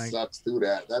 Yeah, You know, that like, sucks. Do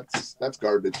that. That's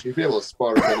garbage. You'd be able to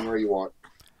spot it anywhere you want.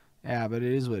 yeah, but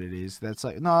it is what it is. That's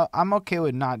like, no, I'm okay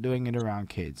with not doing it around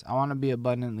kids. I want to be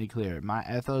abundantly clear. My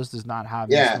ethos does not have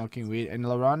me Yeah. smoking weed, and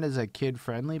La Ronde is a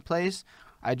kid-friendly place.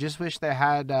 I just wish they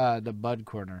had the bud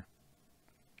corner.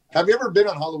 Have you ever been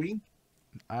on Halloween?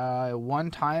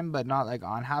 One time, but not like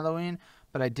on Halloween.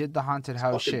 But I did the haunted It's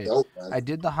house fucking shit. dope, man. I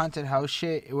did the haunted house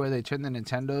shit where they turned the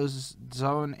Nintendo's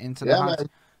zone into the Yeah, haunted. man.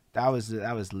 That was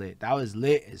lit. That was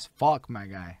lit as fuck, my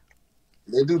guy.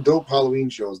 They do dope Halloween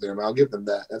shows there, man. I'll give them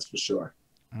that. That's for sure.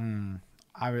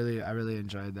 I really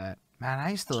enjoyed that. Man,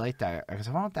 I used to like that because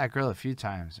I went with that girl a few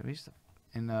times. We used to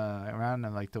around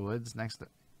in like the woods next to. It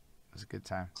was a good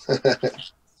time.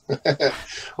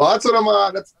 Well, that's what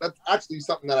I'm. That's actually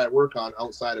something that I work on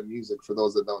outside of music. For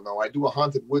those that don't know, I do a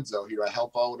haunted woods out here. I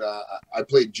help out. I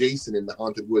play Jason in the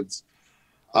haunted woods.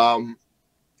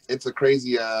 It's a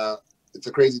crazy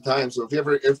time. So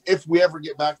if we ever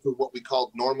get back to what we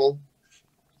call normal,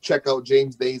 check out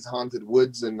James Day's Haunted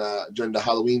Woods and during the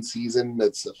Halloween season.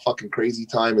 It's a fucking crazy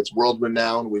time. It's world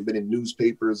renowned. We've been in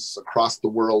newspapers across the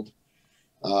world.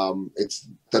 It's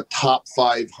the top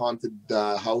 5 haunted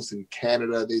house in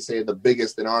Canada. They say the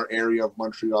biggest in our area of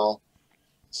Montreal.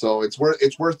 So it's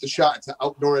worth the shot. It's an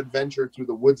outdoor adventure through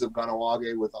the woods of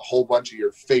Ganawage with a whole bunch of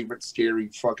your favorite scary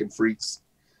fucking freaks.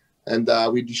 And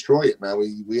we destroy it, man.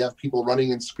 We have people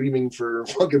running and screaming for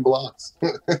fucking blocks.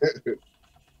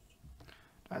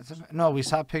 No, we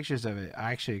saw pictures of it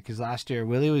actually because last year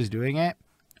Willie was doing it.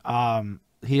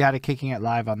 He had a Kicking It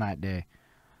live on that day,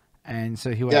 and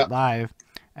so he went live,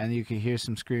 and you could hear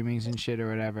some screamings and shit or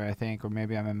whatever. I think, or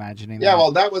maybe I'm imagining. Yeah,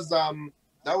 well, that was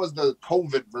the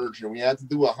COVID version. We had to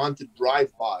do a haunted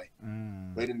drive-by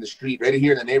right in the street, right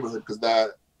here in the neighborhood, because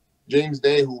the James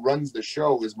Day, who runs the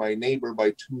show, is my neighbor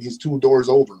by his 2 doors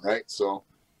over, right? So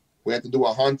we had to do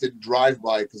a haunted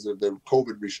drive-by because of the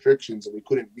COVID restrictions, and we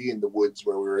couldn't be in the woods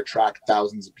where we were attract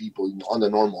thousands of people on the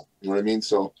normal. You know what I mean?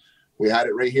 So we had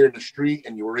it right here in the street,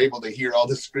 and you were able to hear all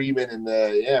the screaming. And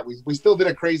we still did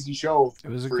a crazy show. It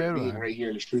was a good one. Right here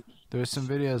in the street. There were some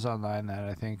videos online that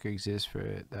I think exist for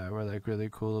it that were like really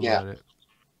cool about it.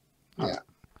 Yeah.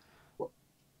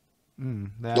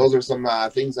 Those are some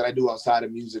things that I do outside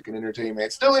of music and entertainment.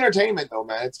 It's still entertainment though,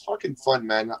 man. It's fucking fun,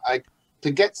 man. To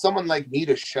get someone like me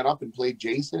to shut up and play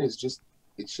Jason is just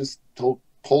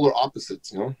polar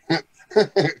opposites, you know.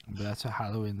 But that's what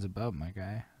Halloween's about, my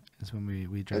guy. It's when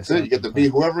we dress. That's it. You get to be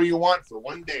whoever you want for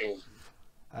one day.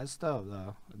 That's dope,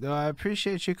 though. I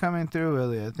appreciate you coming through,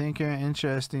 Willie. I think you're an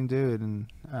interesting dude, and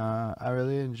I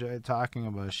really enjoyed talking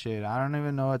about shit. I don't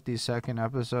even know what these second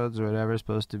episodes or whatever is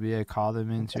supposed to be. I call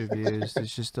them interviews.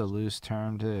 It's just a loose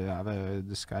term to have a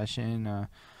discussion.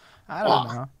 I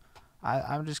don't know.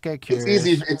 I'm just getting curious.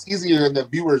 It's easier in the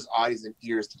viewer's eyes and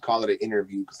ears to call it an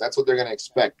interview because that's what they're gonna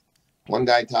expect. One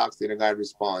guy talks, the other guy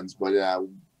responds. But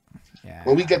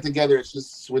when we get together, it's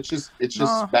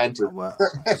just banter. Well,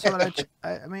 so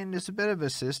I mean, there's a bit of a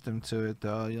system to it,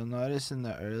 though. You'll notice in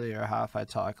the earlier half, I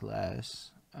talk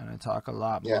less and I talk a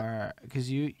lot more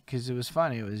because it was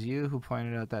funny. It was you who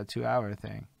pointed out that 2-hour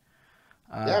thing.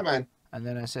 Yeah, man. And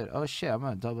then I said, oh, shit, I'm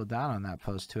going to double down on that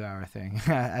post 2-hour thing.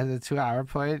 At the 2-hour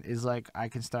point is like I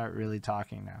can start really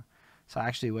talking now. So I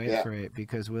actually wait for it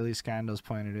because Willie Scandals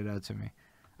pointed it out to me.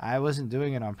 I wasn't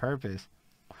doing it on purpose.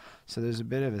 So there's a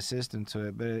bit of a system to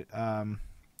it. But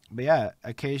yeah,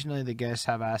 occasionally the guests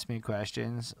have asked me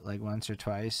questions like once or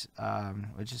twice,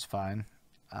 which is fun.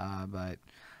 But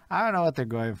I don't know what they're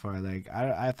going for. Like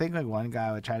I think like one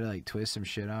guy would try to like twist some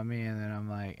shit on me, and then I'm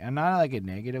like, and not like a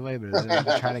negative way, but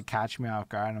like, try to catch me off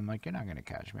guard. And I'm like, you're not gonna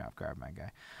catch me off guard, my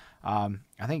guy.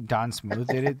 I think Don Smooth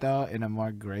did it though in a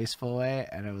more graceful way,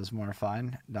 and it was more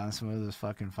fun. Don Smooth was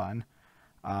fucking fun.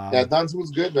 Don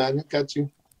Smooth's good, man. He'll catch you.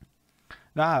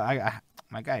 No,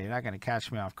 my guy, you're not gonna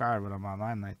catch me off guard when I'm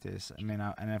online like this. I mean,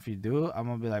 and if you do, I'm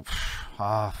gonna be like,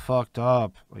 fucked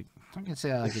up. Like, don't get say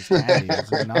that like it's candy. It's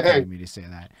like nothing to me to say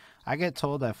that. I get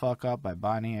told I fuck up by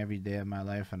Bonnie every day of my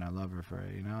life, and I love her for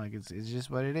it. You know, like it's just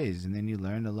what it is. And then you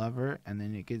learn to love her, and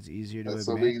then it gets easier to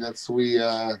admit. That's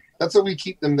what we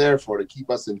keep them there for, to keep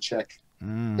us in check.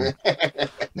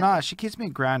 No, she keeps me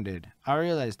grounded. I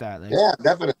realize that. Like, yeah,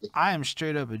 definitely. I am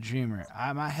straight up a dreamer.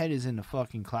 My head is in the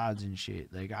fucking clouds and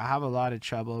shit. Like, I have a lot of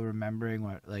trouble remembering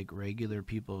what like regular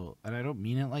people, and I don't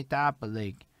mean it like that, but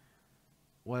like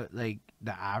what like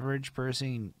the average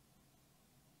person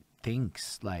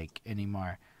thinks like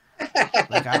anymore.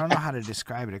 Like, I don't know how to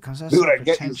describe it. It comes out Dude, so I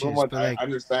get you so pretentious, much. but I like,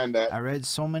 understand that. I read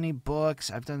so many books.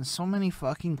 I've done so many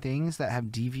fucking things that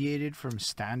have deviated from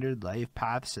standard life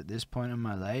paths at this point in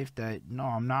my life that no,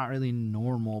 I'm not really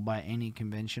normal by any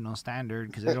conventional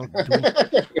standard because I don't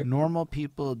do. Normal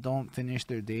people don't finish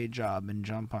their day job and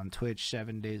jump on Twitch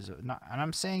 7 days. Not, and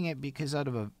I'm saying it because out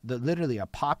of literally a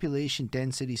population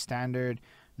density standard,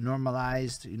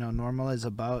 normalized. You know, normal is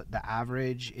about the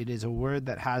average. It is a word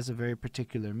that has a very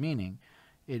particular meaning.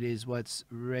 It is what's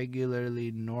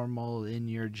regularly normal in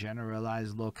your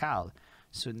generalized locale.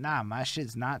 So nah, my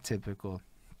shit's not typical.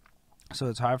 So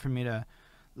it's hard for me to,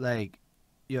 like,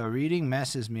 yo, reading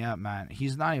messes me up, man.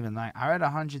 He's not even lying. I read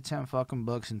 110 fucking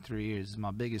books in 3 years. It's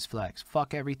my biggest flex.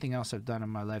 Fuck everything else I've done in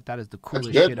my life. That is the That's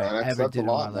coolest good, shit man. I That's ever a did in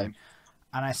my lot, life. man.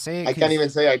 And I say it I can't because even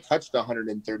say I touched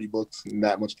 130 books in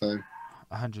that much time.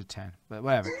 110, but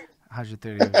whatever.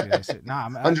 130. Nah,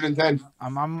 110.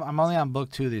 I'm only on book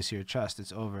 2 this year. Trust,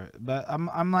 it's over. But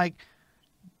I'm like,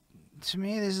 to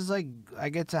me, this is like I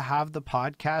get to have the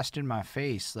podcast in my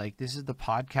face. Like, this is the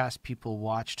podcast people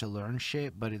watch to learn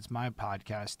shit, but it's my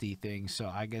podcasty thing, so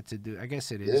I get to do. I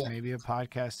guess it is maybe a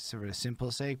podcast for a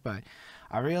simple sake, but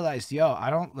I realized, yo, I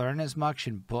don't learn as much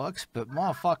in books, but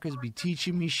motherfuckers be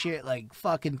teaching me shit like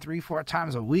fucking 3-4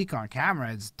 times a week on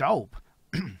camera. It's dope.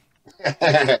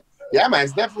 Yeah, man,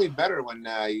 it's definitely better when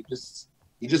you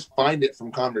just find it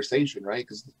from conversation, right?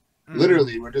 Because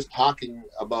literally we're just talking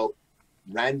about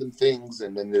random things,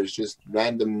 and then there's just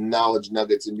random knowledge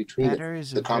nuggets in between Better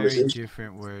is a very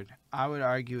different word. I would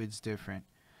argue it's different.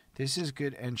 This is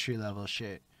good entry level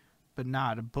shit. But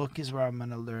nah, the book is where I'm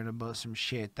gonna learn about some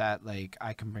shit that like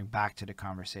I can bring back to the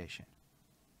conversation.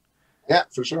 Yeah,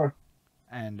 for sure.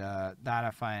 And that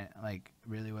I find like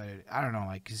really what it, I don't know,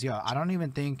 like, cause yo, I don't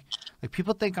even think like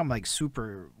people think I'm like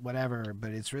super whatever,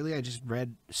 but it's really I just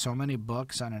read so many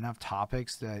books on enough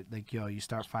topics that like yo, you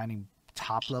start finding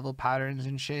top level patterns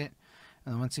and shit.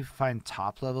 And once you find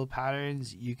top level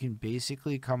patterns, you can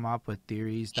basically come up with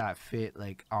theories that fit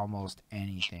like almost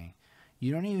anything.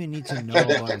 You don't even need to know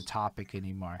about a topic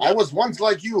anymore. I was once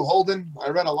like you, Holden. I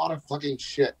read a lot of fucking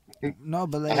shit. No,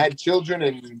 but like I had children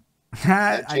and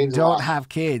I don't have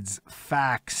kids.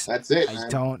 Facts. That's it, I man.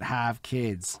 don't have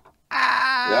kids.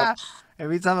 Ah! Yep.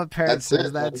 Every time a parent That's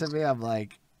says that to me, I'm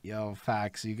like, yo,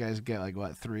 facts. You guys get like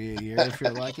what, 3 a year if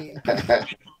you're lucky?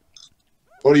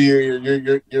 What are you?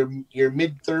 You're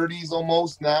mid-30s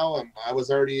almost now. I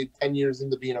was already 10 years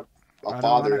into being a I don't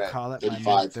father want to at call it 35.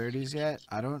 my mid-30s yet.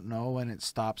 I don't know when it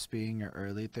stops being your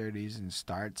early 30s and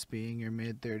starts being your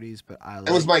mid-30s, but I like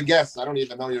That was my guess. I don't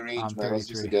even know your age, I'm man. It was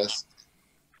just a 33. guess.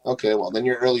 Okay, well, then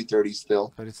you're early 30s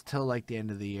still. But it's till like the end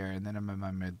of the year, and then I'm in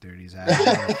my mid-30s. I'm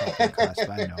on the fucking cusp.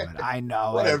 I know it. I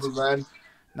know Whatever, it. man.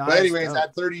 No, But anyways,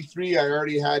 at 33, I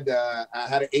already had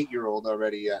an 8-year-old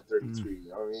already at 33. You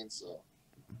know what I mean? So,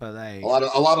 but like a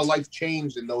lot of life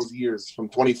changed in those years from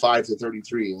 25 to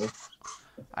 33. You know?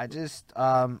 I just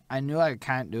I knew I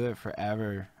can't do it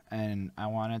forever, and I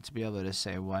wanted to be able to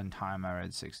say one time I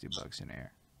read 60 books in a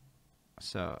year.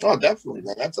 So oh, definitely,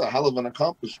 man. That's a hell of an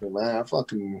accomplishment, man. I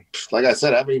fucking, like I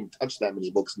said, I haven't even touched that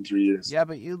many books in 3 years. yeah,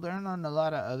 but you learn on a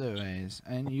lot of other ways,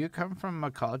 and you come from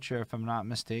a culture, if I'm not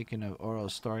mistaken, of oral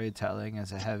storytelling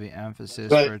as a heavy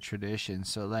emphasis Right. for a tradition.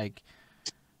 So like,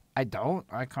 I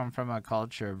come from a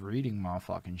culture of reading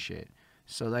motherfucking shit.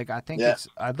 So like, I think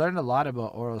I learned a lot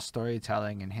about oral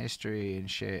storytelling and history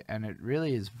and shit, and it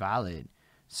really is valid.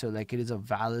 So like, it is a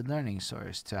valid learning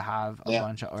source to have a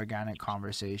bunch of organic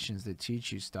conversations that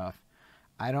teach you stuff.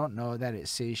 I don't know that it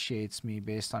satiates me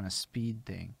based on a speed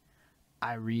thing.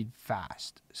 I read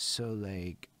fast, so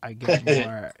like I get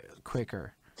more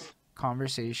quicker.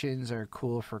 Conversations are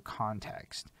cool for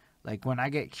context. Like when I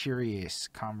get curious,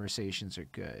 conversations are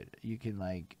good. You can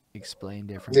like explain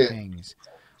different things.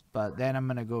 But then I'm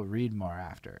gonna go read more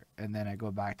after, and then I go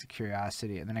back to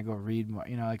curiosity, and then I go read more.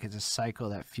 You know, like it's a cycle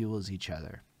that fuels each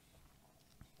other.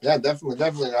 Yeah, definitely.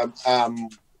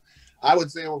 I would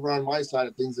say over on my side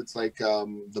of things, it's like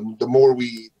the more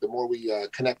we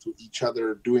connect with each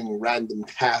other, doing random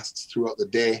tasks throughout the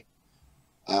day.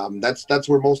 That's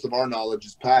where most of our knowledge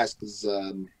is passed. Because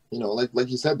you know, like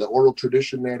you said, the oral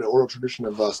tradition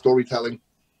of storytelling,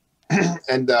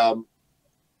 and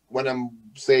when I'm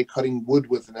say cutting wood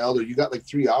with an elder, you got like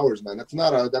 3 hours, man. That's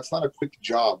not a quick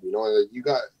job, you know.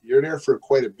 You're there for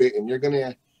quite a bit, and you're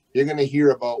gonna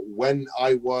hear about when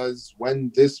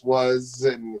this was,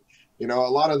 and you know, a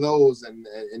lot of those, and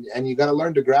you got to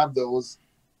learn to grab those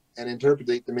and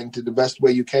interpret them into the best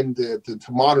way you can to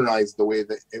modernize the way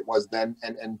that it was then,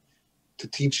 and to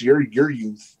teach your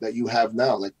youth that you have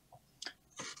now. Like,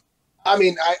 I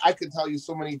mean, I could tell you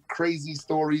so many crazy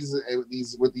stories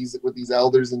with these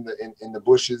elders in the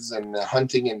bushes and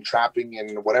hunting and trapping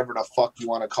and whatever the fuck you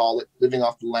want to call it, living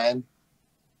off the land.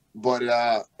 But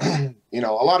you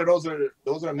know, a lot of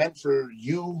those are meant for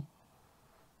you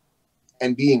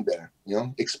and being there, you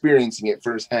know, experiencing it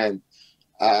firsthand.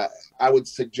 I would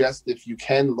suggest if you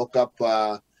can look up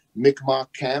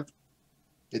Mi'kmaq Camp.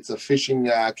 It's a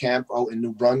fishing camp out in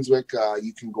New Brunswick.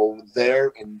 You can go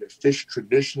there and fish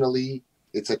traditionally.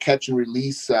 It's a catch and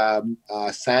release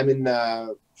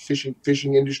salmon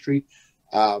fishing industry.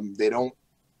 They don't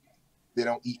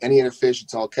eat any of the fish.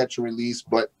 It's all catch and release.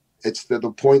 But it's to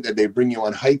the point that they bring you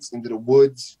on hikes into the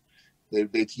woods.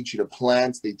 They teach you the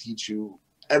plants. They teach you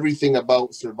everything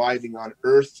about surviving on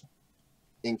Earth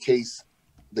in case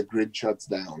the grid shuts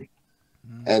down.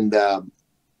 Mm. And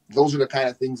those are the kind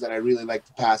of things that I really like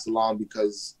to pass along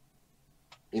because,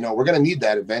 you know, we're going to need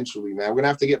that eventually, man. We're going to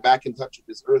have to get back in touch with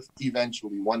this Earth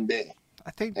eventually one day.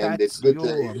 I think that's good.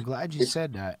 I'm glad you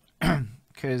said that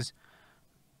because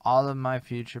all of my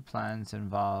future plans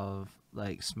involve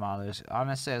like smaller.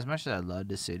 Honestly, as much as I love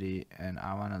the city and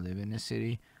I want to live in the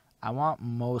city, I want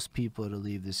most people to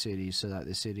leave the city so that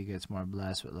the city gets more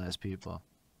blessed with less people.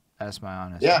 That's my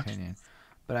honest opinion.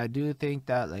 But I do think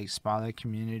that like smaller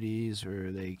communities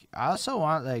or like I also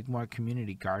want like more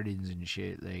community gardens and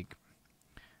shit. Like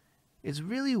it's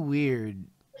really weird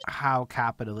how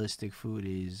capitalistic food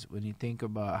is when you think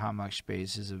about how much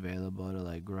space is available to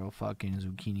like grow fucking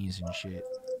zucchinis and shit.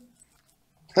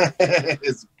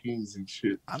 Zucchinis and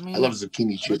shit. I mean, I love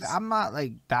zucchini chips. I'm not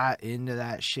like that into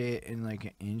that shit in like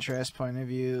an interest point of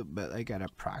view, but like at a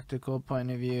practical point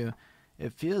of view,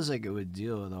 it feels like it would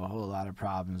deal with a whole lot of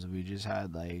problems if we just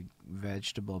had like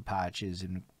vegetable patches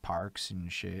in parks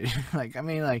and shit. Like, I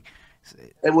mean, like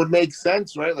it would make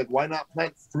sense, right? Like, why not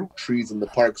plant fruit trees in the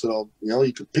park so you know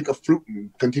you could pick a fruit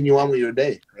and continue on with your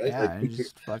day, right? Yeah, like, and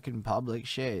just fucking public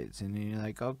shits, and you're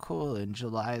like, oh, cool. In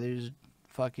July, there's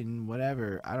fucking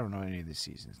whatever. I don't know any of the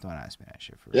seasons. Don't ask me that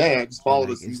shit for real. Yeah, just follow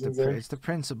the seasons. It's the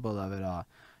principle of it all.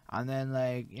 And then,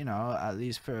 like, you know, at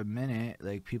least for a minute,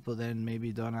 like, people then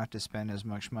maybe don't have to spend as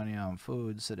much money on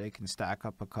food so they can stack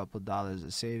up a couple dollars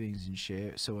of savings and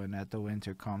shit. So when the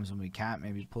winter comes and we can't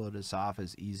maybe pull this off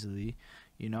as easily,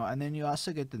 you know, and then you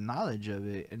also get the knowledge of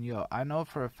it. And, yo, I know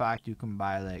for a fact you can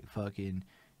buy, like, fucking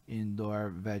indoor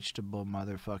vegetable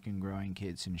motherfucking growing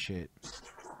kits and shit.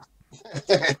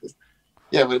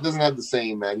 Yeah, but it doesn't have the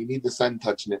same, man. You need the sun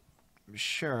touching it.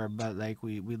 Sure, but like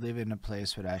we live in a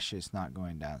place where that shit's not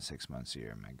going down 6 months a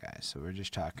year, my guy. So we're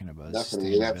just talking about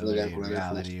sustainability and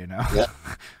reality, you know.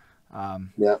 Yeah.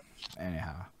 Yeah.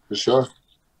 Anyhow, for sure.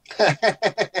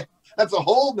 That's a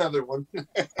whole nother one.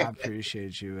 I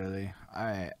appreciate you, Willie. All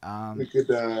right. We could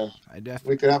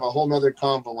have a whole nother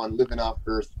convo on living off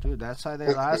Earth. Dude, that's why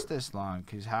they last this long.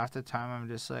 Cause half the time I'm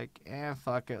just like,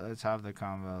 fuck it, let's have the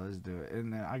convo, let's do it,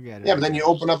 and then I get it. Yeah, but then you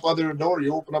open up other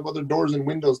doors and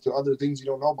windows to other things you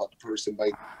don't know about the person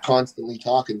by constantly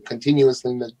talking,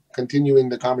 continuing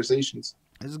the conversations.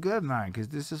 It's good, man, cause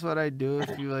this is what I do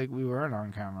if we weren't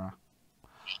on camera.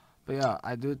 But yeah,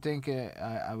 I do think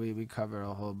we covered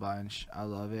a whole bunch. I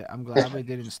love it. I'm glad we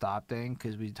didn't stop then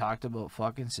because we talked about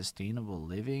fucking sustainable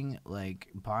living. Like,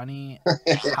 Bonnie,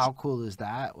 how cool is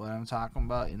that? What I'm talking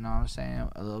about, you know what I'm saying?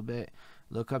 A little bit.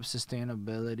 Look up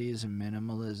sustainabilities and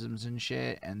minimalisms and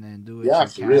shit, and then do what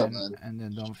you can. Real, man. And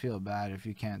then don't feel bad if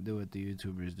you can't do what the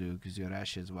YouTubers do because, yo, that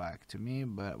shit's whack to me.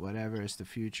 But whatever, it's the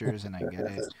futures, and I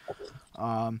get it.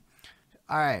 All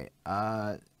right.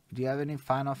 Do you have any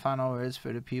final words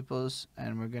for the peoples?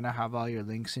 And we're going to have all your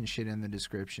links and shit in the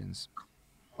descriptions.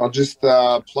 I'll just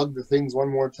plug the things one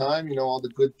more time. You know, all the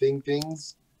good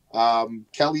things.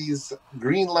 Kelly's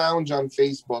Green Lounge on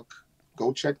Facebook.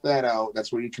 Go check that out.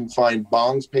 That's where you can find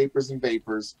Bongs, Papers, and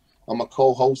Vapors. I'm a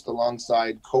co-host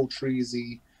alongside Co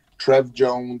Treasy, Trev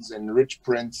Jones, and Rich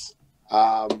Prince.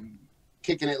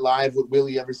 Kicking it live with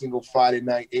Willie every single Friday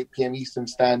night, 8 p.m. Eastern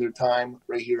Standard Time,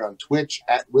 right here on Twitch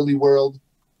at Willie World.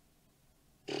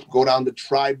 Go down to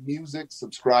Tribe Music,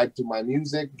 subscribe to my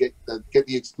music, get the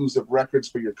exclusive records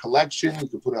for your collection. You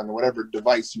can put it on whatever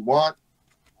device you want.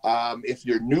 If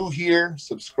you're new here,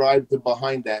 subscribe to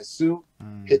Behind That Suit.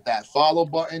 Hit that follow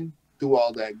button. Do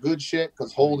all that good shit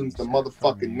because Holden's the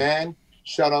motherfucking man.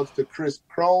 Shout outs to Chris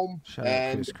Chrome.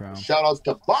 Shout outs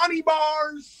to Bonnie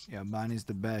Bars. Yeah, Bonnie's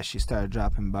the best. She started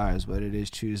dropping bars, but it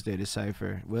is Tuesday to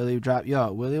Cypher. Willie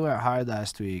went hard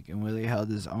last week, and Willie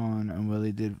held his own, and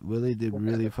Willie did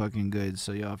really fucking good.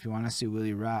 So, yo, if you want to see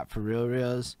Willie rap for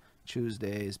reals,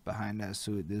 Tuesdays, Behind That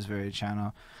Suit, this very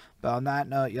channel. But on that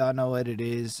note, y'all know what it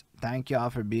is. Thank y'all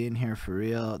for being here for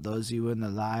real. Those of you in the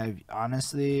live,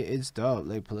 honestly, it's dope.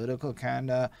 Like, Political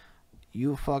Canada,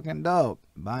 you fucking dope.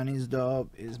 Bonnie's dope.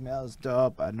 Ismail's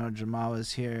dope. I know Jamal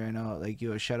was here. I know, like,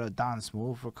 yo, shout out Don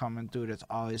Smooth for coming through. That's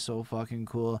always so fucking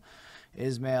cool.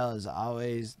 Ismail is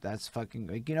always, that's fucking,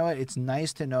 like, you know what? It's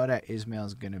nice to know that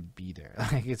Ismail's gonna be there.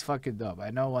 Like, it's fucking dope.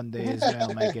 I know one day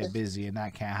Ismail might get busy and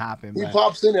that can't happen. He but,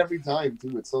 pops in every time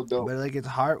too. It's so dope. But, like, it's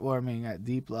heartwarming at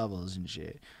deep levels and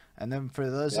shit. And then for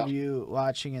those of you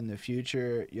watching in the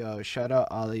future, yo, shout out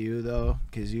all of you, though,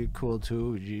 because you're cool,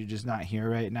 too. You're just not here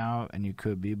right now, and you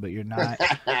could be, but you're not.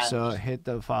 So hit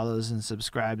the follows and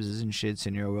subscribes and shits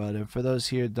in your world. And for those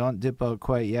here, don't dip out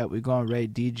quite yet. We're going to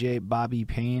rate DJ Bobby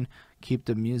Payne. Keep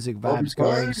the music vibes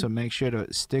going, so make sure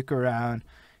to stick around.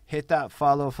 Hit that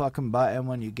follow fucking button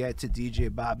when you get to DJ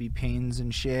Bobby Payne's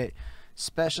and shit.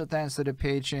 Special thanks to the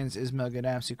patrons, Ismail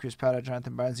Gadamsi, Chris Powder,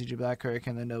 Jonathan Barnes, DJ Black,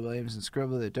 Hurricane, Linda Williams, and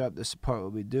Scribble. They're dope. They support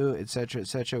what we do, etc.,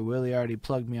 etc. Willie already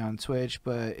plugged me on Twitch,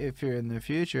 but if you're in the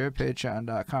future,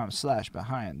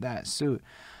 patreon.com/behindthatsuit.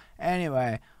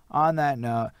 Anyway, on that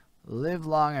note, live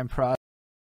long and prosper.